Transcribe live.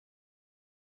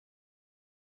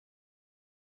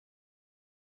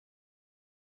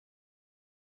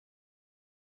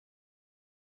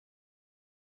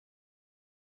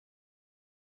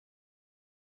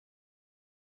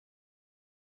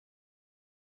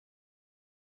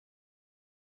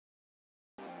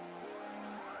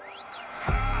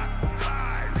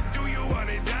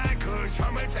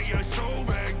I'ma take your soul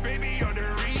back, baby, on the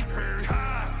reaper.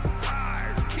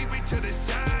 High, keep it to the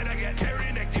side. I got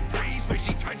Karen acting breeze, but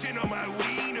she touching on my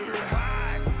wiener.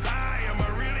 High, I'm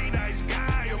a really nice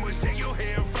guy. I'ma say your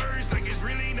hair first, like it's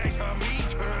really nice. I'll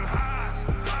meet her.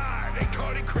 High, they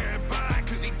call it crab pie,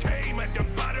 cause he came at the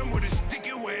bottom with a stick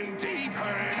it went deep.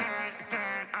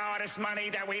 All this money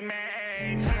that we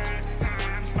made,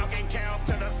 I'm smoking kelp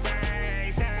to the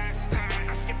face.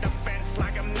 I skip the fence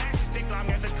like I'm next, stick long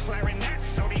as a clarinet,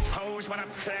 so these hoes wanna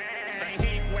play.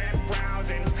 Deep web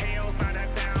browsing, pills by the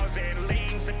thousand,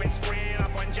 lean, sipping, squeal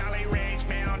up on Jolly Range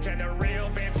Mail to the real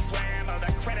bitch slam of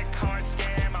the credit card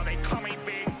scam. Oh, they call me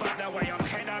big, but the way I'm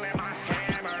handling my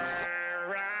hammer.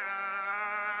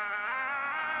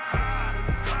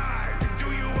 High, do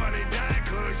you wanna die?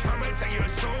 Cause I'ma take your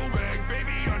soul back,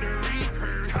 baby, on the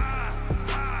reaper.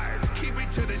 High, keep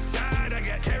it to the side. I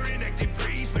got Karen acting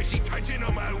breeze, but she touching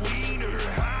on my wiener.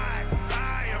 High,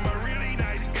 I'm a really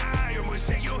nice guy. I'ma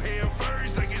say your hair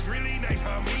first, like it's really nice.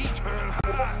 I'll meet her.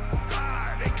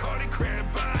 High, they call it crab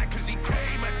pie, cause he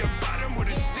came at the bottom with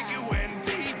a stick it went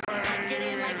deep. Did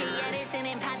it like a Edison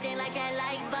and popped it like a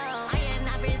light bulb. I am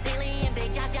not Brazilian,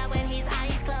 big Jaja when his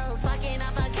eyes closed. Fucking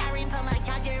up a Karen, put my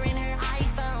charger in her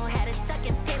iPhone. Had it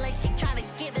sucking dick like she tryna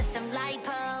give us some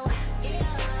lipo.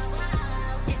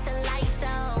 It's a light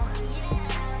show,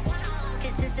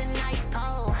 cause it's a nice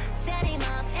pole. Set him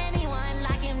up, anyone,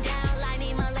 lock him down. Line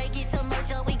him up like it's a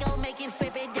motion, we gon' make him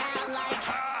strip it down like.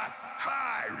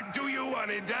 High, do you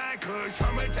wanna die? Cause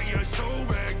I'ma take your soul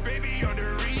back, baby, on the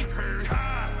reaper.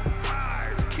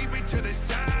 High, keep it to the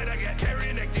side. I got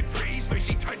Karen acting breeze, but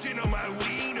she touching on my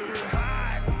wiener.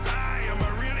 High, I'm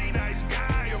a really nice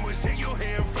guy. I'ma say your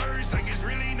hair first, like it's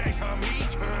really nice. I'll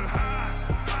meet her.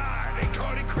 High, they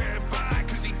call it crab pie,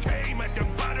 cause he came at the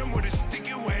bottom with a stick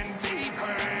it went deep.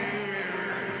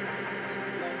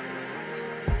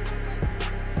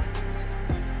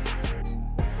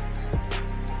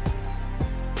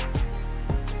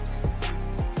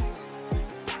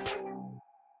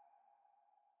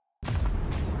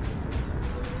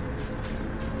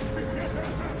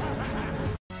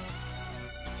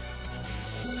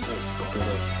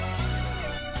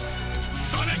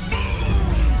 Sonic boom!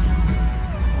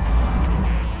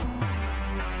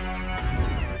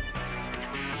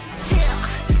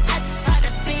 That's part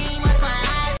of beam, watch my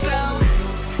eyes grow.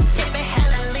 Sipping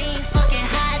hella lean, smoking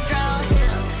hydro.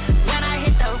 When I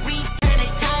hit the reef, turn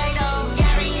it tidal.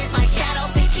 Gary is my shadow,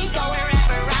 bitch, he go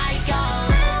wherever I go.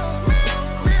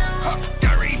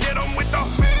 Gary hit him with the.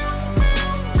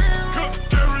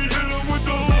 Gary hit him with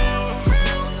the.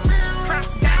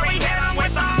 Gary hit him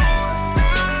with the.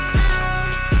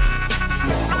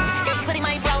 They splitting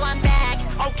my bro, I'm back.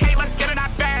 Okay, let's get in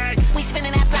that bag. We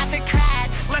spinning that profit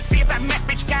cracks. Let's see if that Met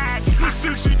bitch gags. Good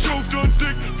sexy choked on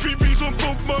dick, VVs on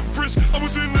both my wrists. I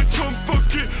was in the trunk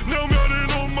bucket, now I'm out in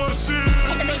on my shit.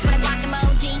 Hit the base with a block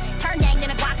emoji. Turn dang to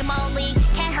the guacamole.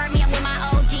 Can't hurt me, I'm with my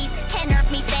OGs. Can't nerf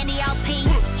me, Sandy LP.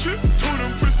 Shit, told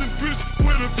them rest in peace.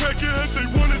 Where the packet at, they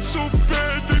want it so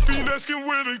bad. They been asking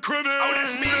where they credit. Oh,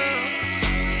 that's me.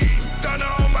 Done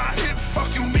on my hip,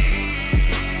 fuck you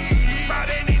me.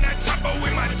 But ain't in that chopper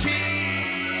with my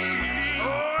team.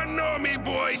 Oh, know me,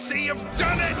 boy. See, you've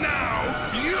done it now.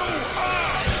 You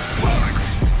are fucked.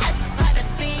 That's part of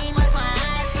beam, watch my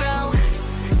eyes grow.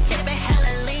 Sipping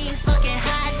hella lean, smoking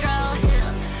hydro.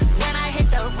 When I hit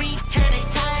the reef, turn it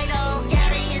tidal.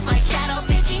 Gary is my shadow,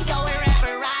 bitch, he go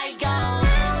wherever I go.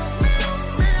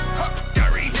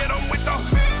 Gary hit him with the.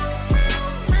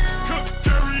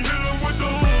 Gary hit him with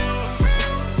the.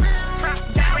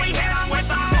 Gary hit him with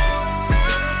the.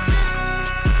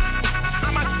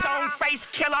 I'm a stone face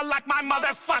killer like my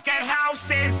motherfucking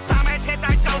house is. I'ma hit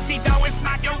that do-si-do and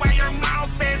smack you where your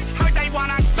mouth is. Heard they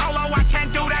want a solo, I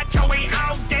can't do that till we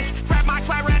out this. Grab my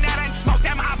clarinet and smoke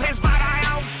them up his by the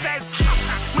ounces.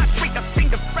 My treat the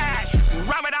finger fresh,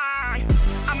 rub it on.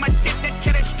 I'm addicted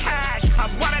to this cash, I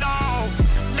want it all.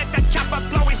 Let the chopper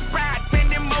blow his brad,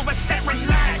 bend him over, set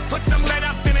relax. Put some lead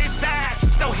up in his ass,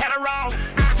 still hetero.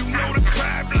 You know the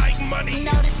crab like money.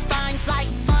 Know the spine's like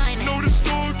fun. Know the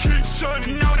store keeps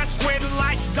shining. Know the squid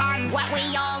likes guns. What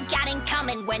we all got in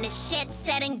common when the shit's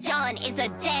said and done is a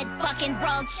dead fucking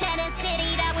broke cheddar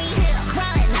city that we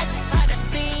run. That's part of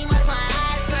beam, watch my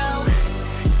eyes grow.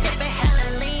 Sipping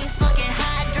hella lean, smoking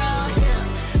hydro.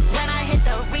 When I hit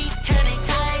the reef, turn it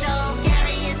tidal.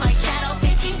 Gary is my shadow,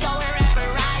 bitch, he go wherever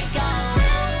I go.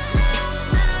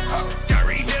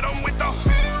 Gary hit him with the.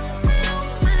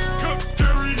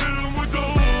 Gary hit him with the.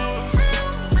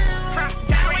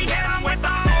 Gary hit him with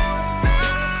the.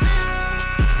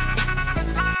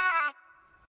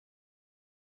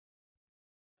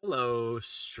 Hello,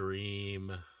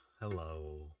 stream.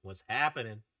 Hello. What's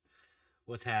happening?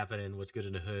 What's happening? What's good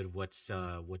in the hood? What's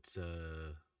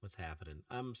happening?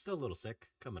 I'm still a little sick.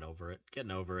 Coming over it. Getting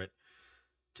over it.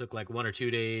 Took like 1 or 2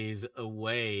 days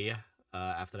away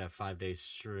after that 5-day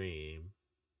stream.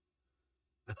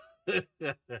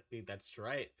 That's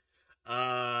right.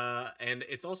 And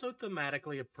it's also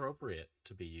thematically appropriate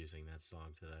to be using that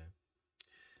song today.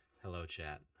 Hello,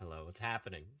 chat. Hello. What's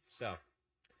happening? So,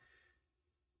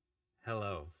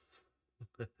 hello.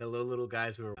 Hello, little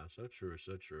guys who are... So true,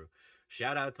 so true.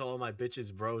 Shout out to all my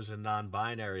bitches, bros, and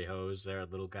non-binary hoes there at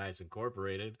Little Guys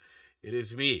Incorporated. It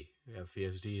is me,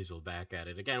 FPS Diesel, back at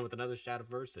it again with another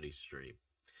Shadiversity stream.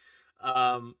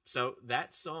 So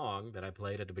that song that I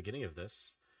played at the beginning of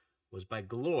this was by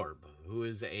Glorb, who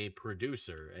is a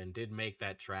producer and did make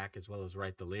that track as well as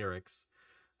write the lyrics.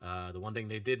 The one thing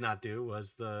they did not do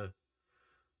was the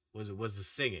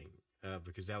singing,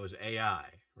 because that was AI,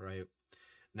 right?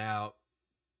 Now,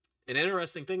 an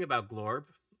interesting thing about Glorb,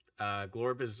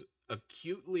 Glorb is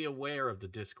acutely aware of the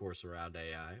discourse around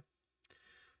AI,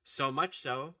 so much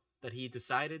so that he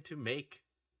decided to make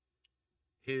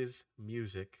his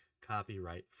music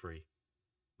copyright free.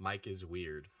 Mike is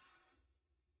weird.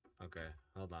 Okay,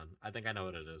 hold on. I think I know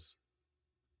what it is.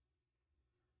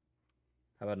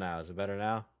 How about now? Is it better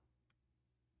now?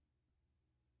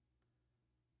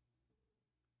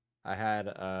 I had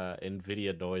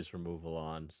NVIDIA noise removal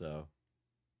on, so...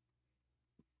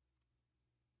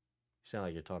 You sound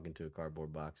like you're talking to a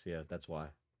cardboard box. Yeah, that's why.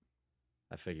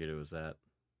 I figured it was that.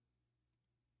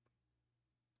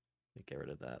 Get rid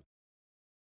of that.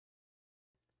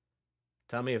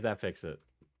 Tell me if that fixed it.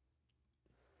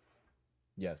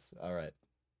 Yes, all right.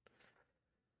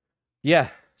 Yeah,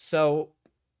 so...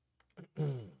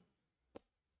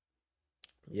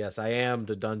 yes, I am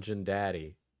the Dungeon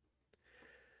Daddy.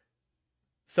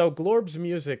 So Glorb's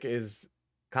music is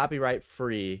copyright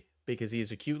free because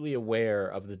he's acutely aware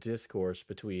of the discourse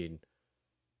between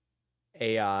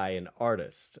AI and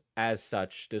artist. As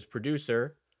such, this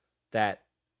producer that...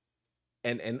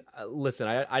 And listen,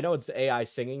 I know it's AI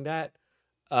singing that,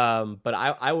 but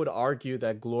I would argue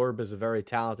that Glorb is a very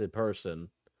talented person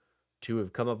to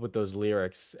have come up with those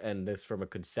lyrics and this from a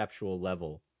conceptual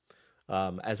level,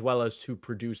 as well as to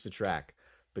produce the track,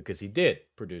 because he did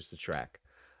produce the track.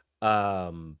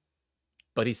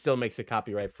 But he still makes it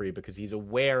copyright free because he's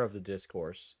aware of the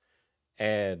discourse,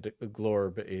 and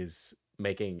Glorb is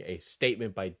making a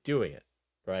statement by doing it,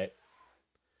 right?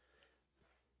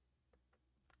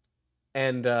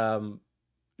 And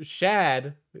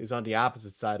Shad is on the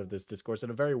opposite side of this discourse in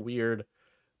a very weird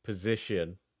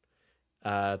position.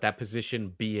 That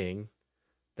position being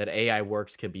that AI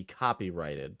works can be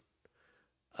copyrighted.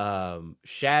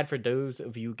 Shad, for those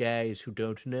of you guys who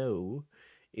don't know,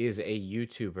 is a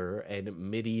YouTuber and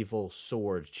medieval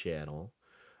sword channel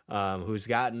who's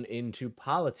gotten into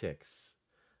politics,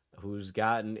 who's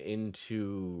gotten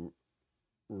into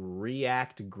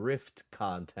React grift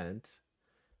content,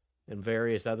 and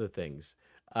various other things.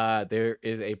 There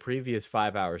is a previous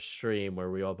 5-hour stream where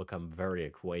we all become very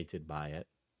acquainted by it.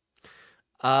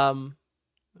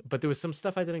 But there was some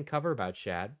stuff I didn't cover about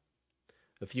Shad.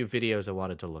 A few videos I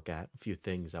wanted to look at. A few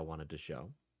things I wanted to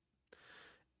show.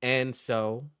 And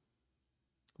so,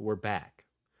 we're back.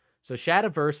 So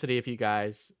Shadiversity, if you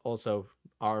guys also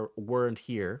weren't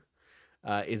here,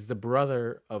 is the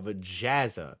brother of a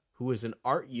Jazza, who is an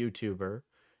art YouTuber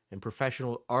and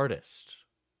professional artist.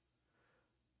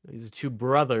 These are two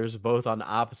brothers, both on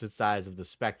opposite sides of the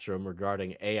spectrum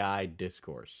regarding AI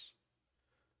discourse.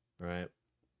 Right?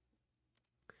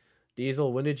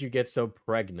 Diesel, when did you get so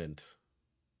pregnant?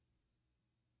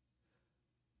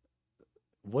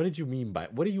 What did you mean by...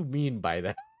 What do you mean by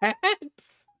that?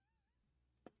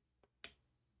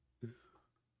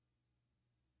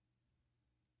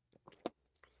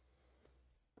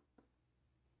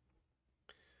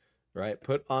 Right?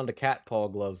 Put on the cat paw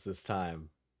gloves this time.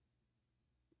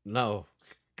 No.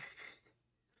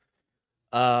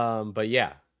 But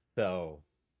yeah, so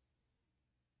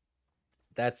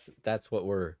that's what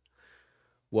we're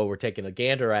taking a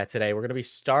gander at today. We're gonna be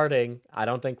starting. I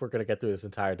don't think we're gonna get through this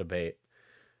entire debate.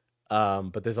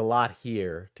 But there's a lot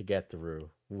here to get through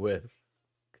with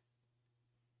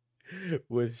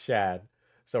Shad.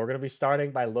 So we're gonna be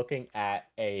starting by looking at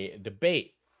a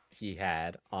debate he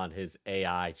had on his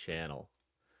AI channel.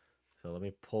 So let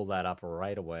me pull that up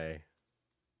right away.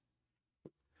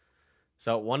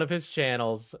 So one of his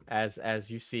channels, as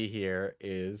you see here,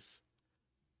 is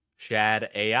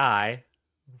Shad AI,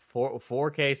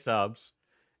 4K subs,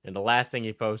 and the last thing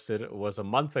he posted was a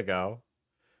month ago,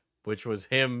 which was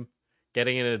him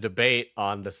getting in a debate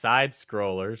on the side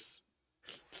scrollers.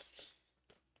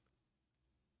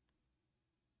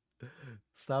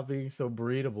 Stop being so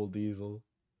breedable, Diesel.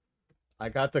 I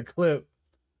got the clip.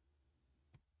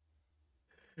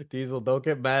 Diesel, don't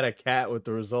get mad at Cat with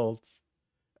the results.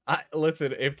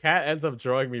 Listen, if Cat ends up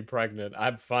drawing me pregnant,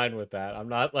 I'm fine with that. I'm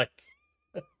not like...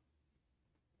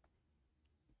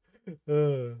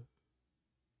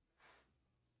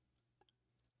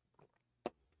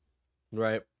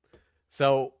 Right.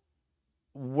 So,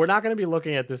 we're not going to be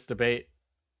looking at this debate,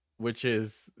 which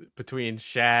is between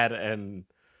Shad and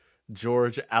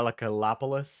George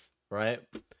Alakalopoulos, right?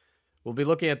 We'll be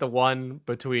looking at the one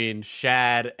between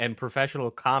Shad and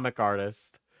professional comic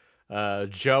artist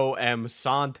Joe M.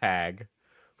 Sontag,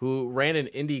 who ran an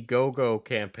Indiegogo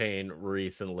campaign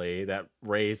recently that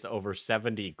raised over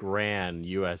 70 grand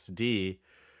USD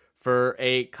for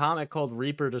a comic called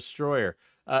Reaper Destroyer.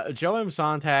 Joe M.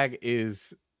 Sontag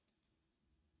is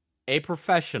a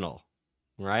professional,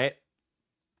 right?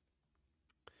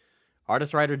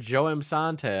 Artist-writer Joe M.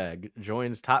 Sontag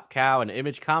joins Top Cow and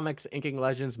Image Comics, inking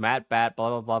legends Matt Bat, blah,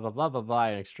 blah, blah, blah, blah, blah, blah,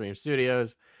 in Extreme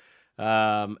Studios.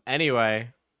 Anyway,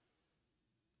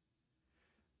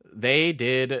 they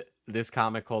did this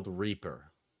comic called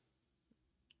Reaper.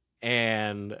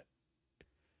 And,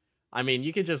 I mean,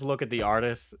 you can just look at the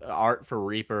art for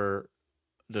Reaper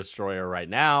Destroyer right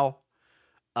now.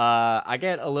 I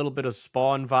get a little bit of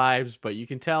Spawn vibes, but you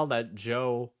can tell that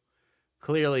Joe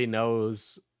clearly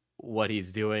knows what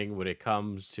he's doing when it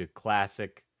comes to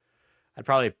classic. I'd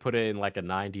probably put it in like a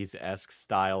 90s-esque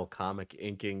style comic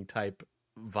inking type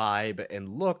vibe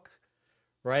and look,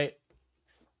 right?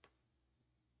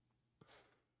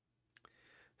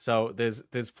 So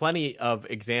there's plenty of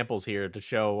examples here to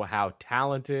show how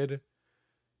talented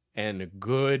and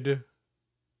good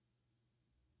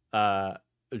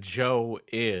Joe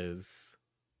is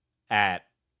at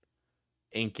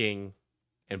inking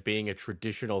and being a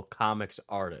traditional comics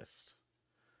artist,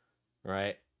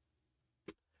 right?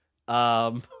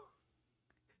 And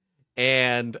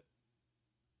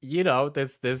you know,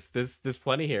 there's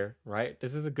plenty here, right?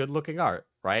 This is a good looking art,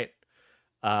 right?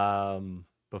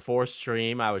 Before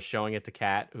stream, I was showing it to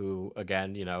Kat, who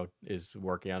again, you know, is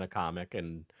working on a comic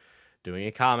and doing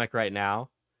a comic right now.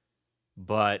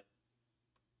 But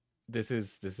this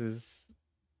is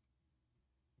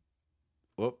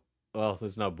whoop. Well,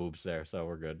 there's no boobs there, so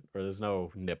we're good. Or there's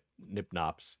no nip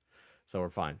nops, so we're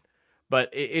fine. But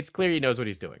it's clear he knows what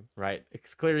he's doing, right?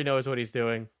 It's clear he knows what he's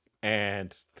doing.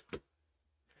 And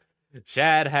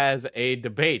Shad has a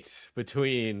debate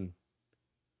between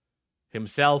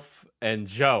himself and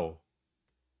Joe.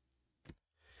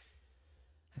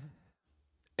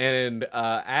 And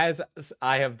as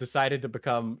I have decided to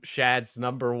become Shad's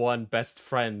 #1 best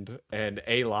friend and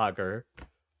A-logger,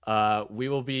 we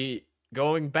will be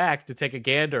going back to take a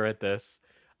gander at this.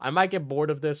 I might get bored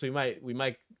of this. We might,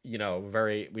 you know,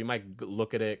 we might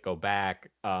look at it, go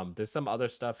back. There's some other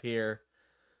stuff here.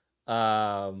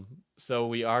 So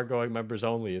we are going members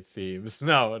only, it seems.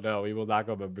 No, we will not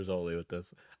go members only with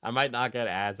this. I might not get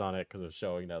ads on it because of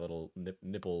showing that little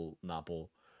nipple nopple,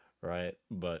 right?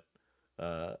 But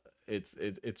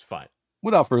it's fine.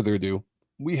 Without further ado,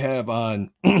 we have on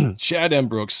Shad M.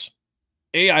 Brooks,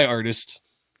 AI artist,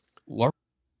 LARPer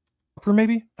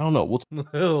maybe? I don't know. We'll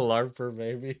LARPer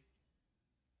maybe.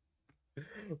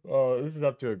 Oh, this is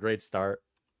up to a great start.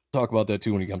 talk about that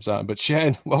too when he comes on. But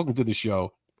Shad, welcome to the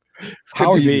show. It's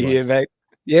good to be here, mate.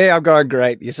 Yeah, I'm going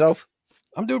great. Yourself?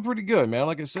 I'm doing pretty good, man.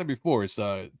 Like I said before, it's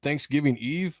Thanksgiving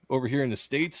Eve over here in the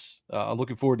States. I'm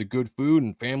looking forward to good food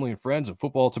and family and friends and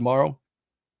football tomorrow.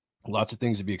 Lots of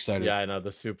things to be excited. Yeah, I know,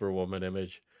 the Superwoman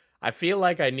image. I feel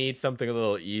like I need something a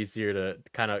little easier to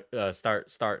kind of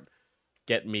start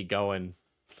getting me going.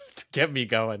 To get me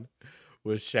going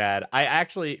with Shad. I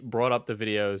actually brought up the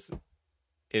videos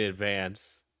in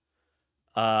advance.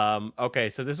 Okay,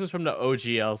 so this was from the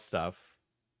OGL stuff.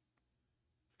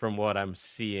 From what I'm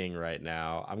seeing right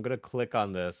now, I'm gonna click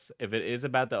on this. If it is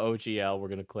about the OGL, we're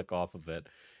gonna click off of it.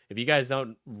 If you guys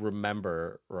don't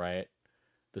remember, right,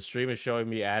 the stream is showing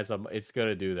me ads on. It's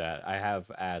gonna do that. I have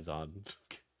ads on.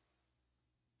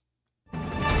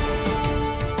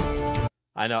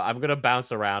 I know. I'm gonna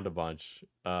bounce around a bunch.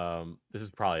 This is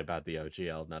probably about the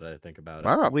OGL. Now that I think about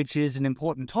it, which is an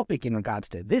important topic in regards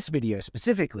to this video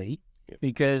specifically.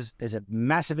 Because there's a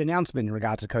massive announcement in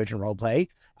regards to Cogent Roleplay,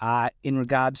 in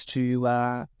regards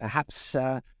to perhaps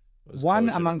one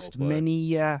amongst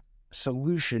many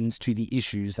solutions to the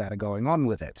issues that are going on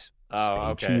with it.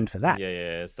 Oh, Stay tuned for that. Yeah,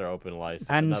 it's their open license.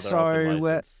 And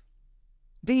so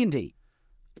D&D,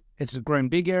 it's grown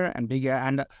bigger and bigger.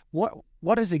 And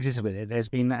what has existed with it? There's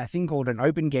been a thing called an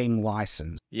open game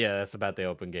license. Yeah, that's about the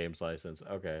open games license.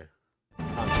 Okay.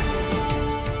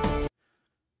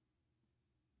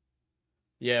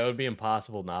 Yeah, it would be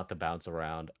impossible not to bounce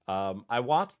around. I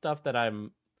watch stuff that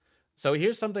I'm. So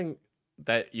here's something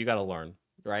that you got to learn,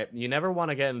 right? You never want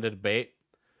to get into debate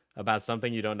about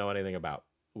something you don't know anything about,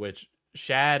 which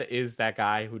Shad is that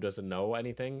guy who doesn't know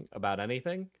anything about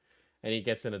anything, and he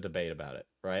gets in a debate about it,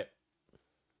 right?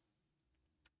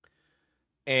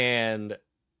 And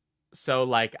so,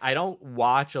 like, I don't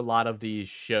watch a lot of these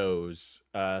shows,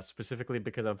 specifically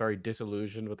because I'm very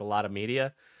disillusioned with a lot of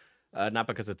media. Not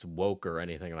because it's woke or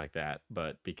anything like that,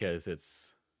 but because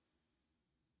it's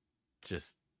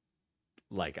just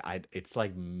like it's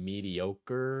like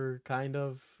mediocre kind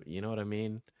of, you know what I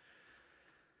mean?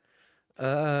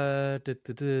 There's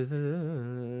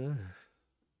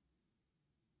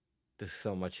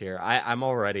so much here. I'm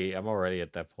already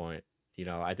at that point. You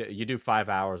know, you do 5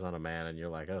 hours on a man and you're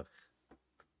like, ugh.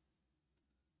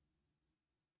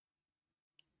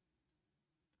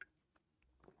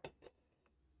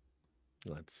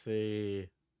 Let's see.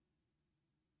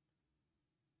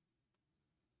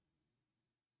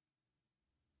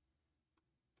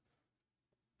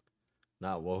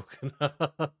 Not woke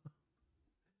enough.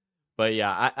 But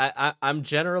yeah, I'm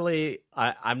generally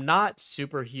I'm not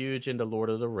super huge into Lord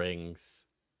of the Rings.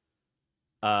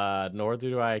 Nor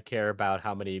do I care about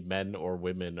how many men or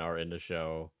women are in the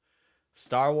show.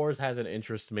 Star Wars hasn't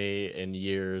interested me in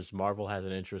years. Marvel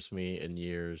hasn't interested me in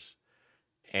years.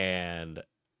 And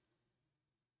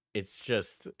it's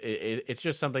just it's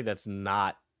just something that's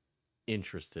not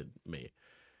interested me.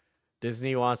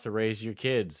 Disney wants to raise your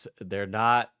kids. They're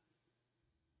not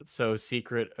so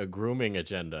secret a grooming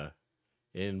agenda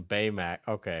in Baymax.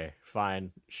 Okay,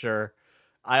 fine, sure.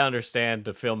 I understand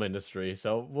the film industry,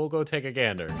 so we'll go take a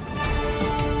gander.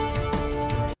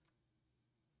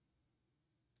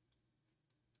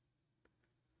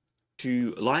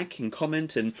 To like and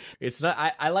comment, and it's not.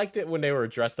 I liked it when they were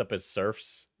dressed up as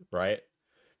serfs, right?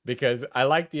 Because I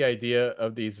like the idea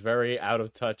of these very out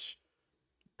of touch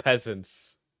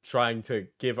peasants trying to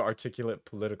give articulate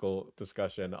political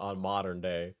discussion on modern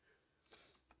day.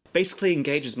 Basically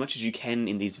engage as much as you can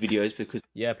in these videos, because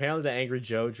yeah, apparently the Angry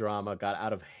Joe drama got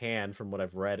out of hand from what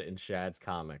I've read in Shad's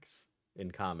comments.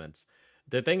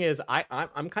 The thing is,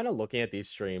 I'm kind of looking at these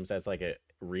streams as like a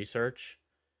research.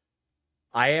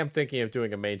 I am thinking of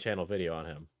doing a main channel video on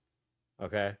him.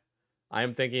 Okay? I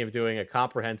am thinking of doing a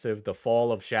comprehensive The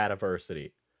Fall of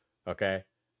Shadiversity. Okay?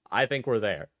 I think we're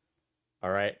there.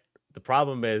 All right? The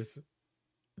problem is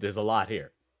there's a lot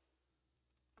here.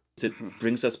 It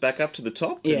brings us back up to the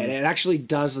top. Yeah, it actually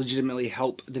does legitimately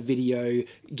help the video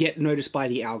get noticed by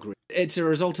the algorithm. It's a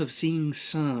result of seeing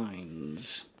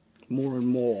signs more and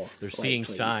more. They're seeing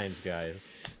signs, guys.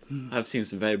 I've seen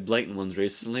some very blatant ones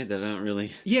recently that aren't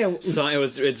really... Yeah. So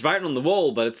it's right on the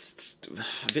wall, but it's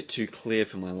a bit too clear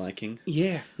for my liking.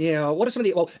 Yeah. What are some of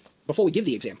the... Well, before we give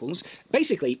the examples,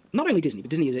 basically, not only Disney, but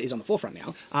Disney is on the forefront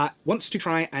now, wants to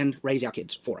try and raise our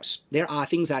kids for us. There are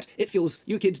things that it feels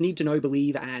you kids need to know,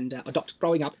 believe, and adopt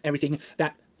growing up, everything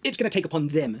that it's going to take upon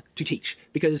them to teach,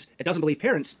 because it doesn't believe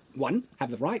parents, one, have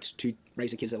the right to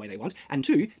raise their kids the way they want, and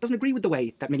two, doesn't agree with the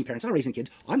way that many parents are raising kids.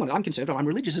 I'm conservative, I'm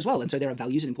religious as well, and so there are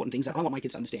values and important things that I want my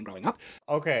kids to understand growing up.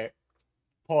 Okay.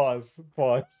 Pause.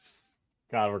 God,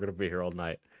 we're going to be here all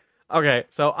night. Okay,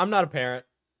 so I'm not a parent.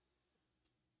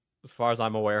 As far as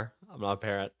I'm aware, I'm not a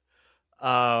parent.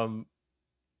 But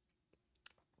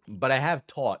I have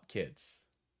taught kids,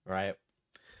 right?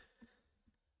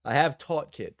 I have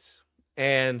taught kids.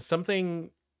 And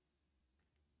something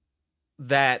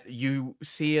that you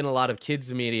see in a lot of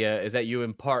kids' media is that you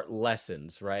impart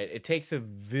lessons, right? It takes a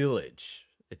village.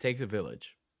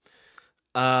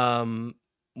 When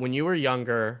you were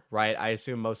younger, right, I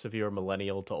assume most of you are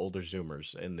millennial to older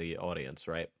Zoomers in the audience,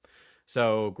 right?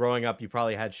 So growing up, you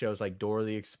probably had shows like Dora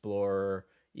the Explorer.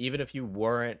 Even if you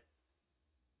weren't,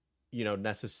 you know,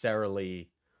 necessarily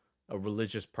a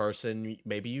religious person,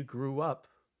 maybe you grew up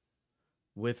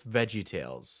with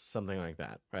VeggieTales, something like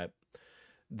that, right?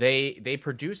 They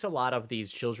produce a lot of these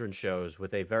children's shows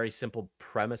with a very simple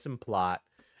premise and plot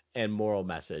and moral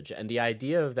message. And the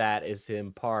idea of that is to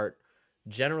impart,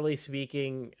 generally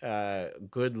speaking,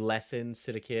 good lessons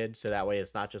to the kid. So that way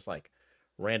it's not just like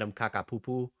random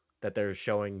caca-poo-poo that they're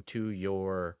showing to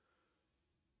your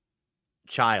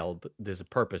child. There's a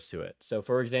purpose to it. So,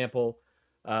 for example,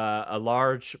 a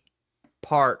large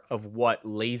part of what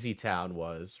Lazy Town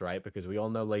was, right? Because we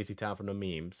all know Lazy Town from the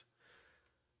memes.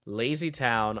 Lazy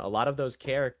Town, a lot of those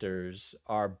characters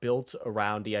are built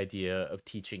around the idea of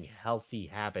teaching healthy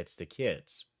habits to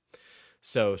kids.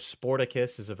 So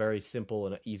Sportacus is a very simple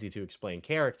and easy to explain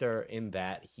character in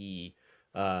that he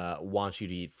wants you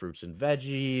to eat fruits and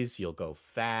veggies. You'll go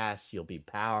fast. You'll be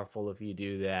powerful if you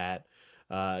do that.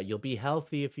 You'll be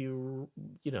healthy if you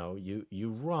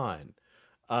run.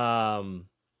 Um,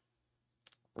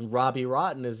 Robbie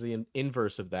Rotten is the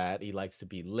inverse of that. He likes to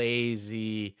be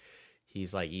lazy.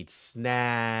 He's like eats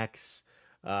snacks.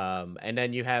 And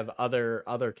then you have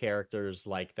other characters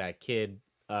like that kid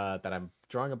that I'm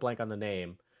drawing a blank on the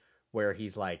name, where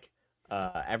he's like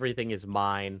everything is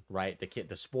mine, right?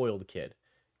 The spoiled kid,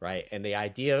 right? And the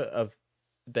idea of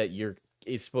that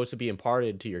is supposed to be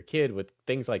imparted to your kid with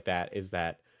things like that is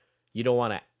that you don't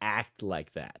want to act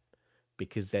like that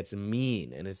because that's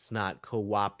mean and it's not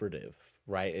cooperative,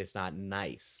 right? It's not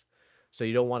nice. So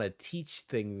you don't want to teach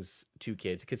things to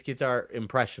kids because kids are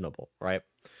impressionable, right?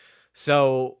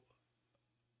 So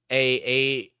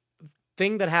a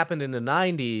thing that happened in the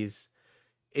 90s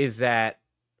is that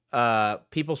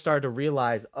people started to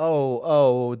realize,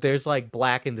 oh, there's like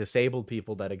black and disabled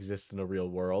people that exist in the real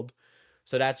world.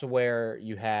 So that's where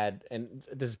you had, and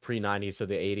this is pre-90s, so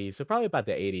the 80s, so probably about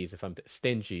the 80s if I'm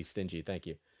stingy, thank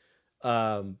you.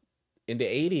 In the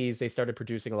 80s, they started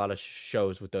producing a lot of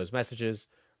shows with those messages,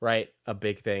 right? A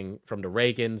big thing from the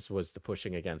Reagans was the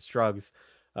pushing against drugs.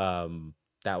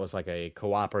 That was like a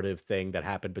cooperative thing that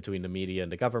happened between the media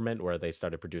and the government, where they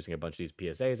started producing a bunch of these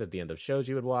PSAs at the end of shows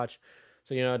you would watch.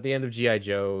 So, at the end of G.I.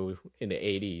 Joe in the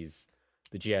 80s,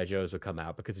 the G.I. Joes would come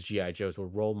out because the G.I. Joes were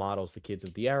role models to kids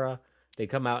of the era. They'd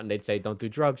come out and they'd say, don't do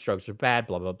drugs. Drugs are bad,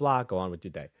 blah, blah, blah. Go on with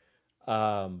your day.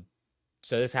 So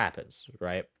this happens,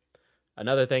 right?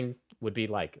 Another thing would be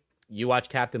like, you watch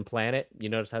Captain Planet, you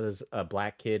notice how there's a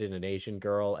black kid and an Asian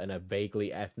girl and a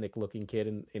vaguely ethnic-looking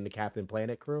kid in the Captain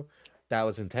Planet crew? That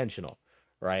was intentional,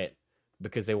 right?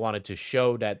 Because they wanted to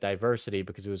show that diversity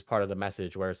because it was part of the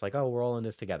message where it's like, oh, we're all in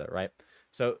this together, right?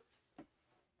 So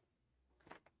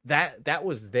that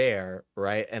was there,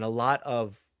 right? And a lot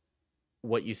of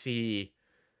what you see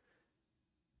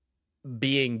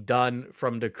being done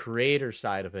from the creator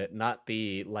side of it, not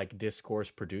the like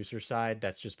discourse producer side,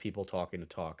 that's just people talking to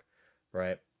talk,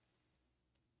 right?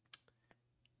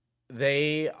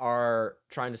 They are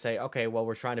trying to say, okay, well,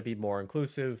 we're trying to be more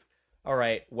inclusive. All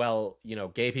right, well,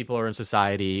 gay people are in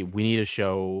society. We need to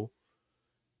show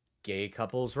gay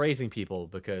couples raising people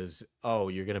because,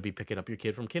 you're going to be picking up your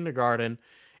kid from kindergarten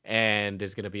and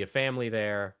there's going to be a family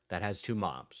there that has 2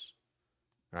 moms,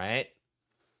 right?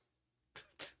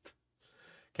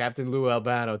 Captain Lou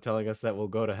Albano telling us that we'll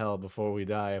go to hell before we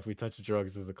die if we touch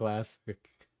drugs is a classic.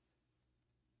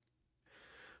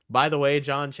 By the way,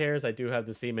 John Chairs, I do have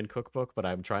the Seaman Cookbook, but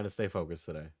I'm trying to stay focused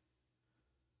today.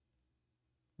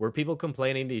 Were people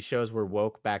complaining these shows were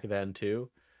woke back then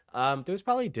too? There was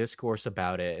probably discourse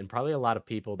about it, and probably a lot of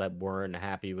people that weren't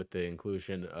happy with the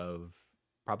inclusion of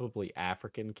probably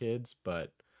African kids,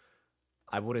 but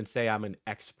I wouldn't say I'm an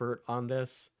expert on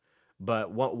this.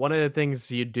 But one of the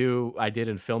things I did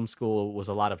in film school was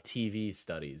a lot of TV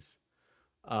studies,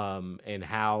 and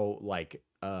how like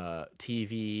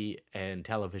TV and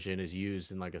television is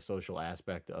used in like a social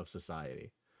aspect of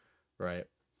society, right?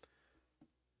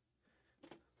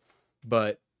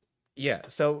 But yeah,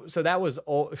 so that was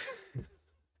all.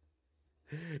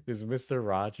 Is Mr.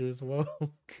 Rogers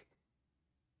woke?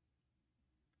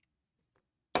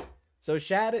 So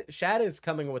Shad is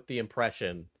coming with the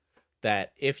impression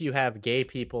that if you have gay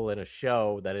people in a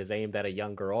show that is aimed at a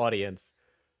younger audience,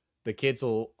 the kids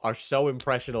are so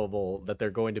impressionable that they're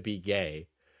going to be gay,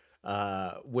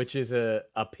 which is a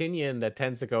opinion that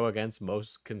tends to go against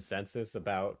most consensus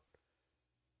about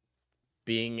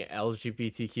being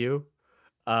LGBTQ.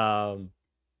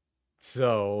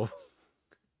 So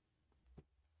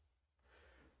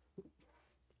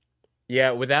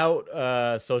yeah,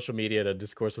 without social media, the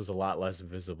discourse was a lot less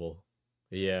visible.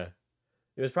 Yeah.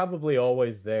 It was probably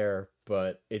always there,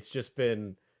 but it's just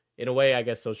been, in a way, I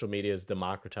guess social media has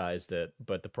democratized it.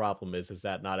 But the problem is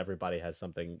that not everybody has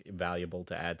something valuable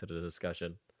to add to the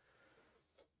discussion.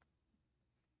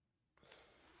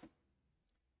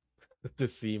 The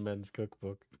Seaman's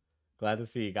Cookbook. Glad to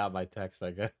see you got my text,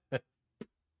 I guess.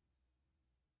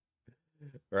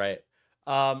 Right.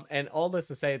 And all this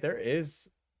to say, there is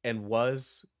and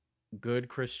was good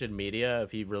Christian media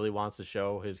if he really wants to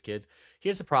show his kids.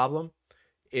 Here's the problem.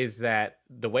 Is that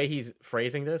the way he's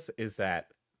phrasing this is that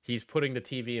he's putting the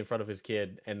TV in front of his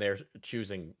kid and they're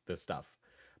choosing this stuff.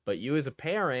 But you as a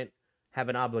parent have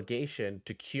an obligation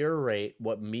to curate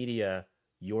what media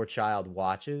your child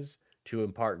watches to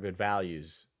impart good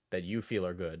values that you feel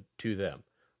are good to them.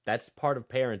 That's part of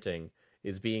parenting,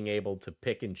 is being able to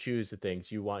pick and choose the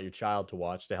things you want your child to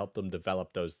watch to help them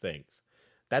develop those things.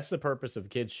 That's the purpose of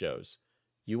kids shows.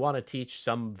 You want to teach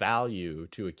some value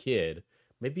to a kid,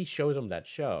 maybe show them that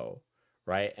show,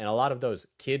 right? And a lot of those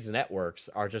kids networks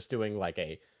are just doing like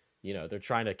a you know, they're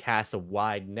trying to cast a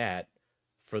wide net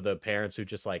for the parents who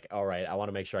just like, all right, I want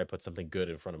to make sure I put something good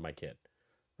in front of my kid,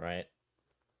 right?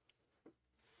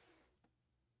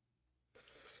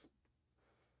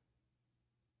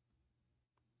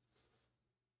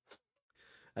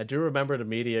 I do remember the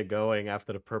media going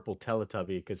after the purple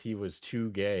Teletubby because he was too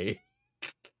gay.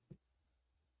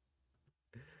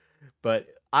 But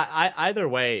either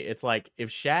way, it's like if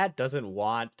Shad doesn't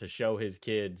want to show his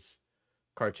kids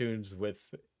cartoons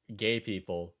with gay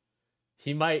people,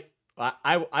 he might.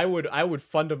 I would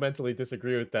fundamentally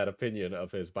disagree with that opinion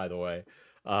of his, by the way,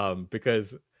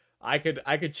 because I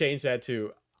could change that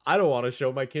to I don't want to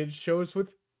show my kids shows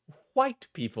with white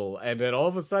people, and then all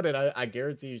of a sudden I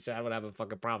guarantee you Shad would have a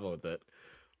fucking problem with it.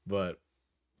 But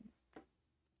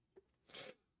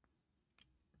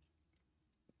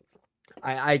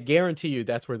I guarantee you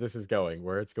that's where this is going,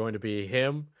 where it's going to be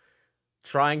him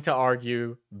trying to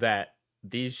argue that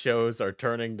these shows are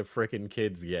turning the frickin'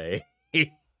 kids gay.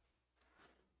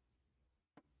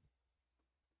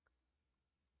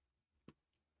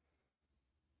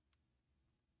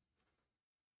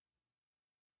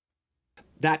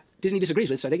 That Disney disagrees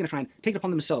with, so they're going to try and take it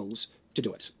upon themselves to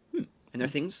do it. And there are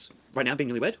things right now being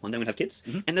newlywed. One day we'll have kids,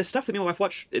 and there's stuff that me and my wife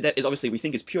watch that is obviously we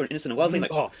think is pure and innocent and worldly.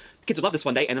 Like, oh, the kids will love this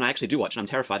one day, and then I actually do watch, and I'm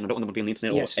terrified, and I don't want them to be on the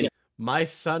internet. Yes, Or My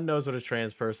son knows what a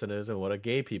trans person is and what a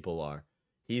gay people are.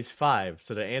 He's 5,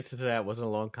 so the answer to that wasn't a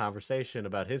long conversation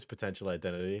about his potential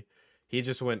identity. He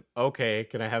just went, okay,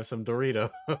 can I have some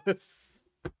Doritos?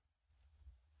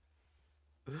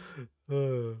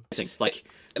 Like,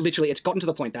 literally, it's gotten to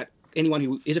the point that anyone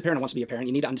who is a parent or wants to be a parent,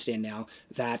 you need to understand now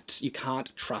that you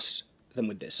can't trust them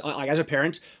with this. As a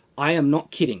parent, I am not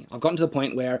kidding. I've gotten to the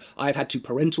point where I've had to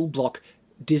parental block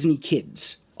Disney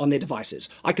kids on their devices.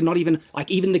 I could not even, like,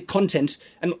 even the content,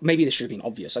 and maybe this should have been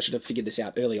obvious, I should have figured this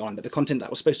out early on, but the content that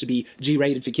was supposed to be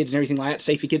G-rated for kids and everything like that,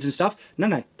 safe for kids and stuff,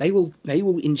 no, they will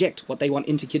inject what they want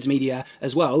into kids' media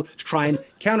as well to try and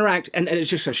counteract, and it's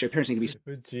just to show parents need to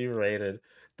be... G-rated.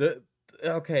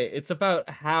 Okay, it's about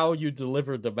how you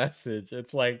deliver the message.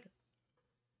 It's like,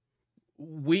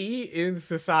 we in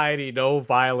society know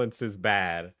violence is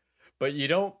bad, but you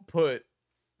don't put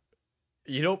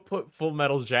Full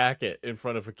Metal Jacket in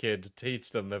front of a kid to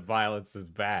teach them that violence is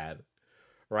bad,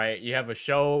 right? You have a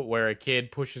show where a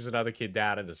kid pushes another kid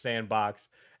down in a sandbox,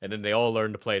 and then they all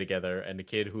learn to play together, and the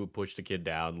kid who pushed the kid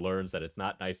down learns that it's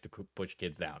not nice to push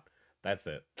kids down. That's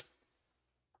it.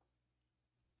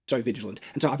 So vigilant.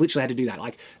 And so I've literally had to do that.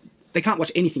 Like, they can't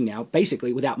watch anything now,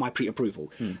 basically, without my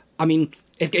pre-approval. I mean,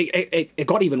 it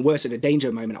got even worse at a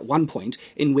danger moment at one point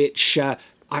in which I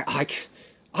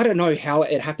don't know how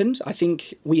it happened. I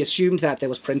think we assumed that there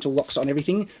was parental locks on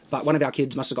everything, but one of our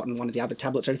kids must have gotten one of the other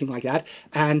tablets or anything like that,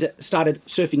 and started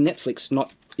surfing Netflix,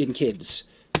 not in kids.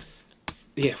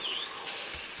 Yeah.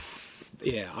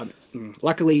 Yeah.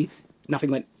 Luckily,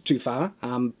 nothing went too far,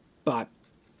 but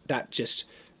that just...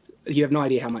 You have no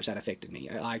idea how much that affected me.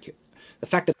 Like, the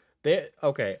fact that...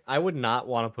 Okay, I would not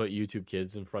want to put YouTube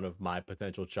Kids in front of my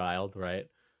potential child, right?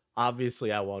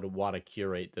 Obviously, I want to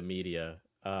curate the media,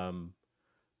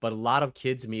 but a lot of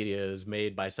kids media is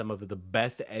made by some of the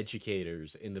best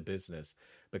educators in the business,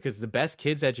 because the best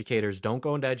kids educators don't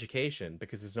go into education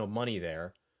because there's no money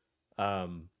there.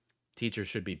 Teachers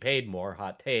should be paid more,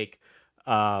 hot take,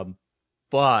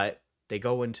 but they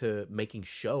go into making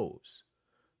shows.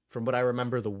 From what I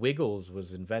remember, the Wiggles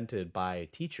was invented by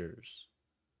teachers.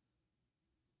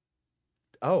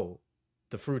 Oh,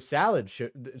 the fruit salad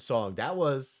song, what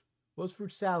was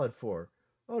fruit salad for?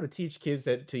 Oh, to teach kids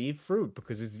to eat fruit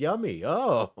because it's yummy.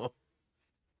 Oh.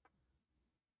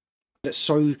 It's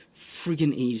so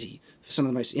friggin' easy for some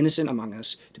of the most innocent among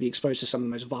us to be exposed to some of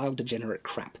the most vile, degenerate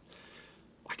crap.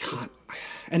 I can't...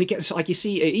 And it gets, like, you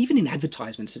see, even in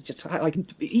advertisements, it's just, like,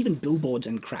 even billboards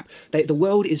and crap, the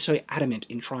world is so adamant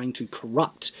in trying to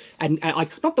corrupt, and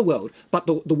like, not the world, but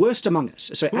the worst among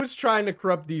us. So who's trying to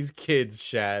corrupt these kids,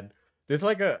 Shad? There's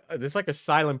like a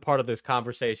silent part of this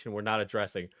conversation we're not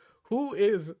addressing. Who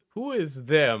is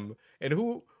them,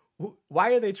 and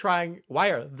why are they trying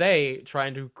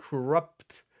to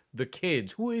corrupt the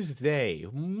kids? Who is they?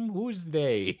 Who's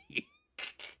they?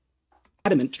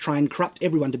 Adamant to try and corrupt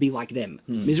everyone to be like them.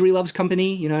 Misery loves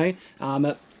company, you know,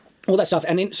 all that stuff.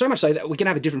 And so much so that we can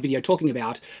have a different video talking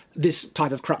about this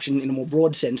type of corruption in a more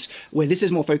broad sense, where this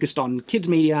is more focused on kids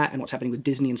media and what's happening with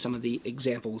Disney and some of the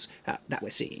examples that we're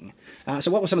seeing.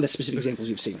 So what were some of the specific examples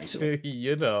you've seen recently?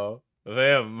 You know,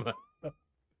 them.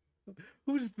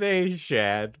 Who's they,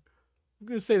 Shad? I'm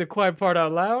going to say the quiet part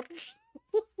out loud.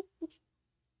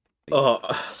 Oh,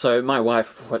 so my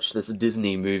wife watched this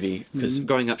Disney movie because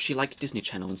growing up she liked Disney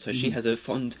Channel, and so she has a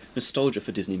fond nostalgia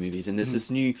for Disney movies. And there's this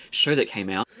new show that came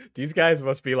out. These guys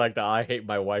must be like the I hate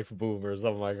my wife boomers.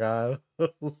 Oh my god.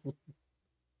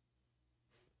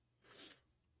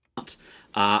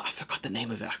 I forgot the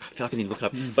name of it. I feel like I need to look it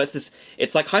up. But it's this.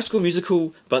 It's like High School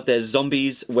Musical, but there's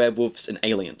zombies, werewolves, and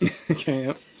aliens. Okay,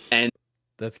 yep. And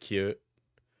That's cute.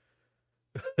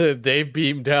 They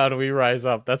beam down, we rise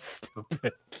up. That's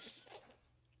stupid.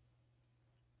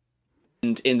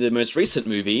 and in the most recent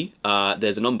movie,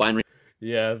 there's a non-binary.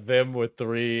 Yeah, them with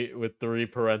three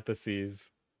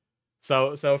parentheses.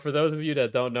 So for those of you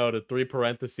that don't know, the 3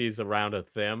 parentheses around a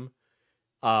them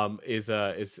is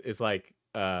like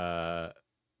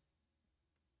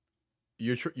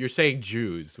you're saying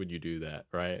Jews when you do that,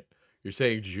 right? You're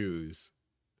saying Jews.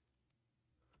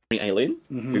 Alien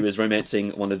who was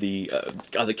romancing one of the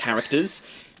other characters,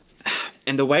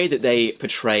 and the way that they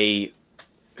portray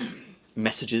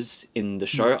messages in the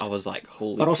show, I was like,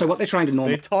 holy. But also, what they're trying to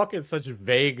They talk in such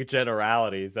vague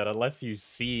generalities that unless you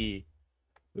see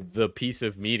the piece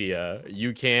of media,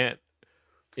 you can't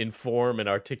inform an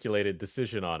articulated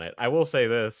decision on it. I will say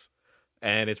this,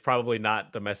 and it's probably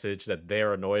not the message that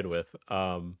they're annoyed with.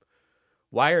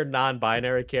 Why are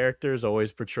non-binary characters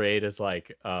always portrayed as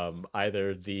like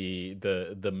either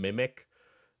the mimic,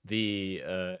 the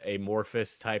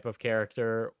amorphous type of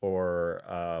character,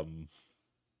 or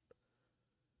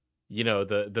you know,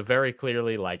 the very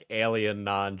clearly like alien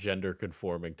non-gender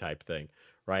conforming type thing,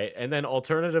 right? And then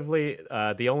alternatively,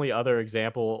 the only other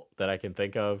example that I can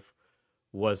think of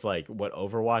was like what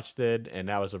Overwatch did, and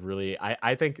that was a really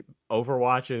I think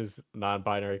Overwatch's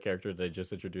non-binary character they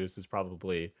just introduced is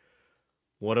probably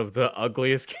one of the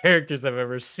ugliest characters I've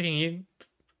ever seen.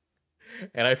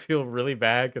 And I feel really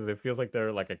bad because it feels like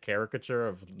they're like a caricature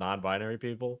of non-binary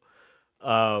people.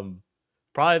 Probably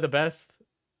the best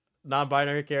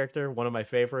non-binary character, one of my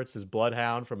favorites, is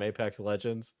Bloodhound from Apex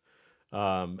Legends.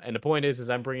 And the point is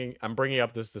I'm bringing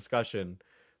up this discussion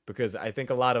because I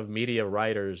think a lot of media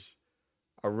writers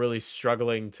are really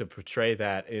struggling to portray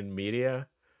that in media,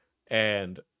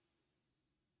 and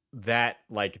that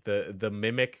like the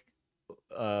mimic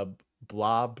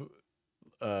blob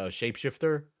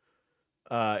shapeshifter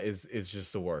is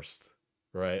just the worst,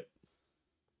 right?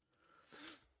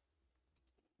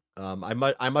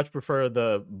 I much prefer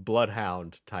the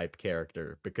Bloodhound type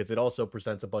character because it also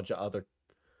presents a bunch of other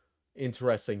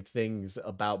interesting things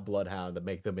about Bloodhound that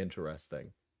make them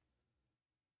interesting.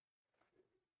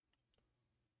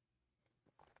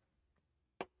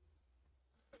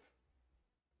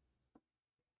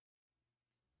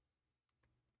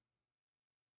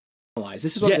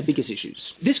 This is one of the biggest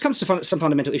issues. This comes to some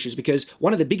fundamental issues because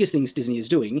one of the biggest things Disney is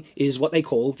doing is what they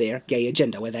call their gay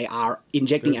agenda, where they are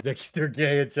injecting their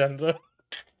gay agenda.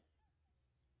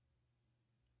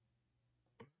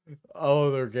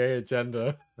 Oh, their gay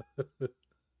agenda.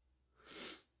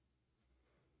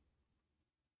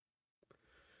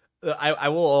 I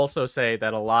will also say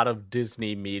that a lot of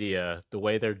Disney media, the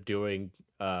way they're doing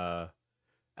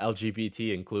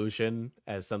LGBT inclusion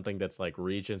as something that's like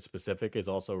region specific is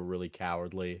also really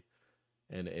cowardly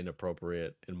and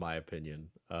inappropriate in my opinion.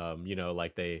 You know,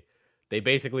 like they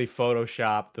basically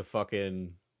photoshopped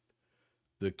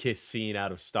the kiss scene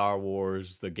out of Star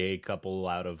Wars, the gay couple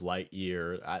out of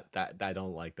Lightyear. I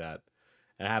don't like that.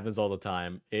 It happens all the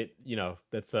time. You know,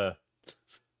 that's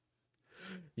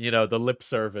you know, the lip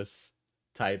service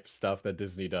type stuff that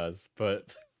Disney does,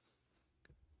 but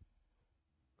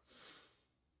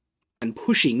and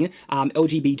pushing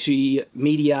LGBT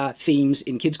media themes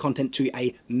in kids' content to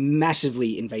a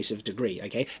massively invasive degree,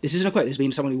 okay? This isn't a quote. There's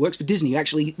been someone who works for Disney who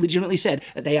actually legitimately said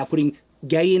that they are putting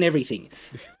gay in everything.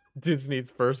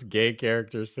 Disney's first gay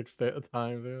character 6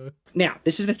 times. Now,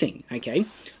 this is the thing, okay?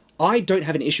 I don't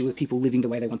have an issue with people living the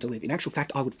way they want to live. In actual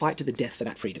fact, I would fight to the death for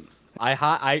that freedom.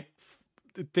 I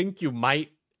think you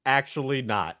might actually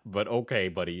not, but okay,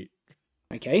 buddy.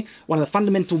 Okay? One of the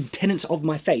fundamental tenets of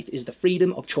my faith is the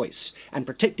freedom of choice, and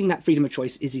protecting that freedom of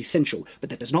choice is essential, but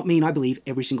that does not mean I believe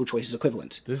every single choice is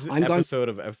equivalent. This episode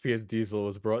of FPS Diesel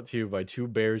was brought to you by Two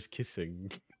Bears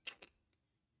Kissing.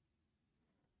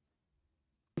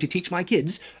 To teach my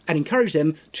kids and encourage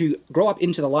them to grow up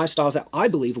into the lifestyles that I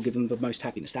believe will give them the most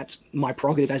happiness. That's my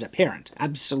prerogative as a parent.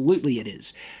 Absolutely it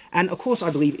is. And of course I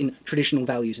believe in traditional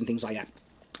values and things like that.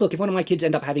 Look, if one of my kids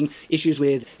end up having issues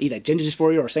with either gender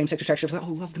dysphoria or same-sex attraction, I'll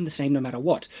love them the same no matter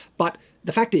what. But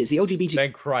the fact is, the LGBT...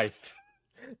 Thank Christ.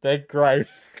 Thank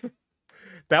Christ.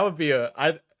 That would be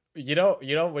you know,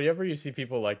 whenever you see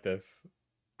people like this,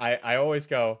 I always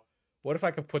go, what if I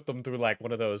could put them through like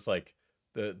one of those like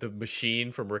the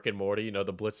machine from Rick and Morty, you know,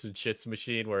 the Blitz and Shits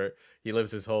machine where he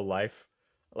lives his whole life.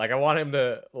 Like I want him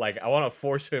to I want to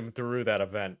force him through that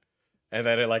event, and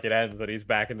then it ends that he's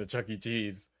back in the Chuck E.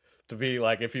 Cheese to be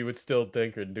like if he would still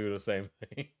think and do the same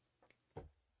thing.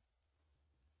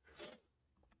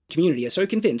 Community are so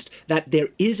convinced that there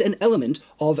is an element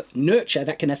of nurture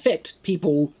that can affect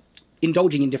people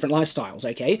indulging in different lifestyles,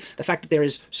 okay? The fact that there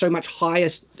is so much higher,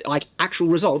 actual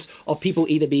results of people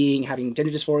either having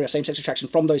gender dysphoria or same-sex attraction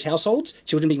from those households,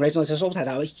 children being raised in those households, has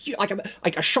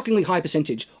a shockingly high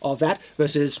percentage of that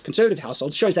versus conservative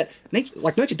households, shows that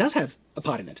nurture does have a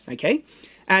part in it, okay?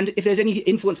 And if there's any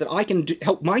influence that I can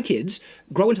help my kids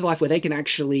grow into life where they can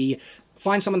actually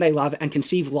find someone they love and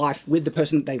conceive life with the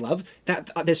person that they love,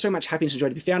 that there's so much happiness and joy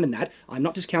to be found in that. I'm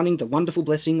not discounting the wonderful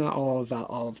blessing of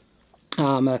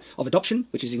adoption,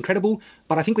 which is incredible,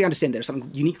 but I think we understand there's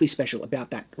something uniquely special about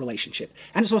that relationship.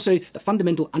 And it's also the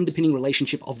fundamental underpinning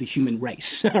relationship of the human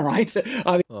race, all right? So,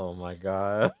 oh my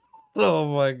God.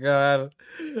 Oh my God.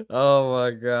 Oh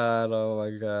my God. Oh my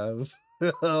God.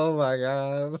 Oh my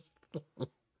God.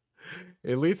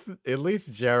 At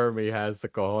least Jeremy has the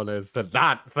cojones to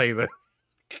not say this.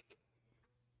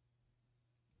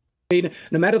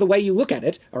 No matter the way you look at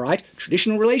it, all right,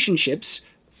 traditional relationships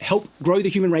help grow the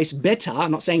human race better.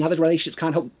 I'm not saying other relationships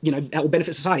can't help, that will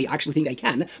benefit society. I actually think they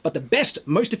can. But the best,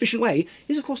 most efficient way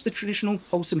is, of course, the traditional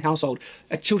wholesome household.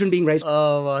 Children being raised.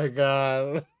 Oh my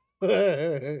God.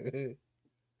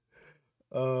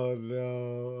 Oh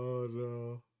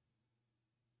no.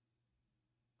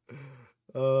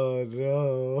 Oh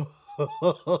no.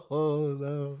 Oh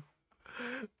no.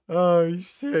 Oh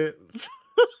shit.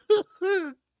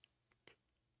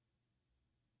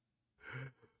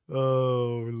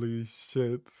 Holy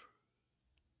shit.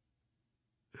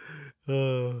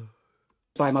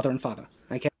 By mother and father.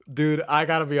 Okay. Dude, I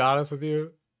gotta be honest with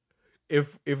you.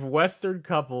 If Western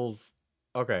couples,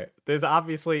 okay, there's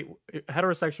obviously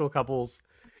heterosexual couples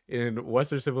in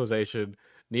Western civilization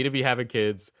need to be having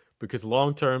kids because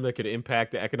long term they could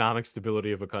impact the economic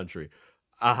stability of a country.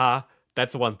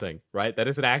 That's one thing, right? That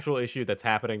is an actual issue that's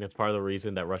happening. That's part of the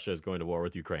reason that Russia is going to war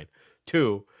with Ukraine.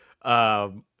 Two,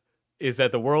 is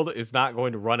that the world is not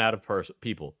going to run out of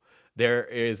people. There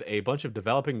is a bunch of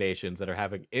developing nations that are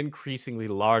having increasingly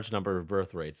large number of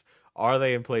birth rates. Are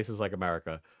they in places like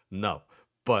America? No.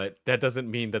 But that doesn't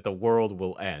mean that the world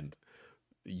will end.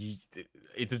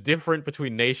 It's different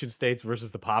between nation states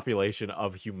versus the population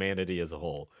of humanity as a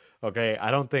whole. Okay? I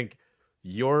don't think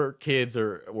your kids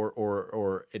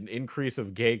or an increase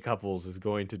of gay couples is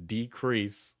going to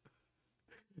decrease.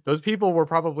 Those people were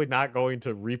probably not going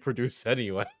to reproduce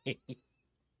anyway.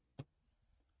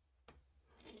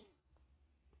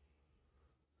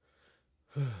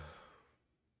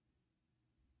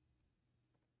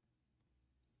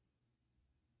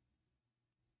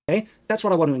 Okay? That's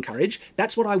what I want to encourage.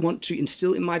 That's what I want to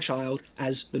instill in my child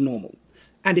as the normal.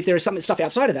 And if there is some stuff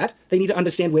outside of that, they need to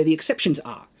understand where the exceptions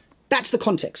are. That's the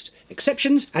context.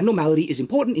 Exceptions and normality is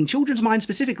important in children's minds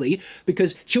specifically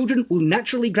because children will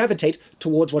naturally gravitate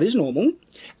towards what is normal.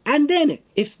 And then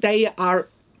if they are,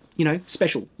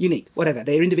 special, unique, whatever,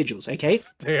 they're individuals, okay?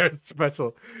 They are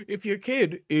special. If your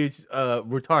kid is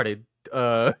retarded,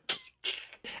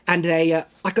 and they,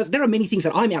 because there are many things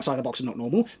that I'm outside the box and not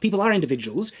normal. People are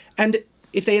individuals. And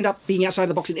if they end up being outside of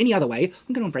the box in any other way,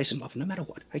 I'm going to embrace and love them no matter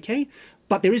what, okay?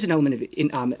 But there is an element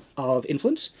of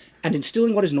influence, and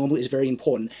instilling what is normal is very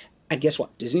important. And guess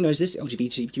what? Disney knows this,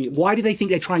 LGBT community. Why do they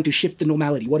think they're trying to shift the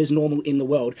normality? What is normal in the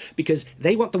world? Because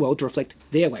they want the world to reflect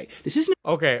their way. This isn't...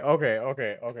 Okay.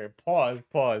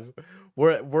 Pause.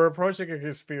 We're approaching a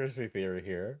conspiracy theory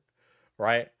here,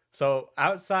 right? So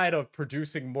outside of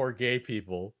producing more gay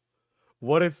people,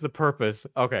 what is the purpose?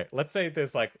 Okay, let's say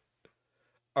there's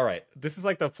all right, this is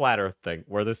like the flat earth thing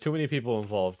where there's too many people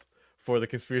involved for the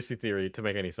conspiracy theory to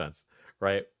make any sense,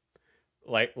 right?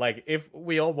 Like if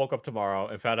we all woke up tomorrow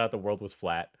and found out the world was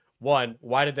flat, one,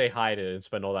 why did they hide it and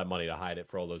spend all that money to hide it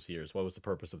for all those years? What was the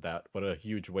purpose of that? What a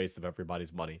huge waste of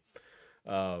everybody's money.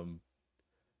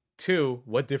 Two,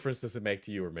 what difference does it make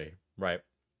to you or me, right?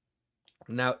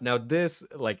 Now this,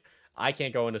 I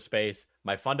can't go into space.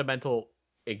 My fundamental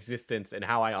existence and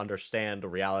how I understand the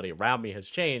reality around me has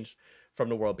changed from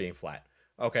the world being flat.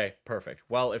 Okay, perfect.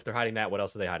 Well, if they're hiding that, what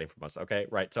else are they hiding from us? Okay,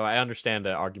 right. So I understand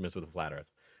the arguments with the flat earth,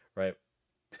 right?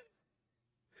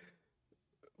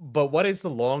 But what is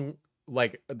the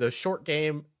short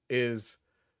game is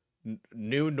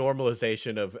new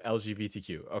normalization of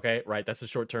LGBTQ, okay? Right? That's the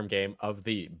short-term game of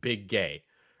the big gay,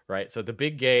 right? So the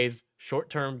big gay's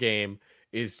short-term game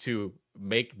is to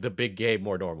make the big gay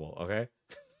more normal, okay?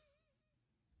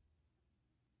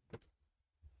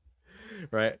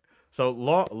 Right? So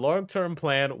long-term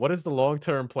plan. What is the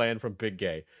long-term plan from Big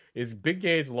Gay? Is Big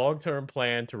Gay's long-term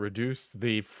plan to reduce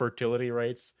the fertility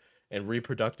rates and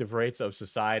reproductive rates of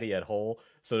society at whole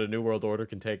so the New World Order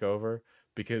can take over?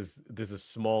 Because there's a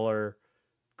smaller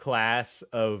class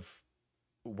of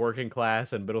working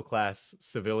class and middle class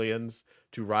civilians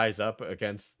to rise up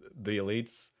against the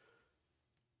elites.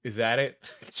 Is that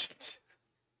it?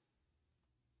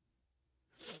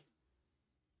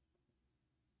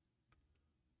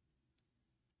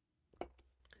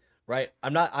 Right.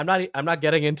 I'm not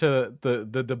getting into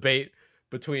the debate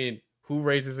between who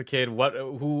raises a kid,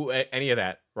 any of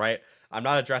that, right? I'm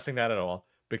not addressing that at all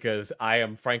because I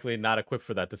am frankly not equipped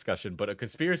for that discussion, but a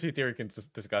conspiracy theory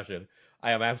discussion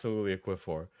I am absolutely equipped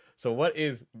for. So what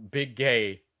is Big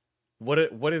Gay? What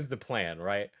is the plan,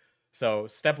 right? So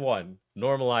step 1,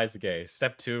 normalize the gay.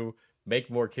 Step 2, make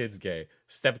more kids gay.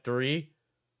 Step 3,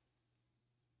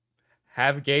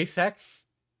 have gay sex?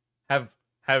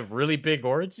 Have really big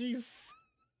orgies?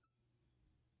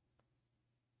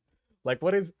 Like,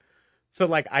 what is... So,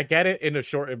 like, I get it in a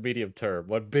short and medium term,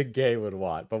 what Big Gay would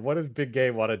want. But what does Big Gay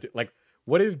want to do? Like,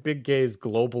 what is Big Gay's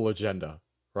global agenda,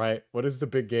 right? What is the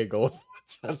Big Gay global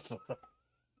agenda?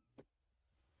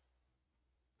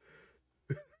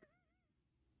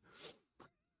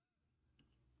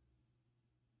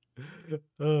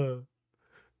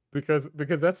 Because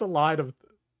that's a line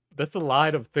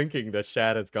of thinking that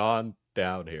Shad has gone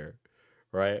down here,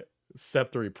 right?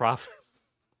 Step 3, profit.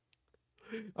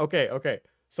 Okay.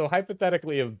 So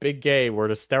hypothetically, if Big Gay were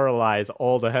to sterilize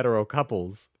all the hetero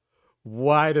couples,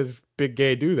 why does Big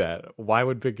Gay do that? Why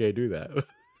would Big Gay do that?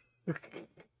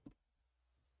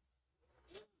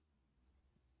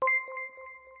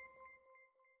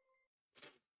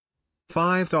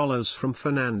 $5 from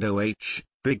Fernando H.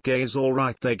 Big Gay's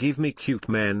alright, they give me cute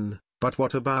men, but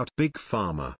what about Big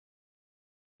Pharma?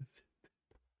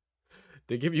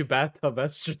 They give you bathtub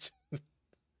estrogen.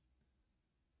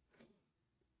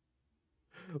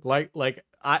 like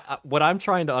I what I'm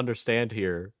trying to understand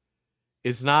here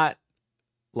is not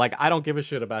like, I don't give a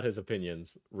shit about his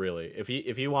opinions, really. If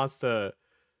he wants to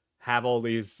have all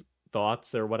these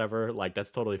thoughts or whatever, like,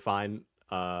 that's totally fine.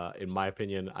 In my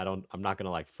opinion, I'm not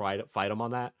gonna like fight him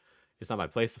on that. It's not my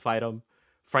place to fight him.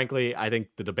 Frankly, I think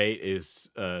the debate is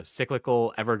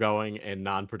cyclical, ever-going, and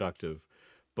non-productive.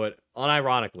 But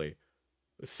unironically,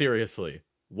 seriously,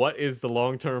 what is the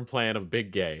long-term plan of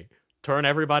Big Gay? Turn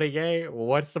everybody gay?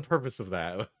 What's the purpose of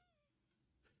that?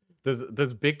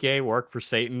 Does Big Gay work for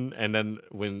Satan, and then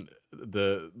when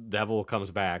the devil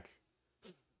comes back,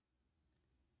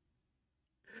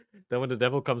 then when the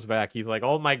devil comes back, he's like,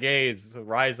 all my gays,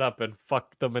 rise up and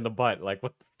fuck them in the butt. Like,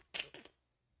 what?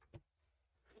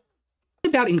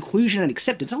 About inclusion and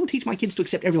acceptance. I'll teach my kids to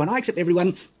accept everyone. I accept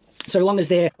everyone so long as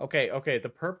they're... Okay. The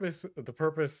purpose,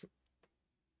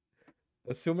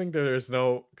 assuming there's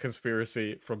no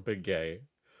conspiracy from Big Gay,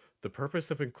 the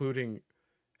purpose of including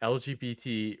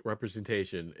LGBT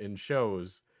representation in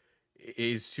shows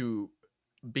is to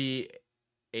be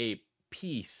a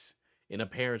piece in a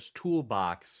parent's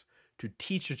toolbox to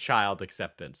teach a child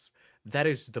acceptance. That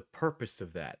is the purpose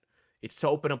of that. It's to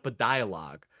open up a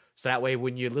dialogue. So that way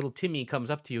when your little Timmy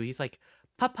comes up to you, he's like,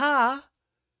 Papa,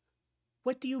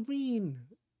 what do you mean?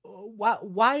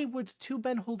 Why would two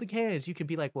men holding hands? You can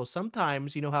be like, well,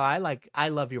 sometimes, you know how I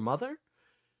love your mother?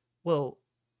 Well,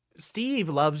 Steve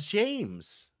loves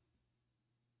James.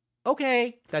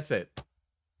 Okay, that's it.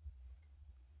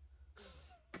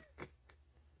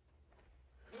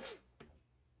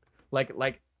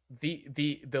 Like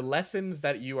the lessons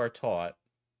that you are taught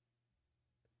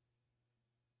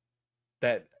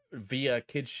that via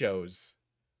kids shows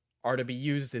are to be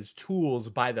used as tools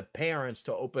by the parents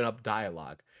to open up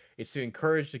dialogue. It's to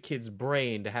encourage the kid's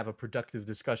brain to have a productive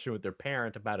discussion with their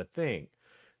parent about a thing,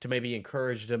 to maybe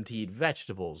encourage them to eat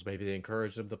vegetables. Maybe they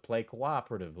encourage them to play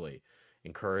cooperatively,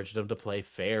 encourage them to play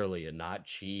fairly and not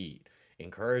cheat,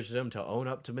 encourage them to own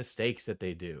up to mistakes that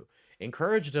they do,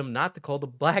 encourage them not to call the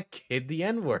black kid the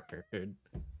N-word.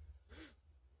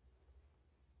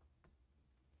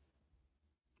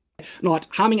 Not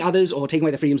harming others or taking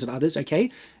away the freedoms of others, okay?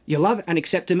 You love and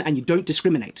accept them and you don't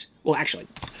discriminate. Well, actually...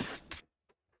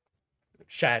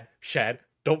 Shad,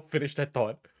 don't finish that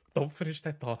thought. Don't finish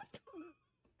that thought.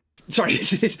 Sorry,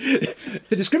 the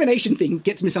discrimination thing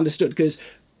gets misunderstood because...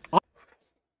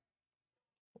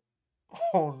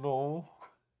 Oh, no.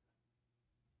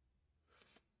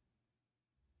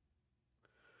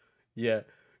 Yeah.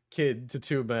 Kid to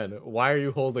two men. Why are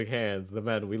you holding hands? The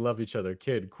men, we love each other.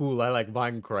 Kid, cool, I like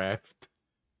Minecraft.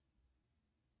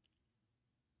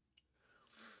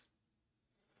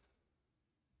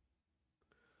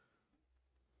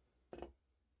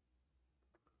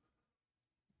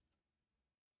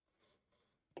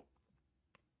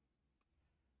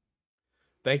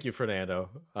 Thank you, Fernando.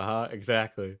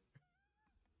 Exactly.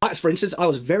 For instance, I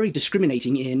was very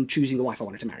discriminating in choosing the wife I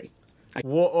wanted to marry.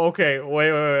 Well, okay,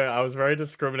 wait. I was very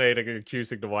discriminating in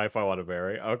choosing the wife I want to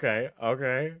marry. Okay.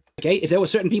 Okay, if there were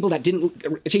certain people that didn't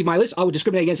achieve my list, I would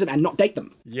discriminate against them and not date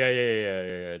them.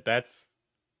 Yeah. That's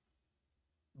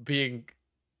being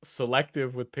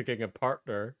selective with picking a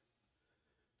partner.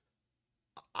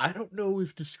 I don't know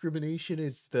if discrimination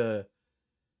is the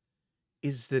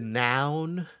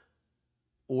noun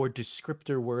or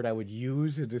descriptor word I would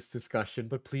use in this discussion,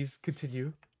 but please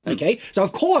continue. Okay, so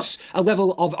of course a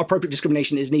level of appropriate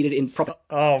discrimination is needed in proper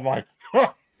oh my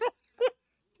god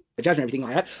judgment, everything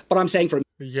like that. But I'm saying for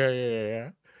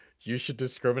yeah. You should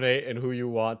discriminate in who you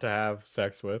want to have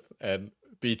sex with and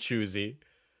be choosy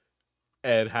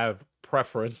and have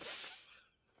preference.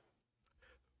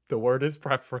 The word is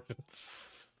preference.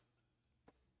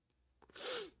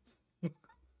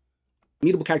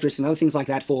 Mutable characteristics and other things like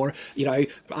that for,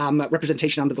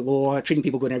 representation under the law, treating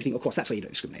people good and everything. Of course, that's where you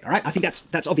don't discriminate, all right? I think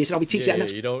that's obvious, and I'll be teaching that.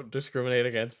 That's you don't discriminate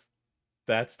against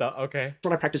that stuff, okay.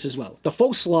 What I practice as well. The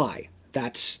false lie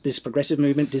that this progressive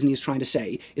movement, Disney, is trying to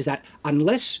say is that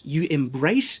unless you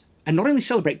embrace and not only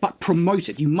celebrate, but promote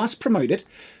it, you must promote it,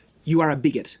 you are a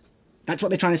bigot. That's what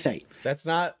they're trying to say. That's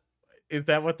not... Is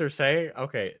that what they're saying?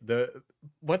 Okay,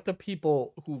 what the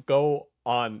people who go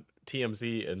on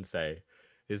TMZ and say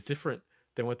is different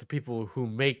than what the people who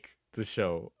make the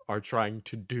show are trying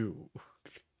to do.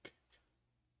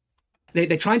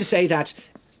 They're trying to say that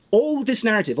all this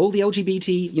narrative, all the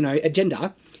LGBT,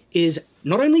 agenda is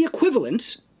not only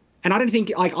equivalent, and I don't think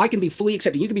I can be fully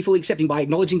accepting, you can be fully accepting by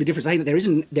acknowledging the difference, saying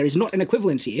that there is not an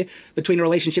equivalence here between a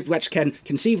relationship which can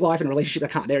conceive life and a relationship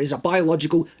that can't. There is a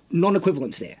biological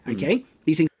non-equivalence there, okay?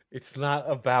 These things... It's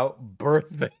not about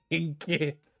birthing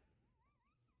kids.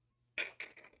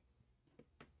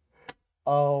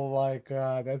 Oh my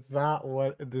god, that's not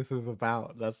what this is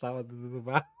about. That's not what this is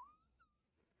about.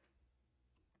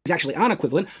 Actually aren't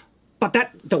equivalent, but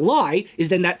the lie is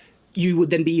then that you would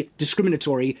then be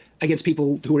discriminatory against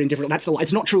people who are in different... That's the lie.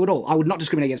 It's not true at all. I would not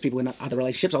discriminate against people in other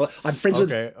relationships. I'm friends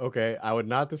with... Okay. I would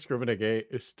not discriminate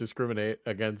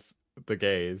against the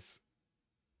gays.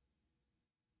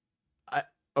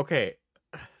 Okay.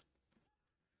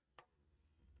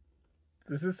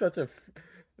 This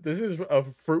is a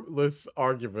fruitless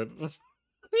argument.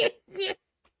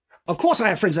 Of course I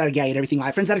have friends that are gay and everything. I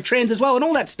have friends that are trans as well and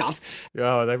all that stuff.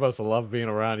 Oh, they must love being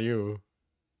around you.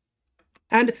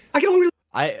 And I can only...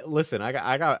 Listen, I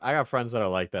got friends that are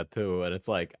like that too, and it's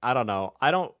like, I don't know.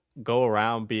 I don't go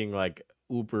around being like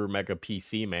uber mega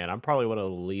PC, man. I'm probably one of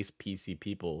the least PC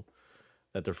people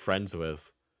that they're friends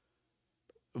with.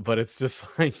 But it's just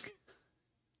like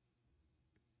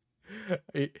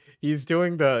he's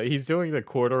doing the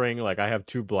quartering, like I have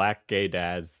two black gay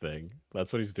dads thing.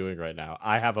 That's what he's doing right now.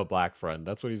 I have a black friend.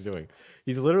 That's what he's doing.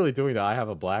 He's literally doing the I have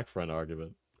a black friend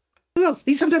argument. Well,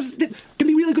 these sometimes can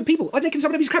be really good people. Or they can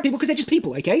sometimes be crap people because they're just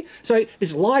people, okay? So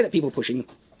this lie that people are pushing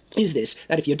is this,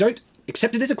 that if you don't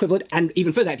accept it as equivalent, and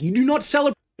even further, if you do not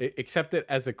celebrate... Accept it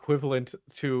as equivalent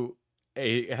to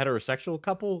a heterosexual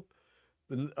couple...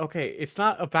 Okay, it's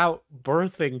not about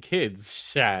birthing kids,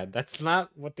 Shad. That's not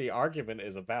what the argument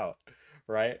is about,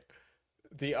 right?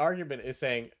 The argument is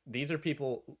saying these are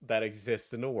people that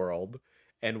exist in the world,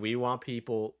 and we want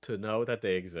people to know that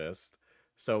they exist.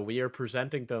 So we are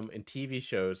presenting them in TV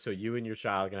shows so you and your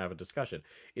child can have a discussion.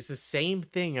 It's the same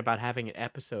thing about having an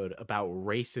episode about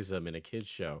racism in a kid's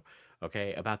show,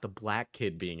 okay? About the black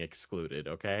kid being excluded,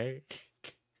 okay?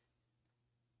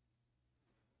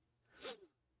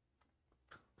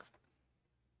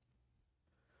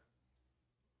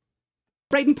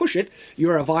 And push it,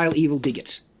 you're a vile, evil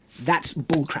bigot. That's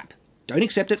bullcrap. Don't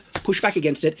accept it, push back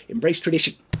against it, embrace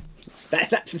tradition.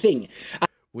 That's the thing.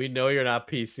 We know you're not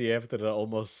PC after the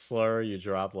almost slur you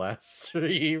dropped last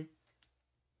stream.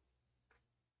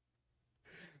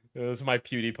 It was my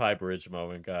PewDiePie bridge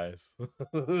moment, guys.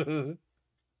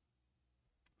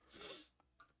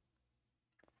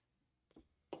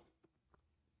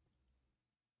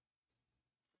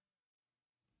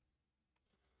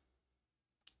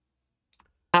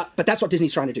 But that's what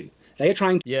Disney's trying to do. They are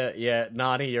trying... Yeah,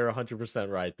 Nani, you're 100%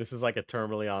 right. This is like a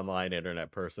terminally online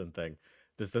internet person thing.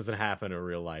 This doesn't happen in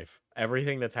real life.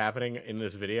 Everything that's happening in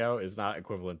this video is not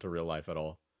equivalent to real life at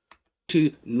all.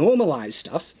 To normalize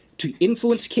stuff, to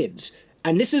influence kids.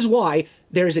 And this is why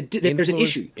there's an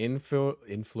issue.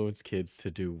 Influence kids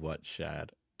to do what,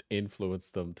 Shad? Influence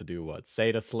them to do what?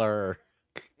 Say the slur.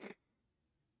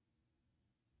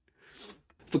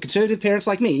 For conservative parents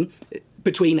like me,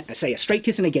 between, say, a straight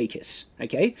kiss and a gay kiss,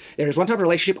 okay? There is one type of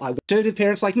relationship conservative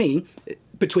parents like me,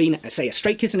 between, say, a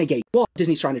straight kiss and a gay... What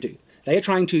Disney's trying to do. They are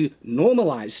trying to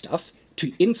normalize stuff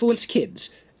to influence kids.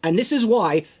 And this is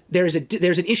why there's an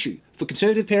issue for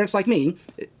conservative parents like me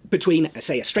between,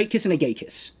 say, a straight kiss and a gay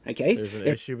kiss, okay? There's an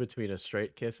issue between a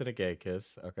straight kiss and a gay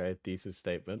kiss. Okay, thesis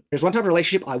statement. There's one type of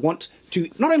relationship I want to,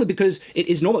 not only because it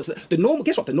is normal, the normal,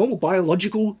 guess what? The normal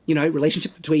biological,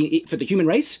 relationship between, for the human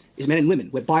race is men and women.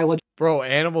 We're biological. Bro,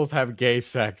 animals have gay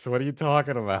sex. What are you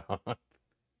talking about?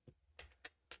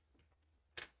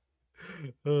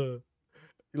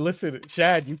 Listen,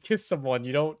 Shad, you kiss someone,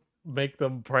 you don't make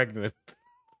them pregnant.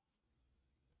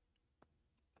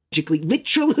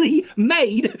 Literally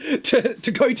made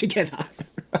to go together.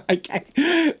 Okay,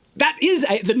 that is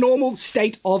the normal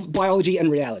state of biology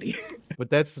and reality. But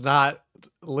that's not.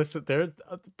 Listen, there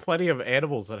are plenty of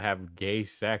animals that have gay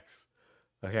sex.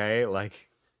 Okay, like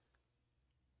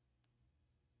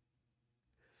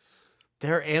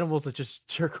there are animals that just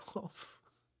jerk off.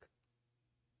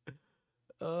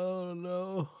 Oh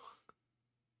no.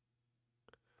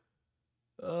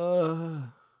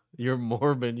 You're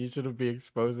Mormon. You shouldn't be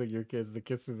exposing your kids to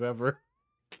kisses ever.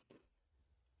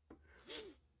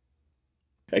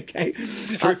 Okay.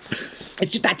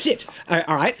 That's it. All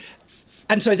right.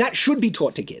 And so that should be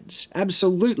taught to kids.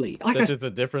 Absolutely. Like there's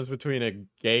a difference between a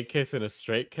gay kiss and a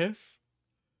straight kiss?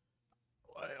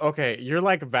 Okay, you're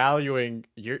like valuing...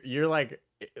 You're like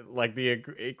the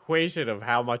equation of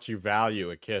how much you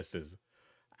value a kiss is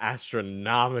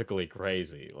astronomically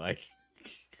crazy. Like...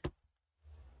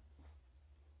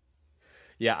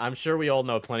 Yeah, I'm sure we all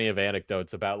know plenty of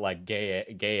anecdotes about like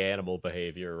gay animal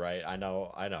behavior, right? I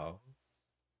know.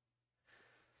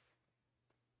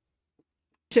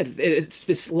 Said it's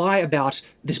this lie about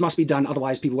this must be done,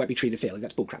 otherwise people won't be treated fairly.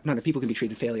 That's bullcrap. No, people can be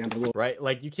treated fairly under the law. Right?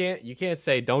 Like you can't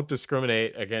say don't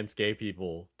discriminate against gay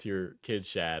people to your kid,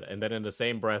 Shad, and then in the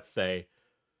same breath say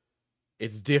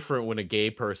it's different when a gay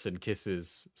person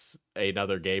kisses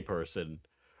another gay person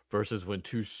versus when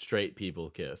two straight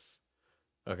people kiss.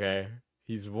 Okay?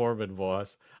 He's Mormon,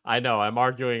 boss. I know, I'm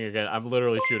arguing again. I'm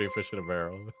literally shooting fish in a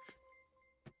barrel.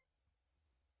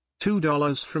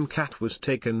 $2 from Cat was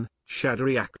taken. Shad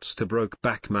reacts to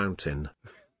Brokeback Mountain.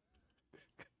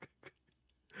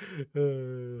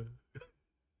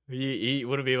 He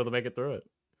wouldn't be able to make it through it.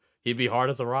 He'd be hard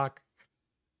as a rock.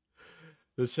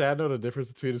 Does Shad know the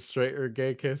difference between a straight or a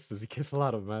gay kiss? Does he kiss a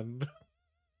lot of men?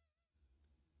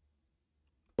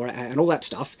 And all that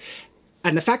stuff.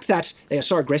 And the fact that they are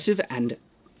so aggressive and,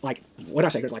 like, what I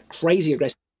say, like crazy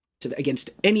aggressive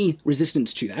against any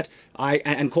resistance to that,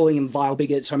 and calling them vile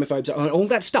bigots, homophobes, all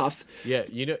that stuff. Yeah,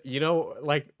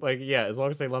 like yeah, as long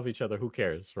as they love each other, who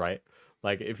cares, right?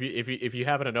 Like if you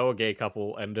happen to know a gay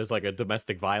couple and there's like a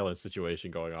domestic violence situation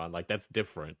going on, like that's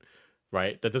different,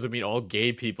 right? That doesn't mean all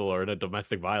gay people are in a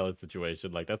domestic violence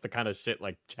situation. Like that's the kind of shit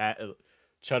like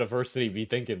Shadiversity be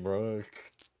thinking, bro.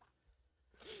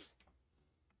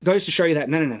 Goes to show you that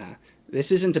no.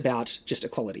 This isn't about just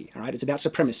equality, all right? It's about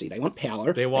supremacy. They want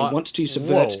power. They want to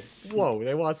subvert. Whoa,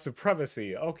 they want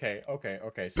supremacy. Okay.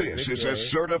 So this is a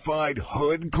certified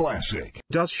hood classic.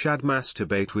 Does Shad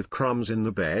masturbate with crumbs in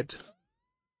the bed?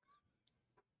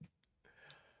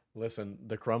 Listen,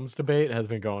 the crumbs debate has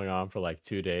been going on for like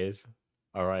 2 days.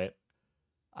 All right,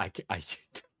 I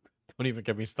don't even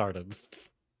get me started.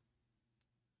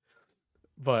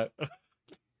 But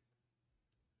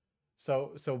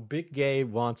so Big Gay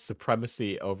wants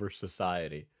supremacy over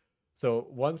society. So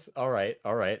all right.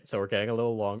 So we're getting a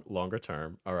little longer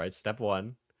term. All right, step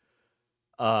 1,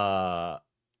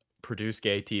 produce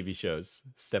gay TV shows.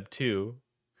 Step 2,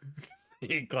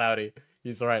 see Cloudy.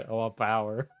 He's right. I want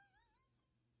power.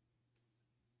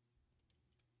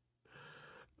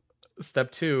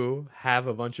 Step 2, have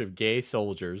a bunch of gay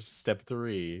soldiers. Step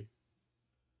 3,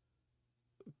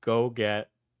 go get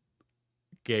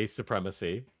gay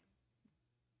supremacy.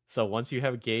 So once you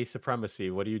have gay supremacy,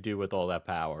 what do you do with all that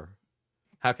power?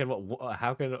 How can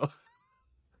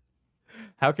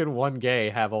one gay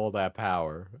have all that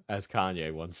power, as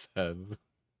Kanye once said?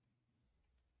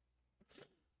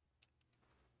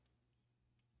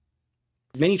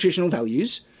 Many traditional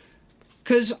values,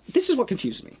 because this is what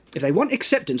confuses me. If they want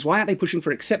acceptance, why aren't they pushing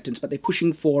for acceptance, but they're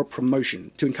pushing for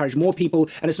promotion to encourage more people?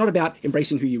 And it's not about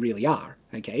embracing who you really are,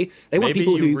 okay? They want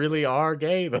people who really are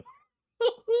gay, though.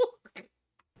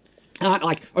 Aren't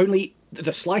like only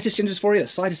the slightest gender dysphoria, the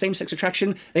slightest same-sex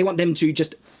attraction. They want them to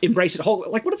just embrace it whole.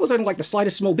 Like, what if it was only like the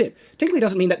slightest small bit? Technically,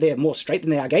 doesn't mean that they're more straight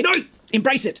than they are gay. No,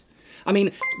 embrace it. I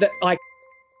mean, like.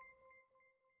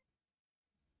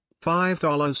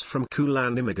 $5 from Cool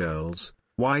Anime Girls.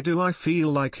 Why do I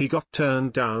feel like he got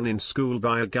turned down in school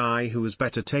by a guy who has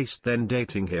better taste than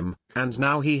dating him, and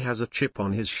now he has a chip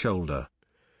on his shoulder?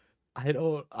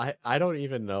 I don't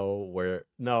even know where.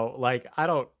 No, like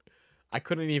I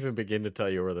couldn't even begin to tell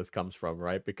you where this comes from,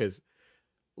 right? Because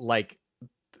like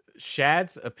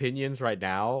Shad's opinions right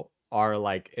now are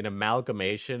like an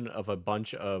amalgamation of a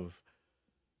bunch of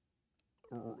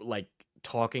like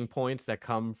talking points that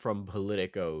come from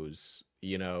politicos,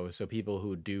 you know, so people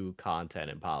who do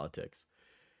content in politics.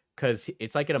 Because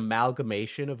it's like an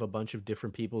amalgamation of a bunch of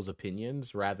different people's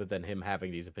opinions rather than him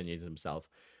having these opinions himself.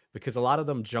 Because a lot of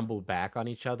them jumble back on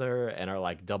each other and are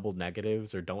like double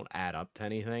negatives or don't add up to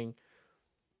anything.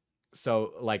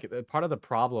 So, like, part of the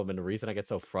problem and the reason I get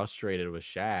so frustrated with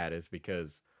Shad is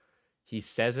because he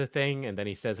says a thing and then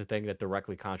he says a thing that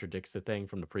directly contradicts the thing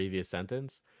from the previous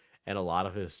sentence. And a lot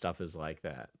of his stuff is like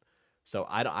that. So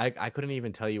I couldn't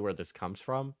even tell you where this comes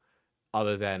from,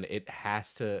 other than it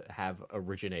has to have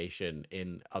origination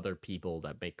in other people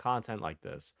that make content like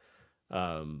this.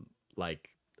 Like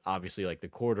obviously like the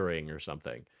Quartering or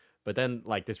something. But then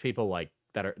like there's people like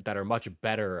that are much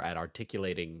better at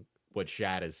articulating what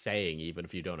Shad is saying, even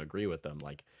if you don't agree with them.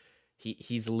 Like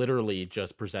he's literally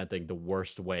just presenting the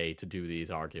worst way to do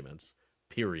these arguments.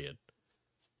 Period.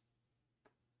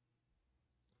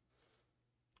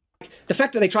 The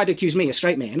fact that they tried to accuse me, a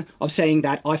straight man, of saying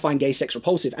that I find gay sex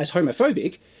repulsive as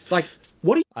homophobic, it's like,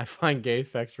 what do you... I find gay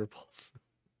sex repulsive.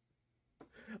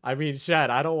 I mean,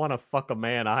 Shad, I don't want to fuck a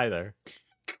man either.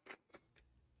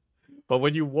 But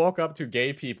when you walk up to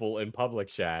gay people in public,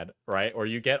 Shad, right, or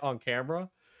you get on camera,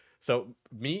 so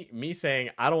me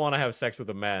saying I don't want to have sex with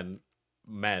men,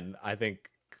 I think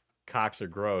cocks are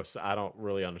gross. I don't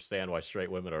really understand why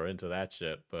straight women are into that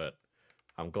shit, but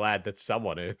I'm glad that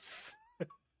someone is.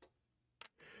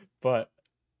 But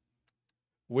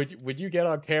would you get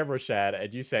on camera, Shad,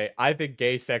 and you say, I think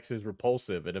gay sex is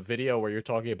repulsive in a video where you're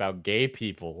talking about gay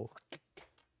people,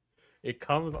 it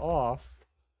comes off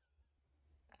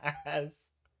as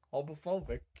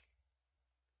homophobic.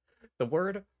 The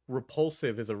word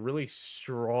repulsive is a really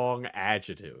strong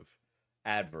adverb.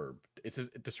 It's a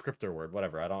descriptor word,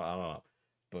 whatever. I don't know.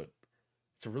 But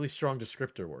it's a really strong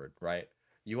descriptor word, right?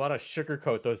 You want to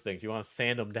sugarcoat those things. You want to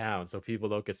sand them down so people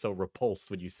don't get so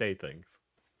repulsed when you say things.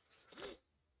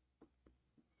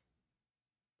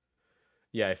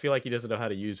 Yeah, I feel like he doesn't know how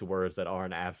to use words that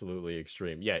aren't absolutely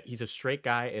extreme. Yeah, he's a straight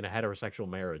guy in a heterosexual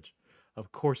marriage.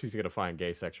 Of course he's going to find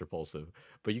gay sex repulsive.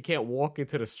 But you can't walk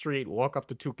into the street, walk up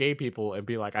to two gay people, and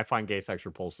be like, I find gay sex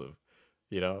repulsive.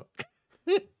 You know?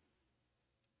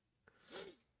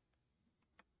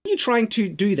 What are you trying to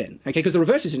do then? Okay, because the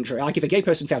reverse isn't true. Like if a gay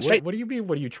person found straight... What do you mean,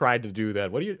 what are you trying to do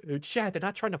then? What do you... Shad, they're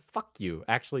not trying to fuck you.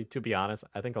 Actually, to be honest,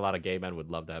 I think a lot of gay men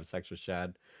would love to have sex with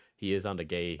Shad. He is on the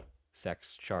gay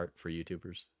sex chart for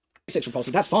YouTubers. Sex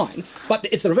repulsive, that's fine, but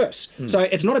it's the reverse. So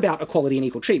it's not about equality and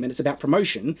equal treatment, it's about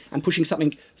promotion and pushing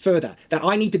something further, that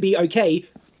I need to be okay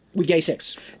with gay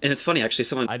sex. And it's funny, actually,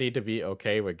 someone... I need to be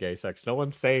okay with gay sex. No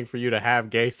one's saying for you to have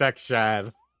gay sex,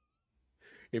 Shad.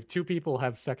 If two people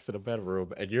have sex in a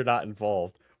bedroom and you're not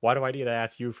involved, why do I need to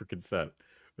ask you for consent?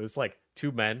 It's like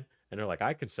two men, and they're like,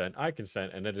 I consent,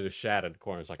 and then there's Shad in the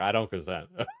corner. It's like, I don't consent.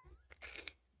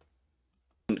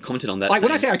 Commented on that. Like,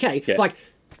 when I say okay, it's like,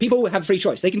 people have free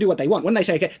choice. They can do what they want. When they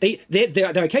say okay,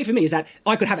 they're okay for me is that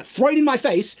I could have it thrown in my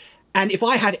face, and if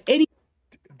I had any...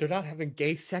 They're not having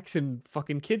gay sex in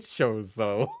fucking kids shows,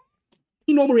 though.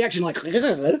 Normal reaction, like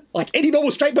any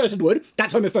normal straight person would,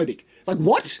 that's homophobic. Like,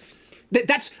 what?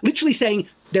 That's literally saying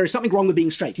there is something wrong with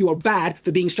being straight. You are bad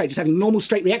for being straight. Just having normal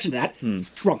straight reaction to that.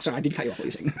 Wrong. Sorry, I did cut you off what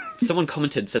you're saying. Someone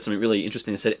commented, said something really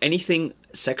interesting. They said, anything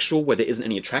sexual where there isn't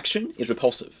any attraction is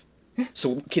repulsive.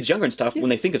 So kids younger and stuff, when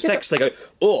they think of sex, they go,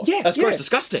 oh, that's gross,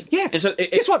 disgusting. Yeah. And so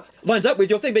guess what? Lines up with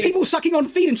your thing being... People sucking on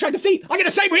feet and trying to feet. I get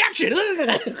the same reaction.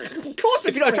 Of course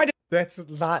it's I tried to...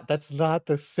 That's not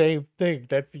the same thing.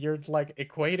 You're like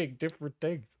equating different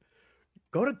things.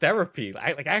 Go to therapy.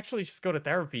 Actually just go to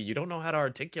therapy. You don't know how to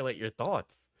articulate your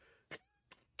thoughts.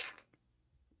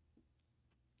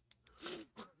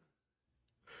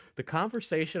 The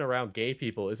conversation around gay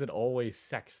people isn't always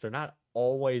sex. They're not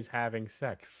always having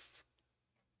sex.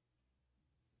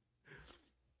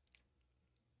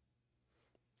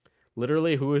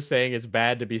 Literally, who is saying it's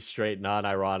bad to be straight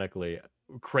non-ironically?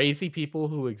 Crazy people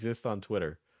who exist on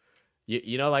Twitter.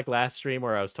 You know, like last stream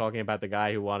where I was talking about the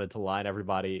guy who wanted to line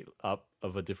everybody up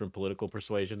of a different political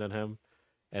persuasion than him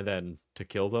and then to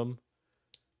kill them?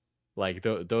 Like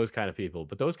those kind of people.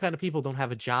 But those kind of people don't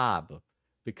have a job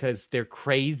because they're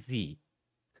crazy.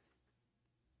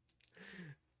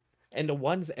 And the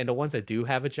ones that do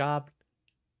have a job,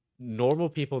 normal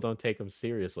people don't take them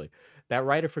seriously. That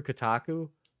writer for Kotaku,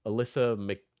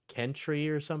 Alyssa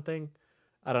McKentry or something,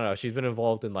 I don't know. She's been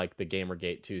involved in like the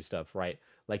Gamergate 2 stuff, right?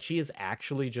 Like, she is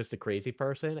actually just a crazy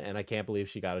person, and I can't believe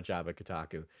she got a job at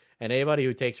Kotaku. And anybody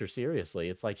who takes her seriously,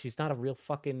 it's like, she's not a real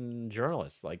fucking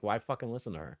journalist. Like, why fucking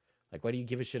listen to her? Like, why do you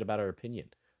give a shit about her opinion?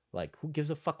 Like, who gives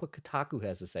a fuck what Kotaku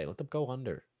has to say? Let them go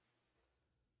under.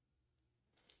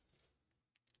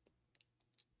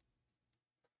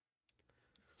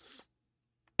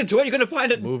 Where are you going to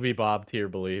find it? Movie Bob tier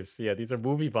beliefs. Yeah, these are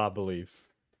Movie Bob beliefs.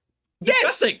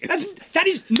 Yes, that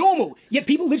is normal. Yet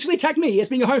people literally attack me as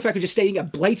being a homophobe for just stating a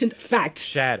blatant fact.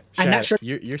 Shad, and that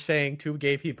you're saying two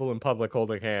gay people in public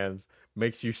holding hands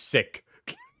makes you sick.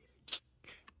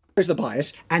 There's the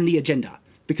bias and the agenda,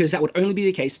 because that would only be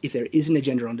the case if there is an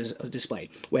agenda on display,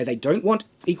 where they don't want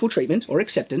equal treatment or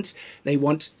acceptance, they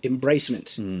want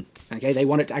embracement. Okay, they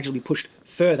want it to actually be pushed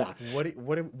further. What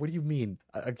do you mean?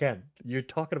 Again, you're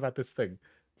talking about this thing.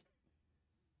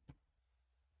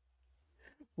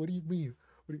 What do you mean?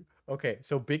 Okay,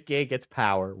 so Big Gay gets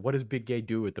power. What does Big Gay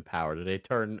do with the power? Do they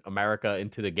turn America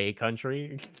into the gay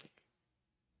country?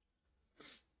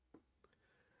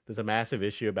 There's a massive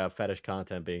issue about fetish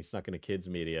content being snuck into kids'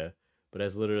 media, but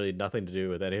has literally nothing to do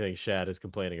with anything Shad is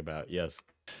complaining about. Yes.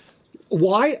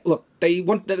 Why? Look,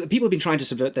 people have been trying to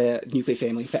subvert their nuclear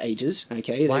family for ages.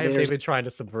 Okay. Why have they been trying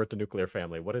to subvert the nuclear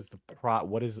family? What is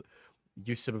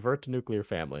you subvert the nuclear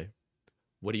family?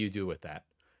 What do you do with that?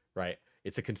 Right?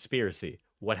 It's a conspiracy.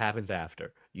 What happens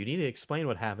after? You need to explain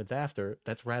what happens after.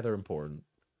 That's rather important.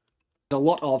 There's a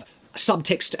lot of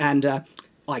subtext and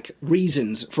like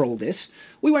reasons for all this.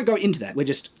 We won't go into that. We're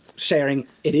just sharing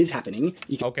it is happening.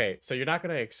 Okay, so you're not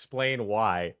going to explain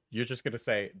why. You're just going to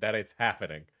say that it's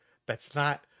happening. That's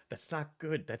not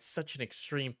good. That's such an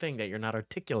extreme thing that you're not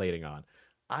articulating on.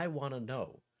 I want to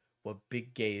know what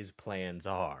Big Gay's plans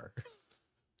are.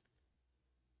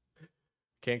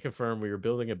 Can't confirm we were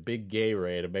building a big gay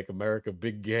ray to make America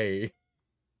big gay.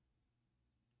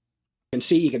 You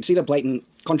can see the blatant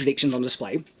contradictions on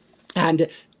display, and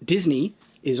Disney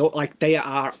is like, they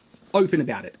are open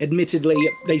about it. Admittedly,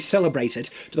 they celebrate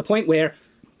it to the point where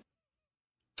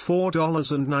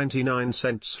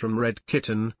 $4.99 from Red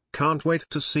Kitten. Can't wait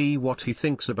to see what he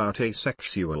thinks about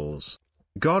asexuals.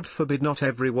 God forbid not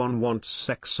everyone wants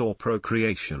sex or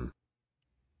procreation.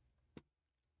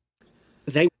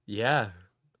 Yeah.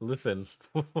 Listen,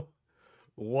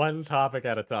 one topic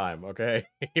at a time, okay?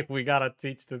 We gotta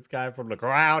teach this guy from the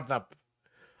ground up.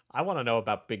 I want to know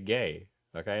about Big Gay,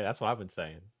 okay? That's what I've been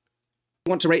saying.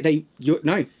 Want to rate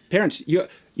no parents, you're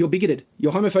bigoted,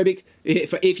 you're homophobic.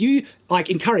 If you like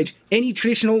encourage any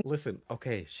traditional. Listen,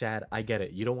 okay, Shad, I get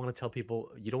it. You don't want to tell people.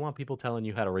 You don't want people telling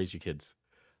you how to raise your kids,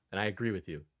 and I agree with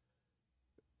you.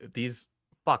 These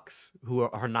fucks who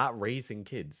are not raising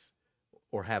kids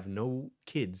or have no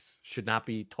kids should not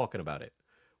be talking about it,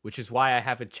 which is why I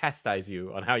haven't chastised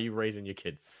you on how you're raising your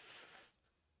kids.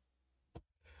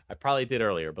 I probably did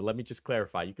earlier, but let me just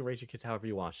clarify. You can raise your kids however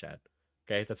you want, Shad.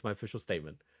 Okay, that's my official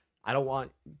statement. I don't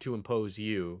want to impose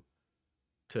you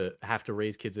to have to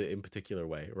raise kids in a particular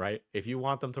way, right? If you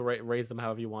want them to raise them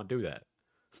however you want, do that.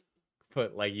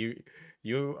 But like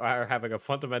you are having a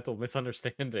fundamental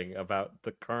misunderstanding about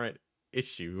the current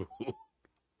issue.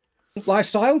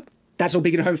 Lifestyle, that's all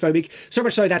big and homophobic. So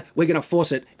much so that we're going to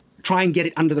force it. Try and get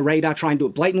it under the radar, try and do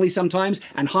it blatantly sometimes,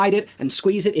 and hide it and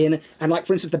squeeze it in. And like,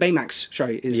 for instance, the Baymax show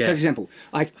is a perfect example.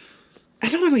 Like,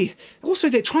 and not only, also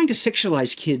they're trying to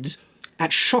sexualize kids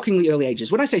at shockingly early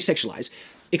ages. When I say sexualize,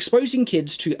 exposing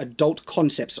kids to adult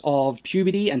concepts of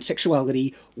puberty and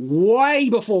sexuality way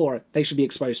before they should be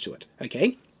exposed to it,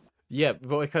 okay? Yeah,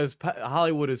 because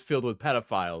Hollywood is filled with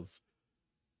pedophiles.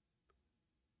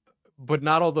 But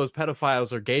not all those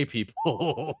pedophiles are gay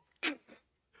people.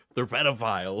 They're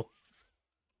pedophiles.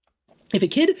 If a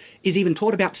kid is even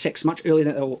taught about sex much earlier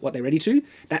than what they're ready to,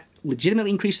 that legitimately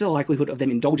increases the likelihood of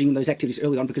them indulging in those activities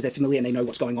early on because they're familiar and they know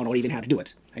what's going on or even how to do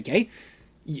it, okay?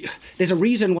 There's a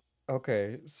reason why...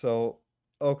 Okay, so...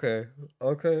 Okay,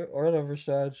 whatever,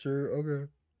 Shad, sure,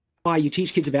 okay. Why you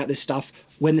teach kids about this stuff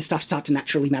when the stuff starts to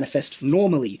naturally manifest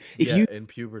normally. In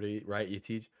puberty, right?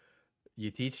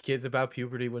 You teach kids about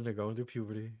puberty when they're going through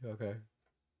puberty, okay.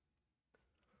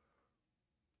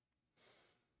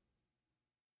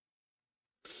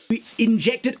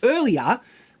 Inject it earlier,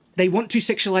 they want to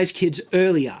sexualize kids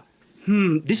earlier.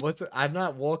 I'm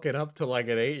not walking up to like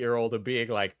an 8-year-old and being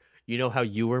like, you know how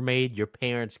you were made? Your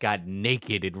parents got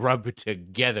naked and rubbed it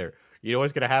together. You know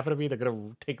what's going to happen to me? They're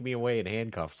going to take me away in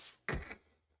handcuffs.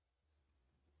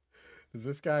 Does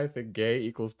this guy think gay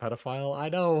equals pedophile? I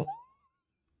know.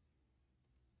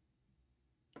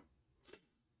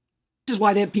 This is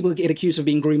why people get accused of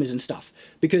being groomers and stuff.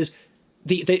 Because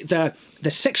the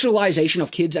sexualization of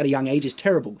kids at a young age is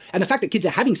terrible. And the fact that kids are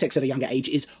having sex at a younger age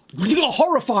is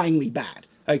horrifyingly bad.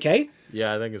 Okay.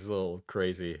 Yeah, I think it's a little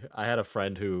crazy. I had a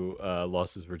friend who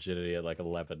lost his virginity at like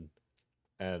 11,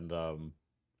 and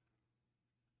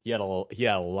he had a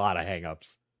lot of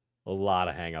hangups, a lot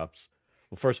of hangups.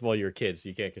 Well, first of all, you're a kid, so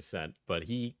you can't consent, but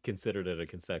he considered it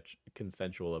a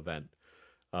consensual event.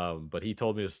 But he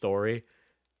told me the story,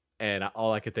 and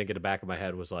all I could think in the back of my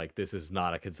head was like, "This is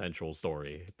not a consensual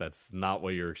story. That's not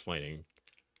what you're explaining."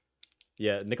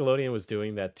 Yeah, Nickelodeon was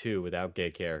doing that too without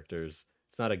gay characters.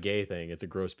 It's not a gay thing; it's a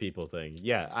gross people thing.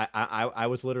 Yeah, I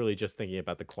was literally just thinking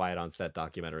about the Quiet on Set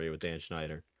documentary with Dan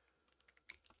Schneider.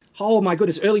 Oh my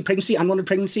goodness, early pregnancy, unwanted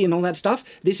pregnancy, and all that stuff.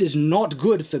 This is not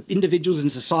good for individuals and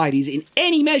societies in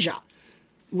any measure.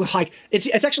 Like,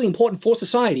 it's actually important for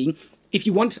society. If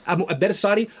you want a better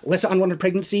society, lesser unwanted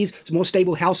pregnancies, more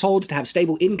stable households, to have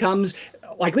stable incomes,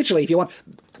 like literally, if you want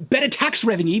better tax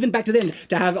revenue, even back to then,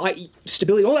 to have like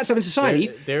stability, all that stuff in society.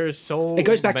 There's so it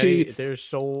goes back to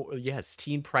yes,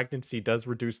 teen pregnancy does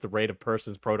reduce the rate of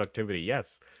person's productivity.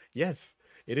 Yes,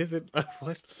 it isn't.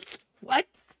 What?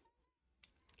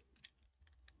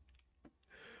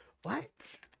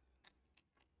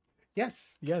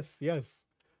 Yes.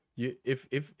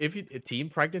 If teen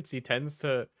pregnancy tends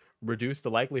to reduce the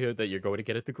likelihood that you're going to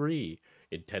get a degree.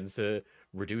 It tends to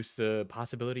reduce the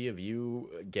possibility of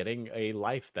you getting a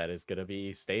life that is going to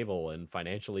be stable and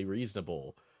financially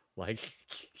reasonable. Like,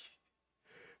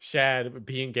 Shad,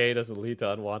 being gay doesn't lead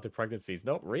to unwanted pregnancies.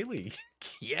 No, really?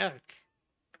 Yeah.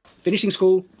 Finishing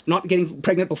school, not getting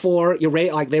pregnant before you're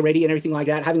ready, like they're ready and everything like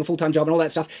that, having a full-time job and all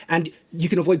that stuff, and you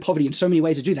can avoid poverty in so many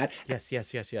ways to do that. Yes.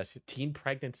 Teen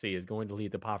pregnancy is going to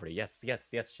lead to poverty. Yes,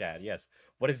 Shad, yes.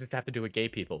 What does this have to do with gay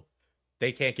people?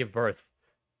 They can't give birth.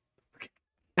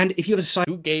 And if you have a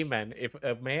society... Two gay men, if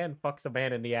a man fucks a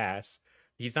man in the ass,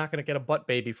 he's not going to get a butt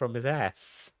baby from his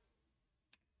ass.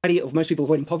 Of most people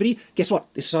avoiding poverty, guess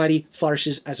what? The society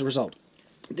flourishes as a result.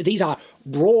 These are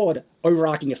broad,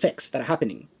 overarching effects that are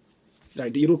happening.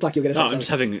 Sorry, you look like you're going to say something. I'm just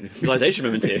having realization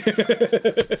moments here.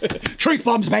 Truth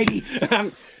bombs, baby!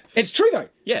 It's true, though.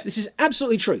 Yeah. This is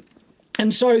absolutely true.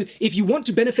 And so, if you want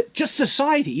to benefit just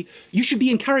society, you should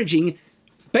be encouraging,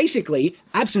 basically,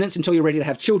 abstinence until you're ready to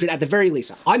have children, at the very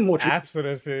least. I'm more...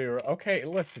 Abstinence? Okay,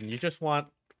 listen, you just want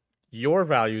your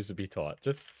values to be taught.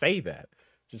 Just say that.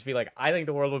 Just be like, I think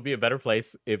the world would be a better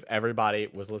place if everybody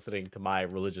was listening to my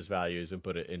religious values and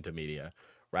put it into media,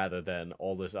 rather than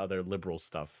all this other liberal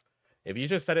stuff. If you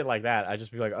just said it like that, I'd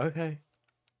just be like, okay.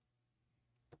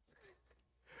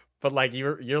 But like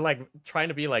you're like trying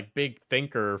to be like big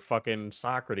thinker fucking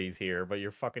Socrates here, but you're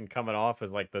fucking coming off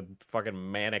as like the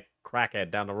fucking manic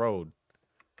crackhead down the road.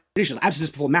 Traditional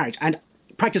abstinence before marriage, and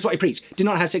practice what I preach. Did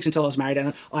not have sex until I was married,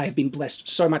 and I have been blessed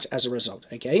so much as a result,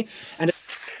 okay? And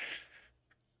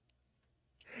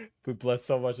we're blessed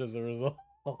so much as a result.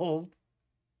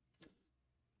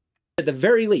 At the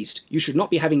very least, you should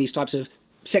not be having these types of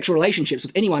sexual relationships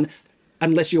with anyone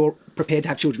unless you're prepared to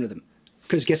have children with them.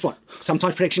 Because guess what?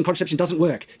 Sometimes contraception doesn't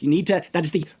work. You need to, that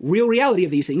is the real reality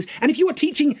of these things. And if you are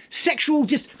teaching sexual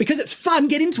just because it's fun,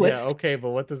 get into it. Yeah, okay, but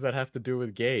what does that have to do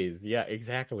with gays? Yeah,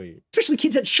 exactly. Especially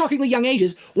kids at shockingly young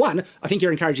ages. One, I think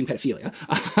you're encouraging pedophilia.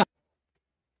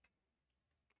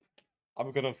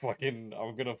 I'm gonna fucking...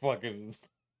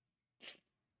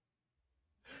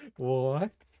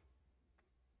 What?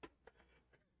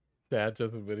 Chad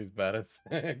just admitted he's bad at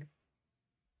sex.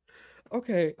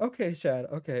 Okay, Chad.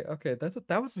 Okay.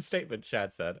 That was the statement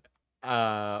Chad said.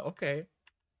 Okay.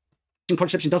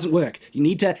 Contraception doesn't work. You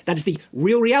need to, that is the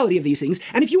real reality of these things.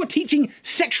 And if you are teaching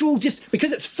sexual just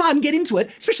because it's fun, get into it,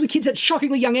 especially kids at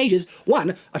shockingly young ages.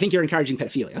 One, I think you're encouraging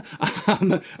pedophilia.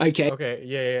 Okay. Okay,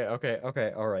 yeah,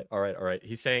 okay. All right.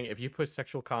 He's saying if you put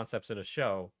sexual concepts in a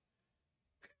show,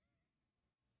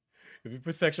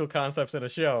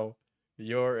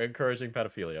 you're encouraging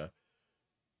pedophilia.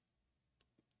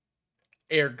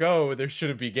 Ergo, there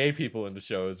shouldn't be gay people in the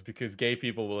shows because gay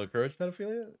people will encourage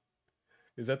pedophilia?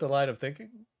 Is that the line of thinking?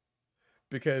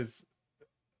 Because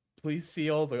please see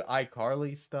all the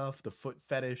iCarly stuff, the foot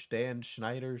fetish, Dan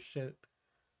Schneider shit.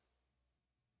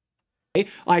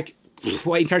 Like,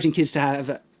 encouraging kids to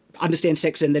have understand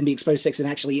sex and then be exposed to sex and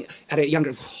actually at a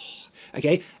younger...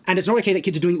 Okay, and it's not okay that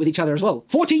kids are doing it with each other as well.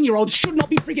 14-year-olds should not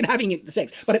be freaking having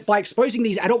sex, but by exposing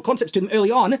these adult concepts to them early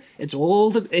on, it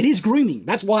is grooming.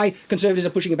 That's why conservatives are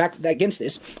pushing back against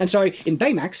this. And so in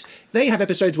Baymax, they have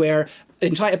episodes where the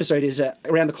entire episode is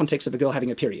around the context of a girl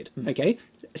having a period. Okay,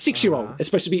 6-year-old is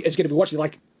going to be watching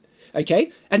like,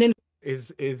 okay, and then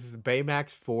is Baymax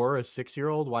for a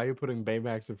 6-year-old? Why are you putting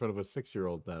Baymax in front of a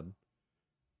 6-year-old then?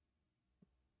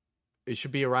 It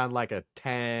should be around like a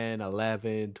 10,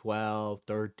 11, 12,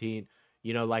 13,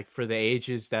 you know, like for the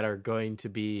ages that are going to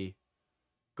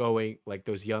going like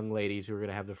those young ladies who are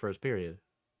gonna have their first period,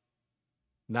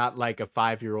 not like a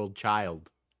 5-year-old child.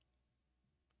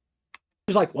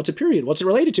 It's like, what's a period? What's it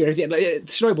related to? Everything,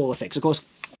 snowball effects, of course.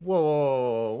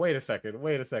 Whoa, wait a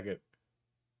second.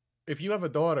 If you have a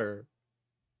daughter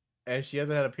and she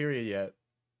hasn't had a period yet,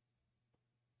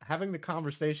 having the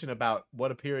conversation about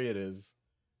what a period is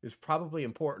probably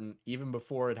important even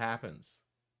before it happens.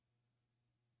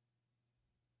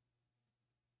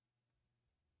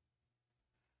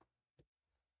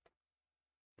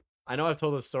 I know I've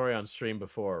told this story on stream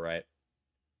before, right?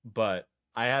 But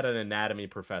I had an anatomy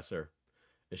professor,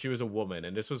 and she was a woman,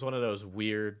 and this was one of those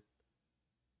weird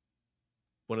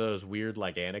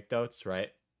like anecdotes,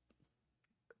 right?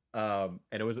 And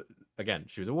it was, again,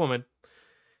 she was a woman.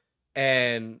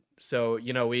 And so,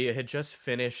 you know, we had just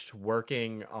finished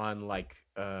working on like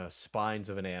spines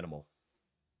of an animal.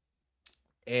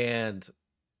 And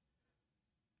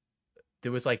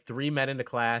there was like 3 men in the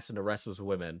class and the rest was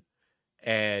women.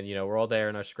 And, you know, we're all there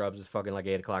in our scrubs. It's fucking like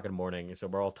 8 o'clock in the morning. So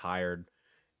we're all tired.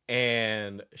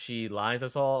 And she lines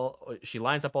up all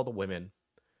the women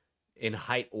in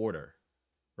height order,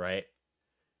 right?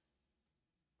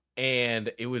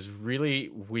 And it was really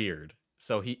weird.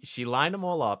 So she lined them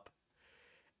all up,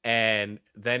 and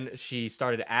then she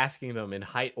started asking them in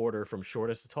height order from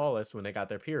shortest to tallest when they got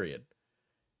their period.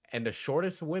 And the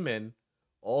shortest women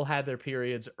all had their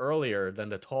periods earlier than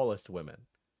the tallest women.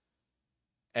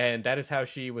 And that is how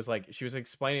she was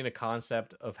explaining the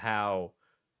concept of how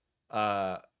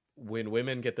when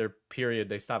women get their period,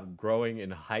 they stop growing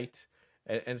in height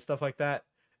and stuff like that.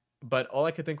 But all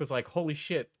I could think was like, holy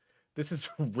shit, this is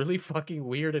really fucking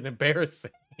weird and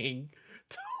embarrassing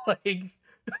to like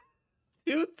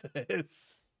do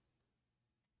this.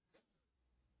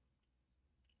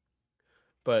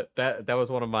 But that was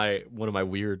one of my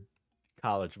weird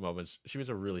college moments. She was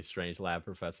a really strange lab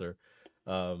professor.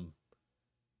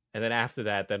 And then after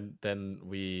that, then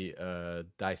we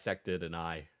dissected an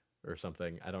eye or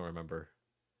something. I don't remember.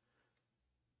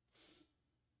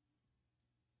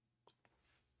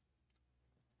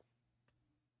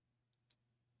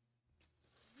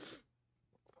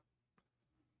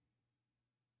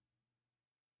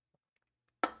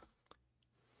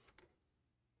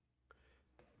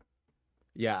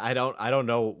 Yeah, I don't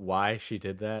know why she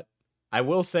did that. I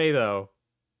will say though,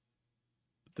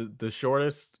 the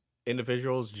shortest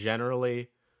individuals generally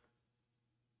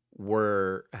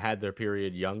had their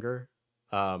period younger,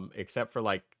 except for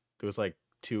like there was like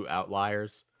 2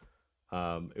 outliers.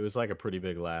 It was like a pretty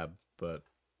big lab, but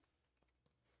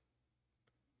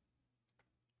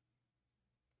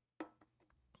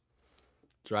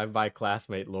drive-by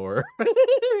classmate lore.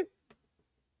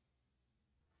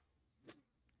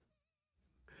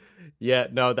 Yeah,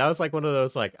 no, that was like one of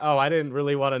those like, oh, I didn't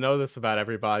really want to know this about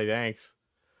everybody, thanks.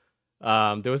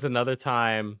 There was another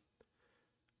time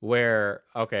where,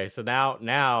 okay, so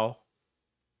now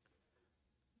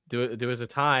there was a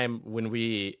time when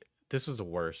this was the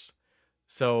worst.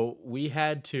 So we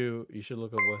had to, you should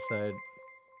look at West Side.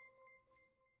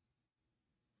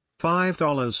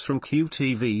 $5 from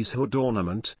QTV's Hood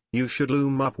Ornament. You should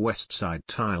loom up Westside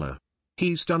Tyler.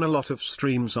 He's done a lot of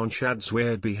streams on Shad's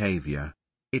weird behavior.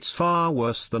 It's far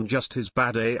worse than just his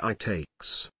bad AI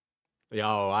takes.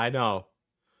 Yo, I know,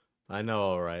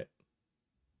 all right.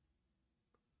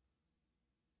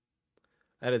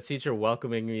 I had a teacher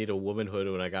welcoming me to womanhood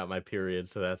when I got my period,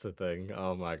 so that's the thing.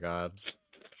 Oh my god.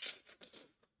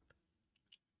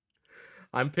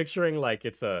 I'm picturing like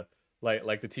it's a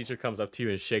like the teacher comes up to you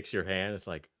and shakes your hand. It's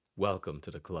like, welcome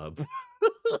to the club.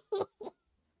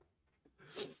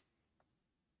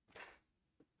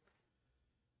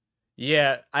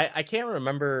 Yeah, I can't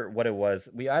remember what it was.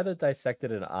 We either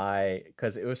dissected an eye,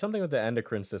 because it was something with the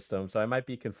endocrine system, so I might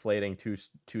be conflating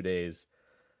two days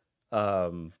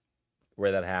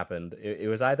where that happened. It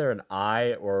was either an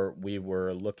eye or we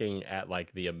were looking at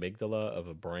like the amygdala of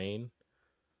a brain,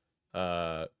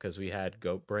 because we had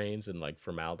goat brains and like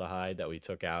formaldehyde that we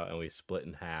took out and we split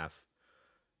in half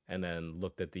and then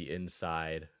looked at the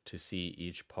inside to see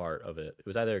each part of it. It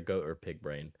was either a goat or pig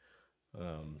brain.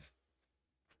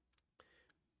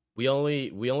 We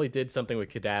only did something with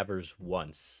cadavers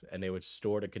once, and they would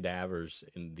store the cadavers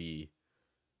in the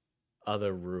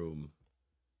other room.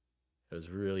 It was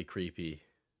really creepy.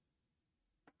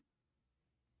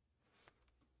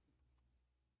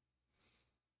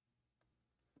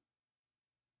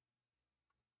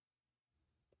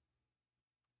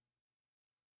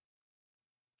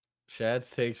 Shad's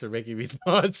takes are making me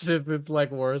nauseous. It's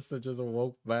like worse than just a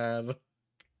woke man.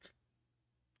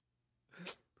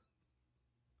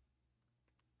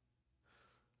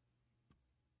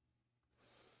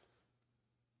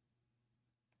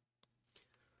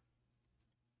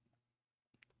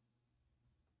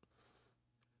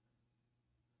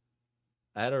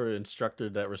 I had an instructor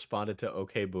that responded to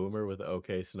 "Okay Boomer" with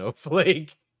 "Okay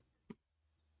Snowflake."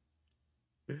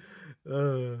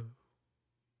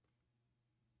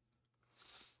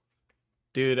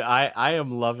 Dude, I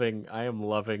am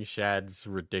loving Shad's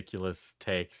ridiculous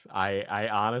takes. I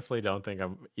honestly don't think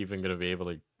I'm even gonna be able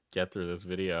to get through this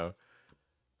video.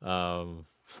 Why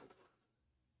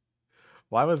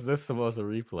was this the most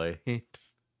replay?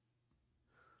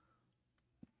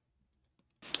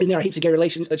 And there are heaps of gay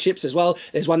relationships as well.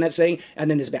 There's one that's saying,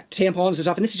 and then there's about tampons and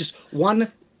stuff, and this is just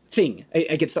one thing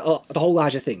against the whole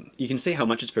larger thing. You can see how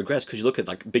much it's progressed because you look at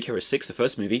like Big Hero 6, the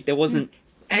first movie, there wasn't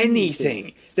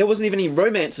anything. There wasn't even any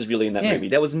romances really in that movie.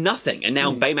 There was nothing. And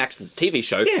now Baymax's TV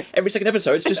show, every second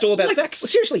episode's just all about sex.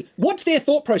 Seriously, what's their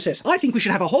thought process? I think we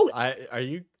should have a whole... Are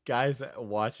you guys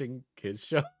watching kids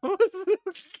shows?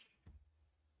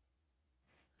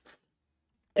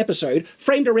 Episode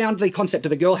framed around the concept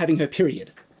of a girl having her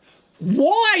period.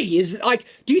 Why is like?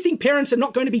 Do you think parents are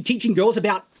not going to be teaching girls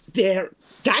about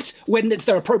that when it's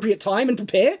their appropriate time and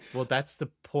prepare? Well, that's the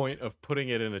point of putting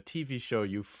it in a TV show,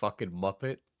 you fucking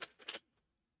muppet.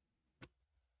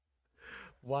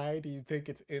 Why do you think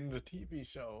it's in the TV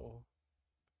show?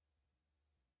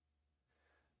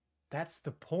 That's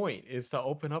the point, is to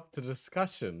open up the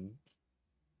discussion.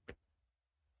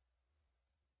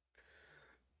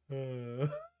 Oh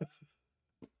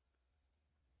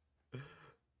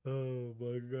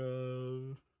my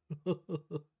god.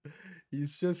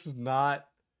 He's just not...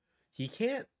 He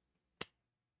can't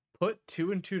put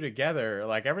two and two together.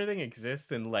 Like, everything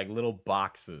exists in, like, little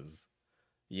boxes.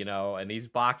 You know? And these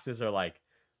boxes are, like,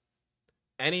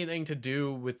 anything to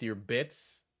do with your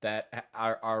bits that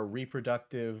are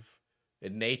reproductive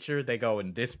in nature, they go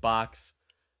in this box.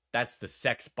 That's the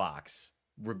sex box,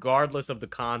 regardless of the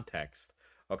context.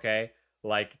 Okay?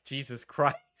 Like, Jesus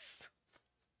Christ.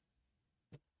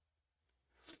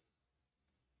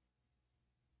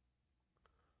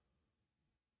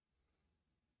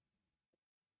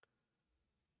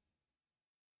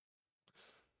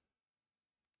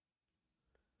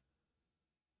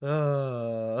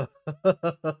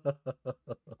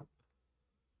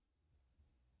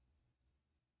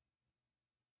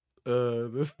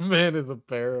 This man is a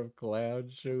pair of clown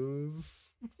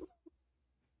shoes.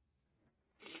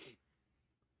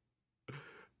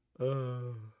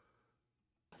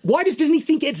 Why does Disney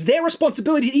think it's their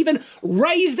responsibility to even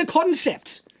raise the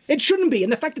concept? It shouldn't be.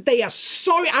 And the fact that they are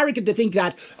so arrogant to think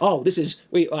that, oh, this is,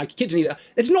 like, kids need,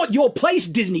 it's not your place,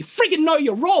 Disney. Friggin' know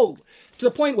your role. To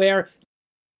the point where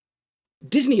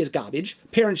Disney is garbage.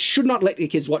 Parents should not let their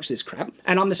kids watch this crap.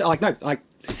 And I'm just like, no, like,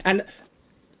 and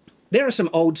there are some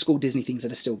old school Disney things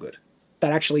that are still good.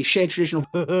 That actually share traditional.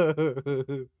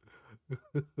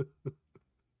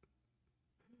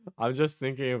 I'm just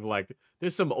thinking of, like,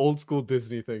 there's some old school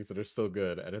Disney things that are still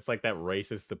good. And it's like that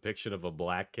racist depiction of a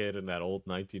black kid in that old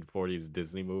 1940s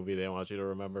Disney movie they want you to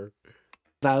remember.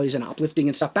 Values and uplifting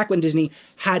and stuff. Back when Disney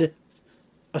had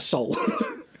a soul.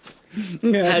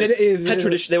 Had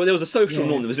tradition. There was a social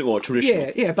norm that was a bit more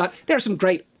traditional. Yeah, but there are some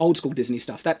great old school Disney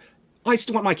stuff that I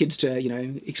still want my kids to, you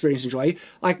know, experience and enjoy.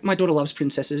 Like, my daughter loves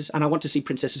princesses, and I want to see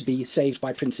princesses be saved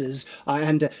by princes,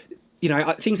 and you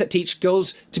know, things that teach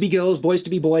girls to be girls, boys to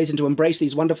be boys, and to embrace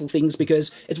these wonderful things,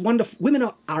 because it's wonderful.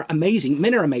 Women are amazing,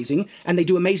 men are amazing, and they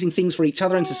do amazing things for each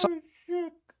other and society.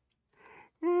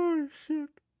 Oh shit!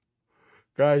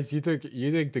 Guys, you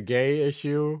think the gay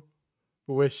issue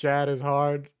with Shad is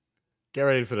hard? Get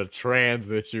ready for the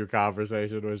trans issue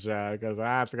conversation with Shad, because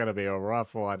that's gonna be a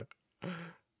rough one.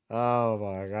 Oh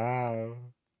my god.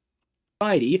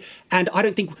 And I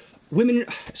don't think women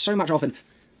so much often.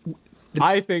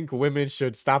 I think women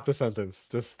should stop the sentence.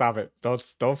 Just stop it.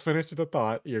 Don't finish the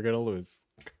thought. You're gonna lose.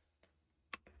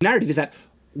 Narrative is that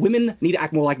women need to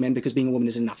act more like men because being a woman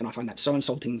isn't enough, and I find that so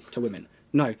insulting to women.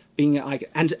 No, being like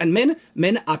and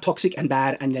men are toxic and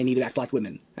bad, and they need to act like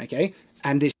women. Okay,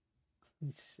 and this.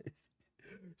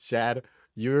 Shad,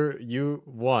 you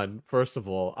won. First of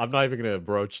all, I'm not even gonna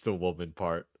broach the woman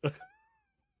part.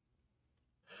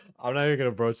 I'm not even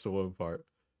gonna broach the woman part.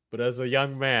 But as a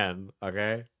young man,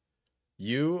 okay,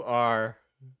 you are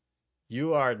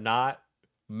not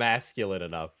masculine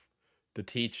enough to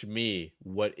teach me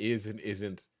what is and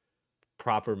isn't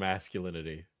proper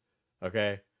masculinity.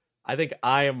 Okay? I think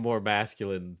I am more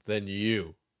masculine than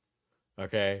you.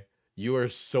 Okay? You are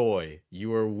soy.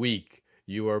 You are weak.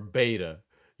 You are beta.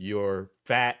 You're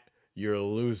fat. You're a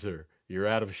loser. You're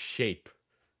out of shape.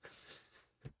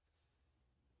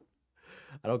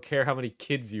 I don't care how many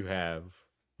kids you have.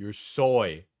 You're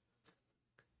soy.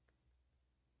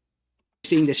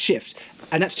 Seeing this shift,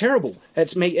 and that's terrible.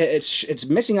 It's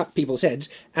messing up people's heads.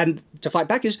 And to fight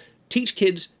back is teach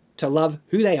kids to love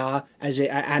who they are,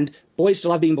 and boys to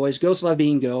love being boys, girls to love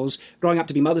being girls, growing up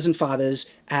to be mothers and fathers,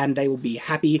 and they will be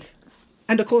happy.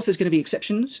 And of course, there's going to be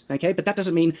exceptions, okay? But that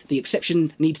doesn't mean the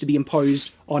exception needs to be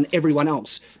imposed on everyone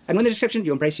else. And when there's exceptions,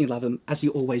 you embrace and you love them, as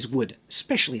you always would,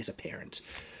 especially as a parent.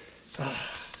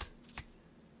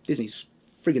 Disney's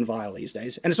friggin' vile these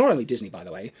days. And it's not only Disney, by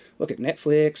the way. Look at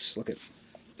Netflix, look at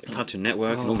Cartoon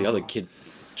Network, and all the other kid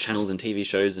channels and TV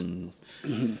shows and...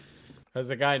 Has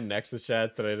the guy next to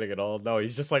Shad said anything at all? No,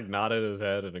 he's just like nodded his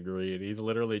head and agreed. He's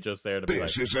literally just there to be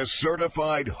This is a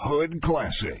certified hood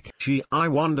classic. Gee, I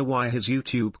wonder why his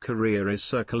YouTube career is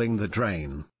circling the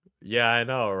drain. Yeah, I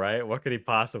know, right? What could he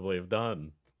possibly have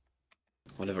done?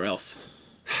 Whatever else.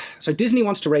 So Disney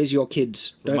wants to raise your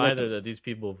kids. Reminder that these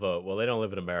people vote. Well, they don't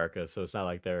live in America, so it's not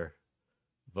like their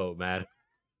vote matters.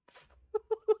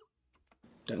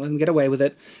 Don't let them get away with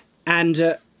it. And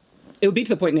it would be to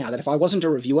the point now that if I wasn't a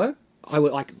reviewer, I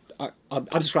would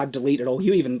I'd subscribe, delete it all.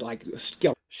 You even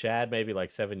Shad maybe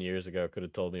like 7 years ago could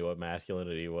have told me what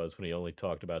masculinity was when he only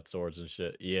talked about swords and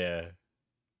shit. Yeah.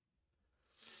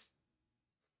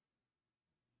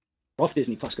 Off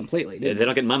Disney Plus completely. Yeah, they're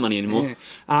not getting my money anymore.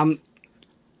 Yeah.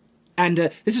 And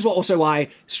this is also why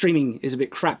streaming is a bit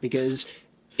crap, because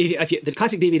if the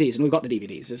classic DVDs, and we've got the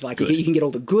DVDs, it's like you can get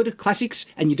all the good classics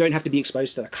and you don't have to be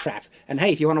exposed to the crap. And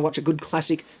hey, if you want to watch a good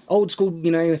classic, old school,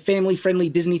 family-friendly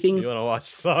Disney thing... You want to watch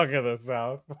Song of the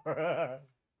South?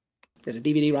 There's a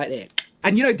DVD right there.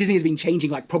 And Disney has been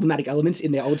changing like problematic elements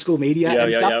in their old school media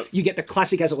and stuff. Yeah. You get the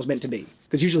classic as it was meant to be.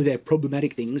 Because usually their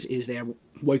problematic things is their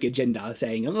woke agenda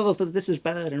saying, oh, this is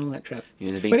bad and all that crap.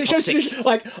 Yeah, they're being toxic.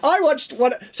 Like, I watched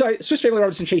Swiss Family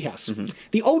Robinson Treehouse.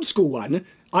 The old school one,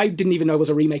 I didn't even know was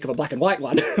a remake of a black and white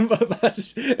one.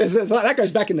 but it's like, that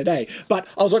goes back in the day. But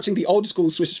I was watching the old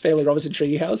school Swiss Family Robinson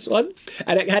Treehouse one,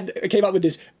 and it came up with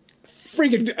this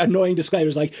friggin' annoying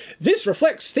disclaimers like, this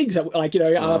reflects things that,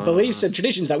 our beliefs and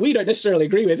traditions that we don't necessarily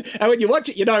agree with. And when you watch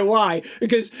it, you know why.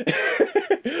 Because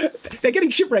they're getting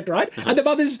shipwrecked, right? And the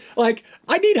mother's like,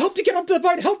 I need help to get onto the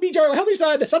boat. Help me, Joel. Help me,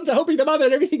 son. The sons are helping the mother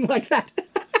and everything like that.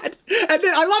 And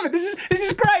then I love it. This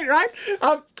is great, right?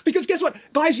 Because guess what?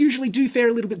 Guys usually do fare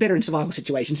a little bit better in survival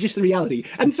situations. Just the reality.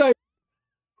 And so...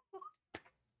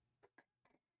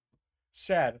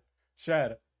 Shad.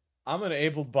 I'm an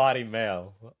able-bodied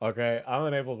male, okay? I'm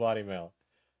an able-bodied male.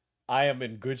 I am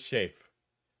in good shape.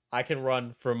 I can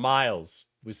run for miles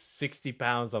with 60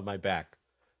 pounds on my back,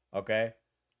 okay?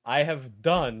 I have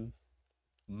done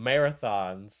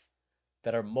marathons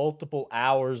that are multiple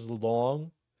hours long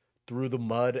through the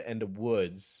mud and the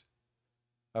woods,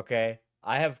 okay?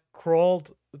 I have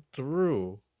crawled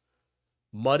through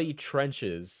muddy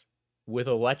trenches with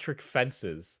electric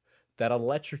fences that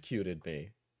electrocuted me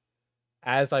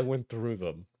as I went through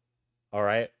them, all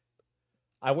right?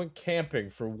 I went camping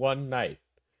for one night,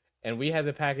 and we had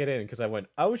to pack it in because I went,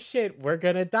 oh shit, we're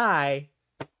gonna die.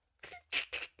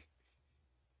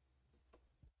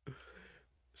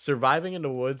 Surviving in the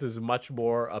woods is much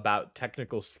more about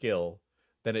technical skill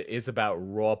than it is about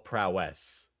raw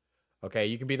prowess, okay?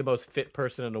 You can be the most fit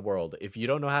person in the world. If you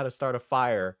don't know how to start a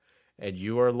fire and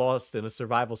you are lost in a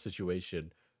survival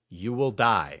situation, you will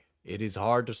die. It is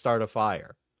hard to start a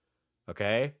fire.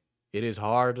 Okay? It is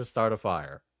hard to start a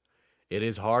fire. It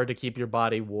is hard to keep your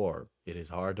body warm. It is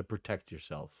hard to protect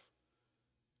yourself.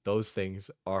 Those things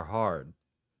are hard.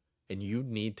 And you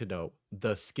need to know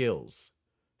the skills.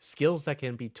 Skills that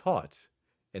can be taught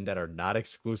and that are not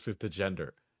exclusive to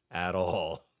gender at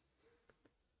all.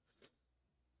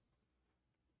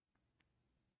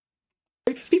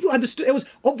 People understood. It was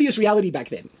obvious reality back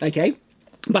then, okay?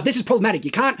 But this is problematic. You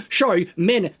can't show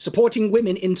men supporting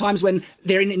women in times when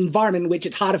they're in an environment in which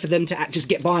it's harder for them to just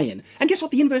get buy-in. And guess what?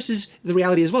 The inverse is the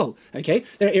reality as well, okay?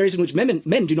 There are areas in which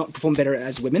men do not perform better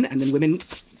as women, and then women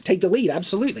take the lead,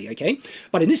 absolutely, okay?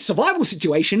 But in this survival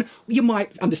situation, you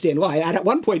might understand why. And at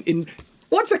one point in...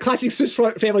 What's the classic Swiss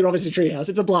Family Robinson Treehouse?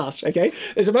 It's a blast, okay?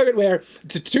 There's a moment where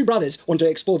the two brothers want to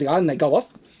explore the island, they go off,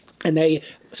 and they...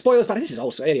 Spoilers, but this is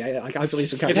also... Anyway, hopefully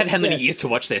some kind You've had how many years to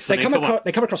watch this? They come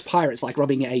across pirates, like,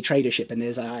 robbing a trader ship, and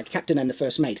there's a captain and the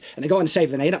first mate, and they go on to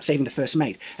save them, and they end up saving the first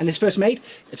mate. And this first mate,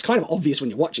 it's kind of obvious when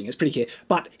you're watching, it's pretty clear,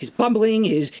 but he's bumbling,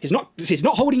 he's not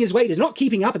holding his weight, he's not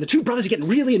keeping up, and the two brothers are getting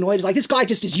really annoyed. It's like, this guy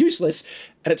just is useless.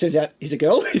 And it turns out he's a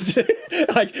girl. Pretending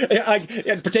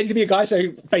to be a guy, so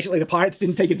basically the pirates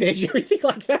didn't take advantage or anything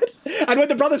like that. And when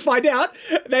the brothers find out,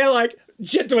 they're like,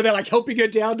 gentle, they're like helping her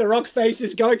down the rock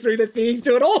faces, going through the things,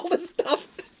 doing all the stuff.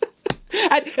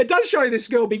 And it does show this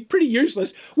girl being pretty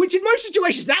useless, which in most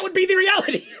situations, that would be the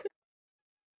reality.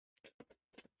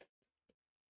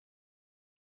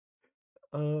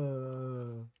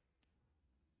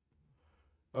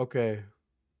 Okay.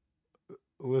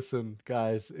 listen,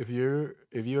 guys, if you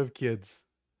have kids,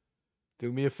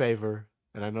 do me a favor,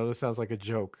 and I know this sounds like a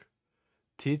joke.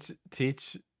 Teach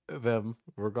them,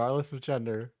 regardless of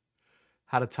gender,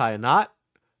 how to tie a knot,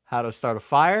 how to start a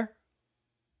fire.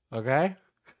 Okay?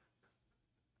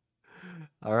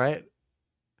 All right?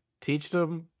 Teach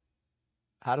them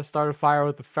how to start a fire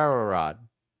with a ferro rod.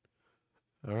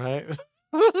 All right?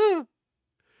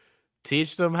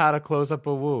 Teach them how to close up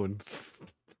a wound.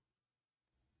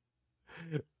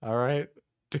 All right?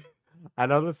 I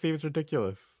know that seems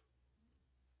ridiculous.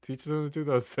 Teach them to do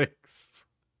those things.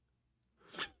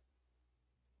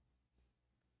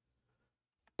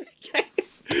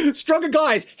 Stronger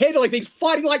guys handling things,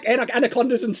 fighting like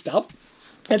anacondas and stuff.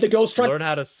 And the girls try. Learn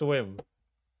how to swim.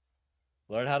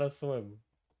 Learn how to swim.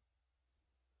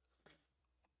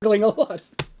 Struggling a lot.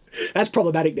 That's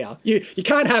problematic now. You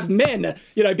can't have men,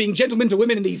 you know, being gentlemen to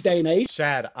women in these day and age.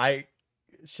 Shad,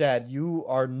 you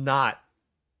are not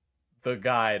the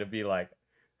guy to be like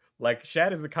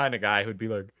Shad is the kind of guy who'd be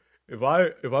like, if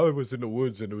I was in the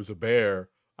woods and there was a bear,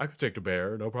 I could take the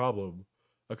bear, no problem.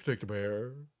 I could take the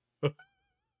bear.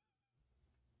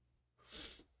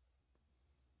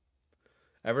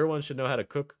 Everyone should know how to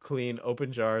cook, clean,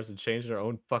 open jars, and change their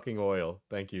own fucking oil.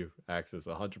 Thank you, Axis,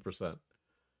 100%.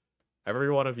 Every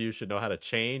one of you should know how to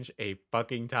change a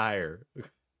fucking tire.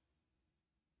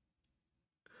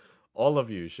 All of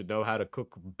you should know how to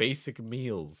cook basic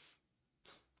meals.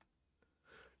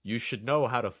 You should know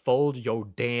how to fold your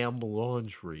damn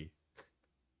laundry.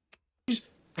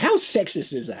 How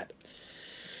sexist is that?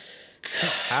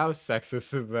 How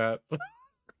sexist is that?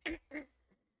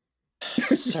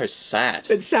 So sad.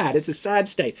 It's sad. It's a sad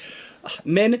state.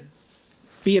 Men,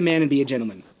 be a man and be a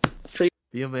gentleman.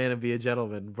 Be a man and be a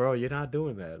gentleman. Bro, you're not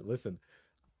doing that. Listen,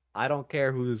 I don't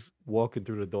care who's walking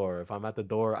through the door. If I'm at the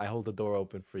door, I hold the door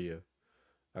open for you.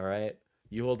 All right?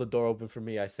 You hold the door open for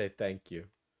me, I say thank you.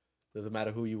 Doesn't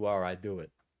matter who you are, I do it.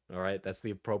 All right? That's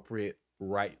the appropriate,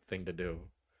 right thing to do.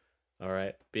 All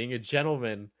right? Being a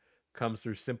gentleman comes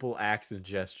through simple acts and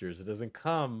gestures. It doesn't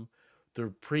come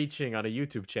through preaching on a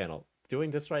YouTube channel.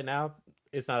 Doing this right now,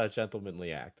 it's not a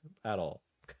gentlemanly act at all.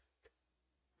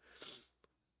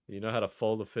 You know how to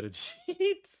fold a fitted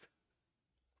sheet?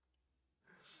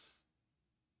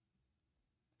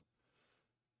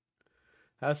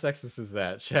 How sexist is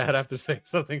that? Chad, after saying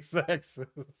something sexist.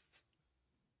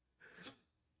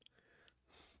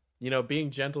 You know, being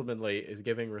gentlemanly is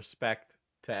giving respect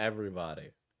to everybody.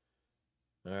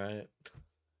 All right?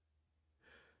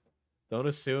 Don't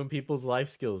assume people's life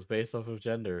skills based off of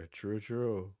gender. True,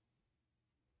 true.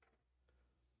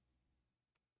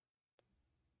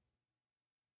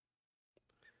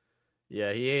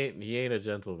 Yeah, he ain't a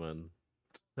gentleman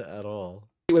at all.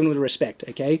 Women with respect,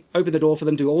 okay? Open the door for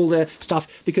them, do all the stuff,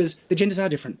 because the genders are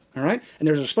different, all right? And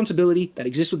there's a responsibility that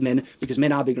exists with men because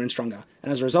men are bigger and stronger.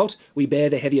 And as a result, we bear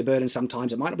the heavier burden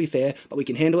sometimes. It might not be fair, but we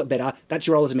can handle it better. That's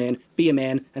your role as a man. Be a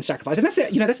man and sacrifice. And that's the,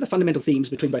 that's the fundamental themes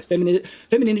between both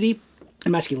femininity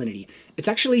and masculinity. It's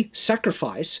actually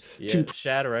sacrifice. Yeah,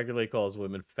 Shad regularly calls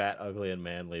women fat, ugly, and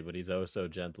manly, but he's oh so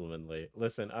gentlemanly.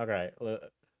 Listen, okay,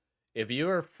 if you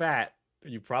are fat,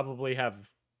 you probably have...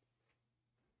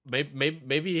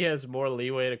 Maybe he has more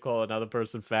leeway to call another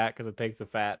person fat because it takes a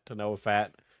fat to know a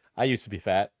fat. I used to be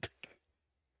fat.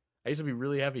 I used to be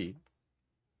really heavy.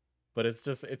 But it's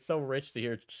so rich to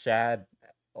hear Chad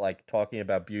like talking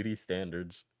about beauty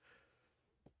standards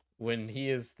when he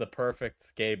is the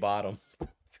perfect gay bottom.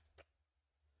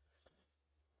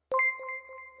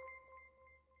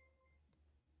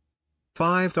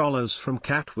 $5 from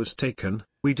Cat was taken.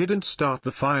 We didn't start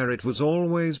the fire, it was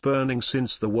always burning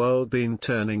since the world been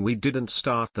turning. We didn't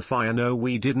start the fire, no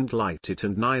we didn't light it,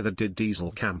 and neither did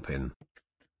Diesel Campin.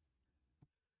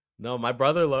 No, my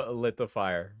brother lit the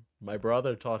fire. My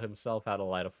brother taught himself how to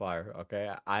light a fire,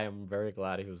 okay? I am very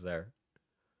glad he was there.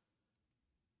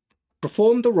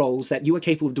 Perform the roles that you are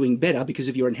capable of doing better because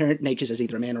of your inherent natures as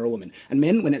either a man or a woman. And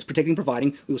men, when it's protecting,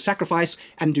 providing, we will sacrifice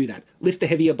and do that. Lift the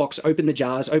heavier box, open the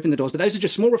jars, open the doors. But those are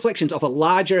just small reflections of a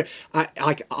larger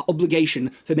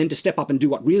obligation for men to step up and do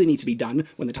what really needs to be done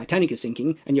when the Titanic is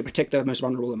sinking and you protect the most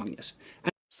vulnerable among us.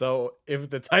 So if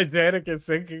the Titanic is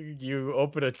sinking, you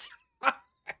open a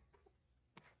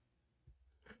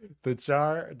the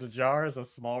jar is a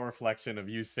small reflection of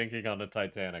you sinking on the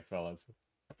Titanic, fellas.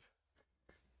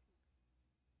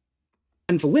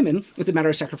 And for women, it's a matter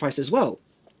of sacrifice as well.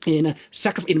 In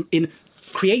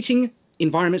creating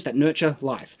environments that nurture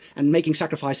life and making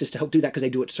sacrifices to help do that because they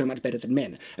do it so much better than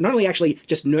men. And not only actually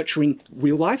just nurturing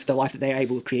real life, the life that they are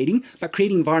able of creating, but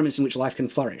creating environments in which life can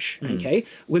flourish, okay?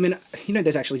 Women,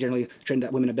 there's actually generally a trend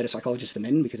that women are better psychologists than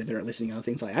men because they're better at listening and other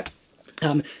things like that.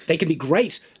 They can be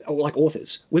great, like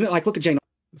authors. Women, like look at Jane.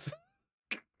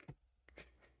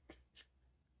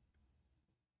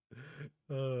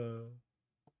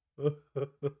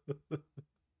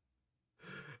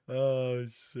 Oh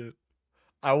shit!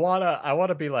 I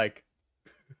wanna be like,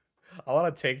 I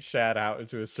wanna take Shad out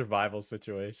into a survival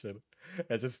situation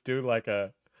and just do like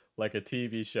a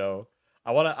TV show.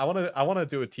 I wanna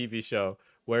do a TV show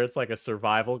where it's like a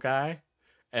survival guy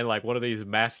and like one of these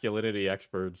masculinity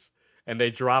experts, and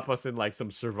they drop us in like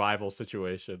some survival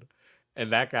situation,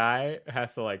 and that guy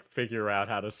has to like figure out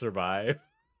how to survive.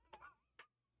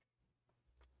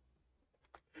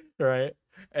 Right?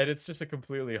 And it's just a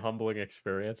completely humbling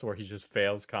experience where he just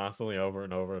fails constantly over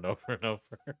and over and over and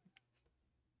over.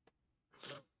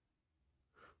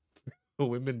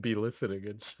 Women be listening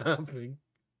and shopping.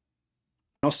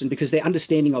 Austen, because their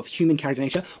understanding of human character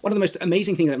nature. One of the most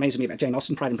amazing things that amazes me about Jane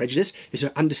Austen, Pride and Prejudice, is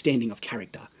her understanding of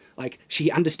character. Like,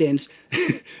 she understands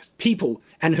people,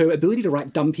 and her ability to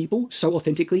write dumb people so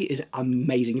authentically is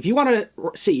amazing. If you want to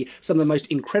see some of the most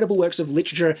incredible works of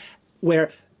literature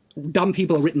where dumb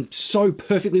people are written so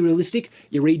perfectly realistic,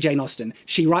 you read Jane Austen.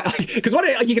 She because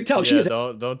what you can tell, she is.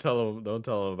 Don't tell him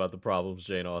about the problems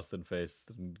Jane Austen faced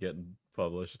in getting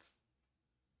published.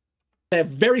 A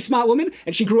very smart woman,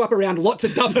 and she grew up around lots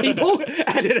of dumb people,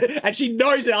 and she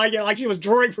knows it. Like she was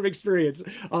drawing from experience.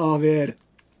 Oh man,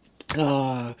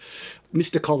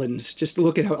 Mr. Collins. Just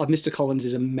look at how Mr. Collins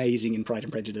is amazing in Pride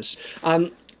and Prejudice.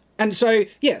 And so,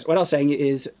 yes, what I was saying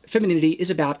is femininity is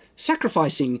about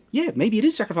sacrificing. Yeah, maybe it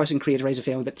is sacrificing career to raise a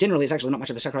family, but generally it's actually not much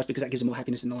of a sacrifice because that gives them more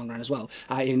happiness in the long run as well,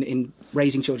 in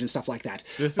raising children and stuff like that.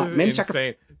 This is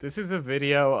insane. This is a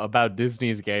video about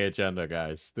Disney's gay agenda,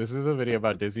 guys. This is a video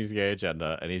about Disney's gay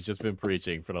agenda, and he's just been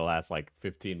preaching for the last, like,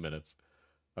 15 minutes.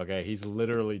 Okay? He's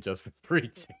literally just been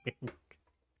preaching.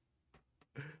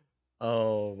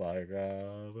 Oh, my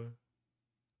God.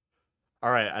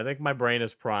 All right, I think my brain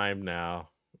is primed now.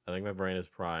 I'm not going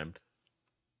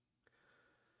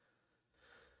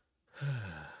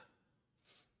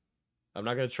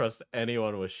to trust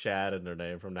anyone with Shad in their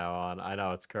name from now on. I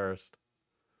know it's cursed.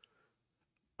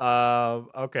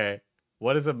 Okay.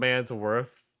 What is a man's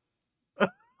worth?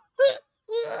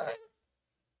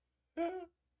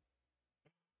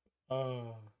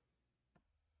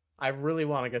 I really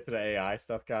want to get to the AI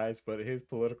stuff, guys, but his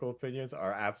political opinions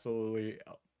are absolutely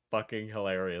fucking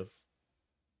hilarious.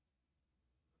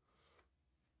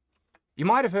 You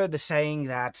might have heard the saying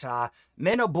that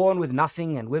men are born with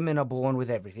nothing and women are born with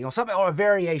everything, or something, or a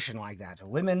variation like that.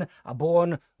 Women are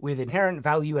born with inherent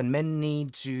value, and men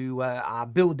need to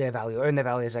build their value, earn their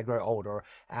value as they grow older.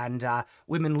 And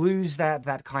women lose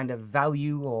that kind of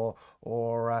value,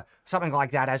 or something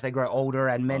like that as they grow older,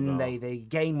 and men they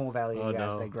gain more value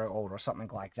as they grow older, or something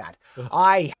like that.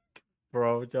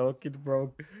 Bro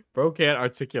can't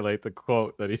articulate the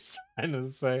quote that he's trying to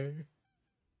say.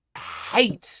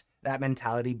 Hate that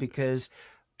mentality, because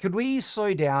could we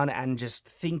slow down and just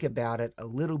think about it a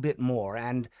little bit more?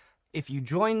 And if you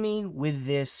join me with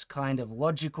this kind of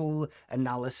logical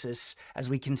analysis as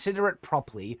we consider it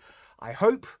properly, I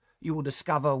hope you will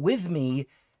discover with me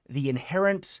the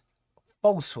inherent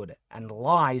falsehood and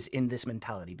lies in this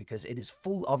mentality, because it is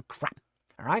full of crap.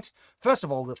 All right. First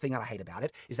of all, the thing that I hate about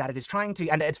it is that it is trying to,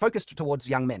 and it's focused towards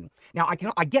young men. Now,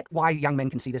 I get why young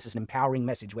men can see this as an empowering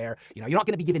message where, you're not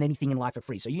going to be given anything in life for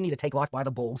free. So you need to take life by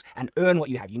the balls and earn what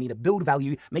you have. You need to build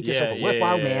value, make yourself a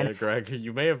worthwhile man. Greg,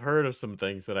 you may have heard of some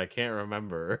things that I can't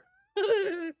remember.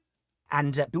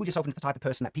 And build yourself into the type of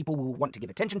person that people will want to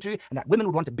give attention to, and that women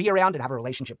would want to be around and have a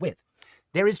relationship with.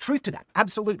 There is truth to that.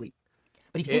 Absolutely.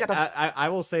 But if you think that doesn't... I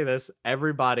will say this: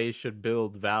 everybody should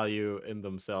build value in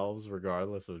themselves,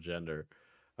 regardless of gender.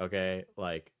 Okay,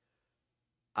 like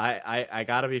I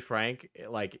gotta be frank.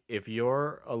 Like, if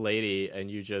you're a lady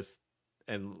and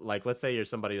like, let's say you're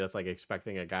somebody that's like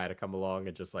expecting a guy to come along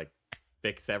and just like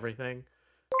fix everything,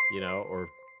 or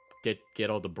get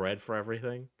all the bread for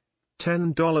everything.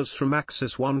 $10 from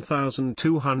Axis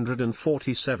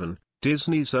 1247.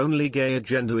 Disney's only gay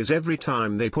agenda is every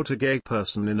time they put a gay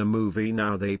person in a movie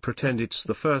now they pretend it's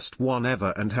the first one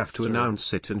ever and have to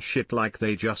announce it and shit like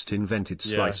they just invented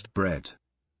sliced bread.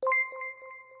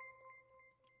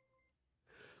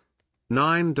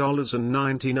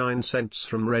 $9.99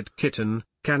 from Red Kitten.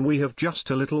 Can we have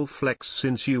just a little flex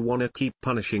since you wanna keep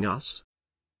punishing us?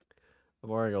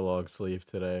 I'm wearing a long sleeve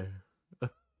today.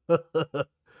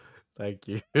 Thank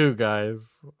you,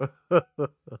 guys.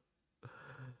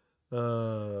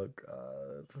 Oh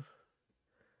God.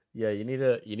 Yeah, you need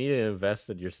to invest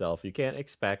in yourself. You can't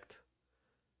expect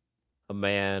a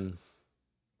man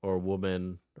or a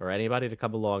woman or anybody to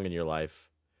come along in your life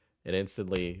and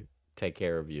instantly take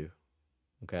care of you.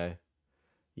 Okay?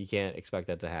 You can't expect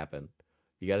that to happen.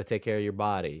 You got to take care of your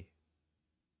body.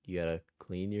 You got to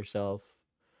clean yourself.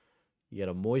 You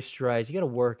got to moisturize. You got to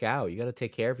work out. You got to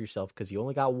take care of yourself because you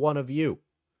only got one of you.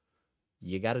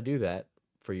 You got to do that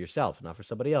for yourself, not for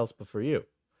somebody else, but for you.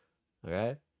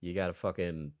 Okay? You got to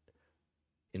fucking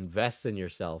invest in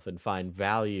yourself and find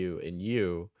value in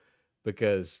you,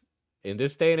 because in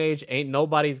this day and age, ain't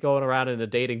nobody's going around in the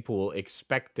dating pool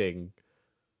expecting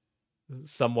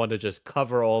someone to just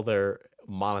cover all their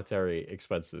monetary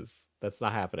expenses. That's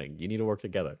not happening. You need to work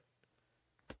together.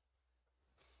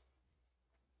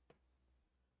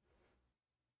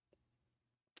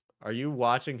 Are you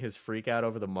watching his freak out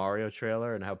over the Mario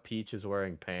trailer and how Peach is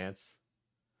wearing pants?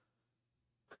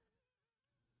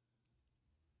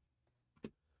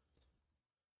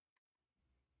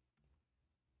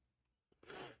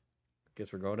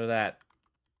 Guess we're going to that.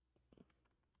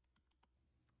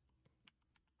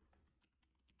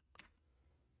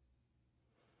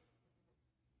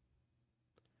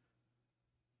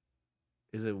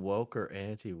 Is it woke or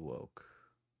anti-woke?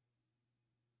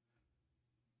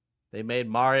 They made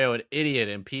Mario an idiot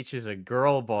and Peach is a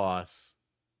girl boss.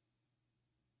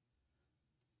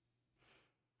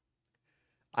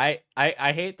 I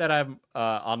hate that I'm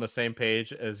on the same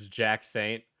page as Jack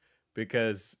Saint,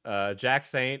 because Jack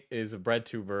Saint is a bread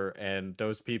tuber and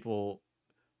those people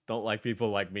don't like people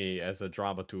like me as a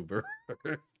drama tuber.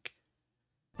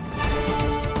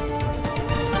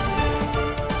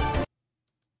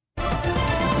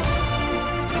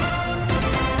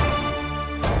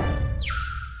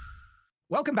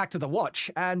 Welcome back to The Watch,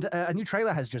 and a new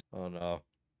trailer has just... Oh no.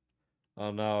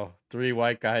 Oh no. 3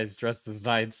 white guys dressed as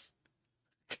knights.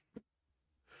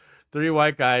 3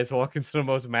 white guys walk into the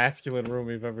most masculine room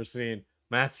you've ever seen.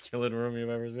 Masculine room you've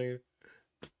ever seen.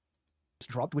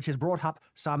 dropped, which has brought up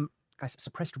some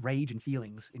suppressed rage and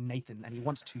feelings in Nathan, and he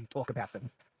wants to talk about them.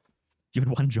 Given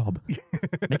one job,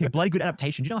 make a bloody good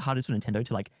adaptation. Do you know how hard it is for Nintendo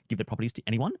to like give their properties to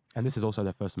anyone? And this is also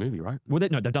their first movie, right? Well,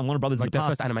 no, they've done Warner Brothers like in the their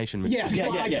past. first animation movie.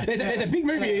 Yeah. There's a big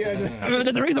movie.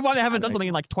 There's a reason why they haven't done something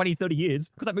in like 20, 30 years,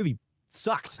 because that movie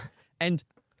sucked. And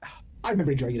I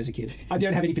remember enjoying it as a kid. I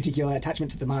don't have any particular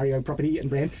attachment to the Mario property and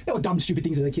brand. There were dumb, stupid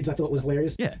things as a kid I thought was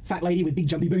hilarious. Yeah. Fat lady with big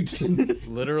jumpy boots.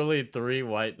 Literally 3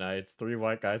 white knights, 3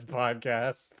 white guys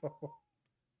podcast.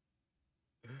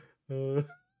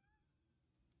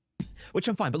 Which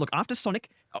I'm fine, but look, after Sonic,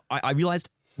 I realized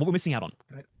what we're missing out on.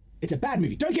 It's a bad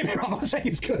movie. Don't get me wrong, I'll say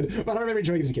it's good, but I remember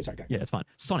enjoying it as a kid. Sorry, yeah, it's fine.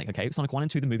 Sonic, okay? Sonic 1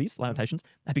 and 2, the movies, live adaptations,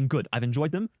 have been good. I've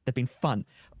enjoyed them. They've been fun.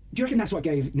 Do you reckon that's what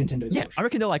gave Nintendo the Yeah, I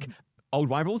reckon they're like old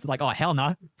rivals. They're like, oh, hell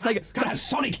nah. Sega, gotta have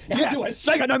Sonic. Yeah, do it.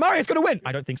 Sega, no, Mario's gonna win.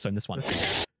 I don't think so in this one.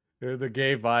 The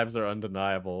gay vibes are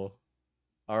undeniable.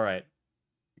 All right.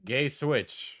 Gay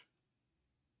switch.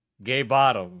 Gay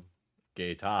bottom.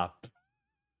 Gay top.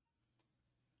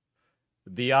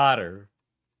 The otter.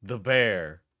 The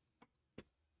bear.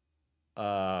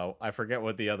 I forget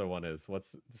what the other one is.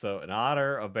 So an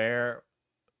otter, a bear,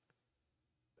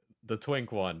 the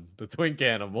twink one, the twink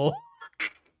animal.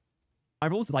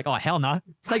 Rivals are like, oh, hell nah.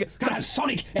 Sega, gotta have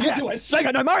Sonic. Yeah, do it.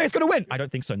 Sega, no, Mario's gonna win. I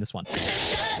don't think so in this one.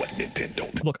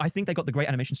 Look, I think they got the great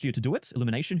animation studio to do it.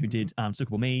 Illumination, who did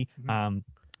Despicable Me, a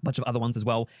bunch of other ones as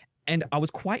well. And I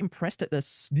was quite impressed at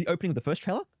the opening of the first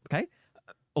trailer. Okay.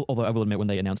 Although I will admit, when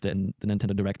they announced it in the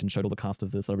Nintendo Direct and showed all the cast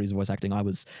of the celebrities voice acting, I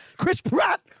was Chris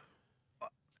Pratt.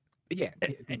 Yeah,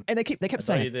 and they kept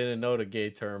saying, you didn't know the gay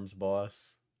terms,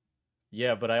 boss.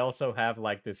 Yeah, but I also have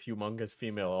like this humongous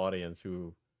female audience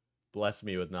who bless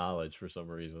me with knowledge for some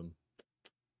reason.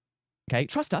 Okay,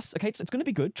 trust us. Okay, it's going to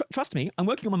be good. Trust me. I'm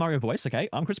working on my Mario voice. Okay,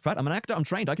 I'm Chris Pratt. I'm an actor. I'm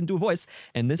trained. I can do a voice.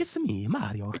 And this It's me,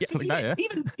 Mario. Yeah,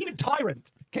 Even Tyrant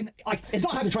can it's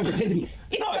not hard to try and pretend to be.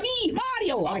 It's me,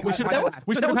 Mario. Like, we should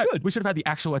have had the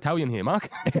actual Italian here, Mark.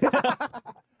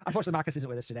 Unfortunately, Marcus isn't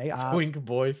with us today. Twink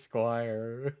Boy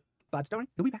Squire. But don't worry,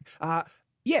 he'll be back.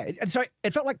 Yeah, and so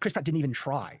it felt like Chris Pratt didn't even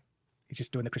try. He's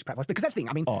just doing the Chris Pratt voice. Because that's the thing.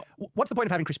 I mean, what's the point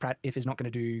of having Chris Pratt if he's not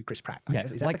going to do Chris Pratt? Yeah,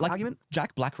 is that the argument?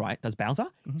 Jack Black, right, does Bowser.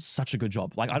 Such a good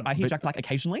job. Like, I hear Jack Black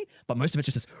occasionally, but most of it's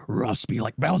just this raspy,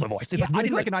 like, Bowser voice. It's Yeah, like, I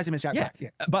didn't recognize him as Jack Black. Yeah.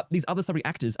 But these other celebrity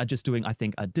actors are just doing, I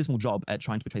think, a dismal job at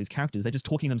trying to portray these characters. They're just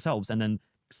talking themselves and then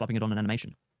slapping it on an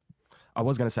animation. I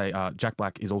was going to say, Jack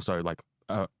Black is also, like,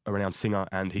 a renowned singer,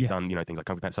 and he's done, things like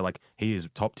Kung Fu Panda. So, like, he is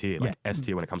top tier, like, S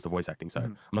tier when it comes to voice acting. So,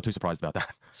 I'm not too surprised about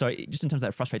that. So, just in terms of that,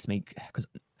 it frustrates me, because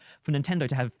for Nintendo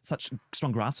to have such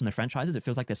strong grasp on their franchises, it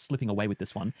feels like they're slipping away with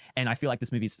this one. And I feel like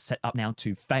this movie's set up now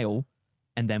to fail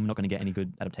and then we're not going to get any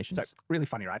good adaptations. So really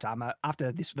funny, right?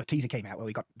 After the teaser came out, where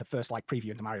we got the first like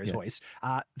preview into Mario's voice,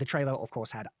 the trailer, of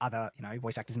course, had other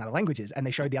voice actors in other languages, and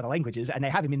they showed the other languages, and they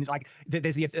have him in like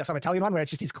there's some Italian one where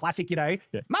it's just his classic,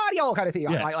 Mario kind of thing,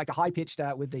 like a high pitched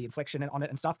with the inflection on it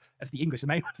and stuff. That's the English. The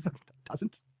main one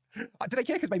doesn't. Do they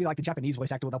care? Because maybe like the Japanese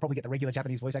voice actor, they'll probably get the regular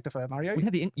Japanese voice actor for Mario. We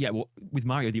have with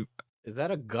Mario. Is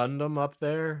that a Gundam up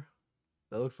there?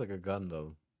 That looks like a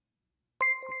Gundam.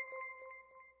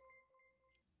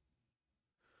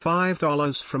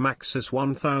 $5 from Axis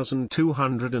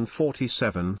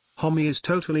 1247. Homie is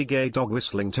totally gay. Dog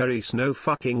whistling Terry's no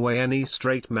fucking way any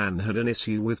straight man had an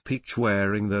issue with Peach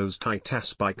wearing those tight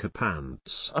ass biker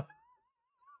pants.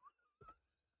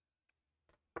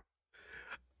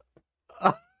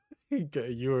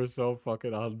 You are so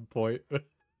fucking on point.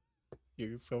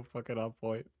 You're so fucking on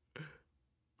point.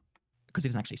 Because he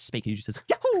doesn't actually speak, he just says,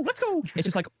 "Yahoo, let's go!" It's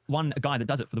just like a guy that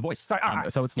does it for the voice. So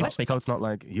it's not. So it's not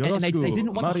like and they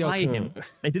didn't want to hire him.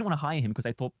 They didn't want to hire him because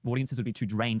they thought audiences would be too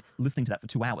drained listening to that for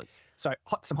 2 hours. So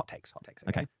some hot takes.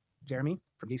 Okay. Jeremy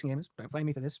from Geeks and Gamers, don't blame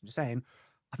me for this. I'm just saying,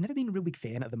 I've never been a real big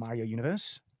fan of the Mario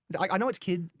universe. I know it's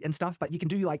kid and stuff, but you can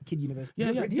do like kid universe.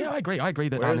 Yeah, I agree. I agree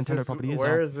that Nintendo property is.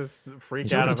 Where is this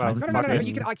freak out about? No.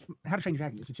 You can How to Train Your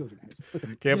Dragon is for children.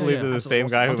 Can't believe they're the same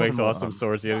guy who makes awesome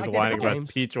swords. He's whining about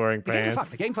Peach wearing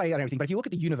pants. The gameplay and everything, but if you look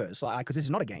at the universe, because this is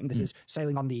not a game, this is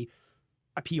sailing on the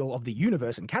appeal of the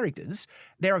universe and characters.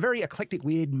 They're a very eclectic,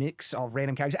 weird mix of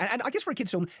random characters, and I guess for a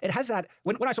kids' film, it has that.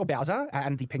 When I saw Bowser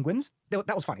and the penguins,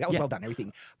 that was funny. That was well done, and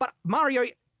everything. But Mario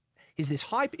is this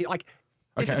hype, like.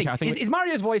 Okay, I think is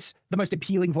Mario's voice the most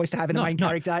appealing voice to have in a main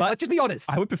character? Let's just be honest.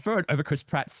 I would prefer it over Chris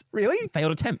Pratt's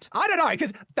failed attempt. I don't know,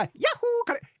 because the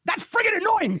Yahoo, that's friggin'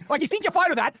 annoying. Like, you think you're fine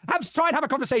with that? Try and have a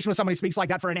conversation with someone who speaks like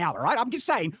that for an hour, right? I'm just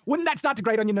saying, wouldn't that start to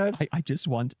grate on your nerves? I just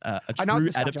want a true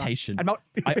adaptation. I don't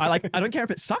care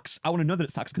if it sucks. I want to know that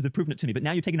it sucks because they've proven it to me. But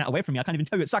now you're taking that away from me. I can't even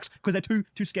tell you it sucks because they're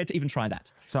too scared to even try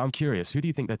that. So I'm curious, who do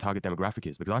you think their target demographic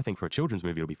is? Because I think for a children's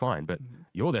movie it'll be fine, but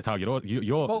you're their target.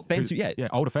 You're fans,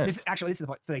 older fans. This is the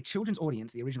point. For the children's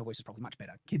audience, the original voice is probably much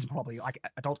better. Kids probably,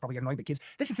 adults probably get annoyed, but kids.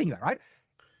 This is the thing, though, right?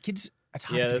 Kids, it's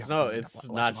hard. Yeah, it's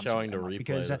not showing the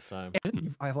replay this time.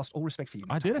 I have lost all respect for you.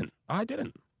 I didn't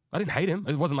hate him.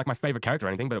 It wasn't like my favorite character or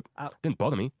anything, but it didn't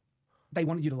bother me. They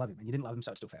wanted you to love him, and you didn't love him,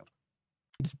 so it still failed.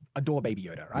 Kids adore Baby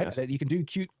Yoda, right? Yes. You can do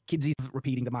cute kidsy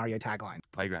repeating the Mario tagline.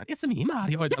 Playground. It's me,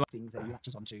 Mario. Things that he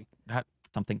latches onto.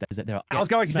 Something that is that there are. I was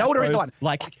going Zelda is the one.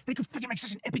 Like they could freaking make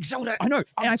such an epic Zelda. I know.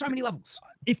 On so many levels.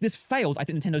 If this fails, I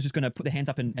think Nintendo's just going to put their hands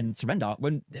up and surrender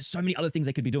when there's so many other things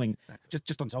they could be doing.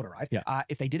 Just on Zelda, right? Yeah.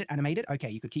 If they did it animated, okay,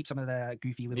 you could keep some of the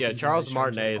goofy little. Yeah, Charles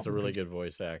Martinet is a really good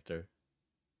voice actor.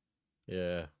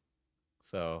 Yeah.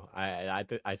 So I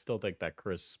still think that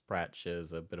Chris Pratt shit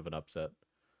is a bit of an upset.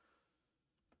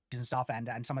 And stuff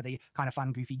and some of the kind of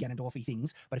fun, goofy, Ganondorfy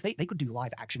things. But if they could do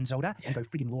live action Zelda and go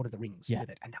freaking Lord of the Rings with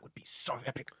it, and that would be so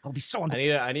epic. That would be so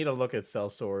unbelievable. I need to look at Cell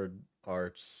Sword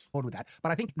Arts. With that,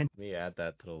 but I think let me add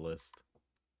that to the list.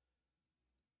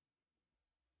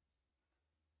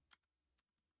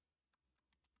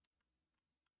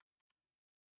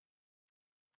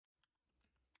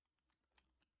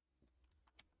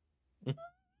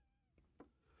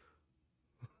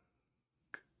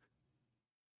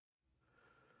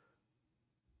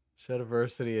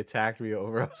 Shadiversity attacked me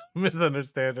over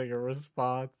misunderstanding a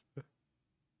response.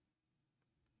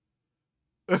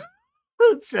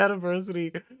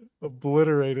 Shadiversity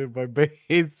obliterated by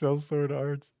base Cell Sword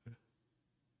Arts.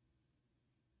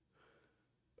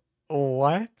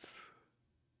 What?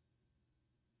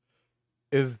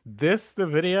 Is this the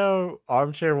video?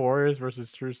 Armchair Warriors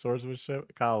versus True Swordsmanship?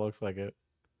 It kind of looks like it.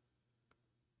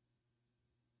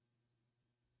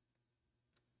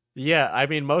 Yeah, I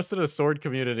mean, most of the sword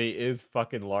community is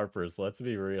fucking LARPers. Let's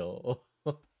be real.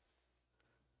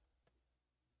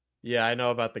 Yeah, I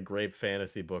know about the Grape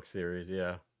Fantasy book series.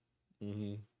 Yeah.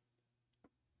 I'm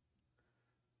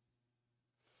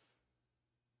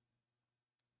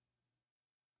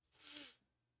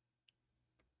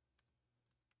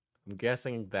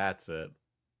guessing that's it.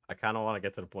 I kind of want to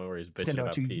get to the point where he's bitching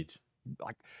about Peach.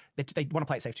 Like they want to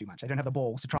play it safe too much. They don't have the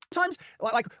balls to try. Sometimes,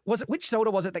 like was it which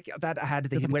Zelda was it that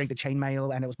had him wearing the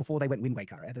chainmail, and it was before they went Wind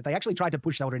Waker? They actually tried to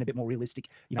push Zelda in a bit more realistic.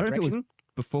 I don't know if it was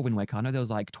before Wind Waker. I know there was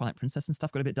like Twilight Princess and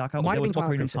stuff got a bit darker. Might there was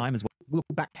Twilight Ocarina of Time as well. Look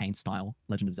back, Kane style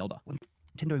Legend of Zelda.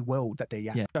 Nintendo world that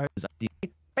they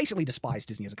basically despise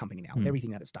Disney as a company now.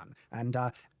 Everything that it's done, and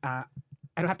I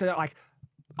don't have to like.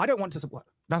 I don't want to.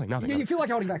 Nothing. You feel like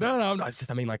holding back. No. It's just,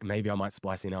 I mean, like, maybe I might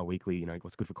splice in our weekly,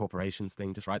 what's good for corporations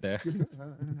thing just right there. I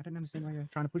don't understand why you're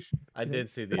trying to push. I did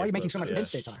see the. Why are you making so much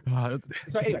against their time?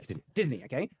 So anyway, Disney,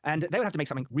 okay? And they would have to make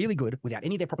something really good without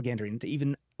any of their propaganda in to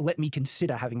even let me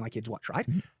consider having my kids watch, right?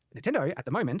 Nintendo, at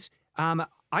the moment,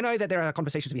 I know that there are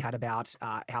conversations to be had about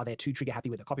how they're too trigger happy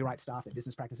with the copyright stuff, their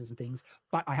business practices and things,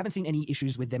 but I haven't seen any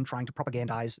issues with them trying to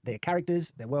propagandize their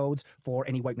characters, their worlds, for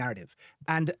any woke narrative.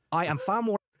 And I am far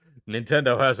more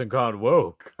Nintendo hasn't gone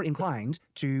woke. inclined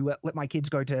to let my kids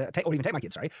go to, or even take my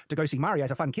kids, to go see Mario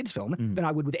as a fun kids film than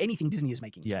I would with anything Disney is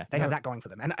making. Yeah. They have that going for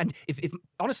them. And if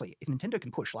honestly, if Nintendo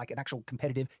can push like an actual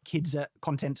competitive kids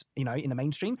content, in the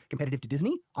mainstream, competitive to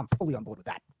Disney, I'm fully on board with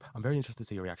that. I'm very interested to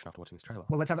see your reaction after watching this trailer.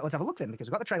 Well, let's have a look then, because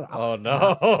we've got the trailer up. Oh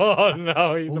no! Oh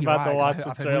no! He's you're about to right, watch I've the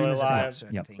heard trailer rumors about live.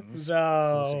 certain things.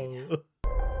 No.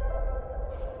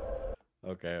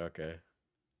 Okay.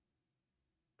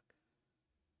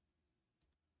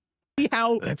 See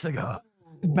how Let's go.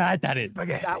 bad that is.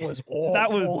 That was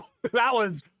awful. That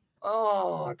was.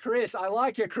 Oh, Chris, I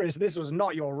like you, Chris. This was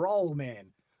not your role, man.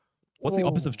 What's the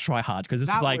opposite of try hard? Because this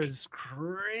is That like was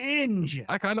cringe.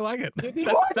 I kind of like it.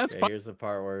 That's Okay, fun. here's the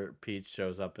part where Peach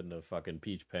shows up in the fucking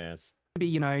Peach pants.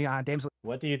 Be damsel.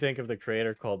 What do you think of the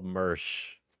creator called Mersh?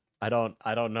 I don't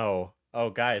know. Oh,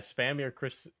 guys, spam your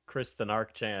Chris the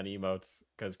Narc Chan emotes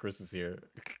because Chris is here.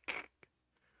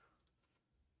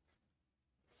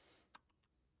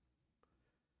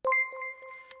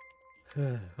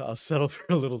 I'll settle for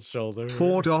a little shoulder.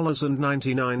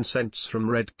 $4.99 from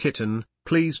Red Kitten.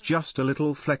 Please just a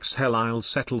little flex. Hell, I'll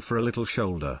settle for a little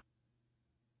shoulder.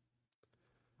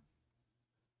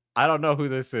 I don't know who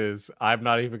this is. I'm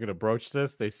not even gonna broach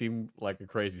this. They seem like a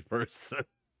crazy person.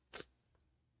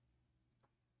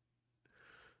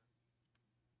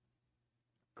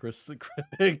 Chris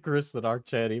the Dark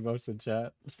Chat emotes in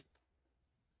chat.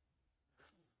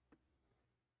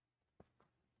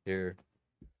 Here.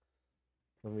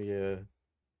 Let me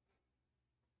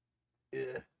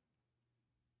yeah.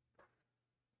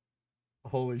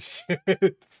 Holy shit.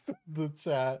 The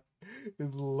chat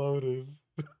is loaded.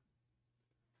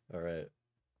 All right.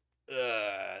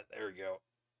 There we go.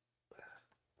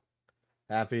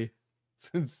 Happy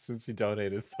since you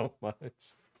donated so much.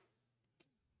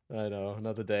 I know,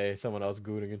 another day, someone else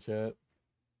gooning in chat.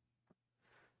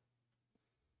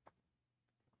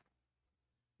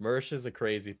 Mersh is a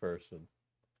crazy person.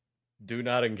 Do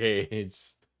not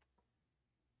engage.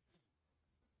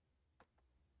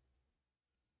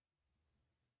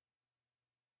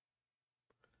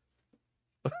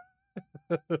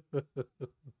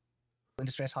 In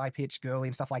distress, high pitched, girly,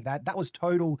 and stuff like that. That was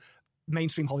total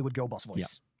mainstream Hollywood girl boss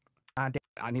voice. Yep.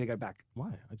 I need to go back.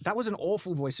 Why? That was an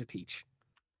awful voice of Peach.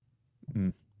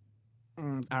 Mm.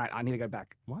 All right, I need to go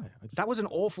back. Why? That was an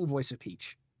awful voice of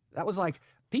Peach. That was like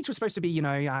Peach was supposed to be,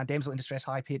 damsel in distress,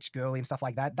 high pitched, girly, and stuff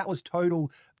like that. That was total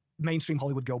mainstream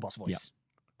Hollywood girl boss voice.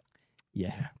 Yep.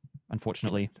 Yeah,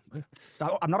 unfortunately.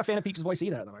 So I'm not a fan of Peach's voice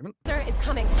either at the moment. Sir is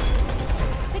coming.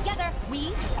 Together,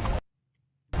 we.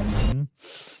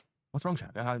 What's wrong,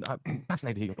 Chad? I'm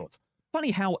fascinated to hear your thoughts.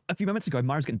 Funny how a few moments ago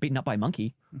Mario's getting beaten up by a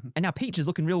monkey, and now Peach is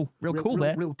looking real cool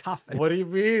there. Real tough. What do you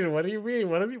mean? What do you mean?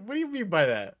 What do you mean by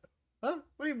that? Huh?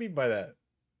 What do you mean by that?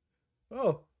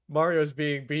 Oh, Mario's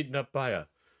being beaten up by a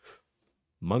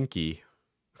monkey.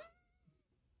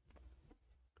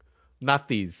 Not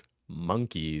these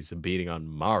monkeys beating on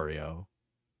Mario.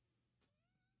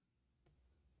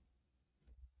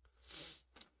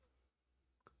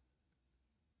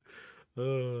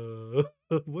 What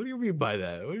do you mean by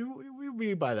that? What do you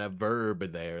mean by that verb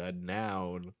in there, that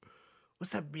noun?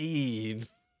 What's that mean?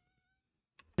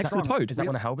 Next to the toad. Is that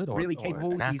one a helmet or really or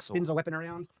capable? an He axe spins or... a weapon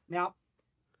around. Now,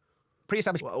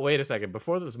 pre-established. Well, wait a second.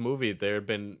 Before this movie, there have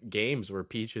been games where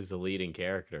Peach is the leading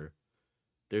character.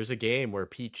 There's a game where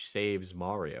Peach saves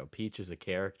Mario. Peach is a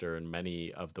character in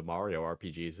many of the Mario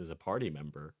RPGs as a party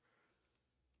member.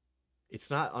 It's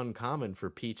not uncommon for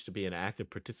Peach to be an active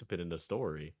participant in the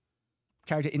story.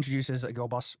 Character introduces a girl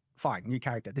boss. Fine, new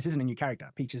character. This isn't a new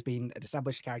character. Peach has been an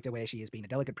established character where she has been a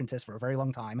delicate princess for a very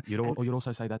long time. You'd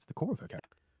also say that's the core of her character.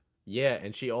 Yeah,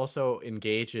 and she also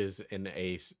engages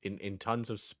in tons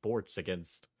of sports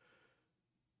against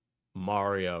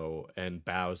Mario and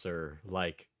Bowser.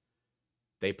 Like,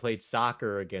 they played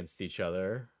soccer against each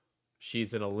other.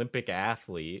 She's an Olympic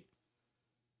athlete.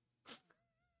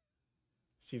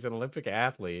 She's an Olympic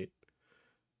athlete.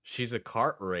 She's a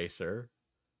kart racer,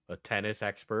 a tennis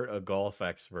expert, a golf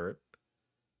expert.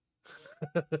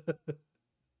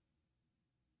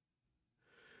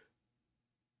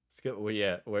 Well,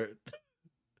 yeah, where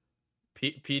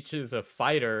Peach is a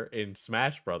fighter in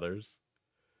Smash Brothers.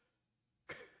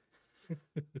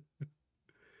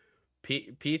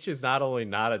 Peach is not only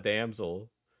not a damsel,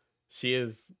 she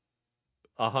is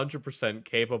 100%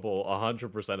 capable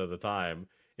 100% of the time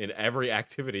in every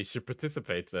activity she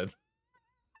participates in.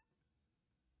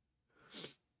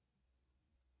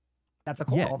 That's the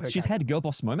core of her she's character. had girl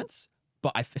boss moments,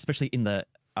 but especially in the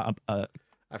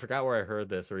I forgot where I heard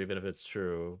this, or even if it's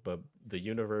true, but the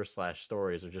universe /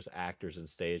 stories are just actors and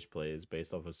stage plays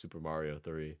based off of Super Mario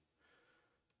 3.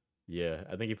 Yeah,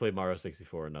 I think he played Mario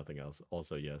 64 and nothing else.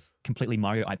 Also, yes. completely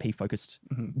Mario IP focused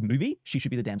movie, she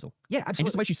should be the damsel. Yeah, And just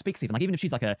absolutely. the way she speaks, even if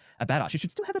she's like a badass, she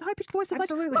should still have that high pitched voice. Of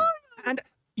Absolutely. Like, And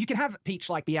you can have Peach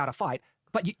like be able to fight,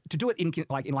 but to do it in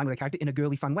line with her character in a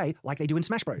girly fun way, like they do in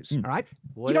Smash Bros. All right.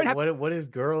 What is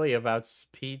girly about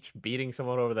Peach beating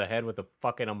someone over the head with a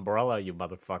fucking umbrella, you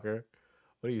motherfucker?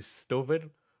 What are you,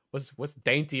 stupid? What's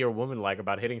dainty or woman-like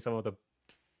about hitting someone with a...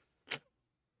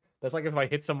 That's like if I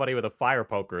hit somebody with a fire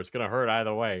poker. It's gonna hurt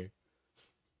either way.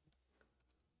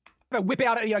 Whip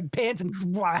out pants and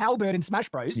halberd in Smash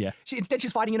Bros. Yeah. Instead,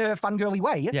 she's fighting in a fun girly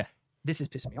way. Yeah. This is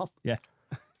pissing me off. Yeah.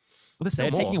 Well, there's they're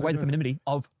still taking more. away the femininity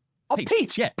of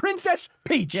Peach. Yeah. Princess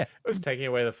Peach. Yeah. It's taking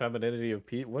away the femininity of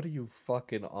Peach. What are you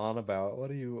fucking on about?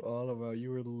 What are you on about? You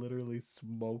were literally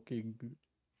smoking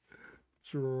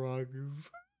drugs.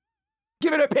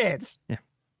 Give it her pants. Yeah.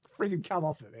 Freaking come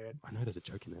off it, man. I know there's a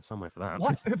joke in there somewhere for that.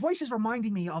 What? Her voice is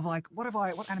reminding me of like what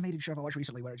animated show have I watched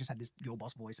recently where it just had this girl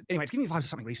boss voice. Anyway, it's giving me vibes of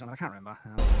something recent. I can't remember.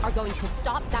 Are going to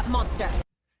stop that monster.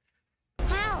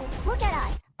 How? Look at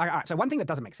us. All right, so one thing that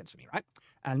doesn't make sense for me, right?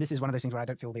 And this is one of those things where I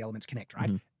don't feel the elements connect, right?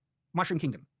 Mushroom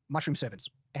Kingdom, Mushroom Servants.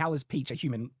 How is Peach a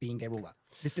human being their ruler?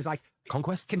 This is like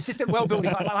Conquest, consistent world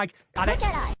building. Are they, Look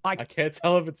at us. I can't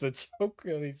tell if it's a joke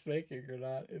that he's making or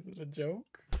not. Is it a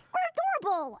joke? We're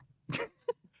adorable.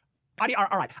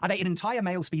 all right. Are they an entire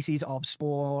male species of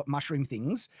spore mushroom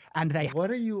things? And they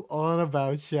What are you on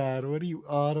about, Shad? What are you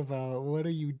on about? What are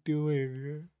you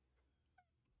doing?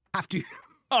 have to.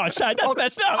 Oh, Shad, that's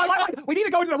messed up. We need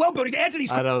to go into the world building to answer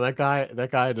these I know that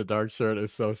guy in the dark shirt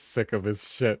is so sick of his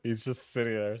shit. He's just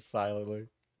sitting there silently.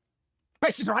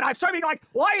 questions, right? I have so many, like,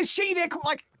 why is she there?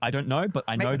 Like, I don't know, but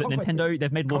I know that Conquest. Nintendo,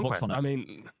 they've made law books on it. I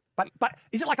mean, but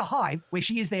is it like a hive where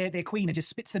she is their queen and just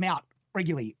spits them out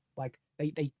regularly? Like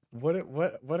they who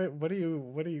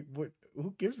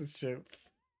gives a shit?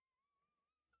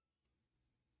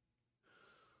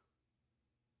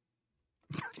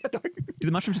 Do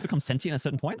the mushrooms just become sentient at a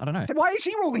certain point? I don't know. Then why is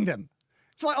she ruling them?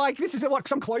 It's like this is what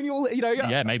some colonial, you know?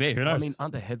 Yeah, maybe. Who knows? I mean,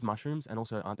 aren't their heads mushrooms, and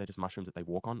also aren't they just mushrooms that they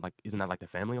walk on? Like, isn't that like their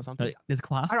family or something? There's a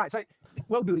class. All right, so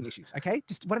world building issues. Okay,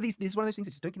 just what are these? This is one of those things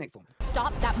that just don't connect for me.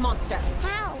 Stop that monster.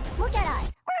 How? Look at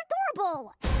us. We're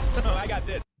adorable. Oh, I got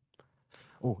this.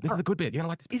 Oh, this is a good bit. You're gonna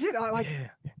like this bit. Is it like? Yeah.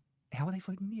 How are they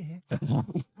floating in the air?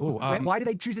 Oh, Why do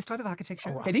they choose this type of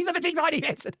architecture? Okay, these are the things I need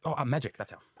answered. Oh, magic.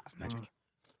 That's how. Magic.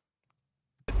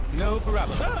 No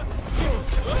problem.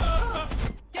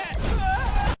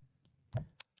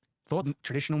 Thoughts?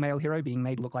 Traditional male hero being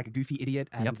made look like a goofy idiot,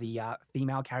 and the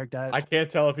female character. I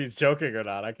can't tell if he's joking or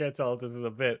not. I can't tell if this is a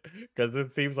bit because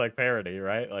this seems like parody,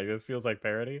 right? Like this feels like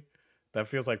parody. That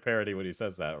feels like parody when he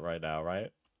says that right now, right?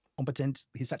 Competent.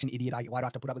 He's such an idiot. Why do I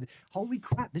have to put up with it? Holy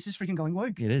crap! This is freaking going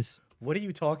woke. It is. What are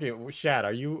you talking?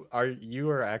 Shad, you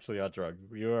are actually on drugs.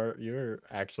 You're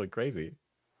actually crazy.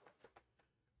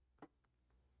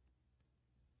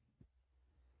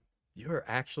 You're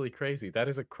actually crazy. That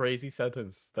is a crazy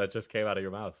sentence that just came out of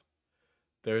your mouth.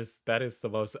 That is the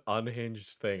most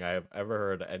unhinged thing I have ever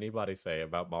heard anybody say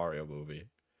about Mario movie.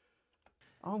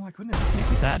 Oh my goodness. Makes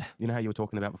me sad. You know how you were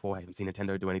talking about before? I haven't seen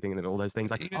Nintendo do anything, and all those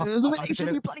things. Like,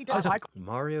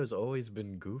 Mario's always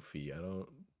been goofy.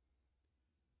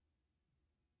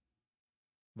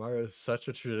 Mario's such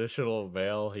a traditional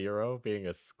male hero, being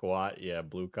a squat,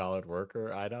 blue-collared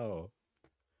worker. I know.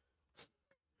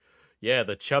 Yeah,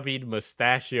 the chubby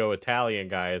mustachio Italian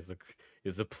guy is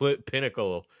the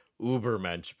pinnacle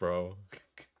ubermensch, bro.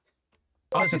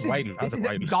 I was just waiting. This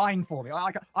is dying for me.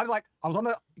 I was on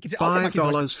the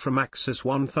 $5 from Axis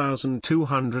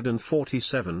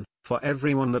 1247 for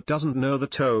everyone that doesn't know the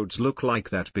toads look like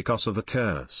that because of a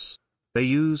curse. They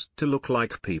used to look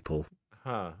like people.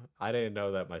 Huh. I didn't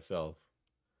know that myself.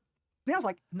 I was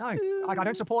like, no, like I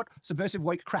don't support subversive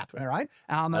woke crap. All right.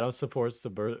 I don't support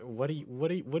What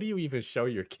do you even show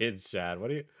your kids, Chad?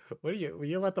 Will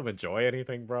you let them enjoy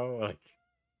anything, bro? Like,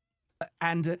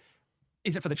 and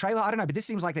is it for the trailer? I don't know, but this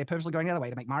seems like they're purposely going the other way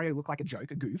to make Mario look like a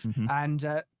joke, a goof,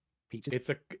 and Peach. It's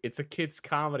a kids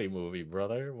comedy movie,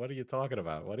 brother. What are you talking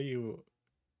about? What are you?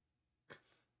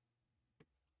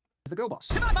 The girl boss.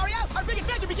 Come on, Mario! Our big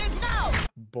adventure begins now!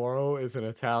 Boro is an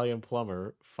Italian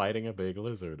plumber fighting a big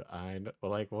lizard.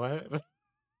 Like, what?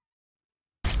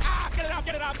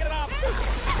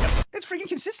 It's freaking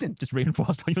consistent. Just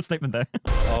reinforced by your statement there.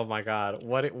 Oh my god.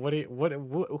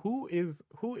 Who is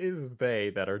they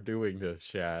that are doing this,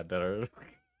 Shad? That are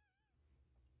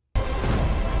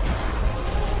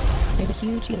There's a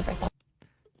huge universe out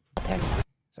there.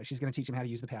 So she's going to teach him how to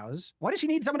use the powers. Why does she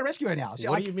need someone to rescue her now?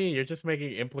 What do you mean? You're just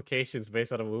making implications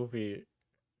based on a movie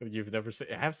you've never seen.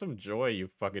 Have some joy, you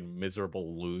fucking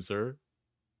miserable loser.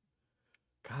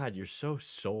 God, you're so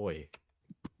soy.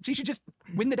 She should just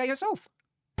win the day herself.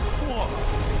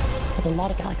 With a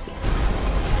lot of galaxies.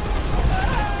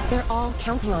 They're all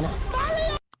counting on us.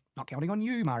 Not counting on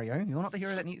you, Mario. You're not the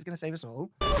hero that is going to save us all.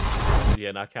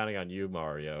 Yeah, not counting on you,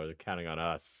 Mario. They're counting on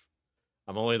us.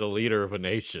 I'm only the leader of a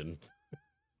nation.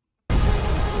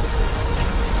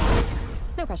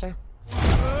 No pressure.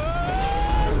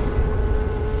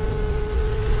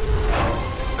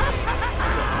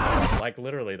 Like,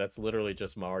 literally, that's literally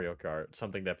just Mario Kart.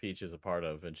 Something that Peach is a part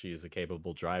of, and she is a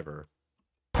capable driver.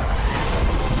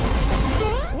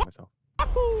 Myself.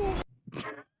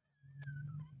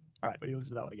 Alright, but you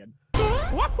listen to that one again.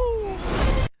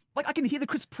 Like, I can hear the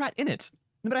Chris Pratt in it,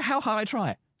 no matter how hard I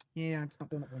try. Yeah, it's not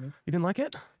doing it for me. You didn't like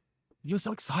it? You were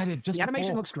so excited. Just The animation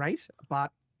before. looks great,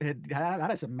 but that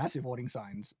has some massive warning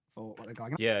signs for what they're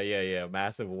going on. Yeah.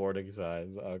 Massive warning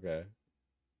signs. Okay.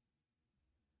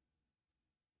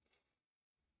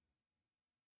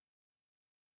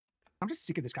 I'm just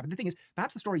sick of this crap. And the thing is,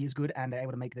 perhaps the story is good and they're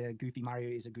able to make the goofy Mario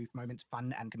is a goof moments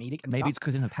fun and comedic and Maybe stuff. it's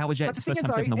because in a power jet, But it's the the thing first is,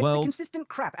 time though, saving the it's the world. consistent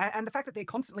crap, and the fact that they're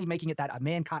constantly making it that a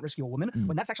man can't rescue a woman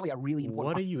when that's actually a really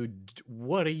important.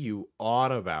 What are you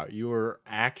on about? You are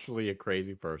actually a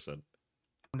crazy person.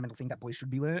 Fundamental thing that boys should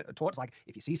be taught. It's like,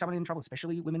 if you see someone in trouble,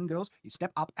 especially women and girls, you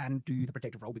step up and do the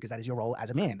protective role because that is your role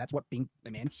as a man. That's what being a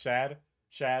man. Shad,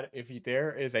 if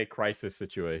there is a crisis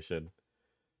situation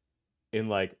in,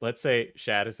 like, let's say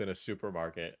Shad is in a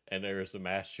supermarket and there is a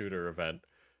mass shooter event,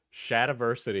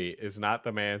 Shadiversity is not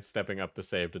the man stepping up to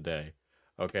save the day.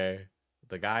 Okay?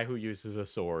 The guy who uses a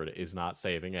sword is not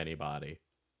saving anybody.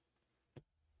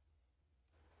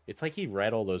 It's like he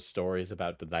read all those stories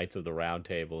about the Knights of the Round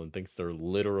Table and thinks they're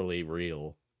literally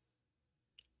real.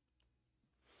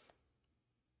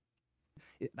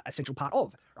 Essential part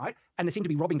of, right? And they seem to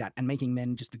be robbing that and making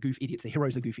men just the goof idiots. The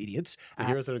heroes are goof idiots. The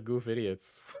heroes are the goof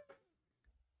idiots.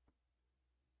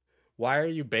 Why are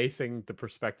you basing the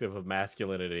perspective of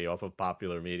masculinity off of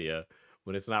popular media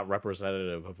when it's not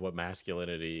representative of what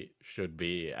masculinity should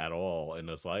be at all in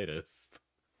the slightest?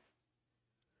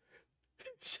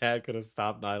 Shad could have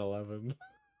stopped 9/11.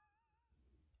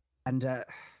 And it's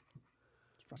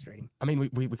frustrating. I mean,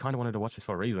 we kind of wanted to watch this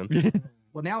for a reason.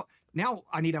 Well, now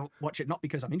I need to watch it, not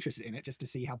because I'm interested in it, just to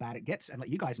see how bad it gets and let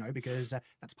you guys know, because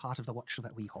that's part of the watch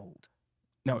that we hold.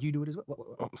 No, you do it as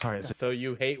well. Oh, sorry. It's just, So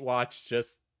you hate watch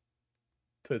just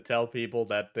to tell people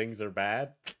that things are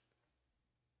bad?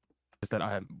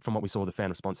 that from what we saw, the fan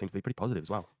response seems to be pretty positive as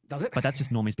well. Does it? But that's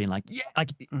just normies being like, yeah,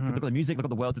 like look at the music, look at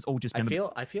the world. It's all just.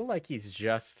 I feel like he's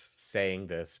just saying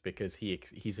this because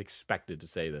he's expected to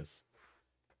say this,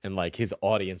 and like his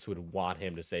audience would want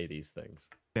him to say these things.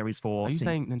 Berries for. Are you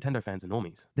saying Nintendo fans are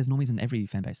normies? There's normies in every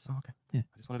fan base. Oh, okay. Yeah.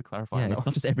 I just wanted to clarify. Yeah, it's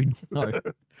not just every. No.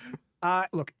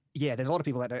 Look, yeah, there's a lot of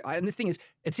people that don't. And the thing is,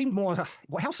 it seemed more.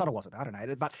 Well, how subtle was it? I don't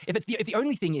know. But if the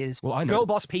only thing is, girl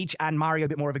boss Peach and Mario a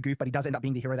bit more of a goof, but he does end up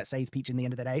being the hero that saves Peach in the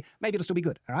end of the day, maybe it'll still be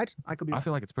good. All right, I could be. I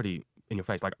feel like it's pretty in your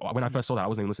face. Like when I first saw that, I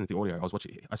wasn't even listening to the audio.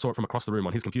 I saw it from across the room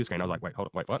on his computer screen. I was like, wait, hold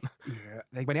on, wait, what? Yeah,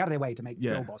 they went out of their way to make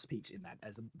girl boss Peach in that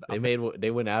as a.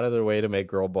 They went out of their way to make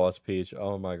girl boss Peach.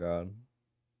 Oh my god.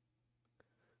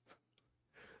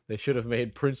 They should have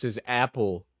made Princess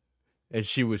Apple, and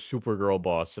she was Supergirl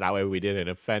boss. So that way we didn't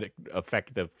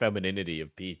affect the femininity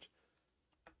of Peach.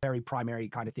 Very primary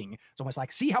kind of thing. It's almost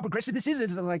like, see how progressive this is.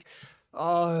 It's like,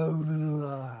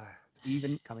 oh,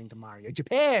 even coming to Mario.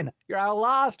 Japan, you're our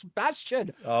last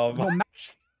bastion. Oh my.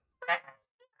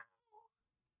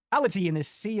 Reality in this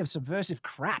sea of subversive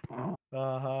crap.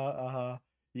 Yeah.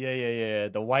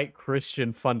 The white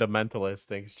Christian fundamentalist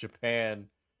thinks Japan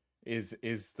is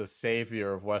the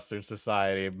savior of Western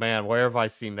society. Man, where have I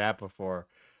seen that before?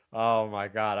 Oh my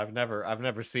god, I've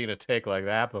never seen a take like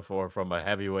that before from a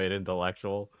heavyweight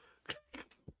intellectual.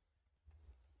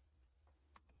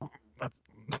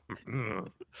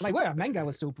 Like, well, manga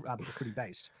was still pretty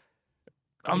based.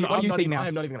 I'm What do you think now? I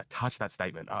am not even going to touch that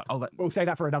statement. We'll say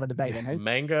that for another debate then. Hey?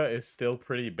 Manga is still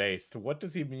pretty based. What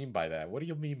does he mean by that? What do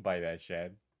you mean by that,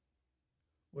 Shad?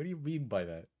 What do you mean by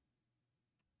that?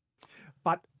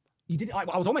 But you did. I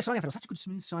was almost signing off. It was such a good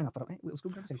smooth sign off. But it was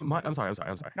good conversation. I'm sorry.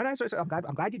 No. So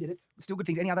I'm glad you did it. Still good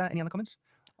things. Any other comments?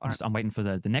 I'm waiting for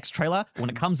the next trailer when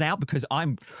it comes out because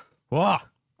I'm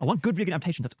I want good video game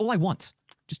adaptations. That's all I want.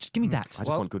 Just give me that. I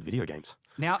just want good video games.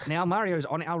 Now Mario's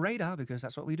on our radar because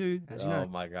that's what we do, as you know. Oh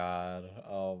my god.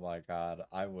 Oh my god.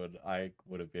 I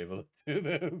wouldn't be able to do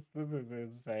this. This is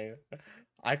insane.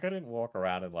 I couldn't walk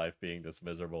around in life being this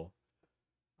miserable.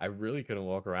 I really couldn't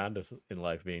walk around in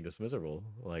life being this miserable.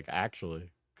 Like,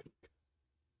 actually.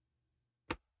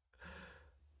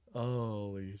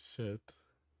 Holy shit.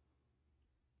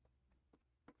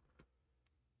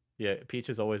 Yeah, Peach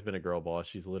has always been a girl boss.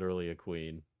 She's literally a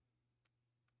queen.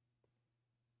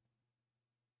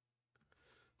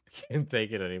 I can't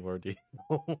take it anymore, dude.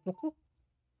 Hold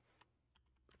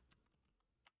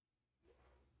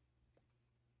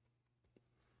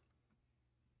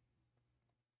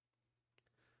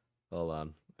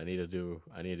on. I need to do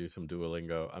some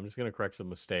Duolingo. I'm just gonna correct some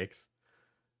mistakes.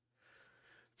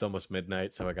 It's almost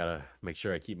midnight, so I gotta make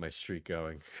sure I keep my streak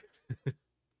going.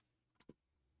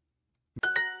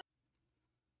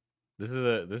 This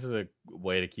is a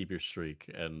way to keep your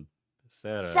streak. And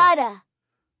Sara,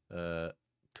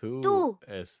 tú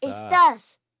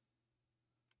estás.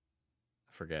 I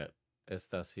forget.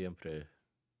 Estás siempre.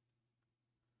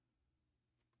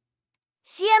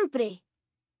 Siempre.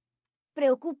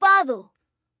 Preocupado.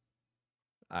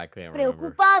 I can't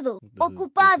remember. Preocupado.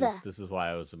 Ocupada. This is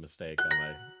why it was a mistake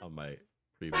on my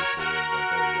previous video.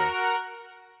 But there we go.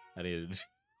 I needed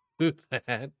to do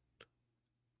that.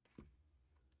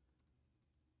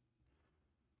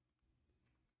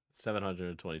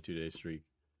 $722-day streak.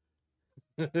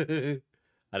 I didn't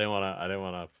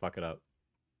wanna fuck it up.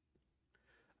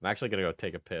 I'm actually gonna go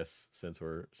take a piss since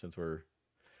we're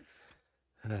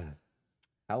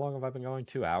How long have I been going?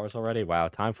 2 hours already? Wow,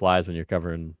 time flies when you're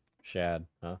covering Shad,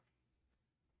 huh?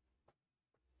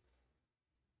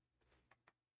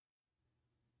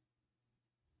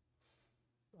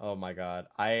 Oh my god.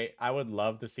 I would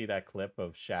love to see that clip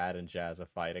of Shad and Jazza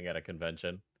fighting at a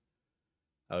convention.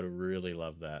 I would really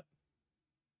love that.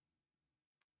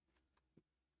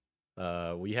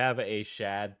 We have a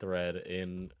Shad thread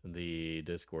in the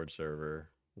Discord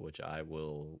server, which I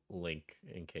will link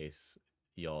in case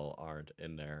y'all aren't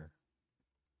in there.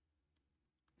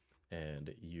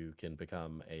 And you can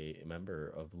become a member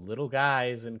of Little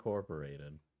Guys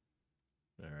Incorporated.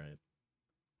 All right.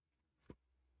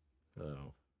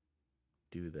 So,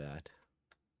 do that.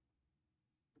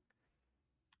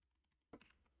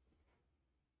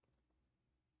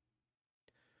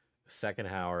 Second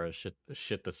hour is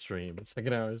shit the stream.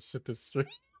 Second hour is shit the stream.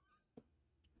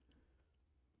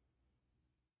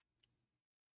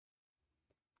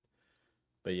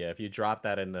 But yeah, if you drop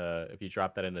that in the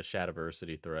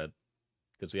Shadiversity thread,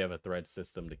 because we have a thread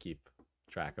system to keep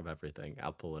track of everything,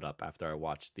 I'll pull it up after I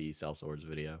watch the Cell Swords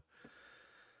video.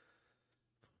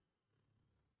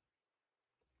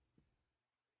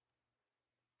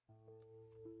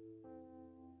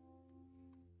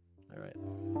 All right.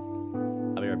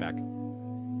 I'll be right back.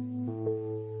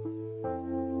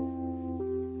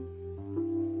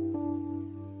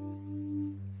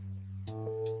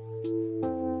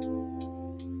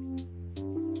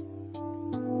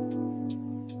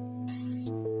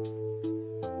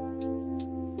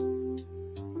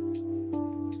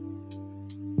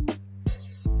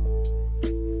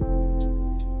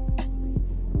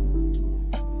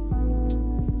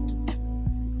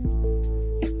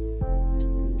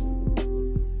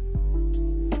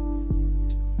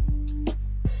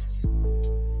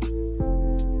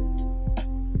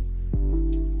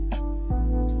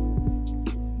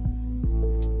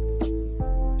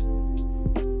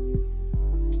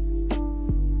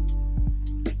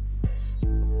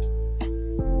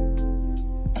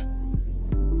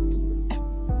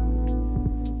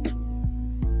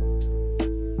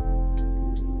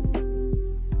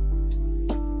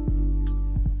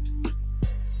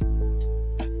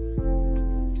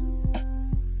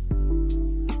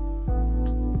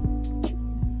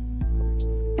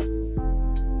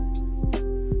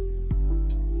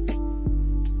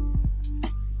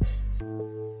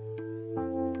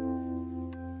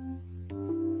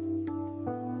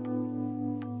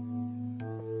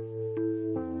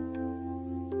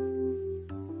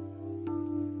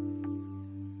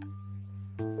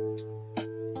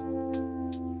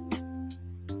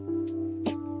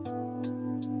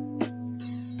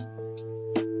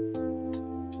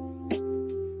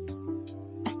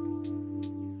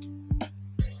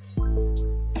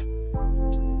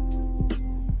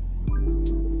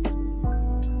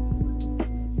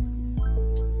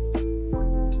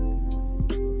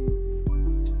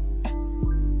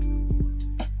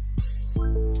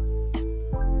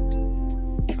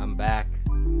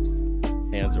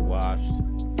 Hands are washed.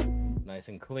 Nice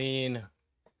and clean.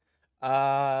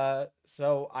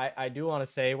 So I do want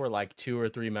to say we're like 2 or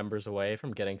 3 members away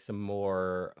from getting some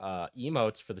more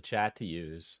emotes for the chat to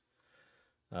use.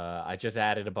 I just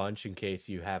added a bunch in case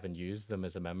you haven't used them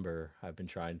as a member. I've been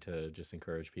trying to just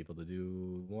encourage people to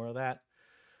do more of that.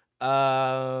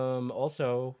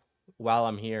 Also, while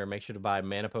I'm here, make sure to buy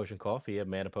Mana Potion Coffee at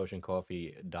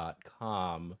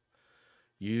manapotioncoffee.com.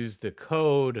 Use the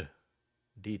code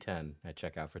D10 at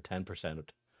checkout for 10%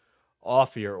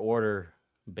 off your order,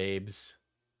 babes.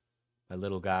 My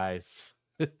little guys.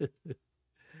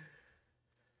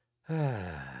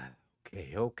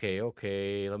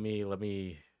 Okay. Let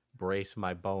me brace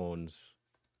my bones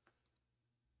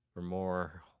for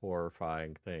more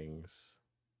horrifying things.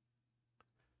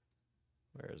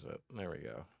 Where is it? There we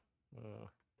go.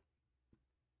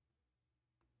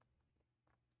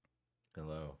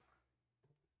 Hello.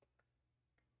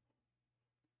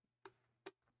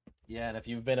 Yeah, and if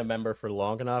you've been a member for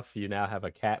long enough, you now have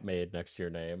a cat maid next to your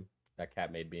name. That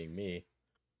cat maid being me.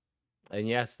 And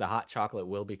yes, the hot chocolate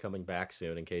will be coming back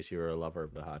soon in case you're a lover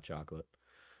of the hot chocolate.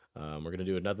 We're going to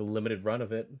do another limited run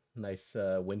of it. Nice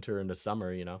winter into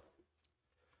summer, you know.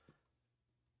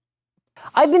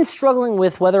 I've been struggling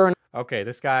with whether or not... Okay,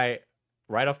 this guy,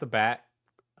 right off the bat,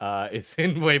 is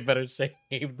in way better shape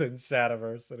than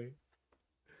Shadiversity.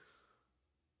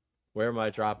 Where am I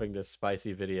dropping this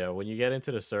spicy video? When you get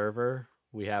into the server,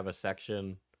 we have a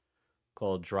section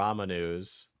called Drama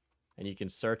News, and you can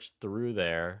search through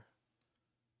there.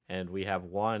 And we have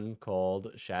one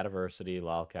called Shadiversity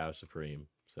Lolcow Supreme.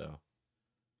 So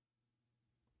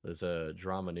there's a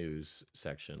Drama News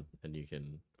section, and you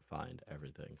can find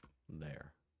everything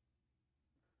there.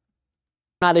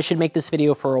 Not I should make this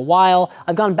video for a while.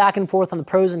 I've gone back and forth on the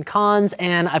pros and cons,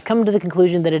 and I've come to the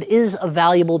conclusion that it is a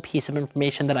valuable piece of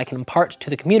information that I can impart to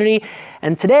the community.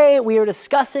 And today we are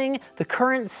discussing the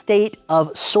current state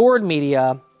of sword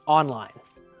media online.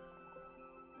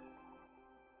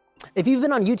 If you've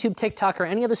been on YouTube, TikTok, or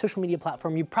any other social media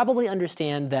platform, you probably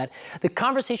understand that the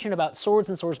conversation about swords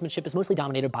and swordsmanship is mostly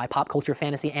dominated by pop culture,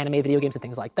 fantasy, anime, video games, and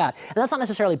things like that. And that's not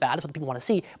necessarily bad, it's what people want to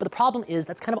see, but the problem is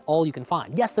that's kind of all you can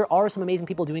find. Yes, there are some amazing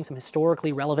people doing some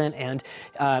historically relevant and,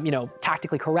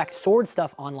 tactically correct sword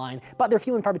stuff online, but they're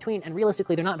few and far between, and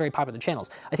realistically, they're not very popular channels.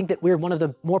 I think that we're one of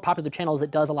the more popular channels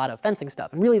that does a lot of fencing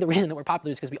stuff, and really the reason that we're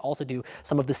popular is because we also do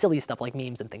some of the silly stuff like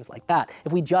memes and things like that.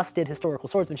 If we just did historical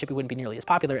swordsmanship, we wouldn't be nearly as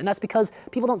popular, and that's because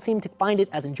people don't seem to find it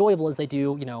as enjoyable as they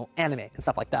do, anime and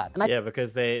stuff like that. And yeah,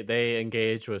 because they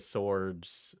engage with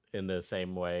swords in the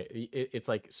same way. It's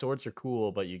like swords are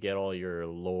cool, but you get all your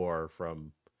lore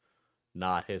from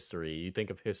not history. You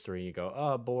think of history and you go,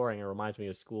 oh, boring, it reminds me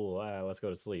of school, let's go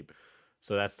to sleep.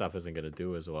 So that stuff isn't going to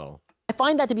do as well. I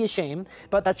find that to be a shame,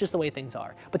 but that's just the way things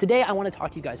are. But today I want to talk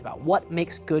to you guys about what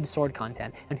makes good sword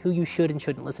content and who you should and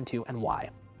shouldn't listen to and why.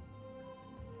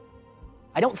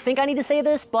 I don't think I need to say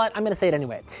this, but I'm going to say it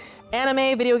anyway.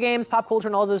 Anime, video games, pop culture,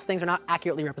 and all those things are not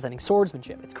accurately representing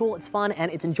swordsmanship. It's cool, it's fun, and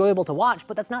it's enjoyable to watch,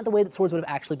 but that's not the way that swords would have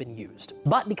actually been used.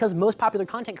 But because most popular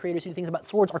content creators who do things about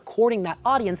swords are courting that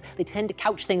audience, they tend to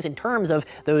couch things in terms of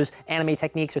those anime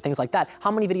techniques or things like that. How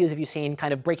many videos have you seen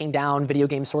kind of breaking down video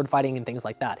game sword fighting and things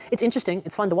like that? It's interesting,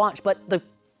 it's fun to watch, but the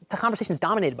conversation is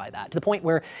dominated by that, to the point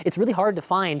where it's really hard to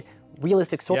find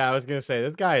realistic sword. Yeah, I was going to say,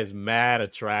 this guy is mad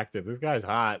attractive. This guy's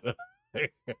hot.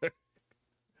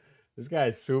 This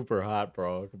guy's super hot,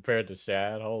 bro, compared to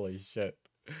Shad. Holy shit.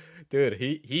 Dude,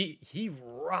 he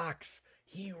rocks.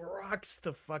 He rocks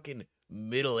the fucking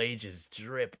Middle Ages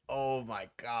drip. Oh my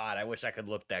god, I wish I could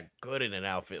look that good in an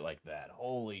outfit like that.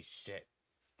 Holy shit.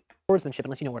 Swordsmanship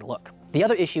unless you know where to look. The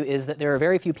other issue is that there are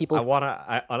very few people.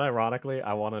 Unironically,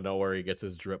 I want to know where he gets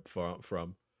his drip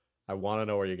from. I want to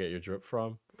know where you get your drip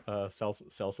from.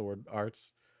 Cell Sword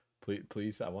Arts.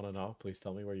 Please, I want to know. Please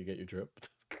tell me where you get your drip.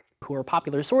 Who are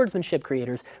popular swordsmanship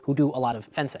creators who do a lot of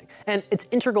fencing. And it's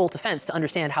integral to fence to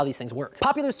understand how these things work.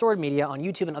 Popular sword media on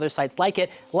YouTube and other sites like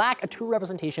it lack a true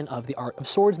representation of the art of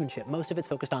swordsmanship. Most of it's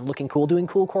focused on looking cool, doing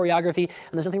cool choreography,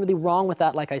 and there's nothing really wrong with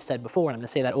that, like I said before, and I'm going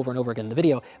to say that over and over again in the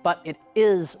video, but it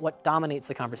is what dominates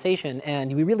the conversation,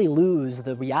 and we really lose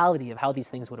the reality of how these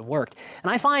things would have worked.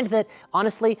 And I find that,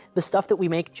 honestly, the stuff that we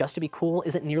make just to be cool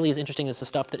isn't nearly as interesting as the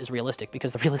stuff that is realistic,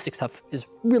 because the realistic stuff is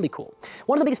really cool.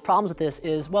 One of the biggest problems with this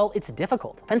is, well, it's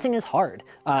difficult. Fencing is hard.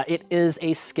 It is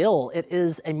a skill. It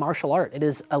is a martial art. It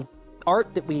is an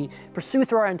art that we pursue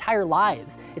through our entire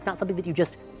lives. It's not something that you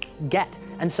just get.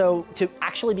 And so to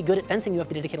actually be good at fencing, you have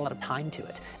to dedicate a lot of time to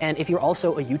it. And if you're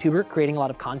also a YouTuber creating a lot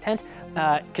of content,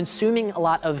 consuming a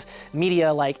lot of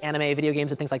media like anime, video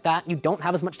games, and things like that, you don't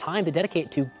have as much time to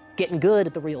dedicate to getting good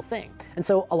at the real thing. And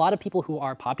so a lot of people who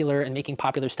are popular and making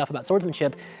popular stuff about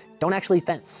swordsmanship don't actually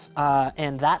fence.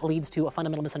 And that leads to a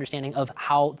fundamental misunderstanding of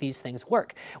how these things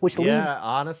work, which leads... Yeah,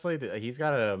 honestly, he's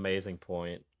got an amazing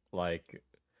point. Like,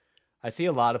 I see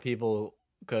a lot of people,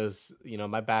 because, you know,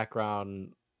 my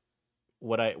background,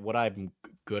 what I'm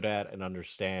good at and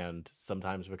understand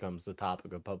sometimes becomes the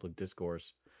topic of public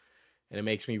discourse. And it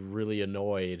makes me really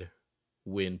annoyed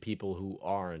when people who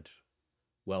aren't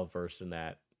well-versed in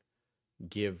that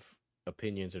give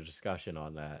opinions or discussion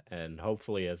on that. And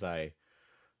hopefully as I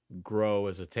grow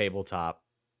as a tabletop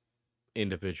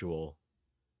individual,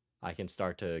 I can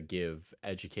start to give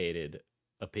educated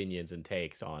opinions and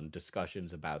takes on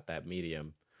discussions about that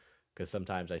medium. Because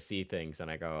sometimes I see things and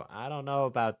I go, I don't know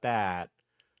about that.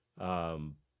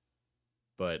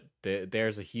 But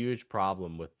there's a huge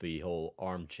problem with the whole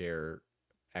armchair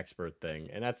expert thing.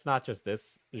 And that's not just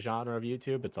this genre of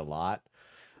YouTube. It's a lot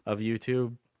of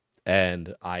YouTube.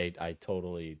 And I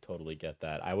totally get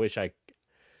that.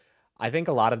 I think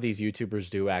a lot of these YouTubers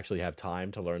do actually have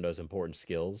time to learn those important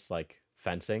skills like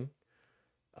fencing.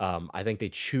 I think they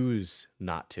choose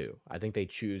not to. I think they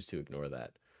choose to ignore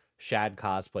that. Shad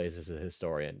cosplays as a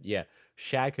historian. Yeah,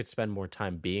 Shad could spend more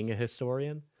time being a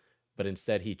historian, but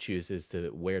instead he chooses to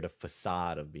wear the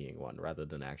facade of being one rather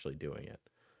than actually doing it.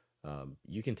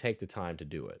 You can take the time to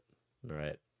do it,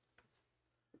 right?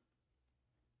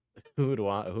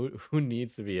 Who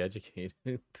needs to be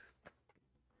educated?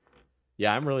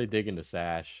 Yeah, I'm really digging the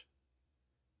sash.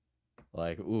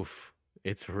 Like, oof,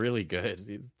 it's really good.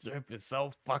 His drip is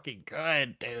so fucking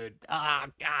good, dude. Oh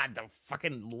god, the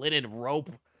fucking linen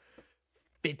rope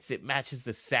fits, it matches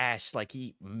the sash like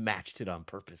he matched it on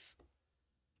purpose.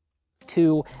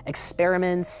 To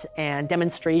experiments and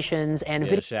demonstrations and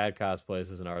yeah, Shad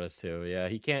cosplays as an artist too. Yeah,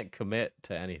 he can't commit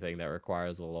to anything that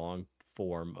requires a long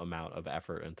form amount of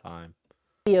effort and time.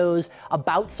 Videos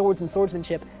about swords and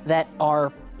swordsmanship that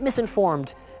are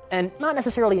misinformed, and not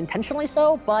necessarily intentionally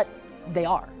so, but they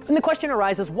are. And the question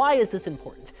arises, why is this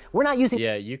important? We're not using...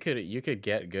 Yeah, you could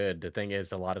get good. The thing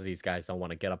is, a lot of these guys don't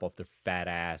want to get up off their fat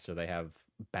ass, or they have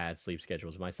bad sleep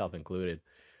schedules, myself included.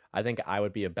 I think I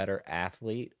would be a better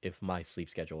athlete if my sleep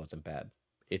schedule wasn't bad.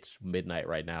 It's midnight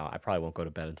right now. I probably won't go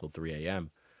to bed until 3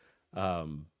 a.m.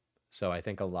 So I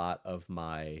think a lot of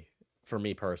for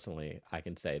me personally, I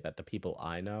can say that the people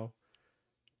I know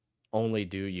only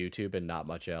do YouTube and not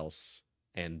much else,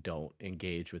 and don't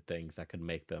engage with things that could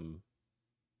make them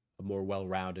a more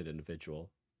well-rounded individual.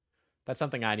 That's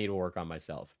something I need to work on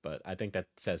myself, but I think that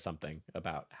says something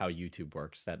about how YouTube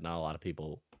works, that not a lot of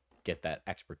people get that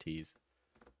expertise.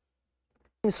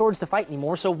 Swords to fight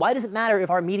anymore, so why does it matter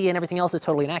if our media and everything else is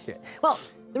totally inaccurate? Well,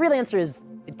 the real answer is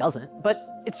it doesn't, but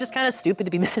it's just kind of stupid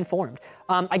to be misinformed.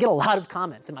 I get a lot of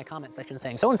comments in my comment section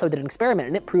saying so-and-so did an experiment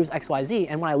and it proves XYZ,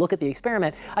 and when I look at the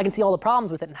experiment, I can see all the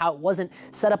problems with it and how it wasn't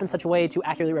set up in such a way to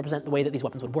accurately represent the way that these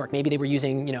weapons would work. Maybe they were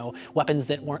using, you know, weapons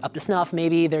that weren't up to snuff,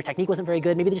 maybe their technique wasn't very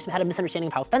good, maybe they just had a misunderstanding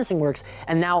of how fencing works,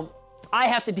 and now I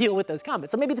have to deal with those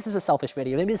comments. So maybe this is a selfish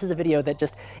video. Maybe this is a video that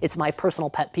just, it's my personal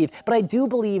pet peeve. But I do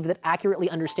believe that accurately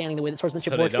understanding the way that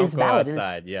swordsmanship works is valid.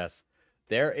 Outside, yes.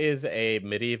 There is a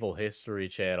medieval history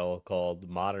channel called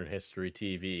Modern History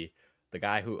TV. The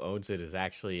guy who owns it is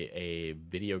actually a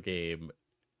video game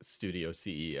studio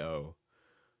CEO.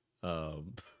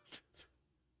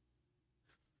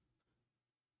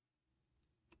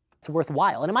 It's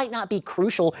worthwhile. And it might not be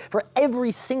crucial for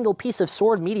every single piece of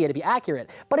sword media to be accurate,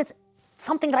 but it's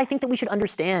something that I think that we should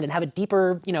understand and have a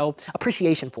deeper, you know,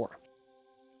 appreciation for.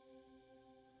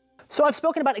 So I've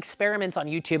spoken about experiments on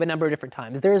YouTube a number of different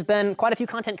times. There's been quite a few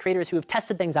content creators who have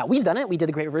tested things out. We've done it. We did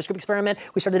the Great Reverse Grip experiment.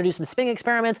 We started to do some spinning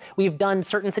experiments. We've done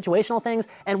certain situational things,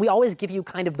 and we always give you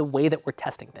kind of the way that we're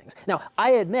testing things. Now, I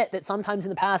admit that sometimes in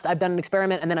the past I've done an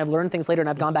experiment and then I've learned things later and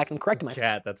I've gone back and corrected myself.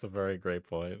 Chat, that's a very great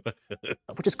point.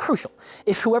 Which is crucial.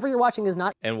 If whoever you're watching is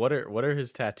not... And what are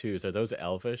his tattoos? Are those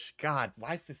elvish? God,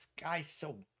 why is this guy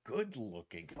so good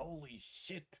looking? Holy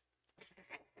shit.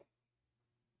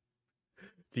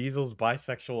 Diesel's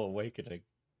bisexual awakening.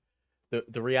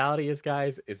 The reality is,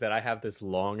 guys, is that I have this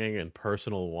longing and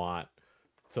personal want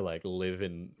to like live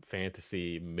in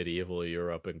fantasy medieval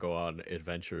Europe and go on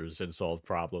adventures and solve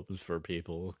problems for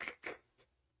people.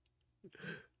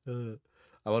 I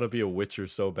want to be a witcher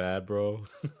so bad, bro.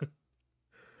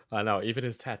 I know, even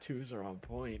his tattoos are on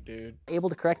point, dude. Able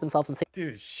to correct themselves and say,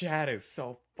 dude, Shad is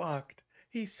so fucked.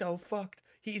 He's so fucked.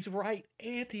 He's right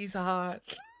and he's hot.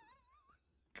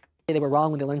 they were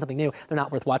wrong when they learned something new, they're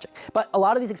not worth watching. But a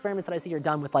lot of these experiments that I see are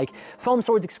done with like foam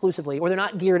swords exclusively, or they're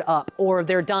not geared up, or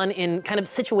they're done in kind of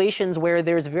situations where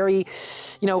there's very,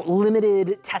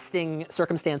 limited testing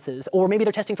circumstances, or maybe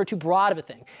they're testing for too broad of a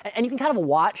thing. And you can kind of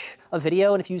watch a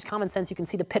video, and if you use common sense, you can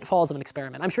see the pitfalls of an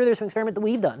experiment. I'm sure there's some experiments that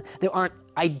we've done that aren't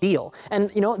ideal. And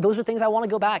those are things I want to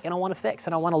go back and I want to fix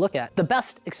and I want to look at. The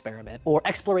best experiment or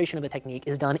exploration of a technique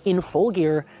is done in full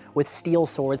gear with steel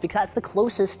swords, because that's the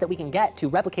closest that we can get to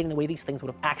replicating the way these things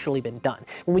would have actually been done.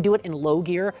 When we do it in low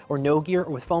gear or no gear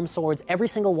or with foam swords, every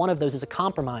single one of those is a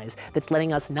compromise that's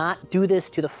letting us not do this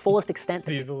to the fullest extent.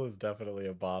 Diesel is definitely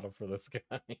a bottom for this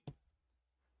guy.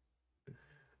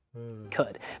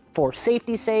 Could. For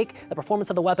safety's sake, the performance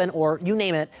of the weapon, or you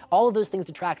name it, all of those things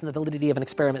detract from the validity of an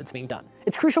experiment that's being done.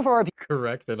 It's crucial for our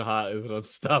Correct and hot is an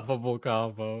unstoppable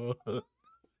combo.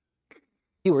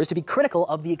 viewers to be critical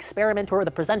of the experimenter or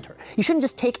the presenter. You shouldn't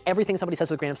just take everything somebody says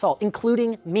with a grain of salt,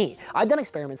 including me. I've done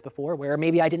experiments before where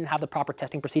maybe I didn't have the proper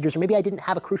testing procedures, or maybe I didn't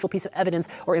have a crucial piece of evidence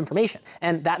or information,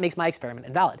 and that makes my experiment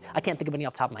invalid. I can't think of any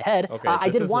off the top of my head. Okay, I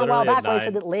did one a while back where I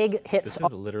said that leg hits. This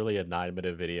is literally a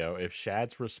 9-minute video. If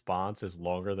Shad's response is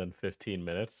longer than 15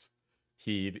 minutes,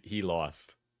 he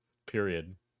lost.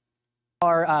 Period.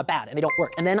 Are bad and they don't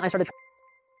work. And then I started.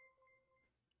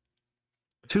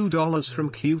 $2 from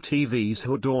QTV's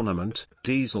Hood Ornament,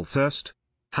 Diesel Thirst.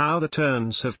 How the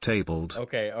turns have tabled.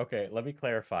 Okay, let me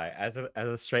clarify. As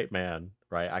a straight man,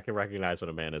 right, I can recognize when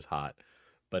a man is hot.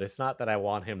 But it's not that I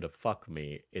want him to fuck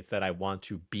me, it's that I want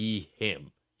to be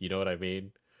him. You know what I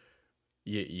mean?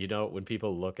 You know, when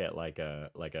people look at like a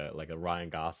Ryan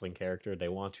Gosling character, they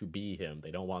want to be him.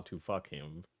 They don't want to fuck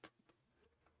him.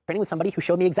 Training with somebody who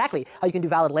showed me exactly how you can do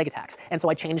valid leg attacks. And so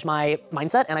I changed my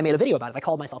mindset and I made a video about it. I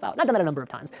called myself out. And I've done that a number of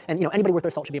times. And anybody worth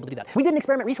their salt should be able to do that. We did an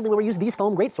experiment recently where we used these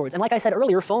foam greatswords. And like I said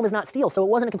earlier, foam is not steel. So it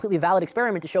wasn't a completely valid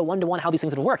experiment to show one-to-one how these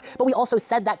things would work. But we also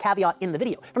said that caveat in the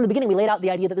video. From the beginning, we laid out the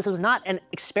idea that this was not an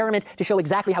experiment to show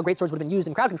exactly how greatswords would have been used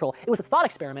in crowd control. It was a thought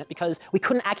experiment because we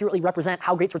couldn't accurately represent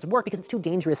how greatswords would work because it's too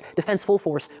dangerous to fence full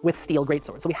force with steel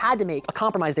greatswords. So we had to make a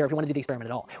compromise there if you want to do the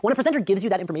experiment at all. When a presenter gives you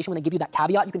that information, when they give you that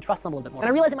caveat, you can trust them a little bit more. And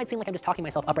I realize it might seem like I'm just talking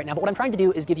myself up right now, but what I'm trying to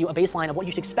do is give you a baseline of what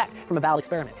you should expect from a valid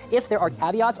experiment. If there are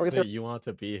caveats, or if there... You want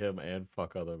to be him and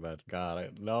fuck other men.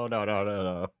 God, no.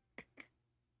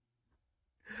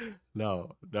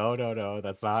 No,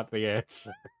 that's not the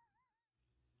answer.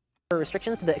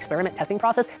 Restrictions to the experiment testing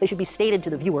process, they should be stated to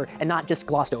the viewer and not just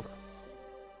glossed over.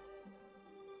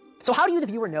 So how do you, the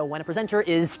viewer, know when a presenter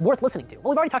is worth listening to? Well,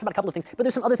 we've already talked about a couple of things, but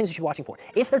there's some other things you should be watching for.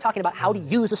 If they're talking about how to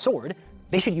use a sword,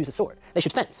 they should use a sword. They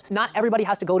should fence. Not everybody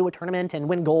has to go to a tournament and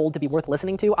win gold to be worth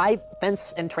listening to. I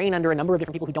fence and train under a number of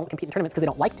different people who don't compete in tournaments because they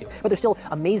don't like to, but they're still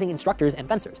amazing instructors and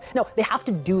fencers. No, they have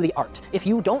to do the art. If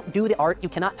you don't do the art, you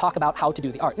cannot talk about how to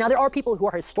do the art. Now, there are people who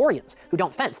are historians who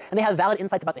don't fence, and they have valid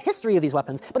insights about the history of these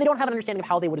weapons, but they don't have an understanding of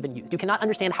how they would have been used. You cannot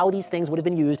understand how these things would have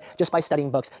been used just by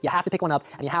studying books. You have to pick one up,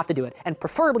 and you have to do it. And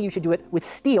preferably, you should do it with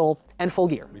steel and full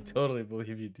gear. We totally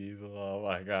believe you, Diesel. Oh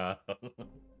my god.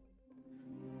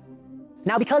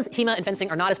 Now, because HEMA and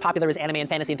fencing are not as popular as anime and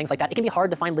fantasy and things like that, it can be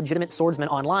hard to find legitimate swordsmen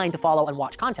online to follow and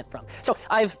watch content from. So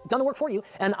I've done the work for you,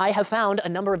 and I have found a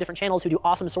number of different channels who do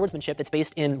awesome swordsmanship that's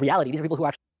based in reality. These are people who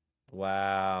actually...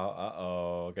 Wow,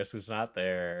 uh-oh. Guess who's not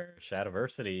there?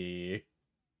 Shadiversity.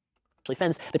 Actually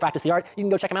fence. They practice the art. You can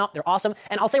go check them out. They're awesome.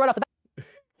 And I'll say right off the bat...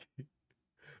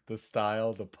 The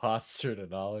style, the posture, the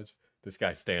knowledge. This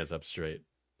guy stands up straight.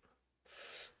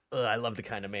 Ugh, I love the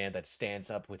kind of man that stands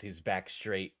up with his back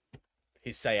straight.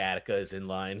 His sciatica is in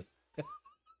line.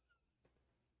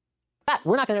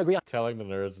 We're not going to agree on telling the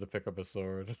nerds to pick up a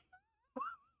sword.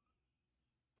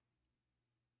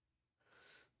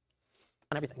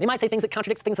 on everything. They might say things that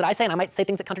contradict things that I say, and I might say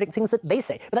things that contradict things that they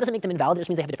say. But that doesn't make them invalid. It just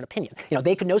means they have a different opinion.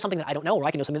 They could know something that I don't know, or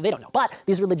I can know something that they don't know. But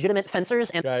these are legitimate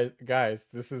fencers. And guys,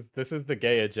 this is the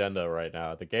gay agenda right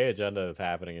now. The gay agenda is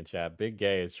happening in chat. Big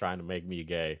Gay is trying to make me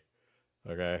gay.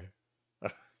 Okay.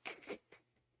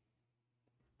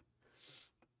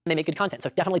 They make good content, so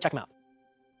definitely check them out.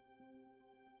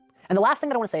 And the last thing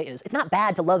that I want to say is, it's not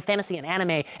bad to love fantasy and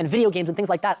anime and video games and things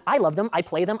like that. I love them, I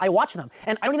play them, I watch them.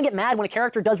 And I don't even get mad when a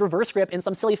character does reverse grip in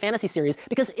some silly fantasy series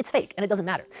because it's fake and it doesn't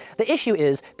matter. The issue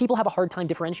is, people have a hard time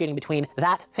differentiating between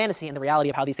that fantasy and the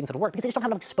reality of how these things would work because they just don't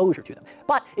have enough exposure to them.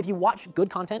 But if you watch good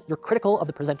content, you're critical of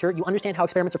the presenter, you understand how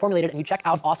experiments are formulated, and you check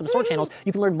out awesome sword channels,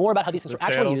 you can learn more about how these things are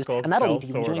actually used, and that'll lead to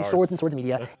you enjoying swords and swords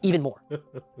media even more.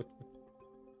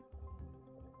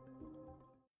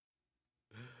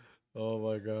 Oh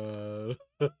my god.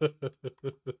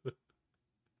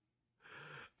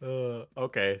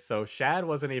 Okay, so Shad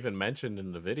wasn't even mentioned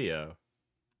in the video.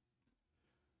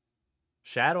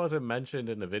 Shad wasn't mentioned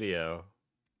in the video.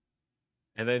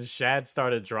 And then Shad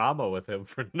started drama with him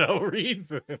for no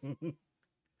reason.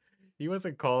 He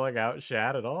wasn't calling out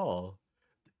Shad at all.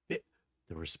 The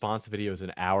response video is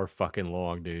an hour fucking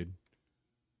long, dude.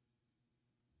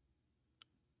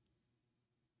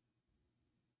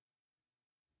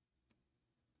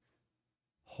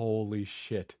 Holy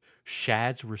shit.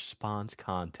 Shad's response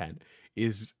content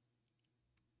is...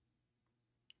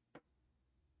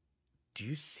 Do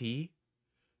you see?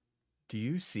 Do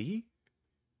you see?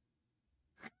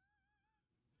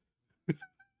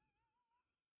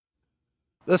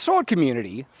 The sword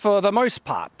community, for the most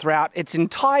part, throughout its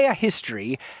entire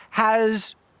history,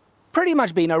 has pretty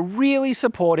much been a really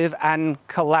supportive and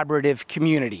collaborative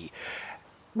community.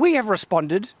 We have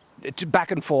responded to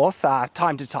back and forth,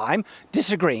 time to time,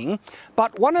 disagreeing,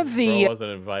 but one of the... Bro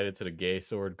wasn't invited to the gay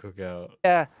sword cookout.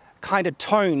 Kind of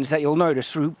tones that you'll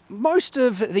notice through most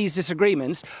of these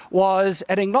disagreements was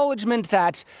an acknowledgement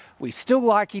that we still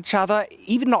like each other,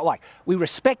 even not like, we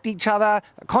respect each other,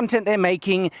 the content they're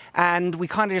making, and we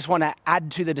kind of just want to add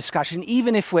to the discussion,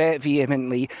 even if we're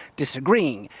vehemently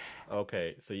disagreeing.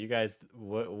 Okay, so you guys,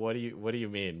 what do you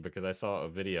mean? Because I saw a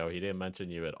video, he didn't mention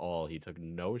you at all. He took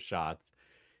no shots.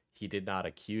 He did not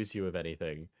accuse you of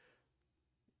anything.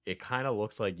 It kind of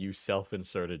looks like you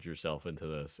self-inserted yourself into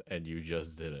this, and you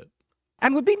just did it.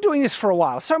 And we've been doing this for a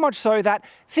while, so much so that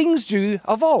things do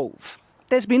evolve.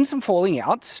 There's been some falling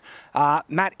outs.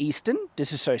 Matt Easton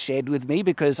disassociated with me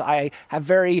because I have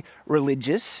very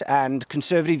religious and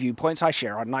conservative viewpoints I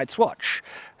share on Night's Watch.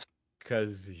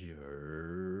 Because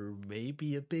you're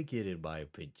maybe a bigot, in my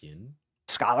opinion.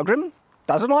 Scarlegrim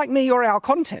doesn't like me or our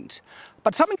content.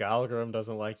 But something... Scarlegrim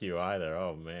doesn't like you either.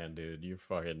 Oh, man, dude. You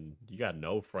got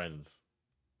no friends.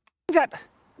 That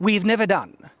we've never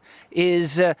done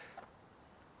is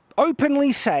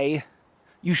openly say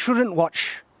you shouldn't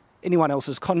watch anyone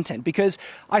else's content because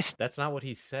That's not what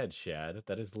he said, Shad.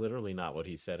 That is literally not what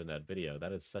he said in that video.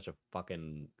 That is such a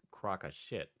fucking crock of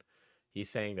shit. He's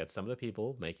saying that some of the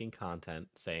people making content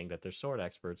saying that they're sword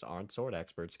experts aren't sword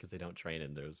experts because they don't train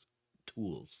in those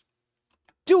tools.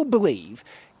 Still believe,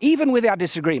 even with our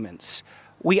disagreements,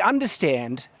 we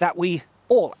understand that we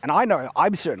all, and I know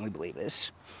I certainly believe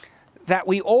this, that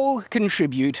we all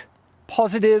contribute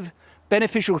positive,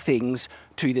 beneficial things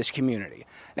to this community.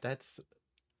 That's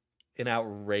an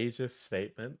outrageous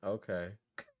statement. Okay.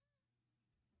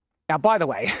 Now, by the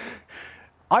way,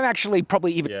 I'm actually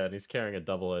probably even... Yeah, and he's carrying a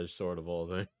double-edged sword of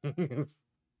all things.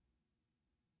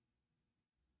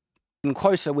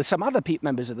 Closer with some other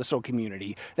members of the sword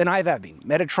community than I've ever been.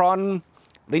 Metatron,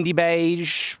 Lindy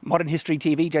Beige, Modern History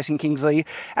TV, Jason Kingsley,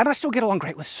 and I still get along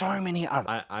great with so many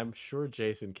others. I'm sure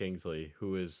Jason Kingsley,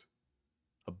 who is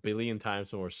a billion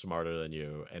times more smarter than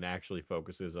you and actually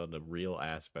focuses on the real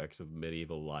aspects of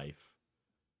medieval life,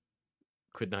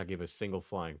 could not give a single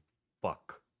flying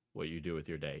fuck what you do with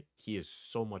your day. He is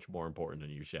so much more important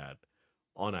than you, Shad.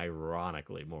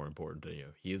 Unironically more important than you.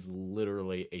 He is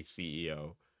literally a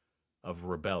CEO of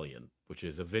Rebellion, which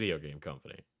is a video game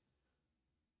company.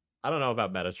 I don't know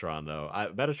about Metatron, though.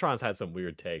 Metatron's had some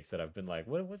weird takes that I've been like,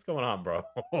 what's going on, bro?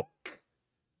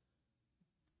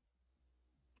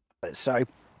 So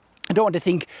I don't want to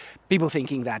think people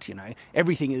thinking that, you know,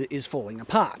 everything is falling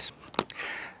apart.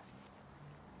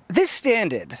 This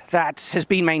standard that has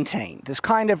been maintained, this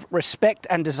kind of respect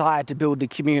and desire to build the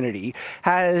community,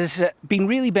 has been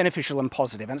really beneficial and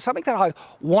positive, and it's something that I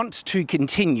want to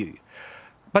continue.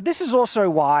 But this is also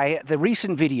why the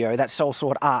recent video that Soul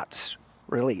Sword Arts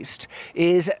released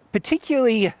is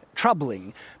particularly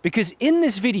troubling, because in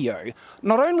this video,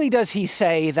 not only does he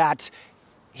say that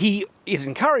he is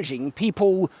encouraging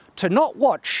people to not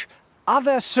watch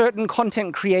other certain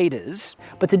content creators.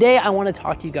 But today I want to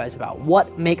talk to you guys about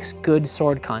what makes good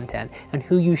sword content and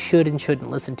who you should and shouldn't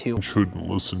listen to.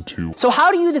 So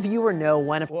how do you, the viewer, know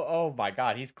when... Well, oh my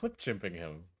god, he's clip chimping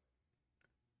him.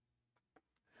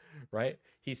 Right?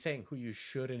 He's saying who you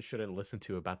should and shouldn't listen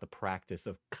to about the practice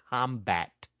of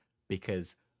combat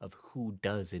because of who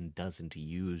does and doesn't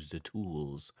use the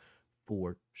tools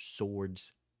for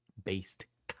swords-based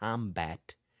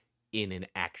combat in an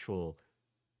actual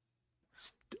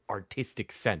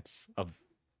artistic sense of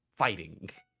fighting.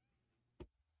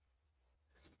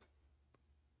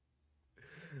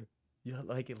 Yeah,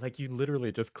 like you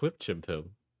literally just clip chimped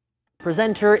him.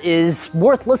 Presenter is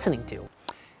worth listening to.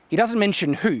 He doesn't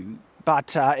mention who,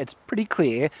 but it's pretty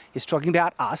clear he's talking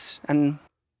about us. And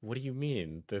what do you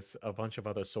mean? There's a bunch of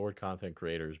other sword content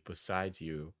creators besides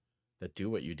you that do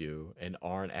what you do and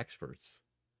aren't experts.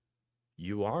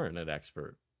 You aren't an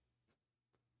expert.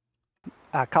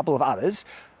 A couple of others.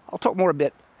 I'll talk more a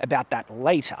bit about that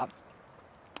later.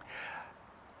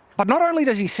 But not only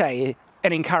does he say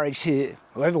and encourage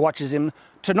whoever watches him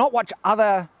to not watch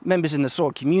other members in the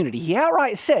sword community. He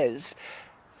outright says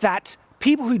that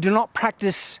people who do not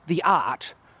practice the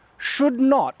art should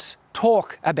not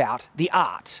talk about the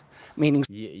art. Meaning...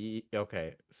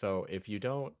 Okay, so if you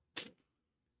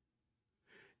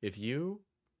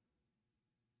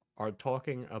are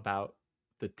talking about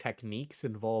the techniques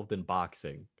involved in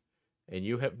boxing, and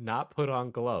you have not put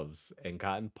on gloves and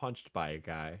gotten punched by a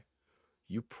guy,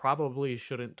 you probably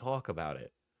shouldn't talk about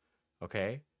it,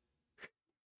 okay?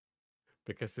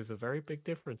 Because there's a very big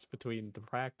difference between the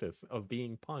practice of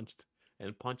being punched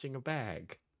and punching a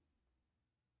bag.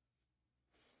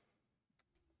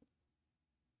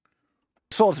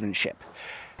 Swordsmanship.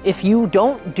 If you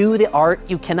don't do the art,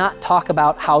 you cannot talk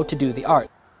about how to do the art.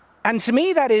 And to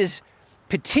me, that is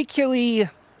particularly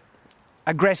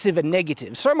aggressive and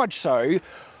negative. So much so,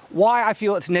 why I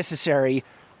feel it's necessary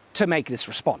to make this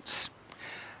response.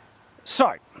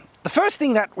 So, the first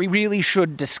thing that we really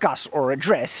should discuss or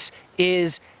address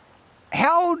is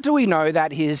how do we know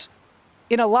that he's,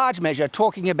 in a large measure,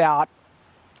 talking about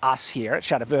us here at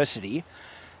Shadiversity,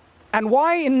 and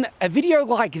why in a video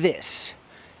like this,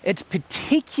 it's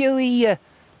particularly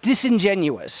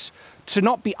disingenuous to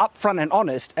not be upfront and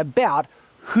honest about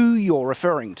who you're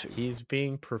referring to. He's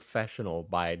being professional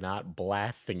by not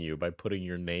blasting you by putting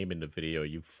your name in the video,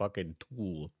 you fucking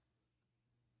tool.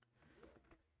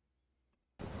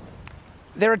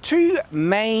 There are two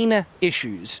main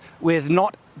issues with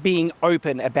not being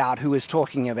open about who is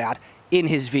talking about in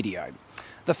his video.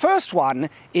 The first one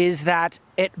is that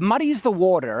it muddies the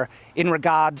water in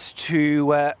regards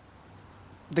to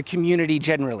the community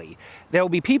generally. There will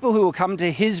be people who will come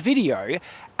to his video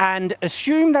and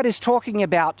assume that he's talking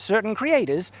about certain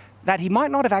creators that he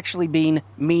might not have actually been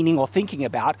meaning or thinking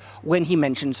about when he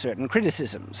mentioned certain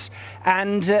criticisms.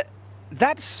 And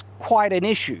that's quite an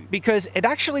issue, because it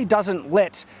actually doesn't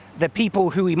let the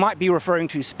people who he might be referring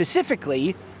to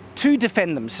specifically to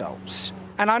defend themselves.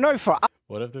 And I know for...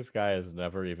 What if this guy has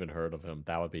never even heard of him?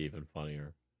 That would be even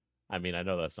funnier. I mean, I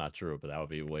know that's not true, but that would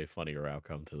be a way funnier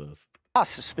outcome to this. Us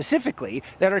specifically,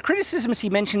 there are criticisms he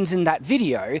mentions in that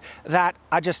video that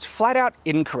are just flat out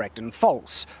incorrect and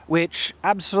false, which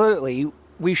absolutely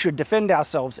we should defend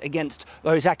ourselves against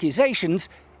those accusations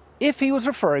if he was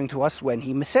referring to us when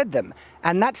he said them.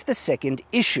 And that's the second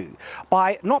issue.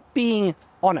 By not being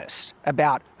honest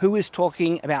about who is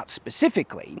talking about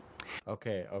specifically.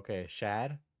 Okay,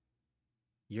 Shad,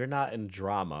 you're not in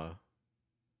drama,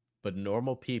 but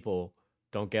normal people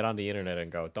don't get on the internet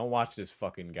and go, don't watch this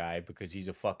fucking guy because he's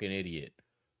a fucking idiot.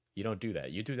 You don't do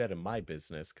that. You do that in my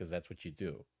business because that's what you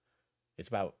do. It's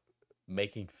about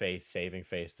making face, saving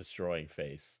face, destroying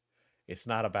face. It's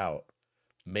not about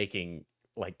making,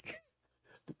 like,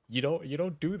 you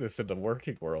don't do this in the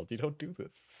working world. You don't do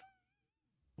this.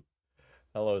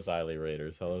 Hello, Xylee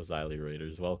Raiders. Hello, Xylee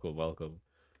Raiders. Welcome, welcome.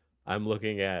 I'm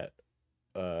looking at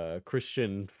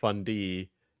Christian Fundee,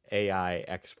 AI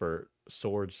expert,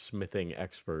 swordsmithing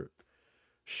expert,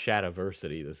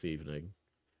 Shadiversity this evening.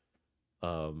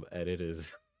 And it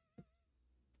is...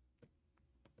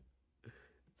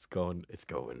 It's going.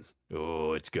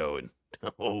 Oh, it's going.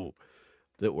 Oh.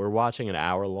 That we're watching an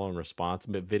hour-long response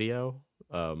video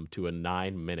to a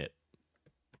 9-minute.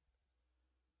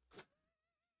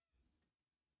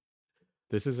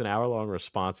 This is an hour-long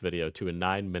response video to a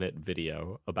 9-minute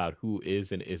video about who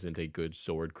is and isn't a good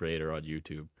sword creator on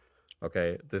YouTube.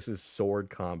 Okay, this is sword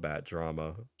combat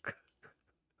drama.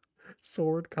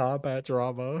 Sword combat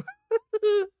drama.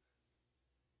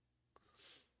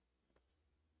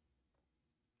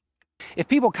 If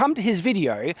people come to his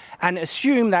video and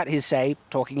assume that he's, say,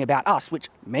 talking about us, which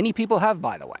many people have,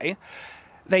 by the way,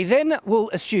 they then will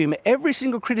assume every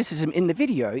single criticism in the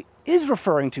video is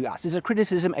referring to us, is a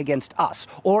criticism against us,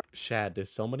 or... Shad,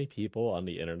 there's so many people on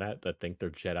the internet that think they're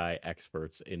Jedi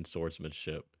experts in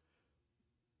swordsmanship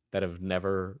that have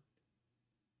never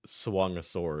swung a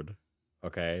sword,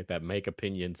 okay? That make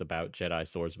opinions about Jedi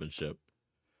swordsmanship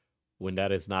when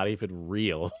that is not even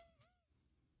real.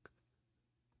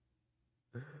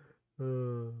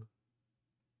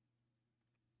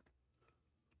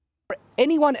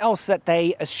 Anyone else that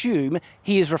they assume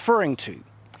he is referring to.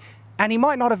 And he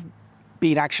might not have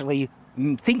been actually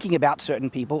thinking about certain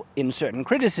people in certain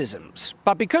criticisms.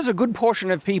 But because a good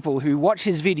portion of people who watch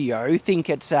his video think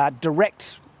it's a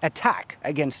direct attack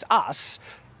against us,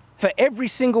 for every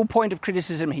single point of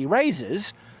criticism he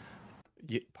raises...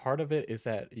 Part of it is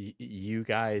that you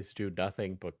guys do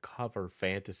nothing but cover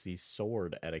fantasy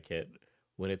sword etiquette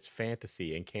when it's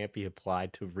fantasy and can't be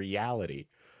applied to reality,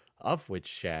 of which,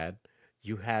 Shad,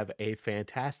 you have a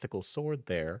fantastical sword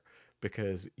there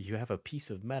because you have a piece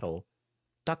of metal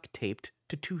duct taped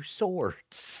to two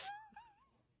swords.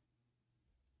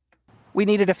 We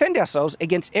need to defend ourselves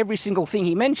against every single thing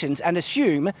he mentions and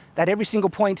assume that every single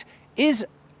point is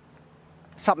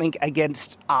something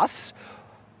against us.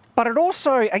 But it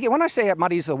also, again, when I say it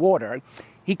muddies the water,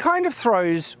 he kind of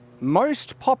throws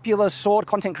most popular sword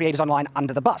content creators online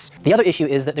under the bus. The other issue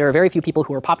is that there are very few people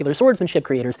who are popular swordsmanship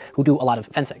creators who do a lot of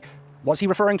fencing. Was he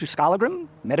referring to Scarlegrim,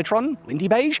 Metatron, Lindy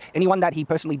Beige, anyone that he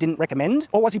personally didn't recommend?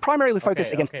 Or was he primarily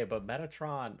focused against... Okay, but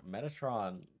Metatron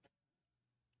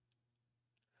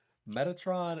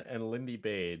and Lindy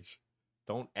Beige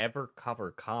don't ever cover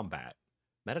combat.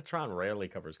 Metatron rarely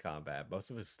covers combat.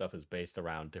 Most of his stuff is based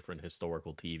around different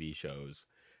historical TV shows.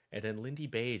 And then Lindy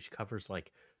Beige covers,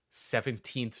 like,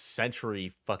 17th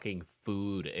century fucking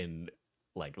food and,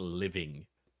 like, living.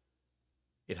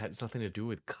 It has nothing to do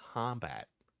with combat.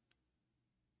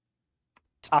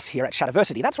 Us here at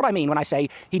Shadiversity. That's what I mean when I say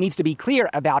he needs to be clear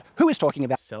about who is talking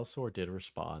about. Celsor did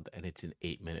respond, and it's an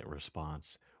 8-minute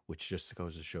response, which just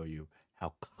goes to show you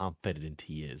how confident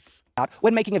he is.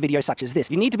 When making a video such as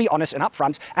this, you need to be honest and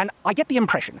upfront, and I get the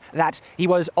impression that he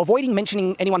was avoiding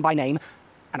mentioning anyone by name,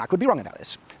 and I could be wrong about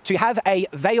this, to have a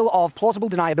veil of plausible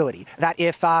deniability, that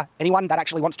if anyone that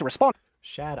actually wants to respond...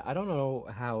 Shad, I don't know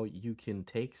how you can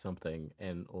take something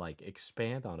and, like,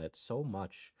 expand on it so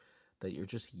much that you're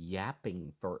just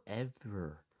yapping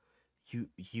forever.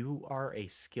 You are a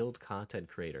skilled content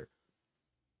creator.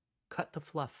 Cut the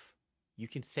fluff. You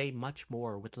can say much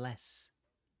more with less.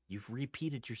 You've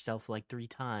repeated yourself like 3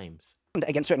 times.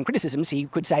 Against certain criticisms, he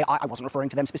could say, I wasn't referring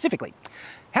to them specifically.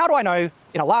 How do I know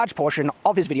in a large portion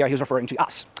of his video he was referring to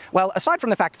us? Well, aside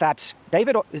from the fact that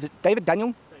David, or is it David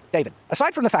Daniel? David.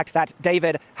 Aside from the fact that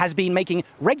David has been making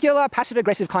regular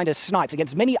passive-aggressive kind of snipes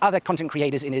against many other content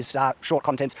creators in his short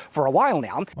contents for a while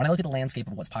now. When I look at the landscape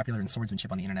of what's popular in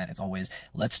swordsmanship on the internet, it's always,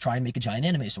 let's try and make a giant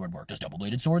anime sword work. Does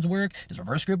double-bladed swords work? Does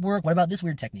reverse grip work? What about this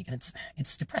weird technique? And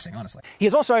it's depressing, honestly. He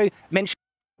has also mentioned...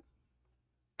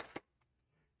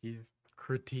 He's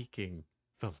critiquing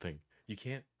something. You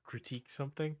can't critique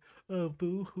something? Oh,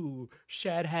 boo-hoo.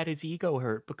 Shad had his ego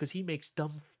hurt because he makes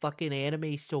dumb fucking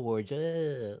anime swords.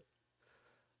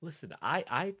 Listen,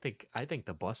 I think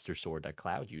the Buster sword that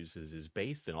Cloud uses is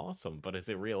based and awesome, but is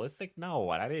it realistic? No,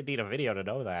 I didn't need a video to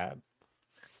know that.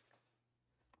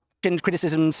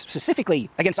 Criticisms specifically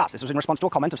against us. This was in response to a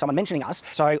comment of someone mentioning us.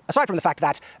 So aside from the fact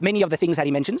that many of the things that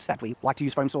he mentions, that we like to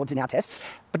use foam swords in our tests,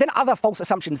 but then other false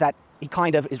assumptions that he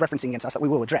kind of is referencing against us that we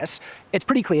will address, it's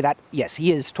pretty clear that, yes,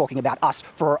 he is talking about us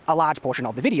for a large portion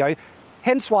of the video,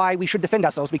 hence why we should defend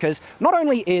ourselves, because not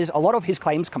only is a lot of his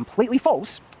claims completely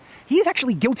false, he is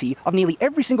actually guilty of nearly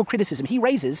every single criticism he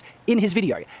raises in his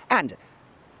video. And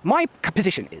my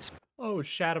position is... Oh,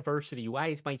 Shadiversity, why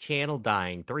is my channel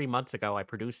dying? 3 months ago, I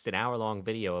produced an hour-long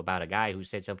video about a guy who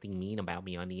said something mean about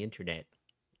me on the internet.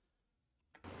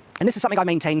 And this is something I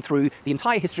maintain through the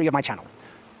entire history of my channel.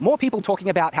 More people talking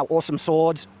about how awesome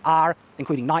swords are,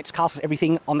 including knights, castles,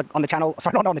 everything on the channel,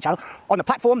 sorry, not on the channel, on the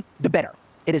platform, the better.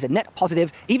 It is a net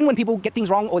positive, even when people get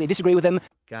things wrong or they disagree with them.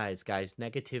 Guys,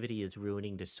 negativity is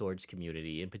ruining the swords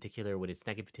community, in particular with its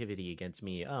negativity against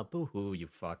me. Oh, boo-hoo, you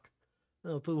fuck.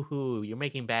 Oh, boo-hoo, you're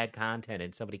making bad content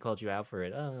and somebody called you out for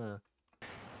it.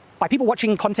 By people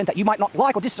watching content that you might not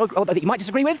like or that you might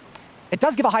disagree with, it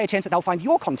does give a higher chance that they'll find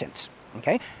your content,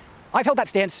 okay? I've held that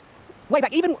stance way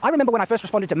back. Even, I remember when I first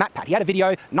responded to MatPat, he had a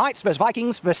video, Knights versus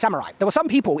Vikings versus Samurai. There were some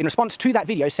people in response to that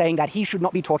video saying that he should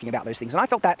not be talking about those things, and I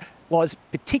felt that was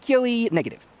particularly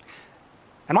negative.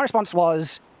 And my response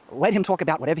was, let him talk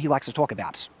about whatever he likes to talk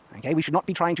about. Okay, we should not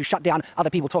be trying to shut down other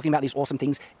people talking about these awesome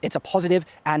things. It's a positive,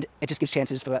 and it just gives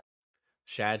chances for...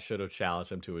 Shad should have challenged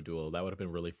him to a duel. That would have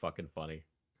been really fucking funny.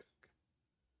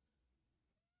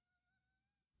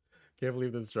 Can't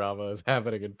believe this drama is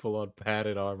happening in full-on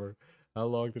padded armor. How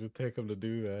long did it take him to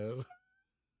do that?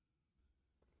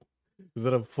 Is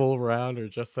it a full round or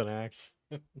just an action?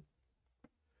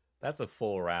 That's a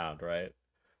full round, right?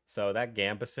 So that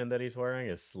gambeson that he's wearing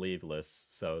is sleeveless.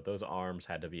 So those arms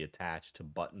had to be attached to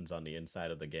buttons on the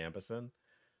inside of the gambeson.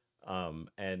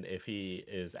 And if he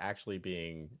is actually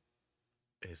being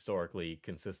historically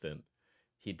consistent,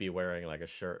 he'd be wearing like a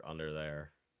shirt under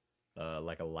there,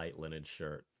 like a light linen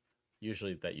shirt.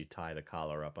 Usually that you tie the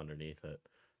collar up underneath it,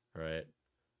 right?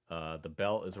 The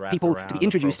belt is wrapped people around to be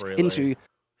introduced into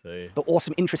the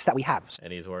awesome interests that we have.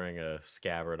 And he's wearing a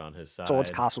scabbard on his side. Swords,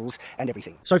 castles, and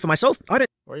everything. So for myself, I don't...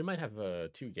 Or you might have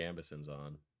 2 gambesons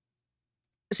on.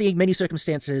 Seeing many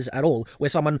circumstances at all where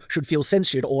someone should feel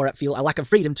censured or feel a lack of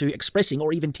freedom to expressing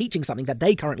or even teaching something that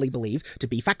they currently believe to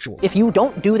be factual. If you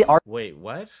don't do the art... Wait,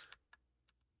 what?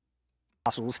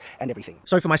 muscles and everything.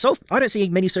 So for myself, I don't see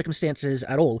many circumstances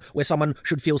at all where someone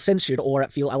should feel censored or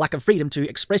feel a lack of freedom to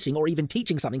expressing or even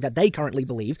teaching something that they currently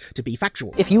believe to be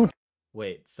factual. If you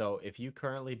Wait, so if you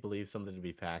currently believe something to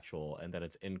be factual and that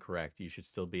it's incorrect, you should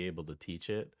still be able to teach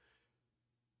it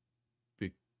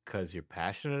because you're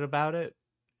passionate about it?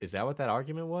 Is that what that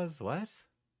argument was? What?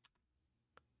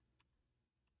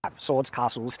 Swords,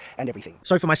 castles, and everything.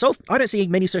 So for myself, I don't see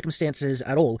many circumstances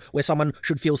at all where someone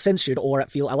should feel censored or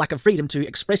feel a lack of freedom to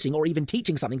expressing or even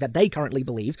teaching something that they currently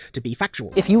believe to be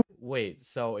factual. If you Wait,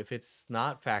 so if it's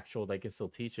not factual, they can still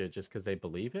teach it just because they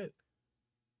believe it?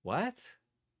 What?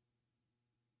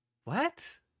 What?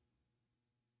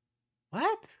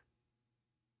 What?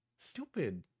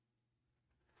 Stupid.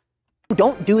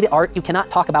 don't do the art, you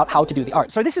cannot talk about how to do the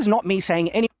art. So this is not me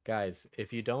saying any... Guys,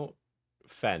 if you don't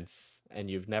fence and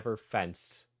you've never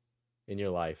fenced in your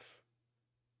life,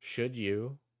 should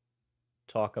you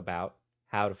talk about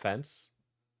how to fence?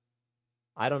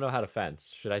 I don't know how to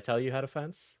fence. Should I tell you how to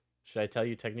fence? Should I tell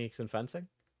you techniques in fencing?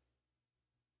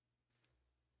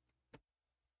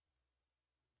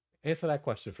 Answer that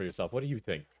question for yourself. What do you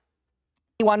think?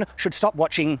 Anyone should stop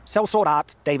watching Cell Sword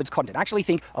Art David's content. I actually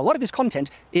think a lot of his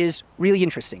content is really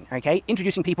interesting, okay?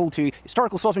 Introducing people to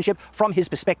historical swordsmanship from his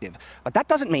perspective. But that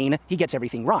doesn't mean he gets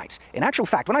everything right. In actual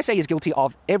fact, when I say he's guilty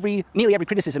of nearly every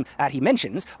criticism that he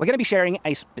mentions, we're going to be sharing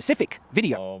a specific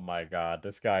video. Oh my god,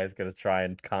 this guy is going to try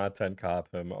and content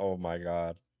cop him. Oh my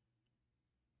god.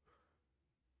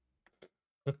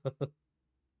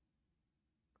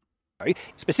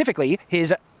 Specifically,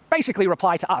 his basically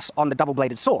reply to us on the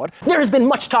double-bladed sword. There has been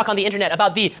much talk on the internet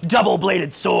about the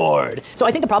double-bladed sword. So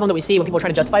I think the problem that we see when people are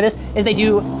trying to justify this is they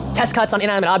do test cuts on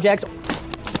inanimate objects.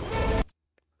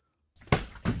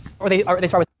 Or they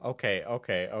start with...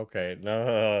 Okay.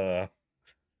 No.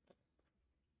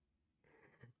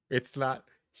 It's not...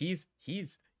 He's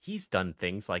done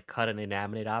things like cut an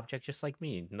inanimate object just like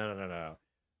me. No.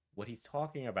 What he's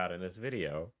talking about in this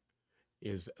video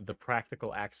is the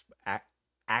practical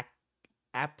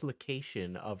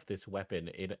application of this weapon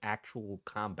in actual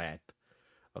combat.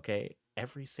 Okay?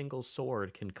 Every single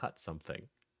sword can cut something.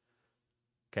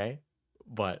 Okay?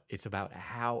 But it's about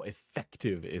how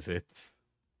effective is it.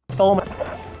 Foam.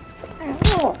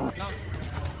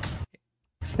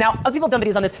 Now, other people have done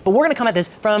videos on this, but we're going to come at this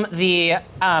from the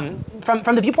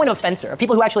from the viewpoint of a fencer,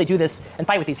 people who actually do this and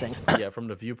fight with these things. Yeah, from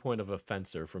the viewpoint of a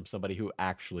fencer, from somebody who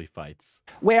actually fights.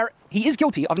 Where he is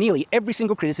guilty of nearly every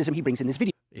single criticism he brings in this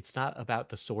video. It's not about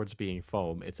the swords being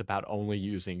foam. It's about only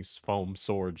using foam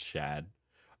swords, Shad.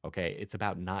 Okay? It's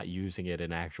about not using it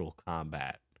in actual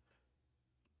combat.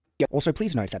 Also,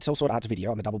 please note that Cell Sword Art's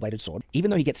video on the double-bladed sword, even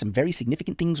though he gets some very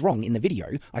significant things wrong in the video,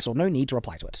 I saw no need to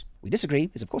reply to it. We disagree,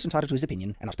 is of course entitled to his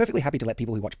opinion, and I was perfectly happy to let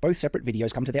people who watch both separate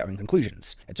videos come to their own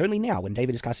conclusions. It's only now when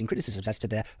David is casting criticisms as to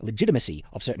the legitimacy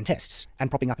of certain tests, and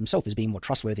propping up himself as being more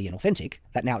trustworthy and authentic,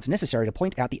 that now it's necessary to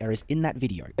point out the errors in that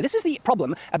video. This is the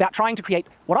problem about trying to create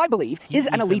what I believe is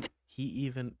an elite...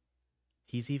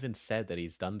 He's even said that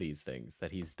he's done these things,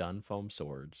 that he's done foam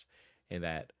swords, and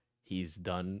that he's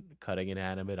done cutting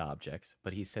inanimate objects,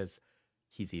 but he's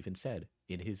even said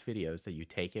in his videos that you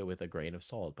take it with a grain of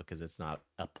salt because it's not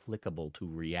applicable to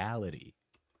reality.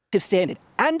 Standard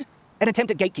and an attempt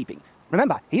at gatekeeping.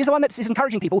 Remember, he is the one that is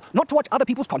encouraging people not to watch other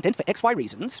people's content for XY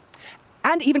reasons,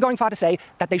 and even going far to say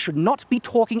that they should not be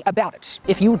talking about it.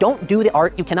 If you don't do the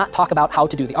art, you cannot talk about how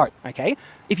to do the art. Okay?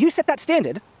 If you set that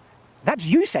standard, that's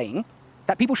you saying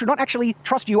that people should not actually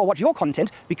trust you or watch your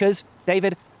content because,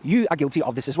 David, you are guilty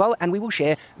of this as well, and we will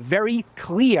share very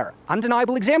clear,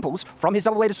 undeniable examples from his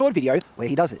double-bladed sword video where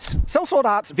he does this. Cell Sword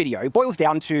Art's video boils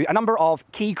down to a number of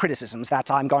key criticisms that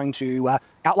I'm going to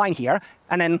outline here,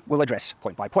 and then we'll address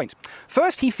point by point.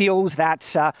 First, he feels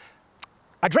that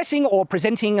addressing or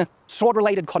presenting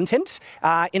sword-related content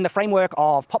in the framework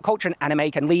of pop culture and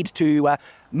anime can lead to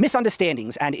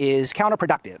misunderstandings and is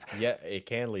counterproductive. Yeah, it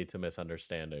can lead to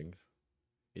misunderstandings.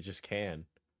 It just can.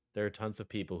 There are tons of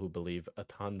people who believe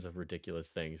tons of ridiculous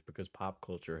things because pop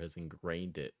culture has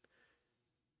ingrained it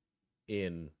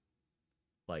in,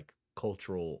 like,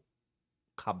 cultural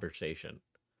conversation.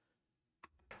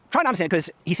 Trying to understand, because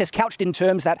he says couched in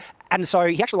terms that, and so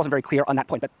he actually wasn't very clear on that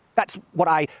point, but that's what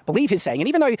I believe he's saying. And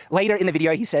even though later in the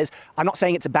video he says, I'm not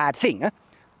saying it's a bad thing,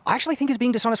 I actually think he's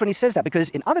being dishonest when he says that, because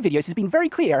in other videos he's been very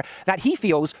clear that he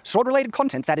feels sword-related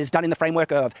content that is done in the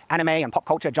framework of anime and pop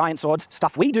culture, giant swords,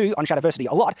 stuff we do on Shadiversity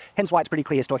a lot, hence why it's pretty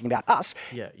clear he's talking about us.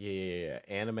 Yeah.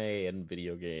 Anime and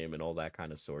video game and all that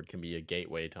kind of sword can be a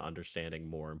gateway to understanding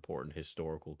more important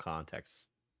historical contexts.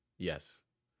 Yes.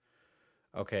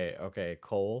 Okay,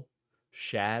 Cole.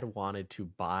 Shad wanted to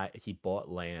he bought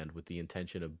land with the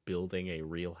intention of building a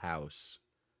real house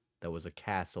that was a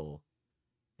castle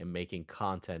and making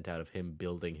content out of him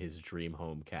building his dream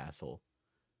home castle.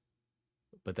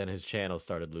 But then his channel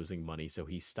started losing money, so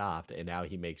he stopped, and now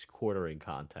he makes quartering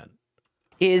content.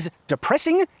 Is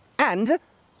depressing and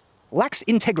lacks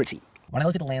integrity. When I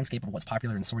look at the landscape of what's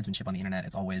popular in swordsmanship on the internet,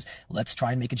 it's always, let's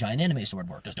try and make a giant anime sword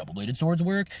work. Does double-bladed swords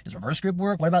work? Does reverse grip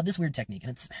work? What about this weird technique?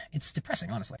 And it's depressing,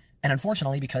 honestly. And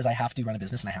unfortunately, because I have to run a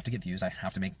business and I have to get views, I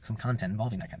have to make some content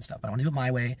involving that kind of stuff. But I want to do it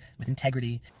my way, with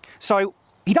integrity. So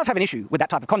he does have an issue with that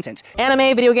type of content.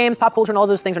 Anime, video games, pop culture, and all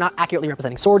those things are not accurately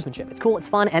representing swordsmanship. It's cool, it's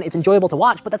fun, and it's enjoyable to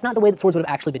watch, but that's not the way that swords would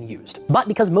have actually been used. But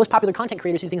because most popular content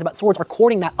creators who do things about swords are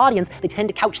courting that audience, they tend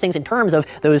to couch things in terms of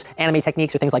those anime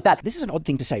techniques or things like that. This is an odd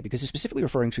thing to say because it's specifically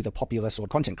referring to the popular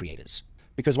sword content creators.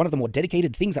 Because one of the more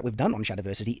dedicated things that we've done on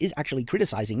Shadiversity is actually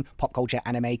criticizing pop culture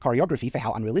anime choreography for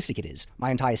how unrealistic it is.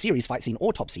 My entire series, Fight Scene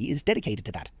Autopsy, is dedicated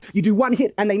to that. You do one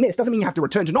hit and they miss, doesn't mean you have to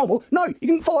return to normal. No, you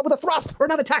can follow up with a thrust or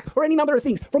another attack or any number of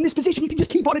things. From this position, you can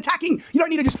just keep on attacking. You don't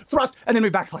need to just thrust and then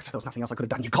move back. Like, so there was nothing else I could have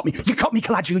done. You got me,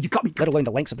 Kaladju, you got me. Let alone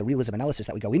the lengths of the realism analysis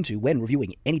that we go into when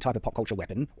reviewing any type of pop culture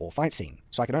weapon or fight scene.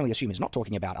 So I can only assume he's not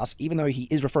talking about us, even though he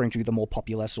is referring to the more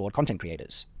popular sword content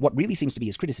creators. What really seems to be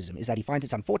his criticism is that he finds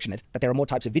it's unfortunate that there are more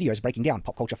types of videos breaking down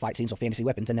pop culture fight scenes or fantasy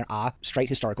weapons than there are straight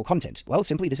historical content. Well,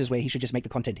 simply this is where he should just make the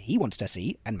content he wants to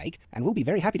see and make, and we'll be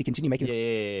very happy to continue making.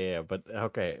 Yeah, but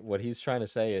okay, what he's trying to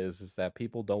say is that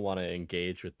people don't want to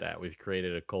engage with that. We've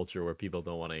created a culture where people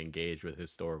don't want to engage with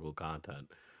historical content,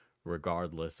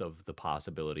 regardless of the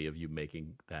possibility of you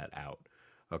making that out.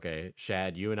 Okay,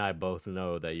 Shad, you and I both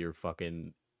know that your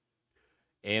fucking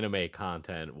anime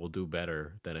content will do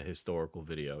better than a historical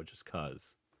video, just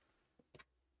cuz.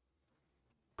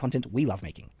 Content we love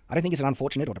making. I don't think it's an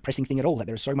unfortunate or depressing thing at all that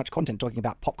there is so much content talking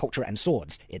about pop culture and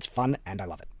swords. It's fun and I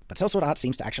love it. But Sellsword Art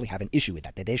seems to actually have an issue with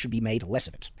that there should be made less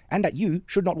of it. And that you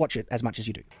should not watch it as much as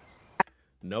you do.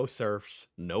 No serfs,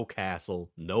 no castle,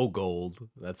 no gold.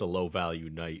 That's a low value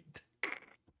knight.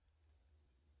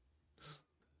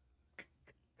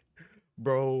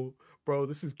 Bro,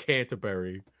 this is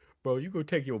Canterbury. Bro, you go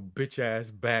take your bitch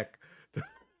ass back to...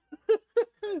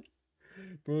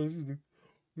 Bro, this is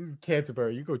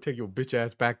Canterbury, you go take your bitch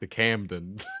ass back to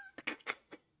Camden.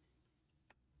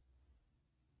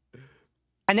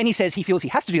 And then he says he feels he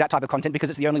has to do that type of content because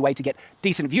it's the only way to get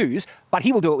decent views, but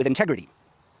he will do it with integrity.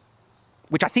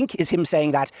 Which I think is him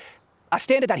saying that a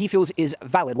standard that he feels is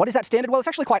valid. What is that standard? Well, it's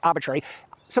actually quite arbitrary.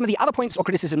 Some of the other points or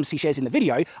criticisms he shares in the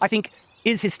video, I think,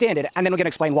 is his standard, and then we're going to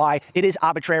explain why it is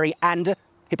arbitrary and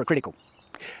hypocritical.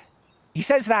 He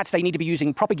says that they need to be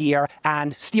using proper gear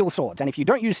and steel swords. And if you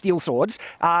don't use steel swords,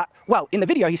 well, in the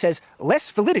video he says less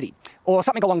validity or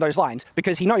something along those lines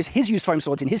because he knows he's used foam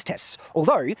swords in his tests.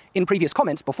 Although, in previous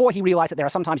comments, before he realized that there are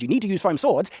sometimes you need to use foam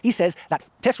swords, he says that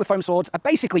tests with foam swords are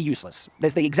basically useless.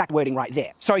 There's the exact wording right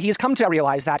there. So he has come to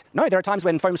realize that, no, there are times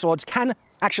when foam swords can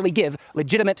actually give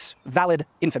legitimate, valid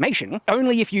information,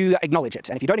 only if you acknowledge it.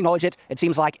 And if you don't acknowledge it, it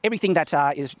seems like everything that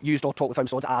is used or taught with foam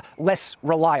swords are less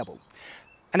reliable.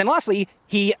 And then lastly,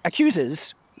 he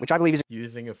accuses, which I believe is...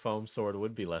 Using a foam sword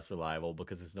would be less reliable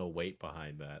because there's no weight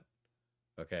behind that.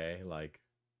 Okay? Like,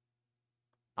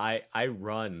 I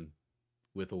run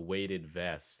with a weighted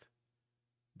vest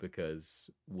because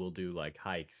we'll do, like,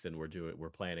 hikes and we're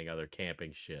planning other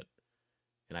camping shit.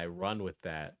 And I run with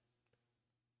that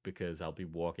because I'll be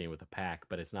walking with a pack,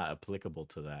 but it's not applicable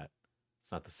to that.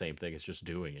 It's not the same thing, it's just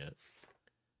doing it.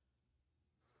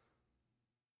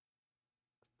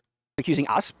 Accusing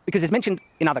us because it's mentioned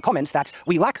in other comments that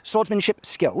we lack swordsmanship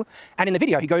skill, and in the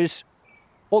video he goes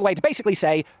all the way to basically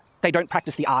say they don't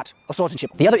practice the art of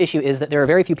swordsmanship. The other issue is that there are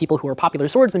very few people who are popular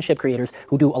swordsmanship creators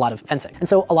who do a lot of fencing. And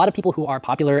so a lot of people who are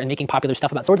popular and making popular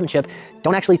stuff about swordsmanship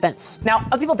don't actually fence. Now,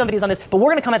 other people have done videos on this, but we're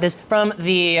going to come at this from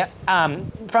the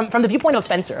from the viewpoint of a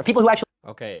fencer, people who actually...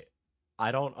 Okay,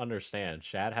 I don't understand.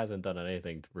 Shad hasn't done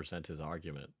anything to present his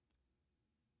argument.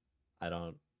 I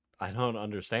don't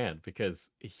understand because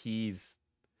he's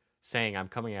saying I'm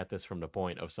coming at this from the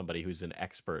point of somebody who's an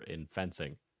expert in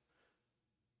fencing.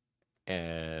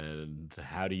 And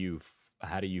how do you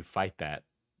fight that?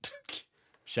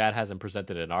 Shad hasn't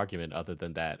presented an argument other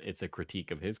than that it's a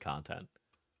critique of his content.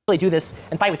 Do this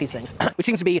and fight with these things. Which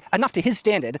seems to be enough to his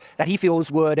standard that he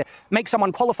feels would make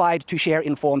someone qualified to share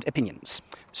informed opinions.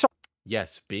 So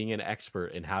yes, being an expert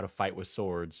in how to fight with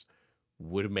swords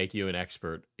would make you an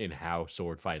expert in how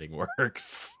sword fighting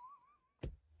works.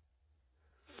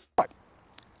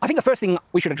 I think the first thing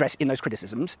we should address in those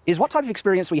criticisms is what type of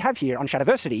experience we have here on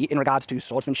Shadiversity in regards to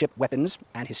swordsmanship, weapons,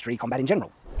 and history combat in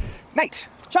general. Nate,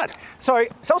 Shad. So,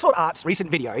 Sellsword Art's recent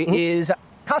video is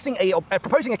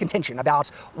proposing a contention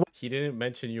about He didn't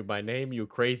mention you by name, you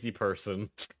crazy person.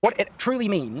 what it truly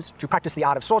means to practice the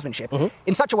art of swordsmanship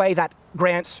in such a way that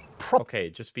grants Okay,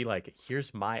 just be like,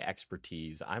 here's my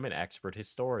expertise. I'm an expert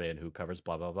historian who covers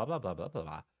blah, blah, blah, blah, blah, blah, blah,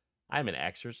 blah. I'm an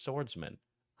expert swordsman.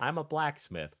 I'm a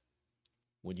blacksmith.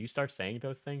 When you start saying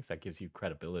those things, that gives you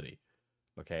credibility.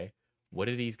 Okay? What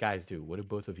do these guys do? What do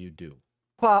both of you do?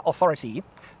 authority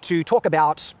to talk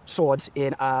about swords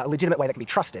in a legitimate way that can be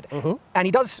trusted. And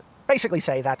he does basically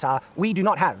say that we do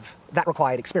not have that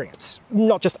required experience.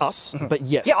 Not just us, but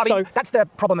yes. Yeah, I mean, that's the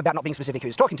problem about not being specific who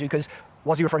he's talking to, because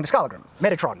was he referring to Scarlegrim,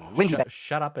 Metatron, Windy?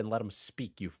 Shut up and let him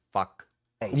speak, you fuck.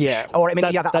 Yeah, or I mean,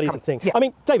 that is the thing. Yeah. I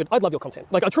mean, David, I love your content.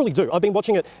 Like, I truly do. I've been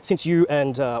watching it since you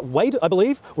and Wade, I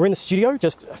believe, were in the studio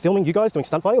just filming you guys doing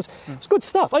stunt fighting. It's good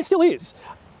stuff. It still is.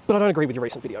 But I don't agree with your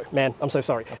recent video, man. I'm so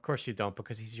sorry. Of course you don't,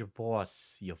 because he's your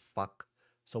boss, you fuck.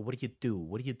 So what do you do?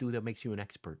 What do you do that makes you an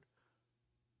expert?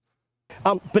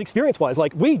 But experience-wise,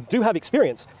 like, we do have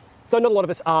experience, though not a lot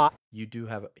of us are. You do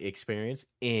have experience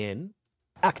in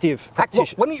active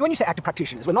practitioners. Well, when you say active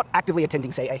practitioners, we're not actively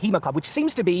attending, say, a HEMA club, which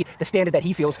seems to be the standard that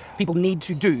he feels people need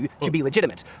to do to be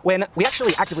legitimate, when we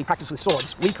actually actively practice with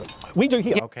swords weekly. We do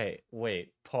here. Okay,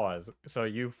 wait, pause. So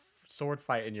you sword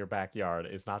fight in your backyard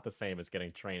is not the same as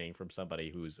getting training from somebody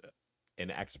who's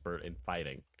an expert in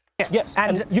fighting. Yes,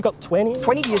 and you got 20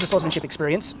 years of swordsmanship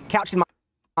experience, couched in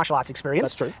martial arts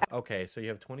experience. That's true. Okay, so you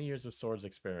have 20 years of swords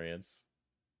experience.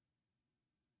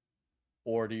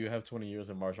 Or do you have 20 years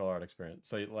of martial art experience?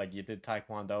 So, like, you did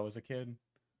Taekwondo as a kid?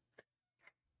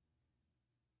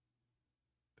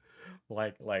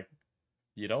 Like,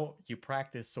 you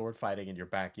practice sword fighting in your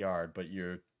backyard, but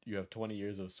you have 20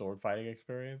 years of sword fighting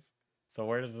experience? So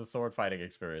where does the sword fighting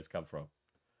experience come from?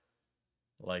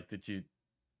 Like, that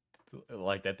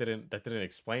didn't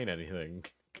explain anything.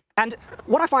 And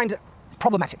what I find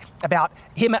problematic about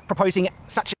him proposing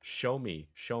such show me.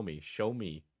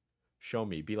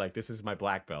 Be like, this is my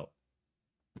black belt.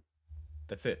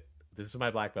 That's it. This is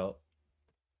my black belt.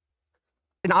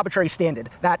 An arbitrary standard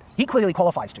that he clearly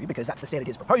qualifies to, because that's the standard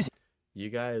he's proposing.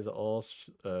 You guys all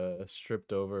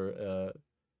stripped over,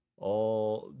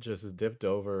 all just dipped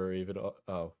over, even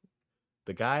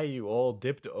the guy you all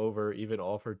dipped over even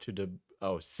offered to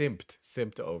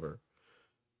simped over,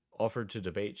 offered to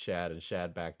debate Shad, and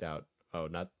Shad backed out. Oh,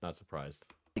 not surprised.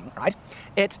 Right?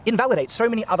 It invalidates so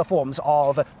many other forms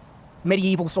of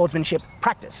medieval swordsmanship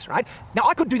practice, right? Now,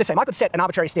 I could do the same. I could set an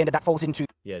arbitrary standard that falls into...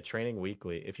 Yeah, training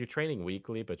weekly. If you're training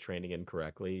weekly but training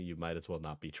incorrectly, you might as well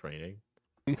not be training.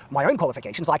 My own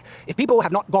qualifications, like, if people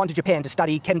have not gone to Japan to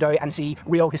study kendo and see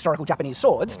real historical Japanese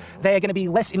swords, they're going to be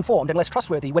less informed and less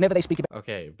trustworthy whenever they speak about...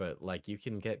 Okay, but, like, you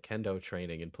can get kendo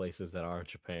training in places that aren't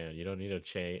Japan. You don't need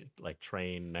to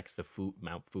train next to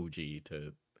Mount Fuji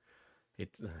to...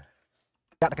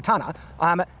 About the katana,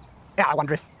 I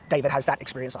wonder if David has that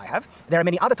experience I have. There are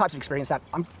many other types of experience that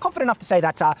I'm confident enough to say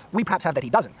that we perhaps have that he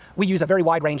doesn't. We use a very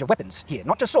wide range of weapons here,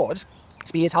 not just swords,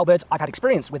 spears, halberds. I've had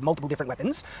experience with multiple different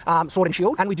weapons, sword and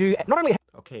shield, and we do not only...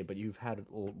 Okay, but you've had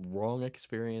wrong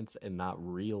experience and not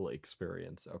real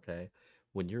experience, okay?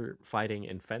 When you're fighting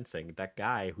and fencing, that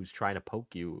guy who's trying to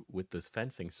poke you with this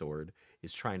fencing sword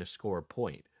is trying to score a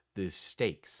point. There's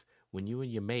stakes. When you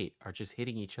and your mate are just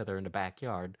hitting each other in the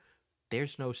backyard,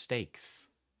 there's no stakes.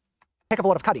 Heck of a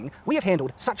lot of cutting. We have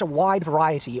handled such a wide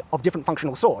variety of different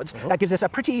functional swords that gives us a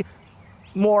pretty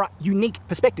more unique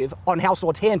perspective on how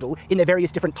swords handle in their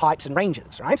various different types and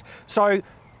ranges, right? So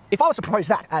if I was to propose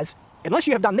that as, unless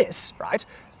you have done this, right,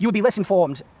 you would be less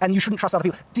informed and you shouldn't trust other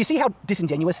people. Do you see how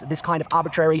disingenuous this kind of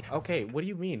arbitrary... Okay, what do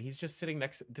you mean? He's just sitting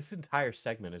next... This entire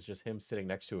segment is just him sitting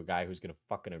next to a guy who's going to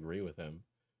fucking agree with him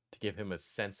to give him a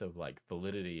sense of, like,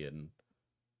 validity and...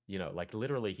 You know, like,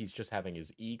 literally, he's just having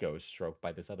his ego stroked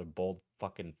by this other bold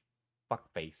fucking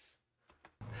fuckface.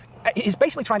 He's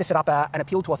basically trying to set up an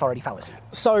appeal to authority fallacy.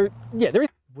 So, yeah, there is...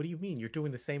 What do you mean? You're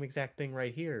doing the same exact thing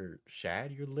right here,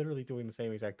 Shad. You're literally doing the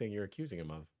same exact thing you're accusing him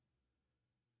of.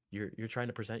 You're trying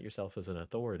to present yourself as an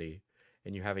authority,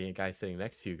 and you're having a guy sitting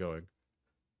next to you going...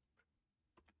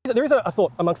 There is a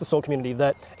thought amongst the sword community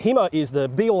that HEMA is the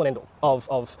be-all and end-all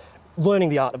of learning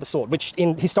the art of the sword, which,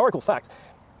 in historical fact...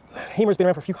 HEMA has been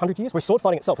around for a few hundred years, where sword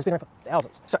fighting itself has been around for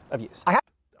thousands of years.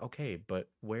 Okay, but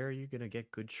where are you going to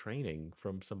get good training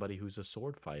from somebody who's a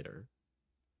sword fighter?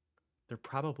 They're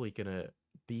probably going to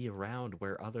be around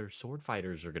where other sword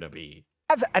fighters are going to be.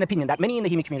 I have an opinion that many in the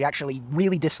HEMA community actually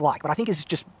really dislike, but I think is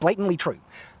just blatantly true.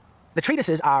 The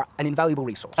treatises are an invaluable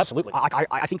resource. Absolutely.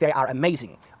 I think they are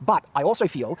amazing, but I also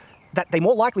feel that they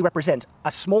more likely represent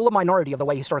a smaller minority of the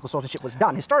way historical swordsmanship was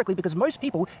done historically, because most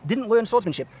people didn't learn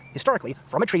swordsmanship historically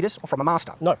from a treatise or from a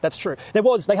master. No, that's true.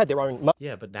 They had their own.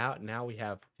 Yeah, but now we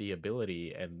have the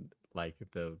ability and like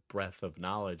the breadth of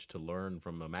knowledge to learn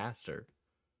from a master,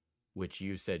 which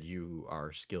you said you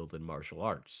are skilled in martial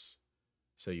arts,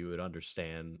 so you would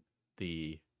understand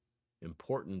the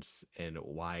importance and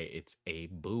why it's a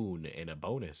boon and a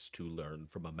bonus to learn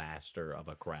from a master of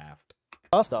a craft.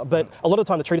 Master, but a lot of the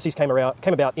time the treatises came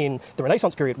about in the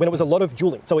Renaissance period when it was a lot of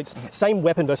dueling. So it's same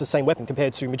weapon versus same weapon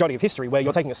compared to majority of history where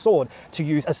you're taking a sword to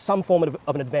use as some form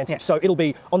of an advantage. So it'll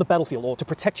be on the battlefield or to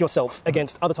protect yourself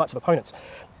against other types of opponents.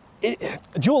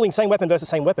 Dueling same weapon versus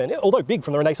same weapon, although big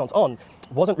from the Renaissance on,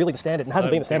 wasn't really the standard and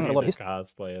hasn't been the standard for a lot of history.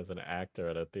 Cosplay as an actor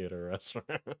at a theater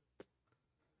restaurant.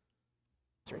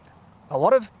 A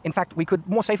lot of, in fact, we could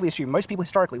more safely assume most people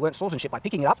historically learnt swordsmanship by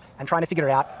picking it up and trying to figure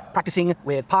it out, practicing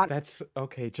with That's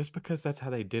okay, just because that's how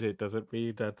they did it doesn't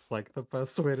mean that's like the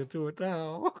best way to do it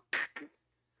now.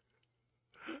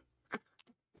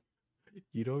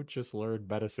 You don't just learn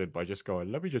medicine by just going,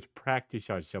 let me just practice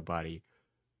on somebody.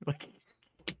 Like,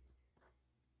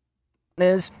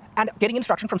 and getting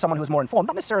instruction from someone who is more informed,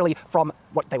 not necessarily from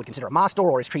what they would consider a master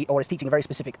or is teaching a very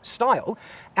specific style.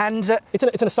 And it's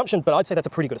an assumption, but I'd say that's a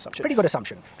pretty good assumption. Pretty good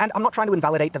assumption. And I'm not trying to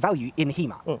invalidate the value in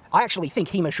HEMA. I actually think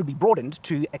HEMA should be broadened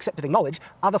to accept and acknowledge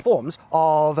other forms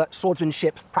of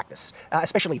swordsmanship practice,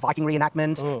 especially Viking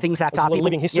reenactment, things that are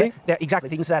living history. Yeah, exactly,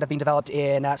 things that have been developed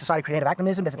in Society of Creative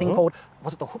Activism. There's a thing called,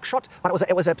 was it the hook shot? But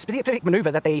it was a specific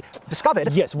maneuver that they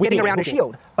discovered getting around a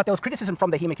shield. But there was criticism from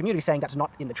the HEMA community saying that's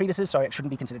not in the treatises, so it shouldn't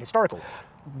be considered historical.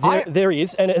 There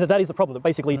is, and that is the problem, that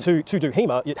basically to do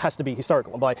HEMA, it has to be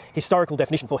historical. And by historical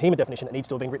definition, for HEMA definition, it needs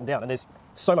to have been written down. And there's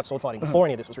so much sword fighting before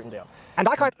any of this was written down. And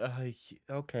I kind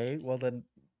okay, well then...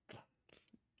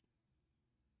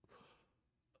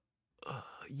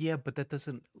 yeah, but that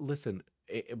doesn't... Listen,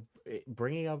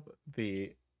 bringing up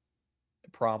the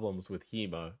problems with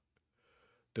HEMA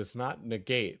does not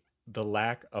negate the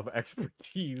lack of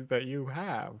expertise that you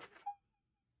have.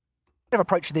 I've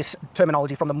approached this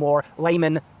terminology from the more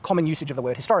layman, common usage of the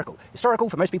word historical. Historical,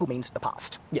 for most people, means the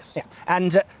past. Yes. Yeah.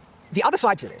 And the other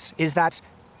side to this is that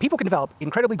people can develop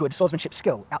incredibly good swordsmanship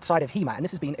skill outside of HEMA, and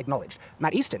this has been acknowledged.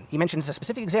 Matt Easton, he mentions a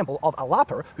specific example of a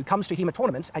LARPer who comes to HEMA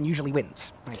tournaments and usually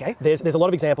wins. Okay. There's a lot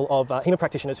of example of HEMA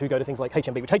practitioners who go to things like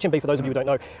HMB, which HMB, for those of you who don't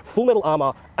know, full metal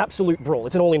armor, absolute brawl.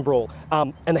 It's an all-in brawl.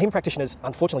 And the HEMA practitioners,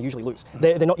 unfortunately, usually lose.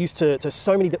 They're not used to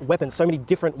so many weapons, so many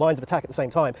different lines of attack at the same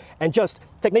time. And just,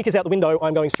 technique is out the window,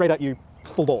 I'm going straight at you,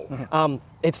 full ball.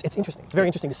 It's interesting. It's very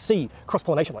interesting to see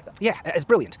cross-pollination like that. Yeah, it's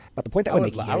brilliant. But the point that we're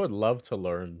making here... I would love to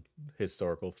learn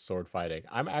historical sword fighting.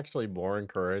 I'm actually more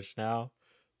encouraged now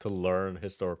to learn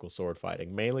historical sword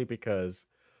fighting, mainly because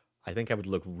I think I would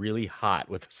look really hot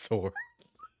with a sword.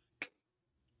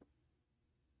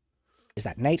 Is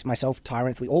that Nate, myself,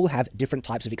 Tyrant, we all have different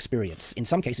types of experience. In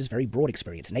some cases, very broad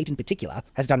experience. Nate, in particular,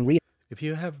 has done If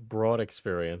you have broad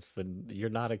experience, then you're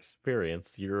not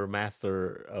experienced. You're a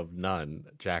master of none,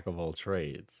 jack of all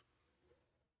trades.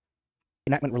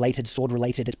 Enactment-related,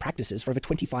 sword-related practices for over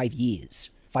 25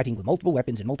 years, fighting with multiple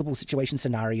weapons in multiple situation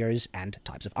scenarios and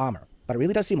types of armor. But it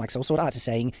really does seem like Sellsword Arts is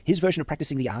saying his version of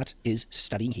practicing the art is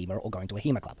studying HEMA or going to a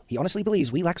HEMA club. He honestly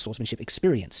believes we lack swordsmanship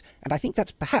experience, and I think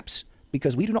that's perhaps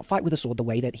because we do not fight with a sword the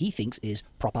way that he thinks is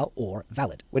proper or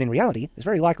valid, when in reality, there's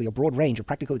very likely a broad range of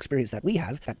practical experience that we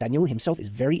have that Daniel himself is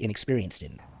very inexperienced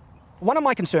in. One of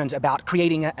my concerns about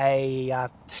creating a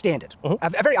standard, a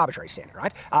very arbitrary standard,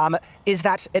 right, is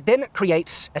that it then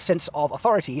creates a sense of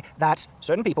authority that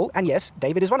certain people, and yes,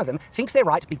 David is one of them, thinks they're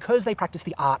right because they practice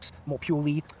the art more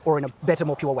purely or in a better,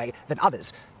 more pure way than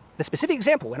others. The specific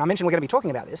example, and I mentioned we're going to be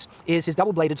talking about this, is his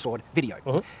double-bladed sword video.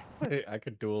 I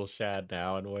could duel Shad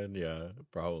now and win, yeah,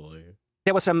 probably.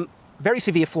 There were some very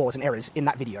severe flaws and errors in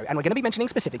that video, and we're going to be mentioning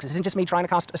specifics. This isn't just me trying to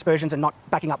cast aspersions and not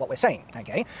backing up what we're saying,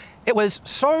 okay? It was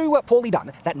so poorly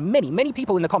done that many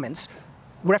people in the comments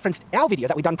referenced our video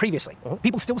that we'd done previously.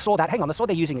 People still saw that, hang on, the sword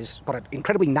they're using has got an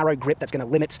incredibly narrow grip that's going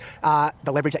to limit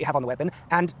the leverage that you have on the weapon,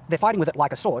 and they're fighting with it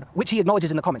like a sword, which he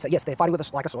acknowledges in the comments that yes, they're fighting with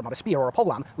it like a sword, not a spear or a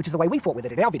polearm, which is the way we fought with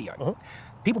it in our video.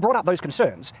 People brought up those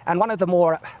concerns, and one of the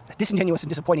more disingenuous and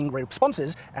disappointing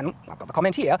responses, and I've got the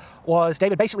comment here, was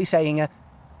David basically saying,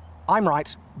 I'm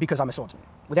right because I'm a swordsman,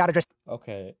 without addressing...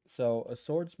 Okay, so a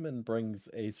swordsman brings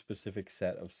a specific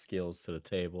set of skills to the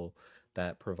table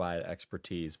that provide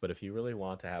expertise, but if you really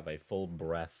want to have a full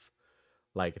breadth,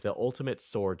 like the ultimate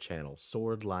sword channel,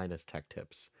 Sword Linus Tech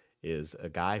Tips, is a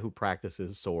guy who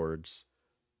practices swords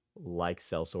like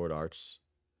Sellsword Arts,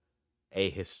 a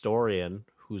historian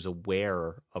who's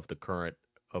aware of the current,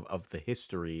 of the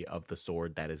history of the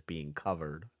sword that is being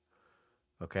covered,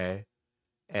 okay?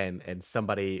 And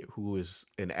somebody who is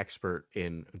an expert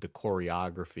in the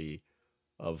choreography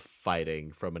of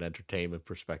fighting from an entertainment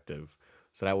perspective.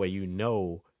 So that way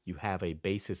you have a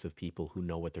basis of people who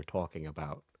know what they're talking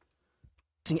about.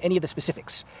 Any of the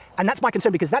specifics. And that's my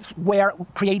concern, because that's where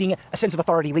creating a sense of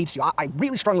authority leads to. I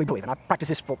really strongly believe, and I've practiced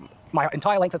this for my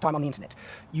entire length of time on the internet,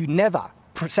 you never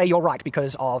say you're right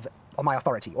because of my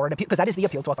authority, or because that is the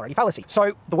appeal to authority fallacy.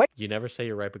 So the way You never say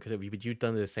you're right because but you've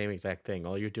done the same exact thing.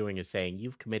 All you're doing is saying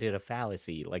you've committed a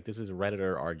fallacy. Like, this is a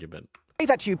Redditor argument. The way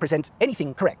that you present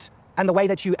anything correct, and the way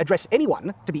that you address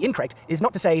anyone to be incorrect, is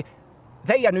not to say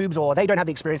they are noobs or they don't have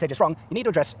the experience, they're just wrong. You need to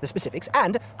address the specifics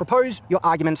and propose your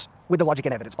arguments with the logic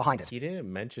and evidence behind it. He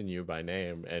didn't mention you by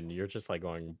name, and you're just like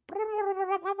going...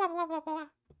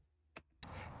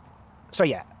 So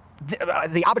yeah,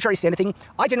 the arbitrary standard thing,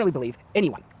 I generally believe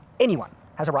anyone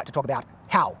has a right to talk about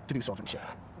how to do swordsmanship.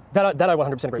 That I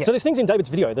 100% agree. Yeah. So there's things in David's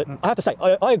video that I have to say,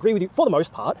 I agree with you for the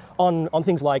most part on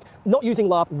things like not using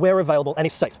LARP where available and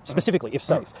if safe, specifically if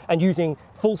safe, and using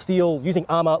full steel, using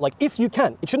armor, like if you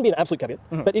can. It shouldn't be an absolute caveat,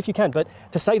 but if you can. But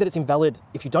to say that it's invalid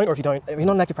if you don't, or if you're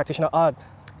not an active practitioner,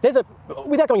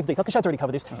 without going into detail, because Shad's already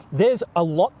covered this, there's a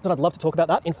lot that I'd love to talk about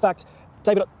that. In fact,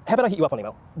 David, how about I hit you up on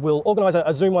email? We'll organise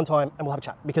a Zoom one time and we'll have a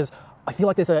chat, because I feel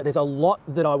like there's a lot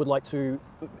that I would like to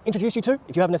introduce you to,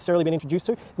 if you haven't necessarily been introduced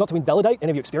to, not to invalidate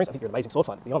any of your experience. I think you're an amazing sword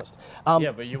fighter, to be honest.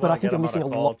 Yeah, but you want I to think get him missing on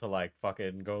a a call lot to like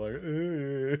fucking go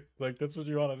like that's what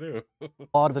you want to do.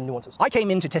 Of the nuances. I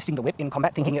came into testing the whip in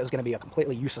combat thinking it was going to be a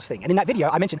completely useless thing. And in that video,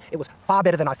 I mentioned it was far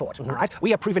better than I thought, all right? We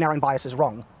have proven our own biases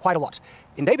wrong quite a lot.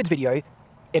 In David's video,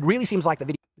 it really seems like the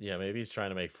video... Yeah, maybe he's trying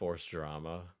to make forced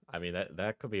drama. I mean,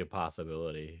 that could be a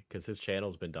possibility, because his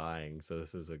channel's been dying, so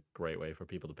this is a great way for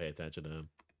people to pay attention to him.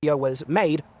 Video was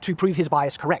made to prove his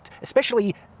bias correct,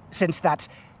 especially since that,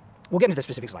 we'll get into the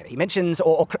specifics later, he mentions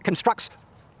or constructs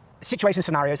situation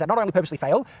scenarios that not only purposely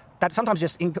fail, that sometimes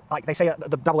just, like they say,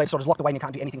 the double-edged sword is locked away and you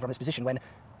can't do anything from this position, when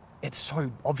it's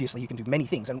so obviously you can do many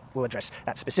things, and we'll address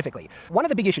that specifically. One of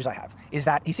the big issues I have is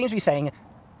that he seems to be saying,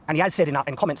 and he has said in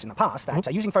comments in the past,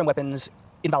 that using foam weapons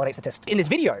invalidates the test. In this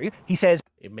video, he says...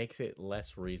 It makes it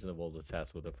less reasonable to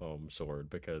test with a foam sword,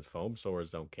 because foam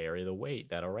swords don't carry the weight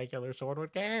that a regular sword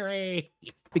would carry.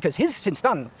 Because he's since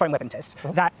done foam weapon tests,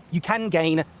 that you can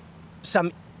gain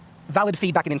some valid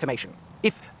feedback and information.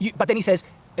 But then he says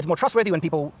it's more trustworthy when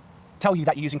people tell you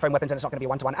that you're using foam weapons and it's not going to be a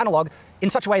one-to-one analog in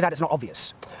such a way that it's not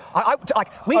obvious.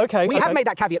 We have made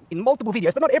that caveat in multiple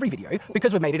videos, but not every video,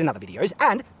 because we've made it in other videos,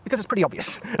 and because it's pretty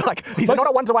obvious. Like, these are not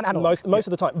a one-to-one analog. Most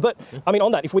of the time. But, I mean,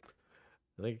 on that, if we...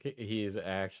 I think he's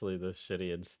actually this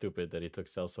shitty and stupid that he took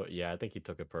cell sword. Yeah, I think he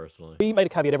took it personally. We made a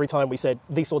caveat every time we said,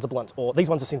 these swords are blunt, or these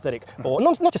ones are synthetic, or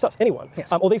not just us, anyone,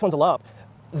 or these ones are LARP.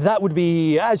 That would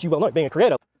be, as you well know, being a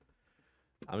creator.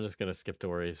 I'm just going to skip to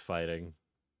where he's fighting.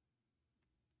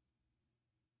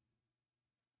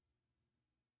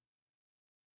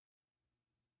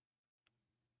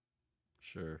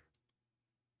 Sure.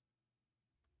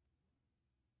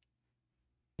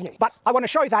 But I want to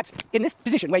show that in this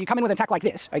position where you come in with an attack like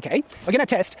this, okay, we're going to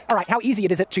test, all right, how easy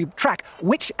it is to track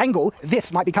which angle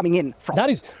this might be coming in from. That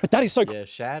is so cool. Yeah,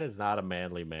 Shad is not a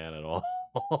manly man at all.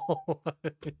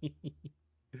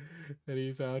 And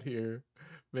he's out here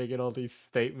making all these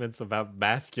statements about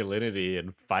masculinity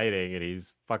and fighting, and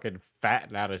he's fucking fat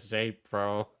and out of shape,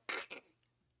 bro.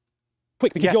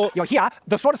 Quick, because you're here,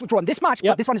 the sword is withdrawn this much,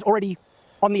 but this one is already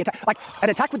on the attack. Like, an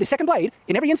attack with the second blade,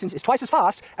 in every instance, is twice as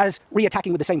fast as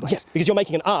re-attacking with the same blade. Yes, because you're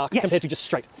making an arc compared to just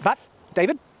straight. But,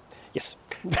 David? Yes.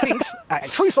 Thinks a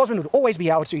true swordsman would always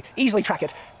be able to easily track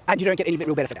it, and you don't get any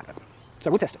real benefit out of it. So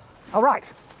we'll test it. All right.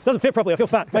 It doesn't fit properly. I feel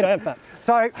fat. Mate, I am fat.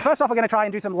 So, first off, we're going to try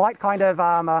and do some light kind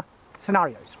of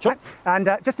scenarios. Sure. Right?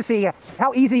 And just to see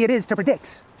how easy it is to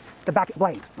predict the back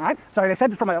blade, right? So they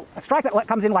said from a strike that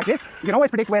comes in like this, you can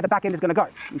always predict where the back end is going to go.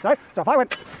 And so if I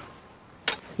went...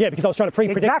 Yeah, because I was trying to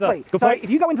pre-predict exactly. So if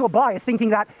you go into a bias thinking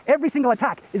that every single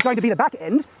attack is going to be the back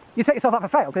end, you set yourself up for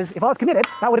fail, because if I was committed,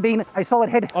 that would have been a solid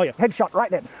headshot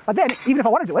right then. But then, even if I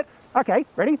want to do it, okay,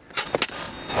 ready?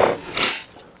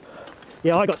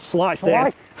 Yeah, I got sliced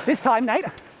there. This time, Nate,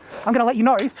 I'm going to let you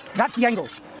know that's the angle.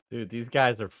 Dude, these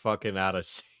guys are fucking out of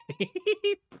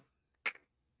shape.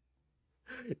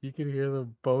 You can hear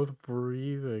them both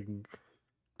breathing.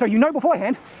 So you know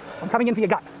beforehand, I'm coming in for your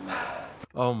gut.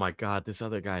 Oh my god, this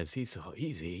other guy's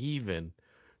he's even.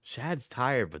 Shad's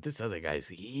tired, but this other guy's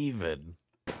even.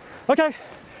 Okay.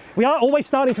 We are always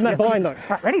starting from that bind though.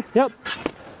 Right, ready? Yep.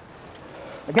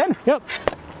 Again? Yep.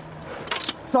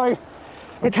 So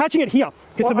we're catching it here,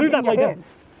 because to move that blade down.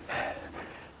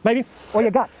 Maybe. Or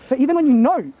your gut. So even when you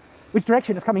know which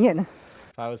direction it's coming in.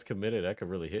 If I was committed, I could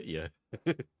really hit you.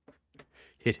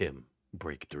 Hit him.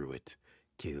 Break through it.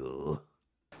 Kill.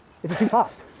 Is it too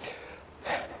fast?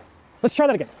 Let's try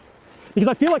that again. Because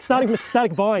I feel like starting from a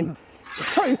static bind.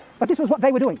 True, but this was what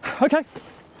they were doing. Okay.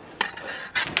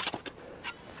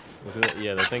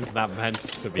 Yeah, the thing's not meant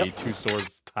to be two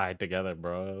swords tied together,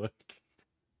 bro.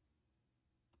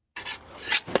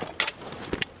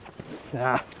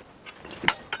 Nah.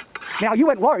 Now, you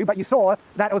went low, but you saw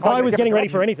that it was going I was getting ready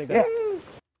for anything. Yeah.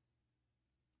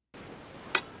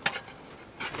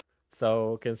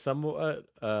 So, can someone,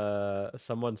 I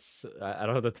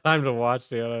don't have the time to watch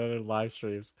the other live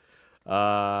streams.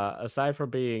 Aside from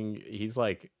being, he's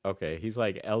like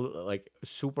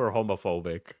super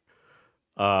homophobic.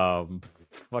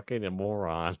 Fucking a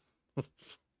moron.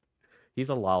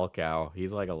 He's a lolcow.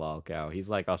 He's like a lolcow. He's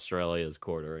like Australia's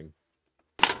quartering.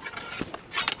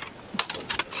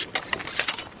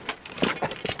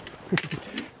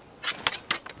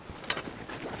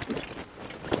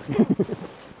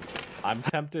 I'm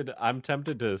tempted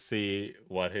to see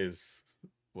what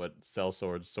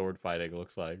sellsword sword fighting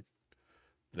looks like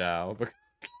now, because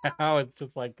now it's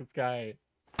just like this guy.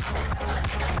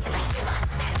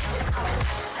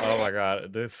 Oh my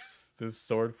god, this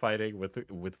sword fighting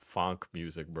with funk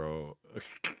music, bro.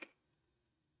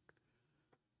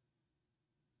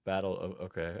 Battle of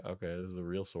okay, this is the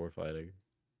real sword fighting.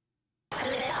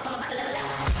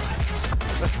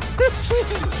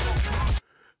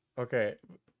 Okay.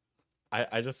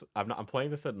 I'm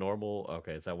playing this at normal.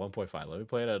 Okay, it's at 1.5. Let me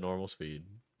play it at normal speed.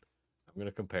 I'm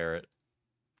gonna compare it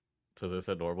to this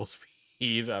at normal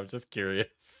speed. I'm just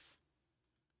curious.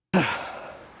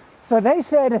 So they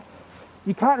said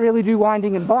you can't really do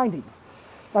winding and binding,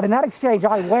 but in that exchange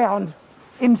I wound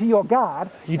into your guard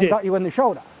and got you in the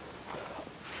shoulder.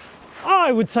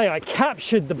 I would say I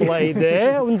captured the blade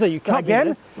there. I wouldn't say you cut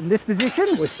again from this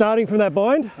position. We're starting from that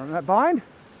bind. From that bind.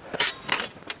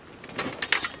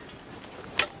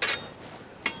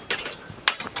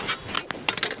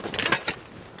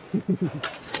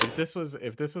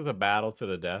 If this was a battle to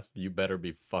the death, you better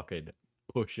be fucking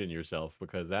pushing yourself,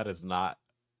 because that is not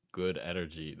good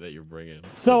energy that you're bringing.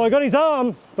 So I got his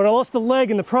arm, but I lost the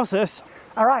leg in the process.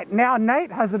 All right, now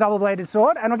Nate has the double-bladed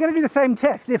sword, and we're going to do the same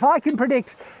test. If I can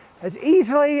predict as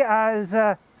easily as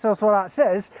Sword Art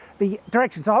says the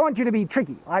direction, so I want you to be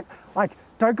tricky. Like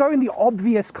don't go in the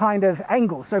obvious kind of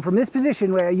angle. So from this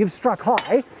position where you've struck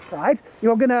high, right,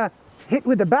 you're going to hit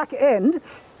with the back end,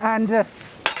 and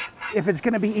if it's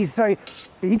going to be easy, so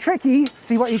be tricky,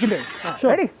 see what you can do. Right, sure.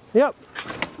 Ready? Yep.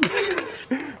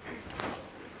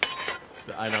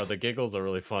 I know, the giggles are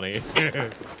really funny.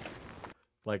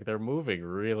 Like, they're moving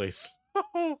really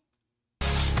slow.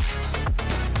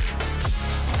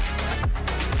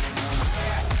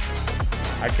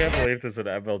 I can't believe there's an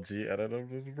MLG edit of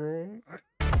this, bro.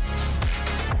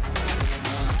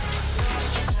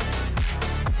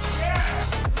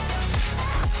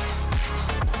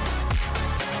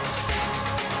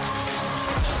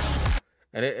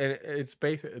 And it's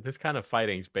based. This kind of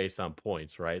fighting is based on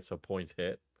points, right? So points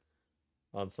hit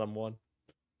on someone.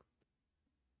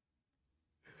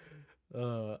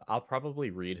 I'll probably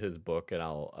read his book, and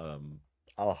I'll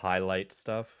highlight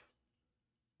stuff,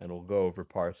 and we'll go over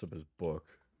parts of his book.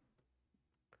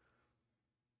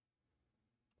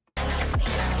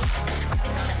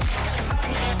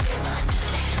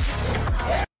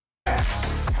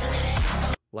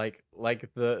 Like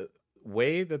the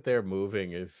way that they're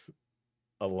moving is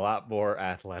a lot more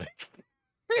athletic.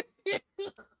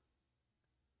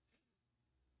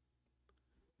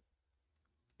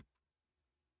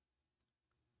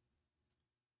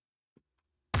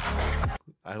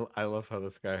 I love how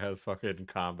this guy has fucking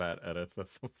combat edits.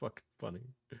 That's so fucking funny.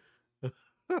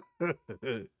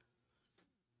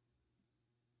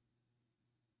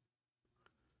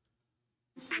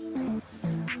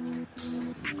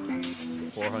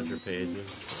 400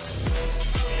 pages.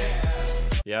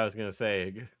 Yeah, I was gonna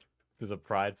say, there's a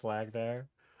pride flag there.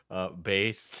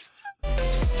 Based.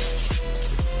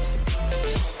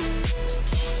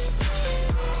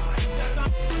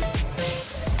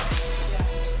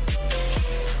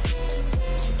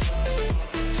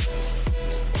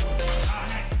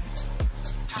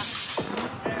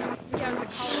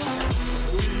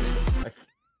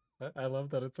 I love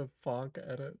that it's a funk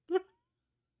edit.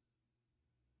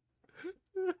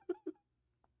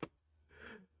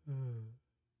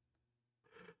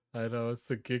 I know, it's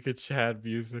the Giga Chad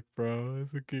music, bro.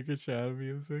 It's the Giga Chad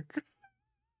music.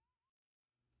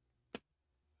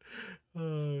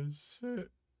 Oh, shit.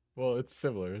 Well, it's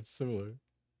similar. It's similar.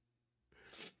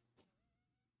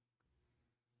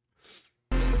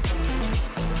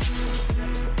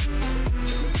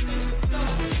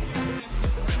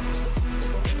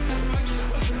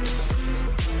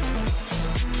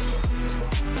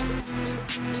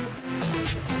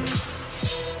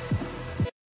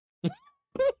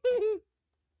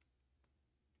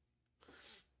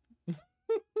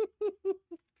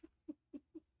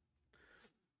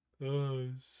 Oh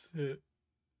shit.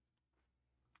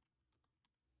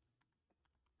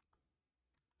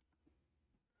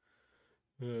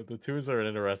 The tunes are an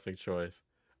interesting choice.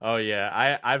 Oh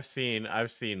yeah, I've seen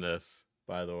this,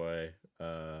 by the way,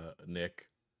 Nick.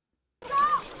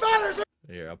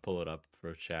 Here, I'll pull it up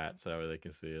for chat so that way they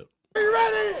can see it. Are you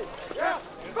ready? Yeah.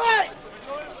 Fight!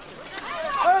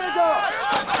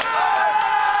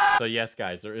 So yes,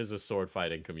 guys, there is a sword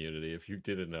fighting community. If you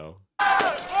didn't know.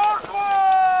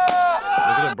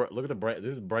 Look at the brain.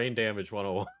 This is brain damage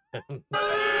 101.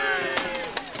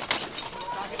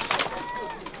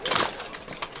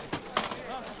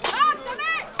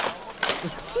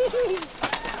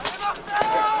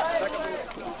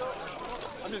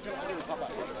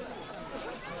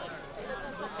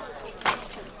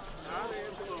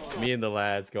 Me and the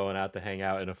lads going out to hang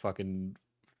out in a fucking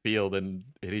field and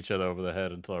hit each other over the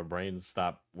head until our brains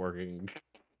stop working.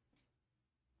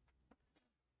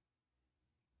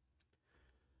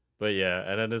 But yeah,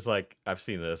 and then there's like, I've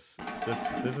seen this.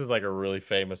 This is like a really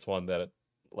famous one that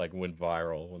like went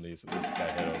viral when this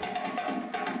guy hit him.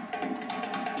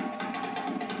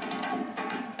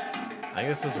 I think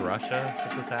this was Russia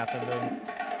that this happened in.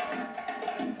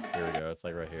 Here we go. It's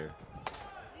like right here.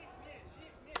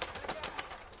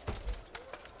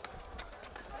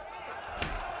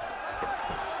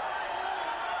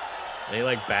 And he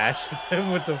like bashes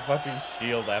him with the fucking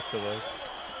shield after this.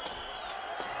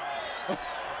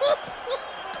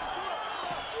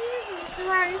 Jesus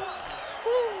Christ.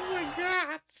 Oh my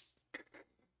god.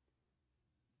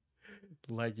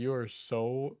 Like, you are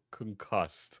so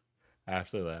concussed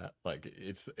after that. Like,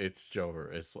 it's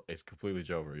Jover. It's completely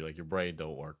Jover. Like, your brain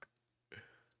don't work.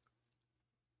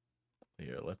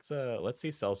 Here, let's see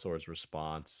Sellsword's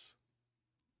response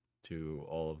to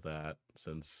all of that,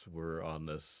 since we're on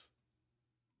this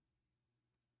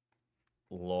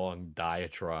long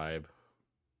diatribe.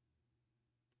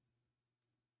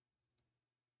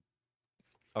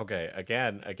 Okay,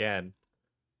 again,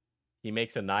 he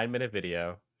makes a 9-minute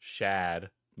video. Shad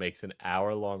makes an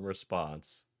hour-long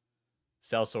response.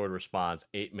 Sellsword responds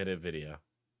 8-minute video.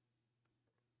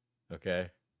 Okay.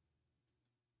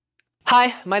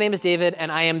 Hi, my name is David,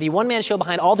 and I am the one-man show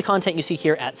behind all the content you see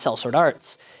here at Sellsword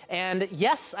Arts. And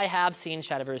yes, I have seen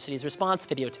Shadiversity's response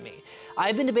video to me.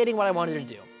 I've been debating what I wanted to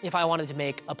do. If I wanted to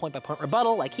make a point-by-point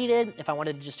rebuttal like he did, if I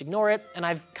wanted to just ignore it, and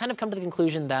I've kind of come to the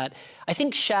conclusion that I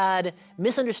think Shad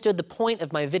misunderstood the point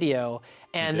of my video,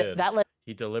 and that led—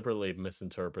 He deliberately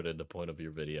misinterpreted the point of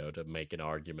your video to make an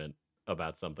argument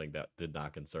about something that did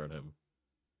not concern him.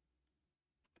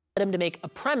 him to make a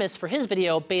premise for his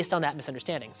video based on that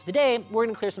misunderstanding. So today, we're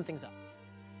gonna clear some things up.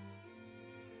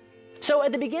 So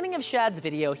at the beginning of Shad's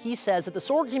video, he says that the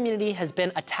sword community has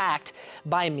been attacked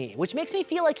by me, which makes me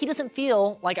feel like he doesn't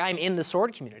feel like I'm in the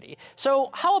sword community.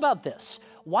 So how about this?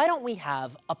 Why don't we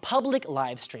have a public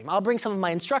live stream? I'll bring some of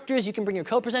my instructors, you can bring your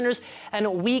co-presenters,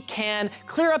 and we can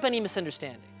clear up any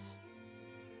misunderstandings.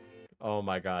 Oh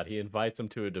my god, he invites him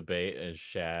to a debate and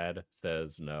Shad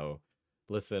says no.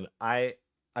 Listen, I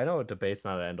know a debate's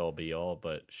not an end-all be-all,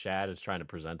 but Shad is trying to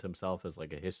present himself as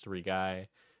like a history guy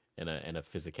and a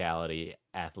physicality,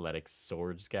 athletic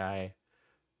swords guy.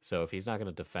 So if he's not going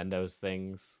to defend those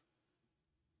things,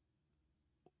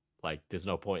 like, there's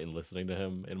no point in listening to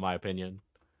him, in my opinion.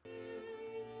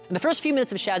 In the first few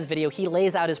minutes of Shad's video, he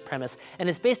lays out his premise, and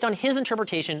it's based on his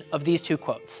interpretation of these two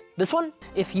quotes. This one,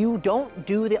 if you don't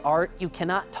do the art, you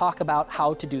cannot talk about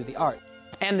how to do the art.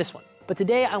 And this one. But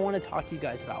today I want to talk to you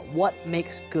guys about what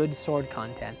makes good sword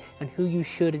content and who you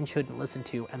should and shouldn't listen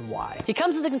to and why. He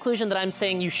comes to the conclusion that I'm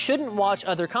saying you shouldn't watch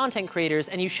other content creators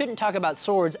and you shouldn't talk about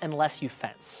swords unless you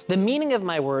fence. The meaning of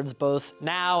my words, both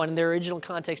now and in their original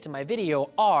context in my video,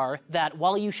 are that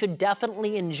while you should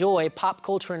definitely enjoy pop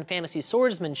culture and fantasy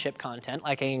swordsmanship content,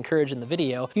 like I encourage in the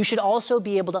video, you should also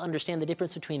be able to understand the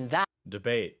difference between that—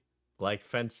 Debate, like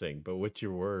fencing, but with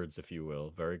your words, if you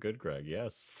will. Very good, Greg,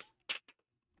 yes.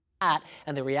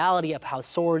 and the reality of how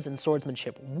swords and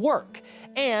swordsmanship work.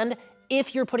 And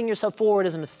if you're putting yourself forward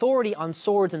as an authority on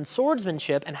swords and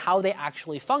swordsmanship and how they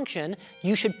actually function,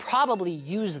 you should probably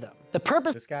use them. The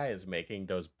purpose— This guy is making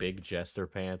those big jester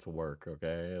pants work,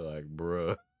 okay? Like,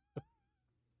 bruh.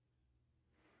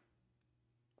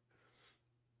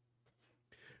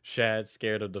 Shad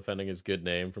scared of defending his good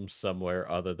name from somewhere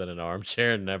other than an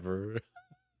armchair, never.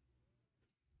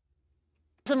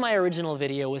 of my original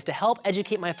video was to help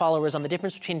educate my followers on the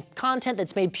difference between content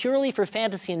that's made purely for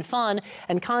fantasy and fun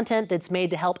and content that's made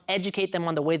to help educate them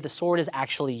on the way the sword is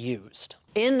actually used.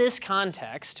 In this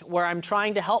context, where I'm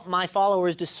trying to help my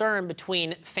followers discern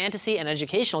between fantasy and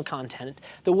educational content,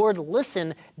 the word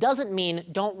listen doesn't mean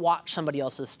don't watch somebody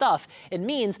else's stuff. It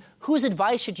means whose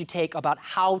advice should you take about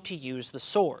how to use the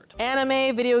sword.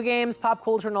 Anime, video games, pop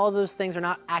culture, and all of those things are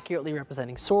not accurately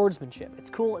representing swordsmanship. It's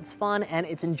cool, it's fun, and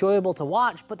it's enjoyable to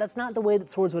watch, but that's not the way that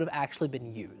swords would have actually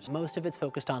been used. Most of it's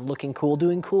focused on looking cool,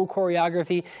 doing cool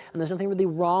choreography, and there's nothing really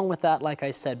wrong with that, like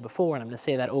I said before, and I'm gonna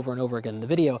say that over and over again in the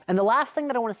video. And the last thing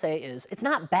that I want to say is, it's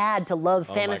not bad to love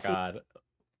fantasy. Oh my god.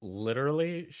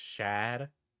 Literally, Shad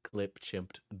clip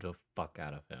chimped the fuck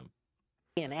out of him.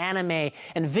 And anime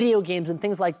and video games and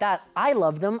things like that. I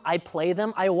love them, I play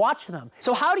them, I watch them.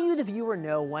 So how do you, the viewer,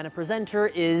 know when a presenter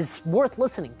is worth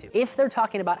listening to? If they're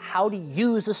talking about how to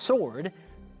use a sword,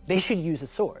 they should use a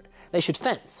sword. They should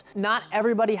fence. Not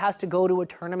everybody has to go to a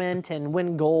tournament and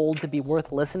win gold to be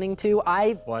worth listening to.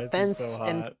 I fence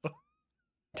and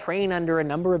train under a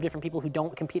number of different people who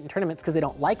don't compete in tournaments because they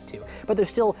don't like to, but they're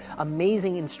still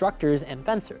amazing instructors and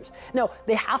fencers. No,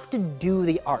 they have to do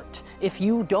the art. If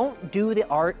you don't do the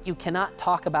art, you cannot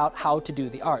talk about how to do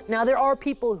the art. Now, there are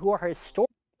people who are historical.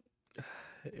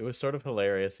 It was sort of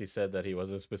hilarious. He said that he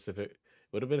wasn't specific. It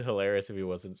would have been hilarious if he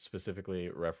wasn't specifically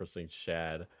referencing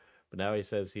Shad. But now he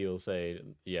says he'll say,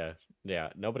 yeah,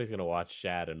 nobody's going to watch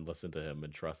Shad and listen to him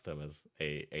and trust him as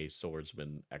a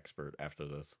swordsman expert after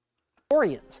this.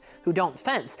 Historians who don't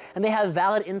fence, and they have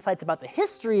valid insights about the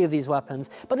history of these weapons,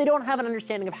 but they don't have an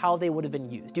understanding of how they would have been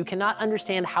used. You cannot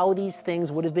understand how these things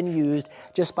would have been used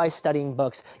just by studying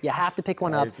books. You have to pick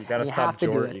one up, You gotta and you stop have to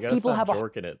do it. You gotta People stop have a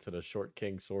jorking it to the short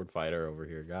king sword fighter over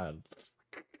here. God.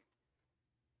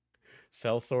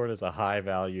 Sellsword is a high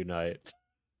value knight.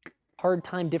 hard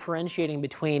time differentiating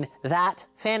between that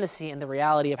fantasy and the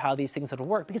reality of how these things would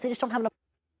work, because they just don't have enough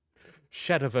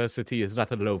Shadiversity is not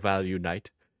a low value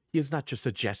knight. He is not just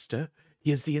a jester,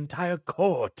 he is the entire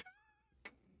court.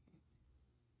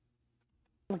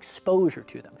 exposure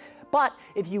to them. But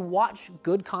if you watch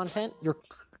good content, you're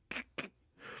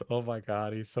Oh my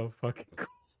god, he's so fucking cool.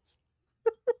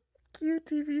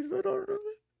 QTV's an order.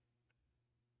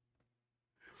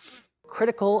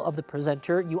 critical of the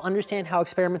presenter, you understand how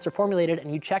experiments are formulated,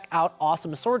 and you check out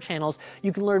awesome sword channels,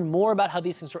 you can learn more about how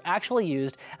these things are actually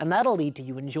used, and that'll lead to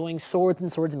you enjoying swords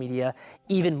and swords media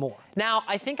even more. Now,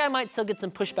 I think I might still get some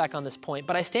pushback on this point,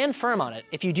 but I stand firm on it.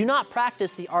 If you do not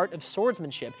practice the art of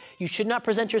swordsmanship, you should not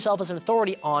present yourself as an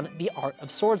authority on the art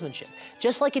of swordsmanship.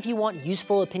 Just like if you want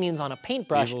useful opinions on a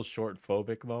paintbrush. Evil short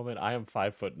phobic moment. I am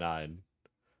 5'9".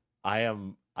 I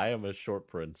am a short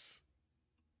prince.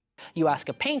 You ask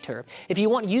a painter. If you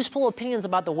want useful opinions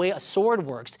about the way a sword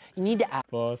works, you need to ask.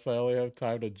 Boss, I only have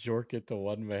time to jork it to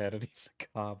one man, and he's a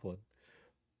goblin.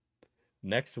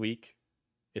 Next week,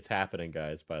 it's happening,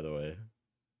 guys, by the way.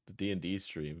 The D&D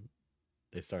stream,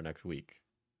 they start next week.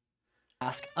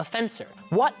 Ask a fencer.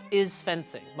 What is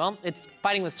fencing? Well, it's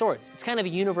fighting with swords. It's kind of a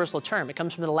universal term. It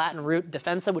comes from the Latin root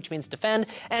defensa, which means defend.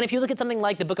 And if you look at something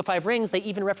like the Book of Five Rings, they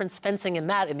even reference fencing in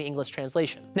that in the English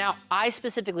translation. Now, I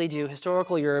specifically do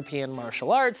historical European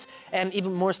martial arts, and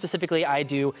even more specifically, I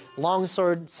do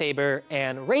longsword, saber,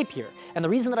 and rapier. And the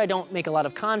reason that I don't make a lot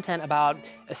of content about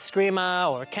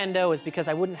eskrima or kendo is because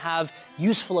I wouldn't have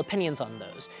useful opinions on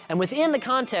those. And within the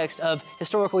context of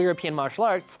historical European martial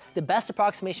arts, the best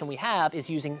approximation we have is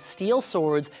using steel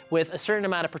swords with a certain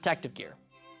amount of protective gear.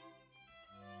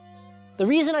 The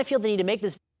reason I feel the need to make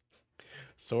this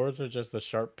Swords are just a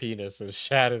sharp penis, and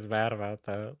Shad is mad about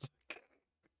that.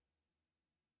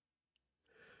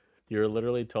 You're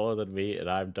literally taller than me, and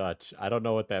I'm Dutch. I don't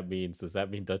know what that means. Does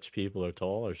that mean Dutch people are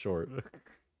tall or short?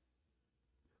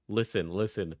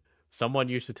 Listen. Someone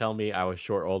used to tell me I was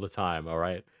short all the time, all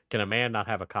right? Can a man not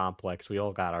have a complex? We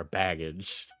all got our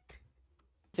baggage.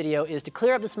 video is to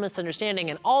clear up this misunderstanding,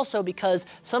 and also because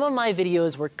some of my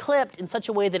videos were clipped in such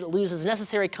a way that it loses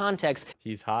necessary context.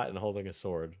 He's hot and holding a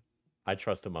sword. I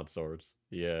trust him on swords.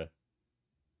 Yeah.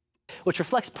 Which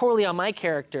reflects poorly on my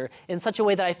character in such a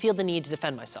way that I feel the need to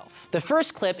defend myself. The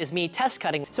first clip is me test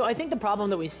cutting. So I think the problem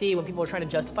that we see when people are trying to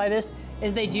justify this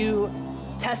is they do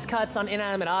test cuts on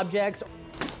inanimate objects.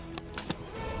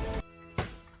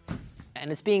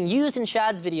 And it's being used in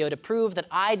Shad's video to prove that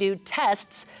I do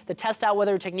tests that test out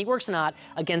whether a technique works or not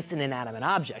against an inanimate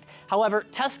object. However,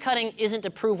 test cutting isn't to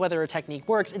prove whether a technique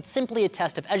works, it's simply a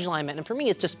test of edge alignment, and for me,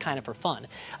 it's just kind of for fun.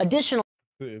 Additionally,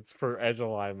 it's for edge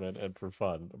alignment and for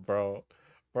fun. Bro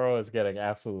is getting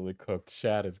absolutely cooked.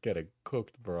 Shad is getting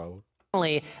cooked, bro.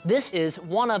 This is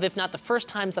one of, if not the first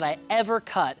times that I ever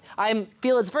cut. I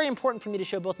feel it's very important for me to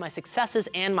show both my successes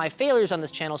and my failures on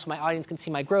this channel so my audience can see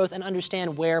my growth and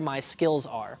understand where my skills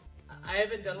are. I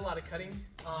haven't done a lot of cutting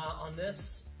on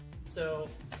this, so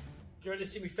You ready to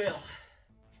see me fail?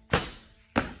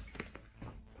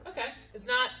 Okay, it's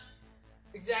not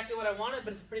exactly what I wanted,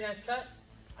 but it's a pretty nice cut.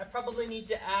 I probably need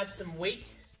to add some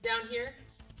weight down here.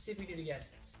 Let's see if we do it again.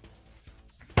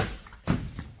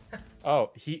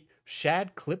 Oh,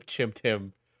 Shad clip chimped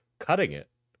him cutting it.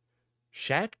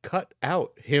 Shad cut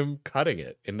out him cutting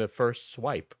it in the first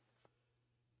swipe.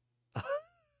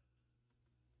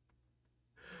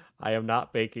 I am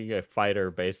not making a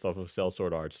fighter based off of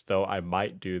sellsword arts, though I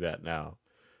might do that now.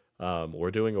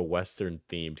 We're doing a Western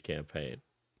themed campaign.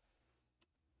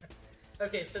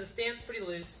 Okay, so the stand's pretty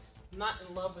loose. I'm not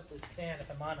in love with this stand, if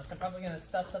I'm honest. I'm probably going to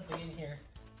stuff something in here.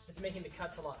 It's making the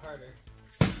cuts a lot harder.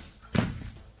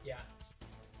 Yeah.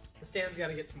 The stand's got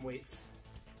to get some weights.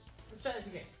 Let's try this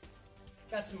again.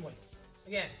 Got some weights.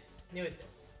 Again, new at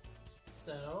this.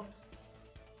 So...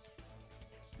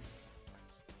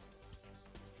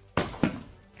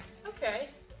 Okay.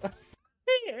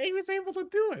 He was able to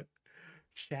do it.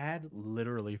 Shad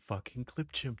literally fucking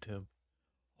clip chimped him.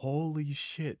 Holy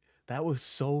shit. That was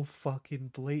so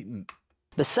fucking blatant.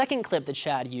 The second clip that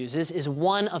Shad uses is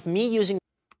one of me using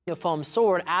a foam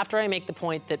sword after I make the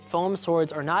point that foam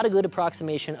swords are not a good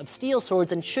approximation of steel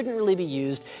swords and shouldn't really be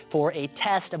used for a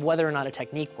test of whether or not a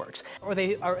technique works. Or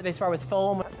they spar with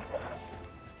foam.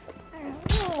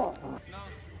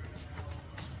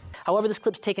 However, this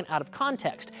clip's taken out of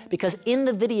context because in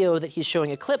the video that he's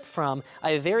showing a clip from,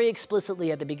 I very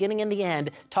explicitly at the beginning and the end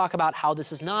talk about how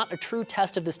this is not a true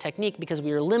test of this technique because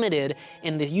we are limited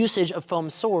in the usage of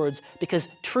foam swords because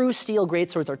true steel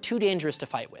greatswords are too dangerous to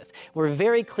fight with. We're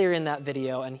very clear in that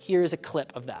video, and here's a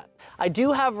clip of that. I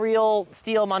do have real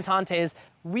steel montantes.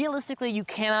 Realistically, you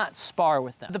cannot spar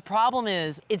with them. The problem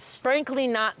is, it's frankly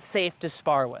not safe to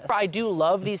spar with. I do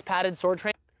love these padded sword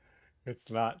trainers.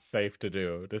 It's not safe to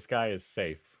do. This guy is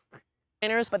safe.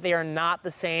 But they are not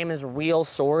the same as real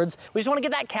swords. We just want to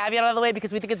get that caveat out of the way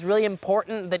because we think it's really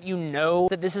important that you know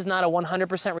that this is not a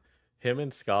 100%. Him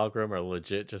and Skalgrim are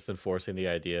legit just enforcing the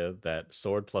idea that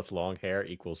sword plus long hair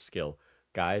equals skill.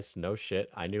 Guys, no shit.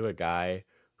 I knew a guy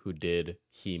who did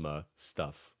HEMA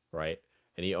stuff, right?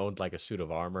 And he owned like a suit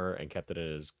of armor and kept it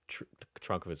in his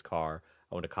trunk of his car.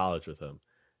 I went to college with him.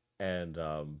 And,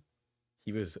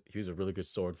 he was a really good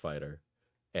sword fighter,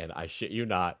 and I shit you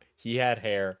not, he had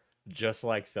hair just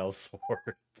like Cell's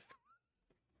sword.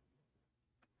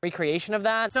 Recreation of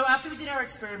that. So after we did our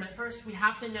experiment, first we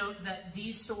have to note that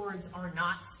these swords are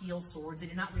not steel swords. They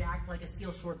do not react like a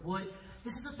steel sword would.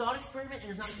 This is a thought experiment. It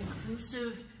is not a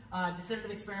conclusive,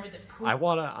 definitive experiment that proves.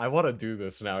 I wanna do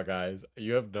this now, guys.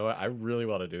 You have no. I really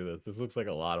want to do this. This looks like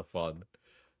a lot of fun.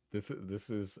 This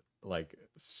is like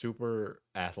super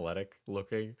athletic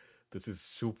looking. This is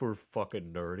super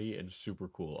fucking nerdy and super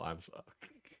cool.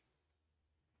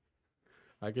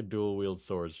 I could dual wield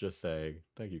swords, just saying.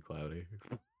 Thank you, Cloudy.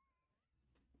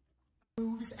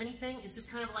 Proves anything. It's just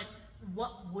kind of like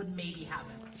what would maybe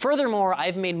happen. Furthermore,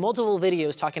 I've made multiple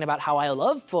videos talking about how I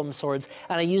love foam swords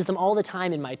and I use them all the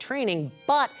time in my training,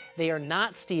 but they are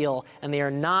not steel and they are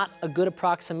not a good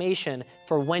approximation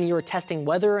for when you're testing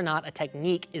whether or not a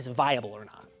technique is viable or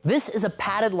not. This is a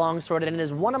padded longsword and it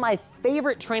is one of my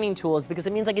favorite training tools because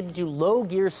it means I get to do low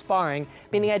gear sparring,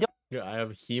 meaning I don't Yeah, I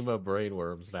have HEMA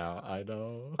brainworms now. I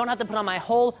know. Don't have to put on my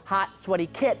whole hot, sweaty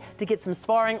kit to get some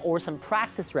sparring or some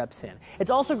practice reps in. It's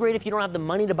also great if you don't have the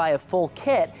money to buy a full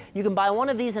kit. You can buy one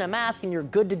of these in a mask and you're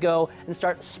good to go and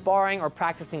start sparring or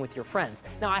practicing with your friends.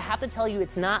 Now, I have to tell you,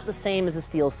 it's not the same as a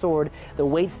steel sword. The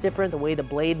weight's different, the way the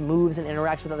blade moves and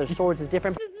interacts with other swords is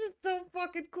different. This is so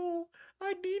fucking cool.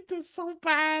 I need this so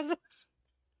bad.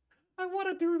 I want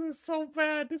to do this so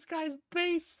bad. This guy's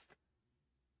based.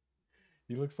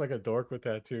 He looks like a dork with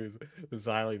tattoos.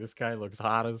 Xylee, this guy looks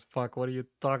hot as fuck. What are you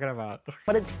talking about?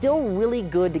 But it's still really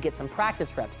good to get some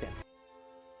practice reps in.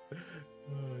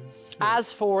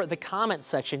 As for the comments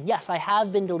section, yes, I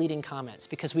have been deleting comments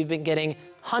because we've been getting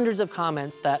hundreds of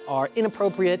comments that are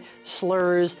inappropriate,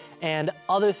 slurs, and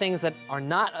other things that are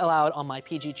not allowed on my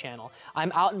PG channel.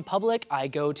 I'm out in public, I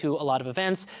go to a lot of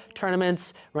events,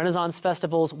 tournaments, Renaissance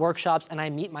festivals, workshops, and I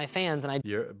meet my fans and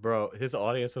Bro, his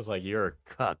audience is like, you're a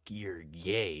cuck, you're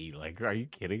gay. Like, are you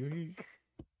kidding me?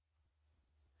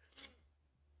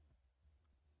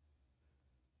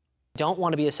 Don't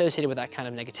want to be associated with that kind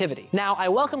of negativity. Now, I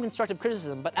welcome constructive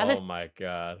criticism, but as oh my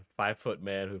god, 5-foot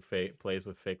man who plays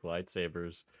with fake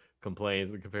lightsabers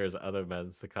complains and compares other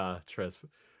men's to contrast.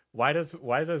 Why does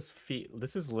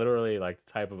this is literally like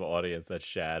the type of audience that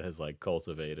Shad has like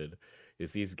cultivated,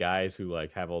 is these guys who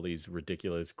like have all these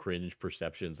ridiculous cringe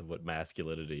perceptions of what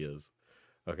masculinity is.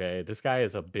 Okay, this guy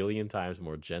is a billion times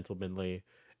more gentlemanly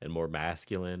and more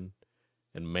masculine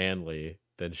and manly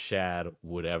than Shad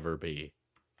would ever be.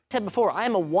 said before, I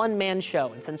am a one-man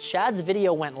show, and since Shad's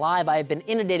video went live, I have been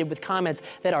inundated with comments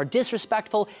that are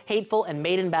disrespectful, hateful, and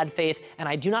made in bad faith, and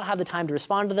I do not have the time to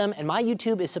respond to them, and my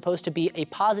YouTube is supposed to be a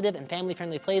positive and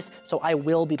family-friendly place, so I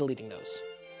will be deleting those.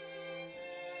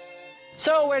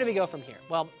 So where do we go from here?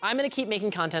 Well, I'm gonna keep making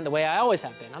content the way I always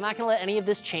have been. I'm not gonna let any of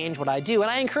this change what I do,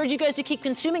 and I encourage you guys to keep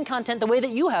consuming content the way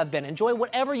that you have been. Enjoy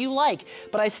whatever you like,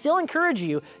 but I still encourage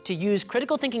you to use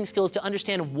critical thinking skills to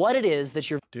understand what it is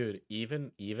that you're— Dude,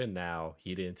 even now,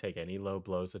 he didn't take any low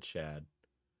blows at Shad.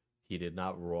 He did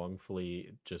not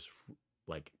wrongfully just,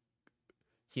 like,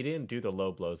 he didn't do the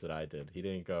low blows that I did. He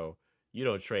didn't go, you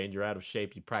don't train, you're out of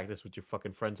shape, you practice with your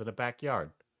fucking friends in the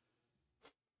backyard.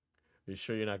 You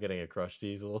sure you're not getting a crush,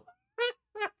 Diesel?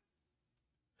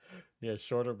 Yeah,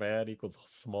 shorter man equals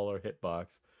smaller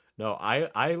hitbox. No,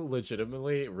 I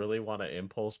legitimately really want to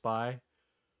impulse buy.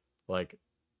 Like,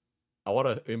 I want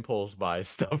to impulse buy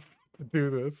stuff to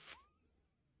do this.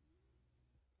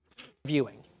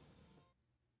 viewing.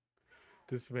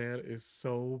 This man is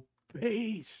so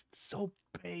based. So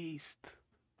based.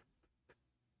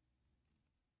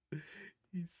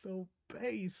 He's so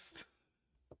based.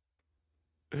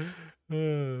 Ay,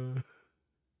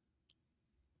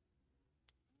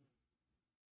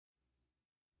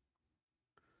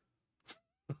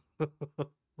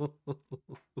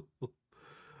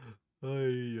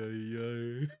 ay,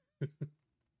 ay.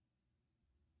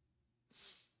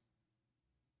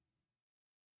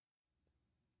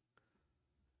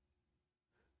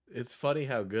 It's funny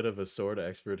how good of a sword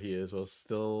expert he is,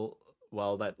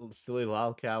 while that silly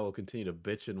Lolcow will continue to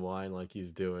bitch and whine like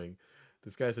he's doing.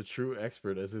 This guy's a true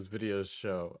expert, as his videos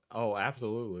show. Oh,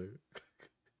 absolutely.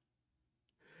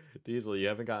 Diesel, you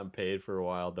haven't gotten paid for a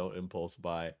while. Don't impulse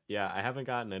buy. Yeah, I haven't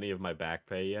gotten any of my back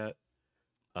pay yet.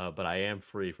 But I am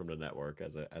free from the network,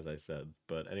 as I said.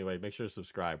 But anyway, make sure to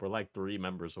subscribe. We're like 3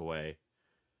 members away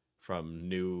from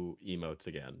new emotes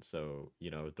again. So,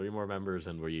 3 more members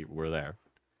and we're there.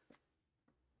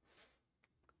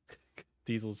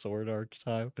 Diesel sword arch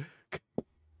time.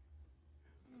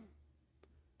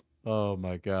 Oh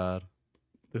my god.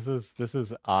 This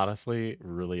is honestly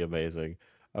really amazing.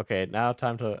 Okay, now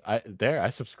time to I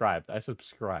subscribed,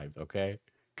 okay?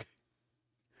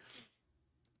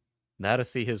 Now to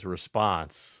see his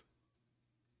response.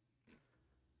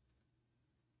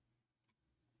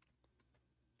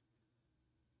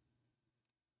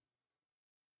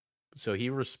 So he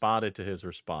responded to his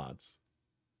response.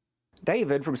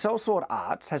 David from Sellsword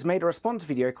Arts has made a response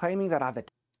video claiming that I've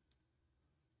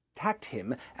attacked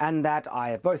him and that I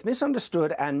have both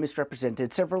misunderstood and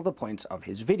misrepresented several of the points of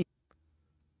his video.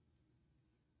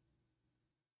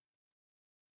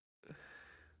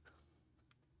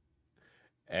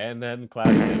 And then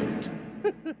Claudia.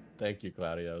 Thank you,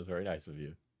 Claudia. That was very nice of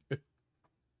you.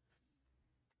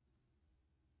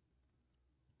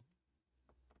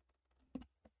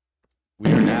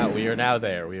 We are now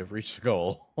there. We have reached the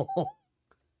goal.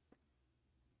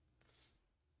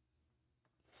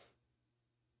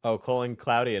 Oh, calling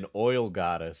Claudia an oil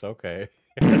goddess. Okay.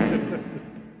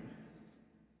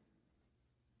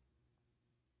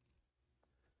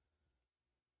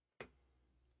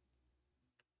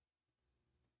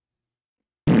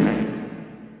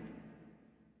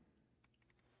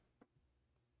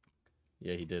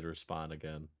 Yeah, he did respond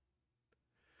again.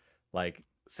 Like,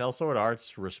 Sellsword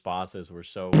Arts' responses were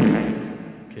so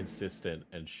consistent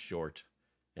and short,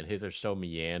 and his are so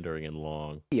meandering and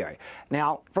long.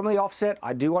 Now, from the offset,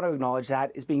 I do want to acknowledge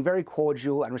that is being very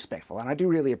cordial and respectful, and I do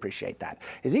really appreciate that.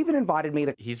 He's even invited me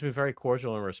to— He's been very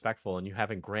cordial and respectful, and you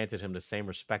haven't granted him the same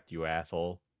respect, you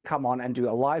asshole. Come on and do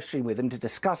a live stream with him to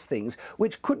discuss things,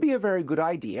 which could be a very good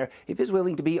idea if he's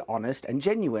willing to be honest and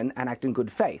genuine and act in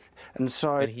good faith. And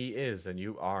so— And he is, and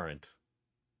you aren't.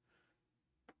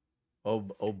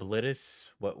 Oblitus,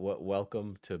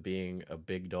 welcome to being a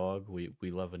big dog. We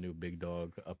love a new big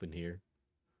dog up in here.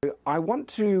 I want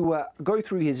to go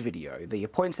through his video, the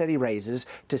points that he raises,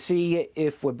 to see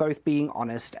if we're both being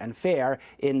honest and fair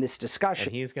in this discussion.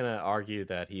 And he's going to argue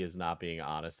that he is not being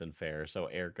honest and fair, so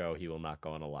ergo, he will not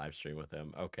go on a live stream with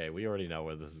him. Okay, we already know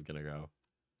where this is going to go.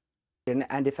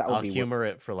 And if that would I'll be humor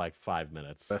it for like 5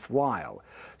 minutes. Worthwhile.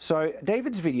 So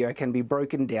David's video can be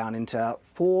broken down into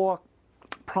 4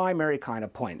 primary kind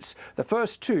of points. The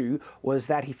first 2 was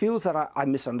that he feels that I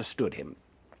misunderstood him.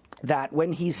 That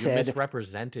when he said— You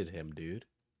misrepresented him, dude.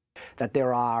 That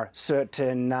there are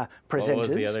certain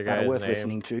presenters that are worth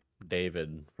listening to.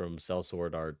 David from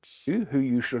Sellsword Arts. Who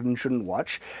you should and shouldn't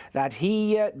watch. That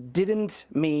he didn't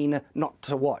mean not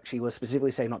to watch. He was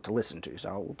specifically saying not to listen to.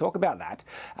 So we'll talk about that.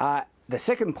 The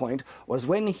second point was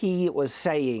when he was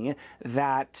saying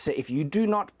that if you do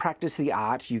not practice the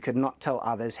art, you cannot tell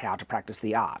others how to practice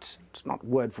the art. It's not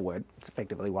word for word, it's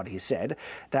effectively what he said.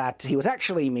 That he was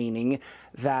actually meaning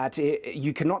that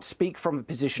you cannot speak from a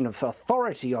position of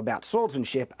authority about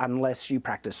swordsmanship unless you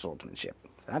practice swordsmanship.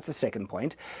 So that's the second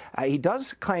point. He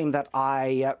does claim that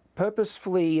I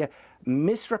purposefully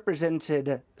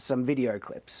misrepresented some video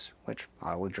clips, which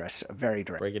I'll address very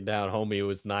directly. Break it down, homie. It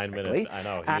was 9 minutes. I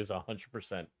know. He was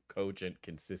 100% cogent,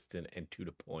 consistent, and to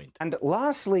the point. And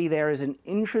lastly, there is an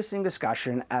interesting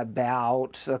discussion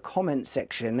about the comment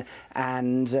section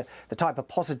and the type of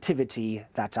positivity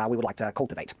that we would like to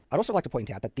cultivate. I'd also like to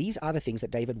point out that these are the things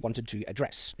that David wanted to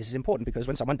address. This is important because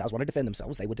when someone does want to defend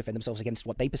themselves, they would defend themselves against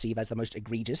what they perceive as the most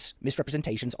egregious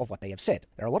misrepresentations of what they have said.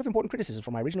 There are a lot of important criticisms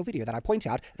from my original video that I point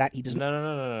out that he does not...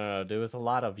 No. There was a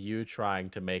lot of you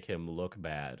trying to make him look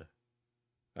bad.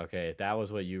 Okay, that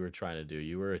was what you were trying to do.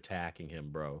 You were attacking him,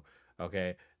 bro.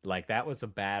 Okay, like that was a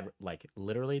bad, like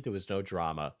literally there was no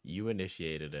drama. You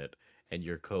initiated it and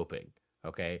you're coping.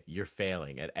 Okay, you're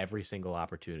failing at every single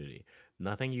opportunity.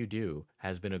 Nothing you do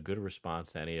has been a good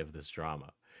response to any of this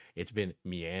drama. It's been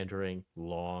meandering,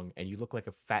 long, and you look like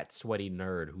a fat, sweaty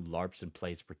nerd who LARPs and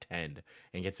plays pretend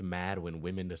and gets mad when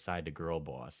women decide to girl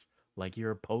boss. Like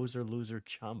you're a poser, loser,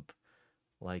 chump.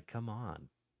 Like, come on.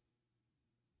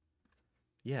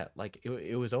 Yeah, like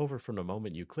it was over from the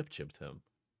moment you clip chipped him.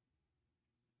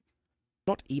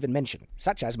 Not even mention,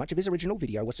 such as much of his original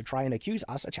video was to try and accuse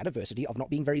us at Shadiversity of not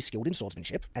being very skilled in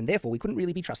swordsmanship, and therefore we couldn't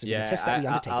really be trusted in the test that we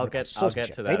undertake in regards to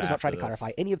swordsmanship. David has not tried to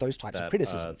clarify any of those types of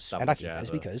criticisms, and I think that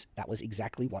is because that was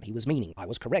exactly what he was meaning. I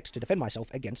was correct to defend myself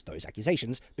against those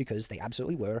accusations because they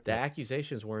absolutely were. The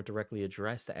accusations weren't directly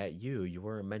addressed at you. You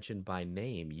weren't mentioned by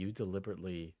name. You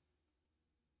deliberately,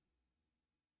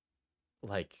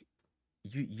 like,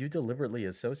 you deliberately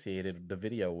associated the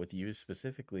video with you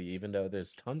specifically, even though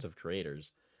there's tons of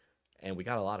creators, and we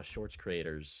got a lot of shorts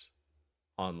creators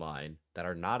online that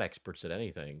are not experts at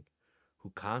anything,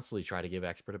 who constantly try to give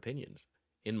expert opinions,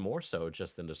 and more so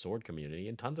just in the sword community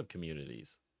and tons of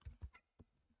communities.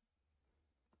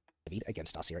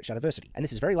 Against us here at Shadiversity. And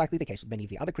this is very likely the case with many of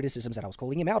the other criticisms that I was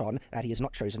calling him out on that he has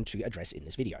not chosen to address in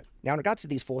this video. Now, in regards to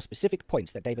these 4 specific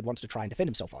points that David wants to try and defend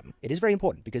himself on, it is very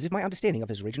important because if my understanding of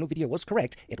his original video was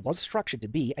correct, it was structured to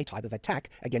be a type of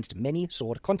attack against many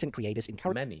sword content creators in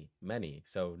current... Many.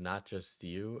 So not just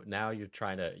you. Now you're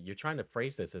trying to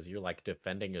phrase this as you're like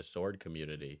defending a sword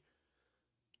community.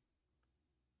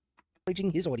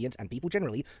 Encouraging his audience and people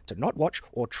generally to not watch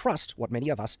or trust what many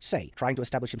of us say, trying to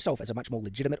establish himself as a much more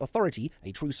legitimate authority,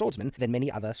 a true swordsman, than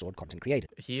many other sword content creators.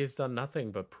 He has done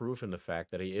nothing but prove in the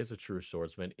fact that he is a true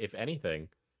swordsman. If anything,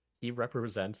 he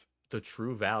represents the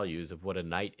true values of what a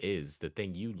knight is, the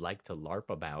thing you like to LARP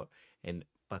about and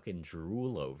fucking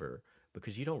drool over,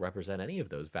 because you don't represent any of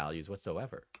those values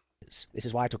whatsoever. This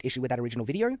is why I took issue with that original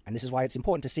video, and this is why it's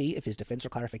important to see if his defense or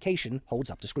clarification holds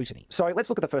up to scrutiny. So let's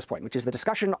look at the first point, which is the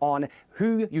discussion on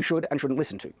who you should and shouldn't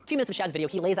listen to. A few minutes of Shad's video,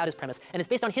 he lays out his premise, and it's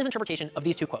based on his interpretation of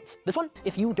these 2 quotes. This one,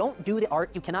 if you don't do the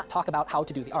art, you cannot talk about how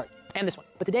to do the art. And this one.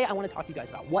 But today I want to talk to you guys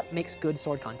about what makes good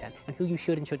sword content and who you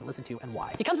should and shouldn't listen to and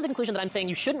why. He comes to the conclusion that I'm saying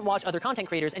you shouldn't watch other content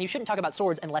creators and you shouldn't talk about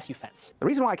swords unless you fence. The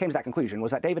reason why I came to that conclusion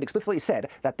was that David explicitly said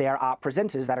that there are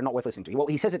presenters that are not worth listening to. Well,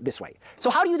 he says it this way. So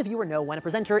how do you, the viewer, know when a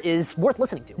presenter is worth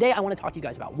listening to? Today I want to talk to you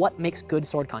guys about what makes good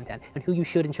sword content and who you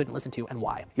should and shouldn't listen to and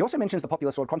why. He also mentions the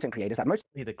popular sword content creators that most...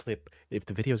 Play the clip. If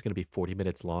the video is going to be 40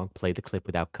 minutes long, play the clip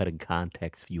without cutting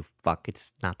context, you fuck.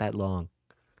 It's not that long.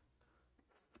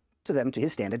 To them, to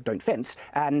his standard, don't fence,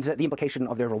 and the implication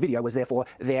of the overall video was therefore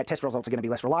their test results are going to be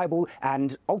less reliable,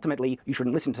 and ultimately you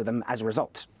shouldn't listen to them as a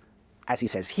result, as he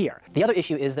says here. The other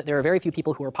issue is that there are very few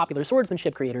people who are popular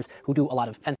swordsmanship creators who do a lot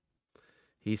of fencing.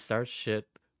 He starts shit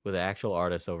with actual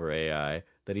artists over AI,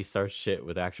 then he starts shit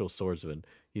with actual swordsmen.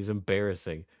 He's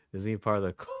embarrassing. Isn't he part of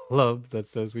the club that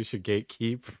says we should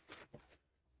gatekeep?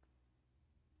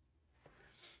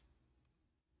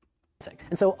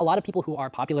 And so a lot of people who are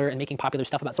popular and making popular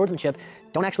stuff about swordsmanship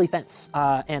don't actually fence.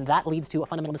 And that leads to a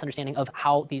fundamental misunderstanding of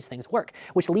how these things work,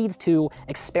 which leads to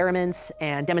experiments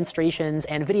and demonstrations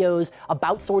and videos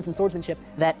about swords and swordsmanship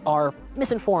that are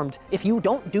misinformed. If you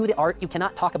don't do the art, you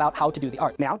cannot talk about how to do the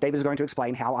art. Now, David is going to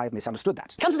explain how I've misunderstood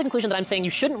that. He comes to the conclusion that I'm saying you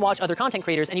shouldn't watch other content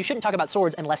creators and you shouldn't talk about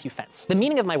swords unless you fence. The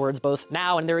meaning of my words, both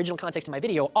now and in their original context in my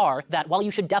video, are that while you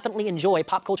should definitely enjoy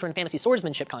pop culture and fantasy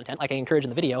swordsmanship content, like I encourage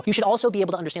in the video, you should also be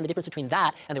able to understand the difference between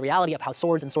that and the reality of how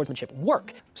swords and swordsmanship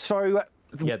work. So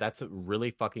yeah, that's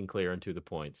really fucking clear and to the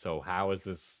point. So how is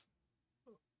this?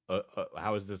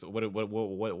 How is this? What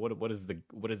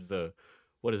is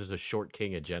What is this, a short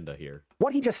king agenda here?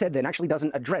 What he just said then actually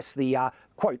doesn't address the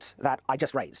quotes that I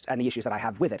just raised and the issues that I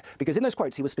have with it. Because in those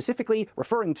quotes, he was specifically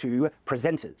referring to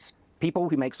presenters, people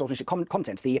who make swordsmanship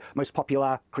content, the most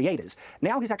popular creators.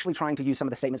 Now he's actually trying to use some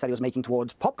of the statements that he was making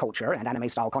towards pop culture and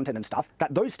anime-style content and stuff,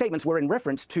 that those statements were in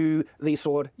reference to the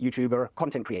sword YouTuber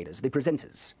content creators, the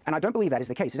presenters. And I don't believe that is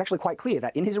the case. It's actually quite clear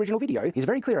that in his original video, he's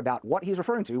very clear about what he's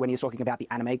referring to when he's talking about the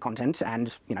anime content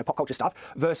and, you know, pop culture stuff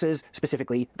versus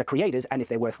specifically the creators and if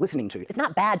they're worth listening to. It's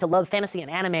not bad to love fantasy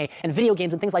and anime and video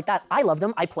games and things like that. I love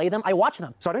them, I play them, I watch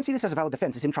them. So I don't see this as a valid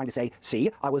defense as him trying to say, see,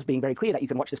 I was being very clear that you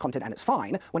can watch this content and it's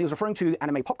fine, when he was referring to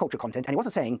anime pop culture content, and he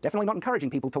wasn't saying, definitely not encouraging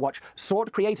people to watch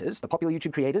sword creators, the popular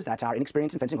YouTube creators that are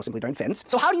inexperienced in fencing or simply don't fence.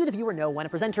 So how do you, the viewer, know when a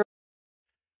presenter...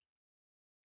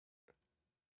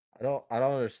 I don't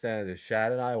understand. Did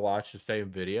Shad and I watch the same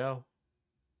video?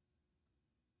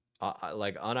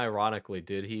 Like, unironically,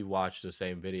 did he watch the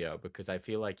same video? Because I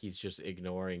feel like he's just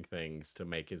ignoring things to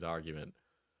make his argument.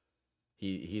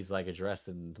 He's like addressed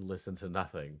and listened to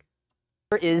nothing.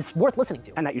 Is worth listening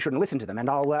to. And that you shouldn't listen to them. And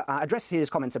I'll address his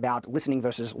comments about listening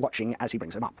versus watching as he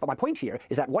brings them up. But my point here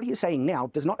is that what he is saying now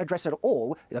does not address at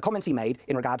all the comments he made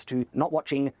in regards to not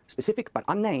watching specific but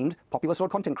unnamed popular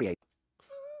sword content creators.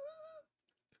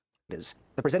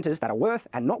 The presenters that are worth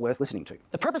and not worth listening to.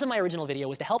 The purpose of my original video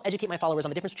was to help educate my followers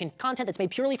on the difference between content that's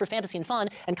made purely for fantasy and fun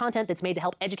and content that's made to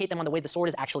help educate them on the way the sword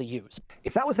is actually used.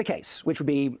 If that was the case, which would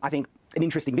be, I think, an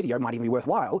interesting video, might even be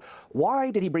worthwhile,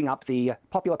 why did he bring up the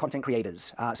popular content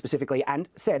creators specifically and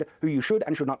said who you should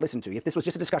and should not listen to? If this was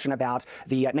just a discussion about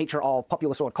the nature of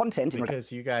popular sword content...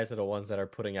 Because you guys are the ones that are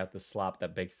putting out the slop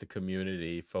that makes the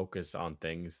community focus on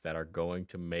things that are going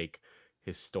to make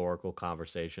historical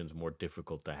conversations more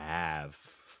difficult to have.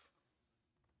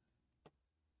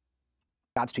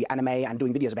 Regards to anime and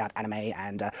doing videos about anime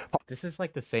and this is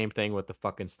like the same thing with the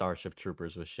fucking Starship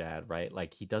Troopers with Shad, right?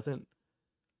 Like he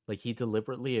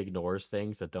deliberately ignores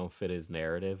things that don't fit his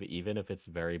narrative, even if it's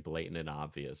very blatant and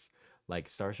obvious. Like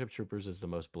Starship Troopers is the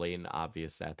most blatant,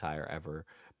 obvious satire ever,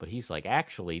 but he's like,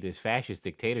 actually, this fascist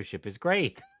dictatorship is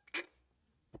great.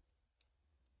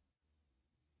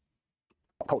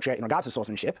 Culture in regards to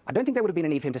swordsmanship, I don't think there would have been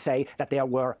any of him to say that there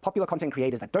were popular content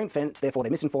creators that don't fence, therefore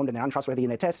they're misinformed and they're untrustworthy in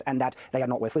their tests, and that they are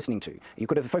not worth listening to. You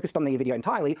could have focused on the video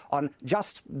entirely on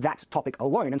just that topic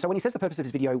alone. And so when he says the purpose of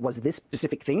his video was this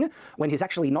specific thing, when he's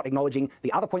actually not acknowledging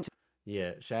the other points...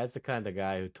 Yeah, Shad's the kind of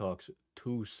guy who talks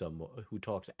to someone, who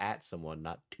talks at someone,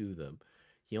 not to them.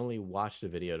 He only watched the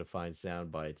video to find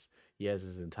sound bites. He has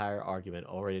his entire argument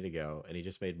all ready to go, and he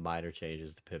just made minor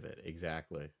changes to pivot.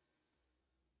 Exactly.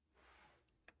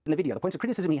 In the video, the points of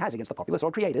criticism he has against the popular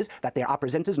sword creators, that there are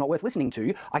presenters not worth listening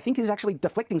to, I think is actually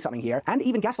deflecting something here, and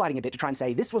even gaslighting a bit to try and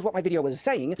say, this was what my video was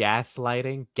saying.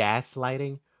 Gaslighting?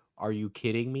 Are you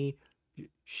kidding me?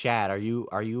 Shad, are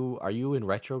you in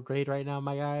retrograde right now,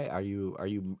 my guy? Are you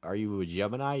a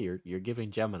Gemini? You're giving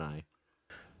Gemini.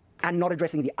 And not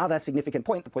addressing the other significant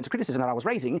point, the points of criticism that I was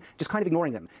raising, just kind of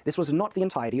ignoring them. This was not the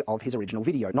entirety of his original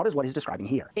video, not as what he's describing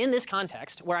here. In this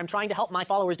context, where I'm trying to help my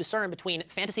followers discern between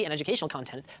fantasy and educational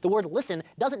content, the word listen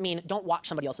doesn't mean don't watch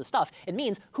somebody else's stuff. It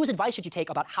means whose advice should you take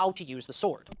about how to use the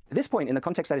sword. At this point in the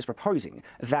context that he's proposing,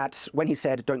 that when he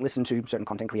said don't listen to certain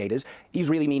content creators, he's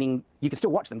really meaning you can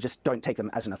still watch them, just don't take them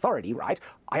as an authority, right?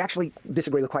 I actually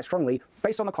disagree with quite strongly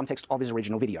based on the context of his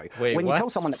original video. Wait, when what? you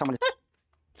tell someone that someone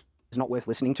is not worth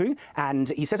listening to, and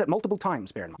he says it multiple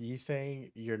times, bear in mind. You saying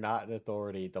you're not an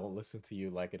authority, don't listen to you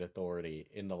like an authority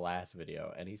in the last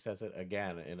video, and he says it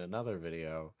again in another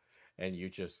video, and you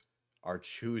just are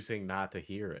choosing not to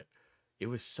hear it. It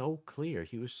was so clear.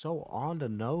 He was so on the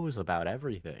nose about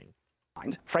everything.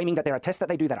 Framing that there are tests that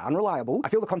they do that are unreliable, I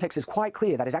feel the context is quite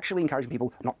clear that is actually encouraging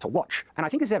people not to watch. And I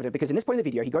think it's evident because in this point of the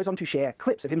video, he goes on to share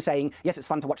clips of him saying, yes, it's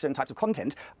fun to watch certain types of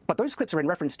content, but those clips are in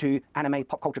reference to anime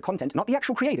pop culture content, not the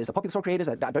actual creators, the popular sword creators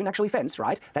that don't actually fence,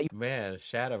 right? Man,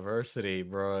 Shadiversity,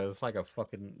 bro, it's like a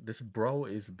fucking... This bro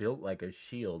is built like a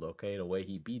shield, okay? The way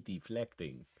he be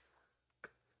deflecting.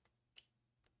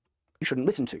 You shouldn't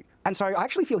listen to. And so I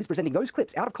actually feel he's presenting those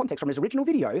clips out of context from his original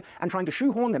video and trying to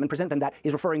shoehorn them and present them that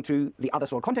he's referring to the other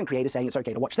sword content creators saying it's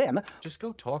okay to watch them. Just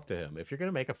go talk to him. If you're going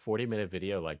to make a 40-minute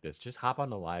video like this, just hop on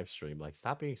the live stream. Like,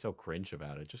 stop being so cringe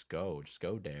about it. Just go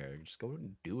there. Just go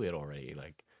and do it already.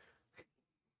 Like...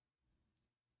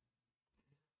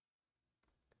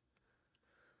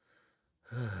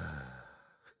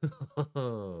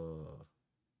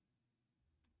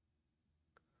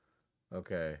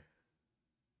 Okay.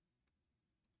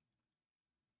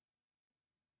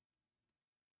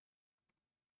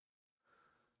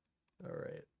 All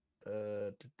right.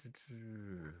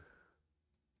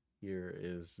 Here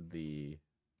is the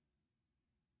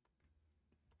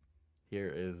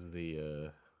Here is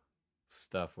the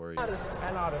stuff where Artist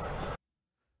and artist.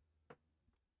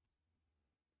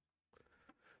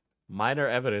 minor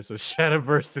evidence of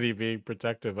Shadiversity being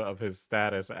protective of his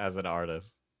status as an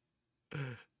artist.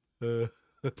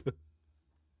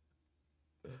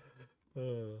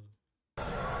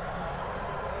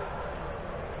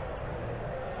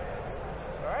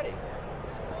 Alrighty.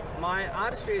 My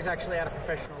artistry is actually at a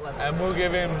professional level. And we'll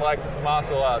give him like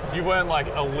martial arts. You weren't like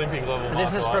Olympic level.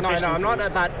 This is proficiency. No, I'm not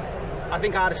about. I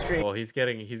think artistry. Well, he's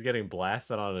getting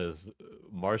blasted on his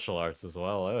martial arts as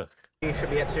well. Ugh. He should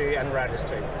be at 2 and Rad is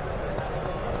 2.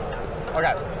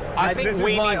 Okay, I think this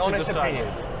we is my need to honest decide.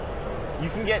 opinion. You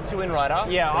can get 2 in writer.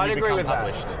 Yeah, when I'd you agree become with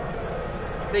published. that.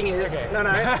 Thing is, Okay. no,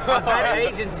 I've had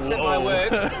agents accept my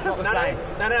work. It's not the same.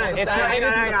 No, It's not- it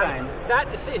isn't the same.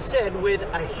 That is said with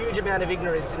a huge amount of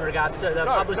ignorance in regards to the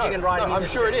publishing and writing No, I'm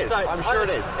industry. sure it is. So I'm sure it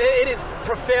is. It is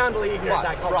profoundly ignorant,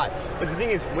 Right, that comment. right. But the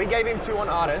thing is, we gave him 2 on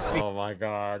artist Oh my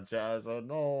God, Jazza,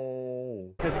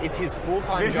 no! because it's his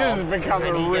full-time This job. has become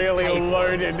and a a he gets really paid for it.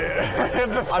 loaded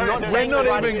episode. I'm not We're saying not the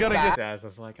even writing is gonna bad.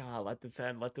 Jazza's like, let this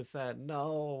end,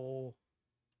 no.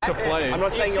 To play. I'm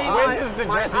not saying your my- art just my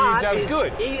addressing art each other. is It's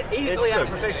good. Easily It's at a good.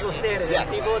 professional standard. Yes.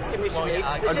 And people have commissioned me.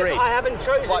 It's just agreed. I haven't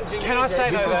chosen But to Can I use say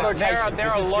it. This is though that there are vocation. there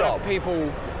This are a is lot job. of people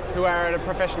who are at a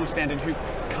professional standard who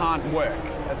can't work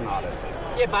as an artist.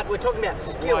 Yeah, but we're talking about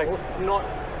skill, not,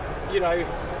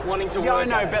 wanting to Yeah, work. I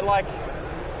know, at it. but like,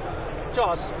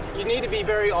 Joss, you need to be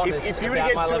very honest. if you were to about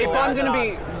get my to- level if I'm as an going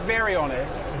to be artist. very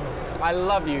honest, I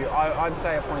love you. I'd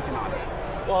say a point in artist.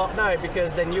 Well, no,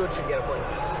 because then you should get a point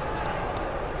first.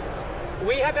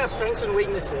 We have our strengths and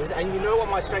weaknesses, and you know what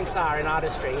my strengths are in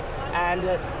artistry, and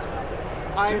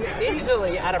I'm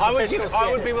easily at a professional standard.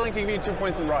 I would be willing to give you 2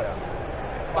 points in writer.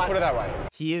 I'll put it that way.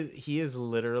 He is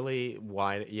literally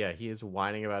whining. Yeah, he is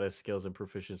whining about his skills and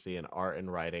proficiency in art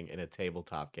and writing in a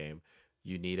tabletop game.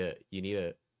 You need to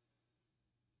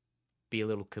be a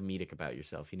little comedic about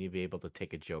yourself. You need to be able to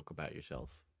take a joke about yourself,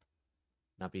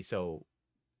 not be so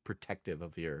protective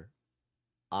of your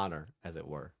honor, as it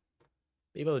were.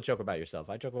 Be able to joke about yourself.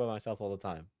 I joke about myself all the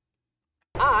time.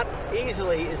 Art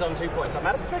easily is on 2 points. I'm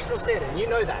at a professional standard, and you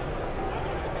know that.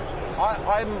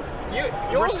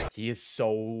 He is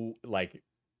so like.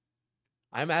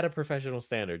 I'm at a professional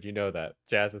standard. You know that.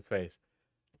 Jazz's face.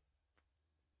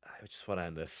 I just want to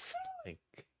end this. Like,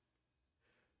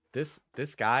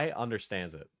 this guy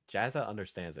understands it. Jazza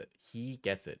understands it. He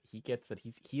gets it. He gets that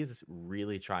he is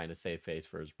really trying to save face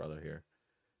for his brother here,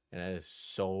 and that is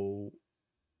so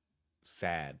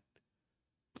sad.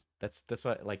 That's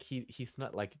what, like, he's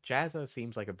not, like, Jazza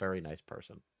seems like a very nice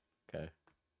person. Okay.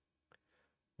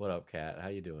 What up, Kat? How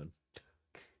you doing?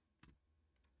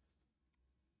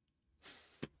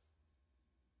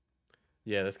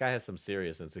 Yeah, this guy has some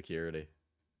serious insecurity.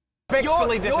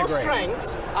 Your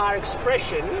strengths are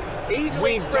expression,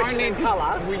 easily expression and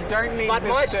colour. We don't need. But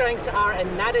this my to- strengths are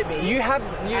anatomy.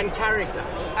 And character.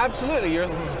 Absolutely, you're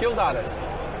a skilled artist.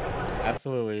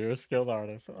 Absolutely, you're a skilled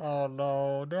artist. Oh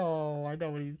no, no! I know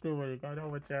what he's doing. I know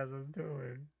what Jazz is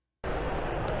doing.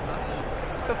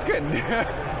 That's good.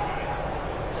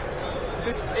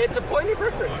 It's a point of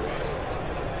reference.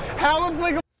 How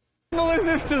applicable is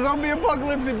this to zombie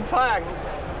apocalypse impacts?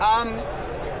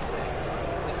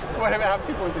 Whatever, have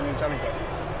 2 points in each other.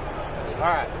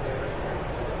 All right.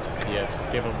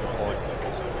 Just give him the point.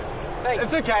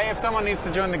 It's okay if someone needs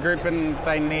to join the group and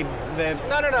they need their.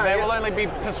 No. They will only be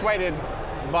persuaded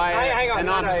by Hang on, an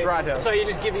no, artist writer. So you're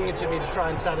just giving it to me to try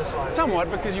and satisfy me?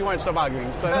 Somewhat, because you won't stop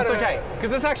arguing. So No, that's no, okay.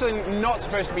 Because it's actually not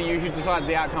supposed to be you who decides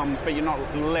the outcome, but you're not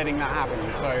letting that happen.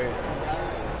 So.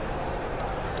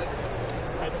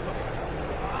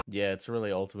 Yeah, it's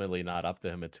really ultimately not up to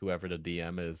him. It's whoever the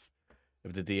DM is.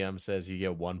 If the DM says you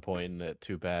get 1 point and it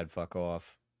too bad, fuck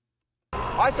off.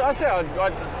 I say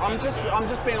I'm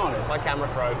just being honest. My camera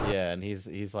froze. Yeah, and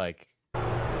he's like,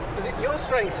 Your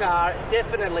strengths are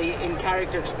definitely in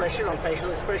character expression, on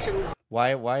facial expressions.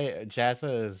 why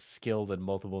Jazza is skilled in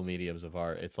multiple mediums of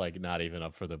art. It's like not even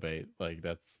up for debate. Like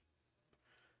that's.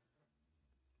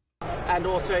 And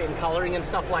also in colouring and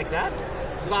stuff like that.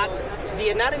 But the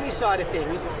anatomy side of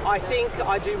things, I think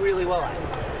I do really well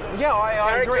at. Yeah, I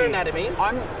Character agree. anatomy.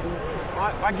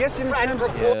 I guess in terms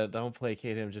of Yeah, don't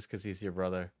placate him just because he's your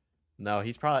brother. No,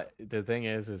 he's probably, the thing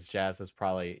is Jazz is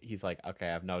probably, he's like, okay,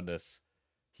 I've known this.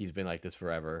 He's been like this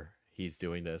forever. He's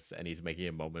doing this and he's making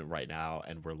a moment right now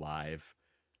and we're live.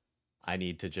 I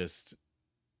need to just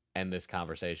end this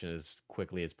conversation as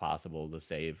quickly as possible to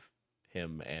save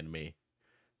him and me.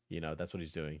 You know, that's what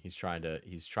he's doing. He's trying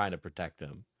to protect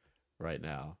him right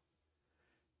now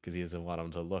because he doesn't want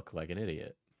him to look like an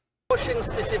idiot. Caution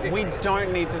specifically. We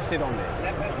don't need to sit on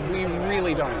this. We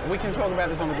really don't. We can talk about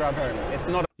this on the drive home. It's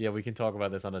not. Yeah, we can talk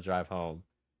about this on the drive home.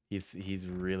 He's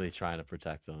really trying to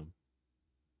protect him.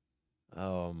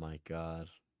 Oh my god.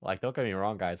 Like, don't get me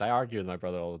wrong, guys. I argue with my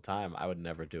brother all the time. I would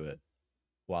never do it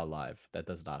while live. That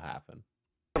does not happen.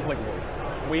 Applicable.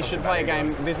 We should play a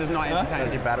game. This is not entertainment.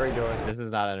 How's your battery doing? This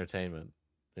is not entertainment.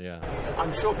 Yeah.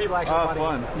 I'm sure people actually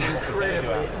find it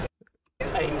incredibly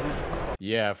entertaining.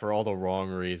 Yeah, for all the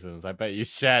wrong reasons. I bet you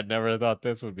Shad never thought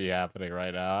this would be happening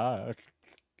right now.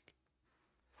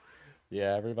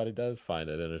 Yeah, everybody does find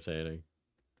it entertaining.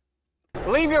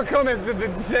 Leave your comments in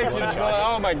the section.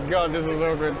 Oh my god, this is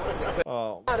awkward.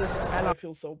 Oh, and I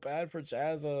feel so bad for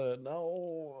Jazza.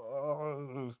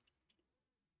 No.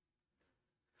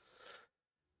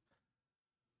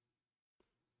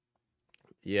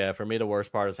 Yeah, for me, the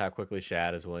worst part is how quickly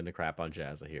Shad is willing to crap on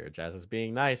Jazza here. Jazza's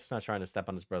being nice, not trying to step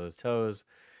on his brother's toes.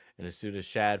 And as soon as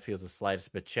Shad feels the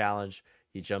slightest bit challenged,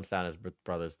 he jumps down his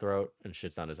brother's throat and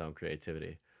shits on his own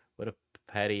creativity. What a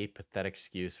petty, pathetic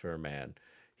excuse for a man.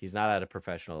 He's not at a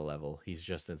professional level. He's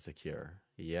just insecure.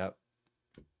 Yep.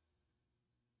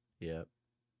 Yep.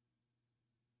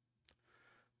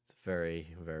 It's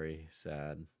very, very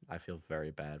sad. I feel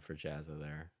very bad for Jazza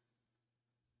there.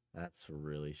 That's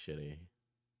really shitty.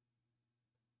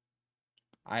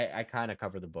 I kind of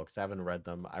covered the books. I haven't read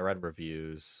them. I read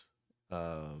reviews.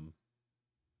 God,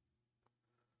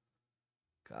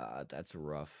 that's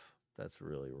rough. That's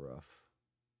really rough.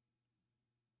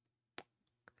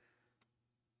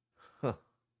 Huh.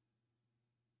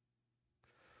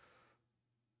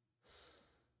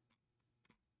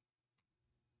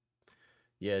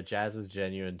 Yeah, Jazz is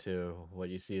genuine too. What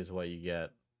you see is what you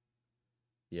get.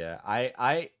 Yeah,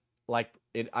 I like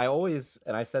it. I always,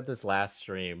 and I said this last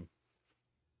stream,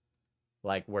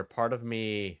 like, where part of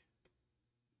me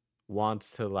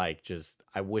wants to, like, just,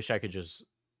 I wish I could just,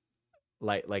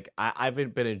 I've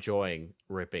been enjoying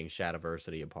ripping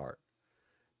Shadiversity apart.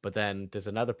 But then there's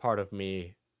another part of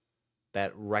me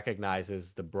that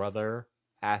recognizes the brother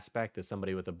aspect as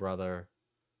somebody with a brother.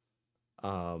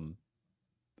 And,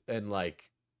 like,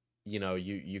 you know,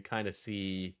 you kind of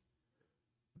see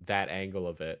that angle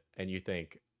of it, and you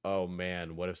think, oh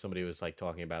man, what if somebody was, like,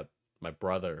 talking about my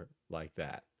brother like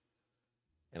that?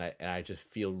 And I just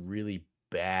feel really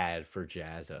bad for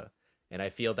Jazza. And I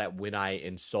feel that when I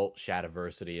insult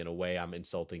Shadiversity, in a way, I'm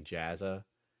insulting Jazza.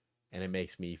 And it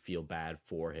makes me feel bad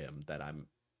for him that I'm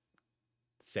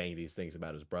saying these things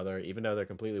about his brother. Even though they're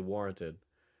completely warranted,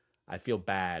 I feel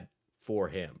bad for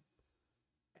him.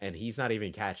 And he's not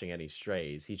even catching any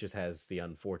strays. He just has the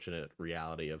unfortunate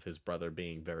reality of his brother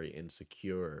being very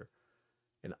insecure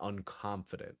and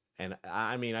unconfident. And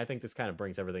I mean, I think this kind of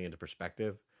brings everything into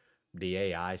perspective. The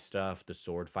AI stuff, the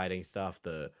sword fighting stuff,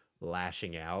 the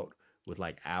lashing out with,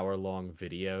 like, hour-long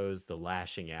videos, the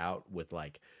lashing out with,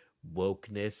 like,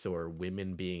 wokeness or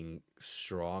women being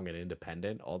strong and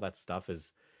independent. All that stuff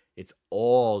is, it's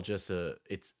all just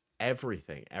it's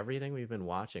everything. Everything we've been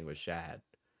watching with Shad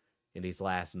in these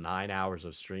last 9 hours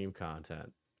of stream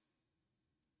content,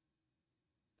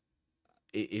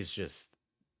 it is just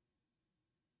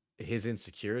his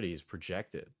insecurities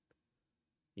projected,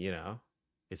 you know?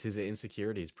 It's his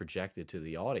insecurities projected to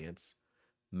the audience,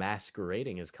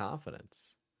 masquerading his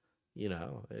confidence. You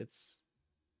know, it's...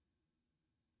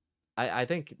 I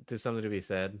think there's something to be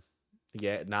said.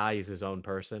 Yeah, nah, he's his own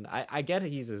person. I get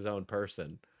it, he's his own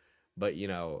person. But, you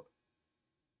know,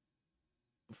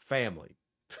 family.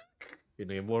 In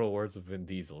the immortal words of Vin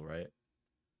Diesel, right?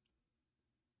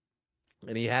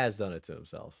 And he has done it to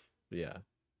himself. Yeah.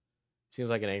 Seems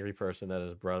like an angry person that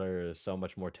his brother is so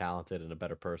much more talented and a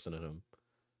better person than him.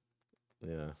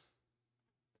 Yeah.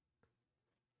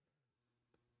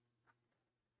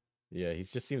 Yeah, he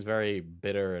just seems very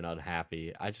bitter and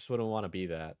unhappy. I just wouldn't want to be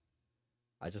that.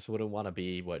 I just wouldn't want to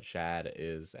be what Shad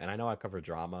is. And I know I cover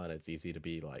drama and it's easy to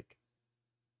be, like,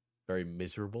 very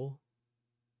miserable.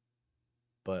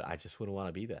 But I just wouldn't want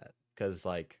to be that. Because,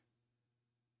 like,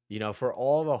 you know, for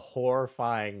all the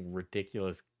horrifying,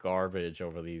 ridiculous garbage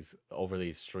over these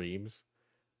streams,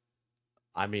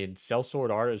 I mean, sellsword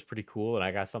art is pretty cool, and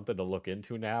I got something to look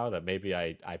into now that maybe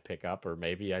I pick up, or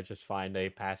maybe I just find a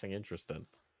passing interest in.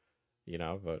 You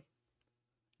know, but,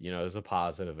 you know, there's a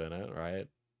positive in it, right?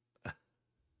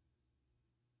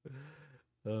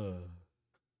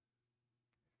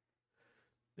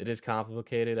 It is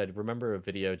complicated. I remember a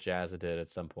video Jazza did at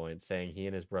some point saying he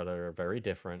and his brother are very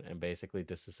different and basically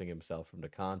distancing himself from the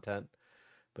content,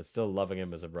 but still loving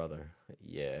him as a brother.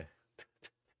 Yeah.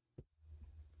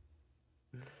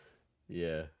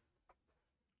 Yeah.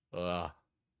 Ugh.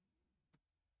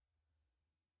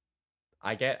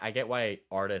 I get why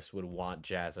artists would want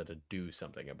Jazza to do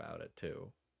something about it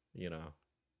too, you know.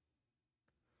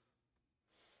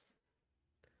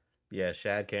 Yeah,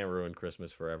 Shad can't ruin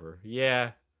Christmas forever.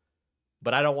 Yeah,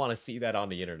 but I don't want to see that on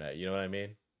the internet, you know what I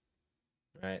mean?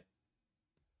 Right?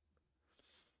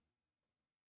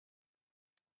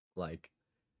 Like,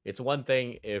 it's one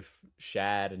thing if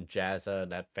Shad and Jazza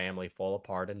and that family fall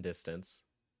apart in distance.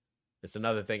 It's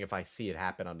another thing if I see it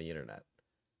happen on the internet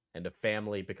and the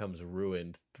family becomes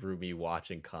ruined through me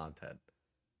watching content.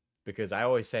 Because I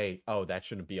always say, oh, that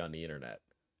shouldn't be on the internet.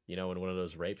 You know, when one of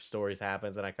those rape stories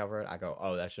happens and I cover it, I go,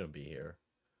 oh, that shouldn't be here.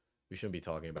 We shouldn't be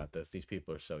talking about this. These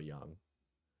people are so young.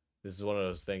 This is one of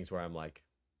those things where I'm like,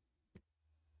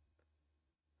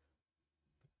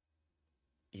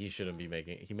 he shouldn't be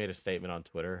making... He made a statement on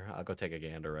Twitter. I'll go take a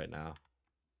gander right now.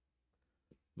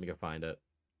 Let me go find it.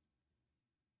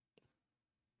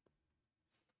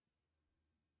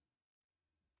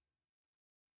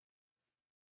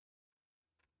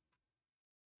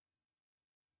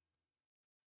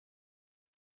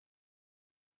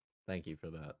 Thank you for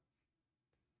that.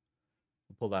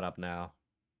 I'll pull that up now.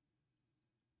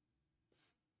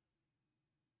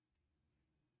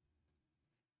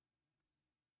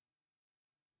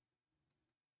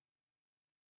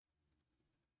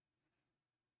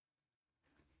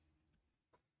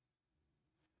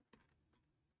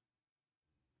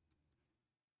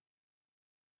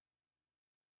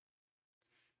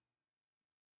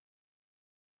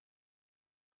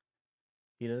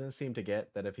 He doesn't seem to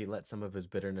get that if he let some of his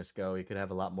bitterness go, he could have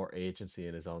a lot more agency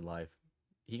in his own life.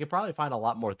 He could probably find a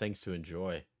lot more things to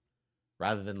enjoy.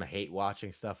 Rather than the hate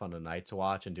watching stuff on the Night's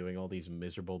Watch and doing all these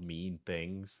miserable, mean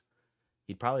things.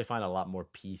 He'd probably find a lot more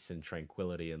peace and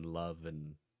tranquility and love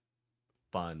and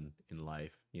fun in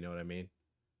life. You know what I mean?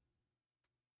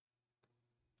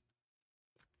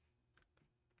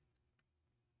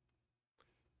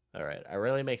 Alright, I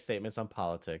rarely make statements on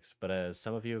politics, but as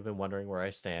some of you have been wondering where I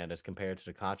stand as compared to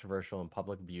the controversial and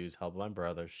public views held by my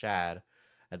brother, Shad,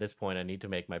 at this point I need to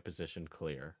make my position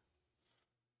clear.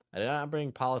 I did not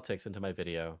bring politics into my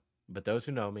video, but those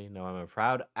who know me know I'm a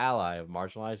proud ally of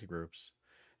marginalized groups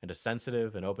and a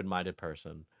sensitive and open-minded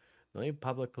person. The only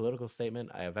public political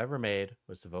statement I have ever made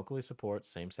was to vocally support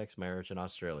same-sex marriage in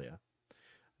Australia.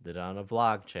 I did it on a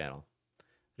vlog channel.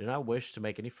 I do not wish to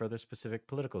make any further specific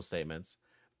political statements,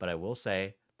 but I will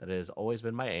say that it has always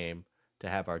been my aim to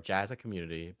have our Jazza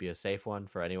community be a safe one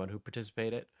for anyone who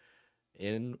participated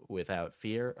in without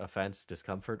fear, offense,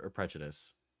 discomfort, or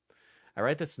prejudice. I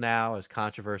write this now as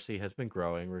controversy has been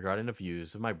growing regarding the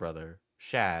views of my brother,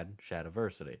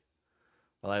 Shadiversity.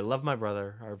 While I love my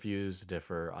brother, our views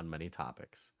differ on many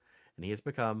topics, and he has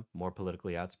become more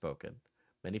politically outspoken.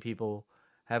 Many people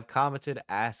have commented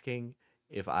asking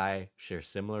if I share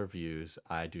similar views.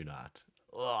 I do not.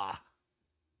 Ugh.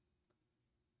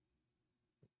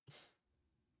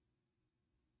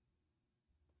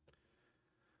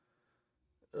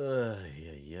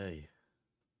 Yay.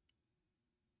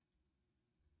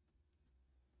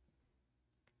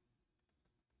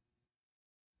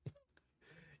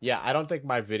 Yeah, I don't think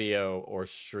my video or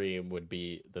stream would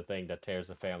be the thing that tears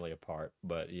the family apart,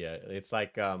 but yeah, it's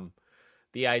like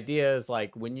the idea is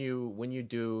like when you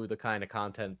do the kind of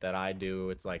content that I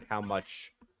do, it's like how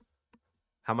much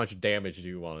damage do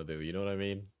you want to do? You know what I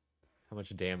mean? How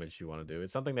much damage you want to do?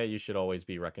 It's something that you should always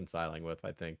be reconciling with,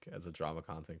 I think, as a drama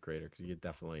content creator, because you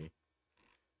definitely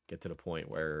get to the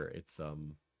point where it's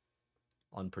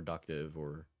unproductive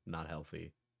or not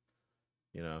healthy,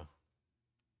 you know.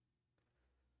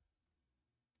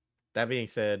 That being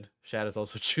said, Shad is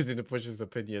also choosing to push his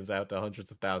opinions out to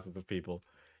hundreds of thousands of people.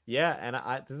 Yeah, and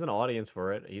there's an audience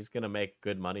for it. He's gonna make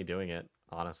good money doing it,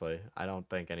 honestly. I don't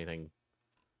think anything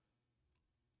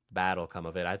bad will come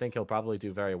of it. I think he'll probably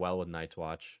do very well with Night's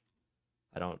Watch.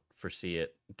 I don't foresee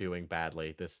it doing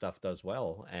badly. This stuff does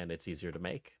well, and it's easier to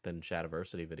make than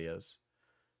Shadiversity videos.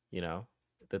 You know?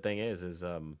 The thing is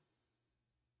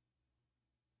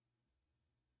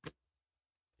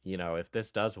you know, if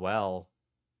this does well,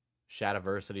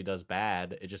 Shadiversity does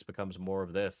bad, it just becomes more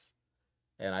of this.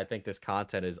 And I think this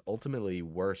content is ultimately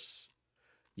worse.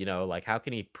 You know, like, how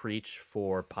can he preach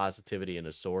for positivity in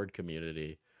a sword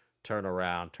community, turn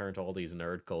around, turn to all these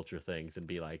nerd culture things and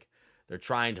be like, they're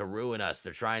trying to ruin us,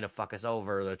 they're trying to fuck us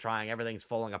over, they're trying, everything's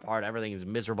falling apart, everything's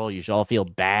miserable, you should all feel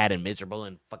bad and miserable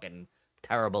and fucking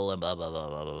terrible and blah, blah, blah,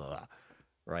 blah, blah, blah.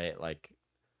 Right? Like,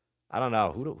 I don't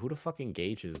know. Who the fuck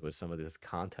engages with some of this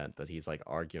content that he's, like,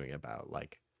 arguing about?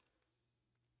 Like,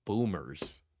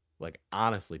 boomers. Like,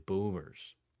 honestly,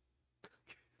 boomers.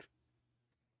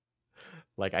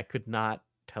 Like, I could not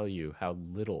tell you how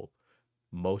little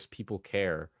most people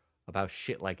care about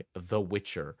shit like The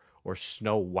Witcher or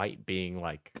Snow White being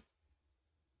like,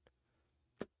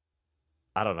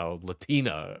 I don't know,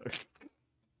 Latina.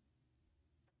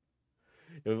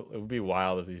 It would be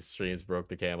wild if these streams broke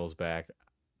the camel's back.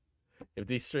 If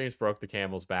these streams broke the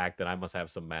camel's back, then I must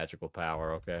have some magical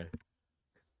power, okay?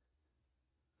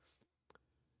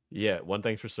 Yeah, one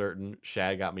thing's for certain,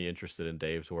 Shad got me interested in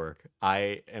Dave's work.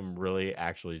 I am really,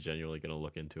 actually, genuinely going to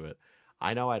look into it.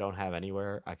 I know I don't have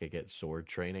anywhere I could get sword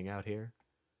training out here,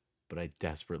 but I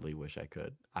desperately wish I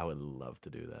could. I would love to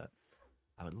do that.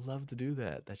 I would love to do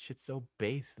that. That shit's so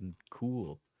based and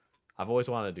cool. I've always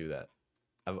wanted to do that.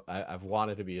 I've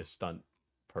wanted to be a stunt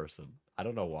person. I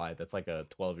don't know why. That's like a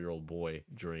 12-year-old boy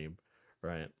dream,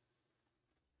 right?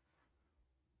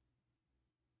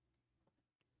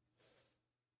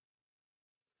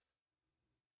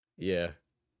 Yeah.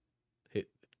 Hit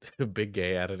big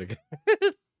gay at it again.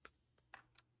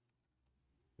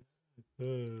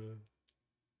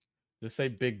 Just say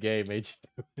big gay made you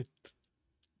do it.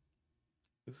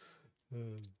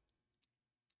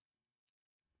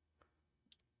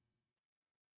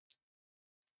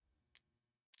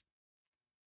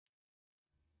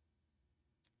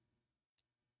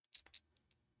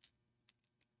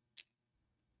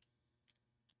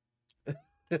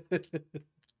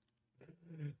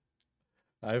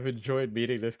 I've enjoyed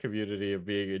meeting this community and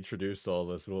being introduced to all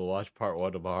this, and we'll watch part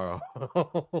 1 tomorrow.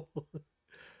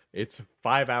 It's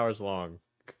 5 hours long.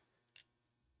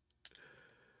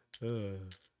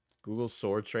 Google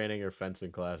sword training or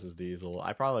fencing classes, Diesel.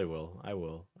 I probably will. I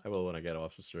will when I get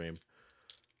off the stream.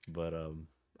 But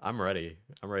I'm ready.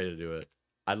 I'm ready to do it.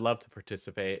 I'd love to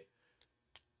participate.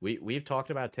 We've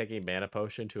talked about taking Mana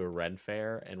Potion to a Ren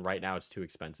fair, and right now it's too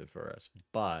expensive for us.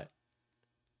 But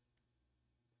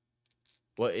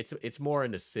well, it's more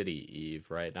in the city, Eve,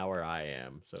 right? Not where I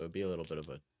am, so it'd be a little bit of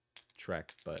a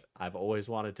trek. But I've always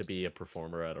wanted to be a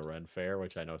performer at a Ren fair,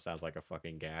 which I know sounds like a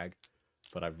fucking gag,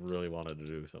 but I've really wanted to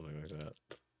do something like that.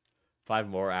 5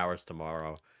 more hours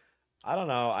tomorrow. I don't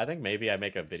know. I think maybe I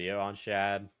make a video on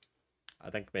Shad. I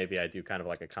think maybe I do kind of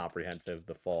like a comprehensive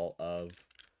the fall of.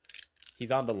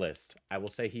 He's on the list. I will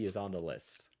say he is on the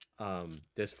list.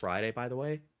 This Friday, by the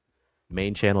way.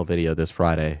 Main channel video this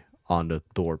Friday on the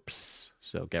Thorpes.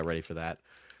 So get ready for that.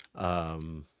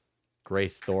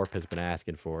 Grace Thorpe has been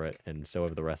asking for it, and so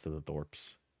have the rest of the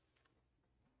Thorpes.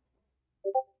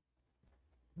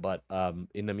 But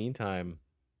in the meantime,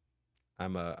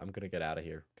 I'm gonna get out of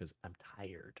here because I'm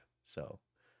tired. So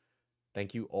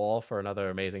thank you all for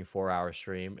another amazing 4-hour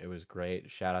stream. It was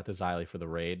great. Shout out to Xylee for the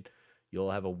raid.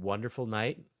 You'll have a wonderful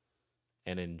night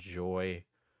and enjoy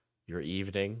your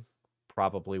evening,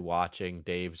 probably watching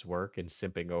Dave's work and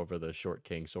simping over the Short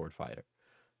King Sword Fighter.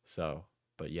 So,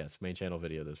 but yes, main channel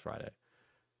video this Friday.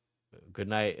 Good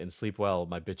night and sleep well,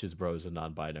 my bitches, bros, and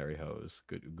non-binary hoes.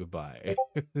 Goodbye.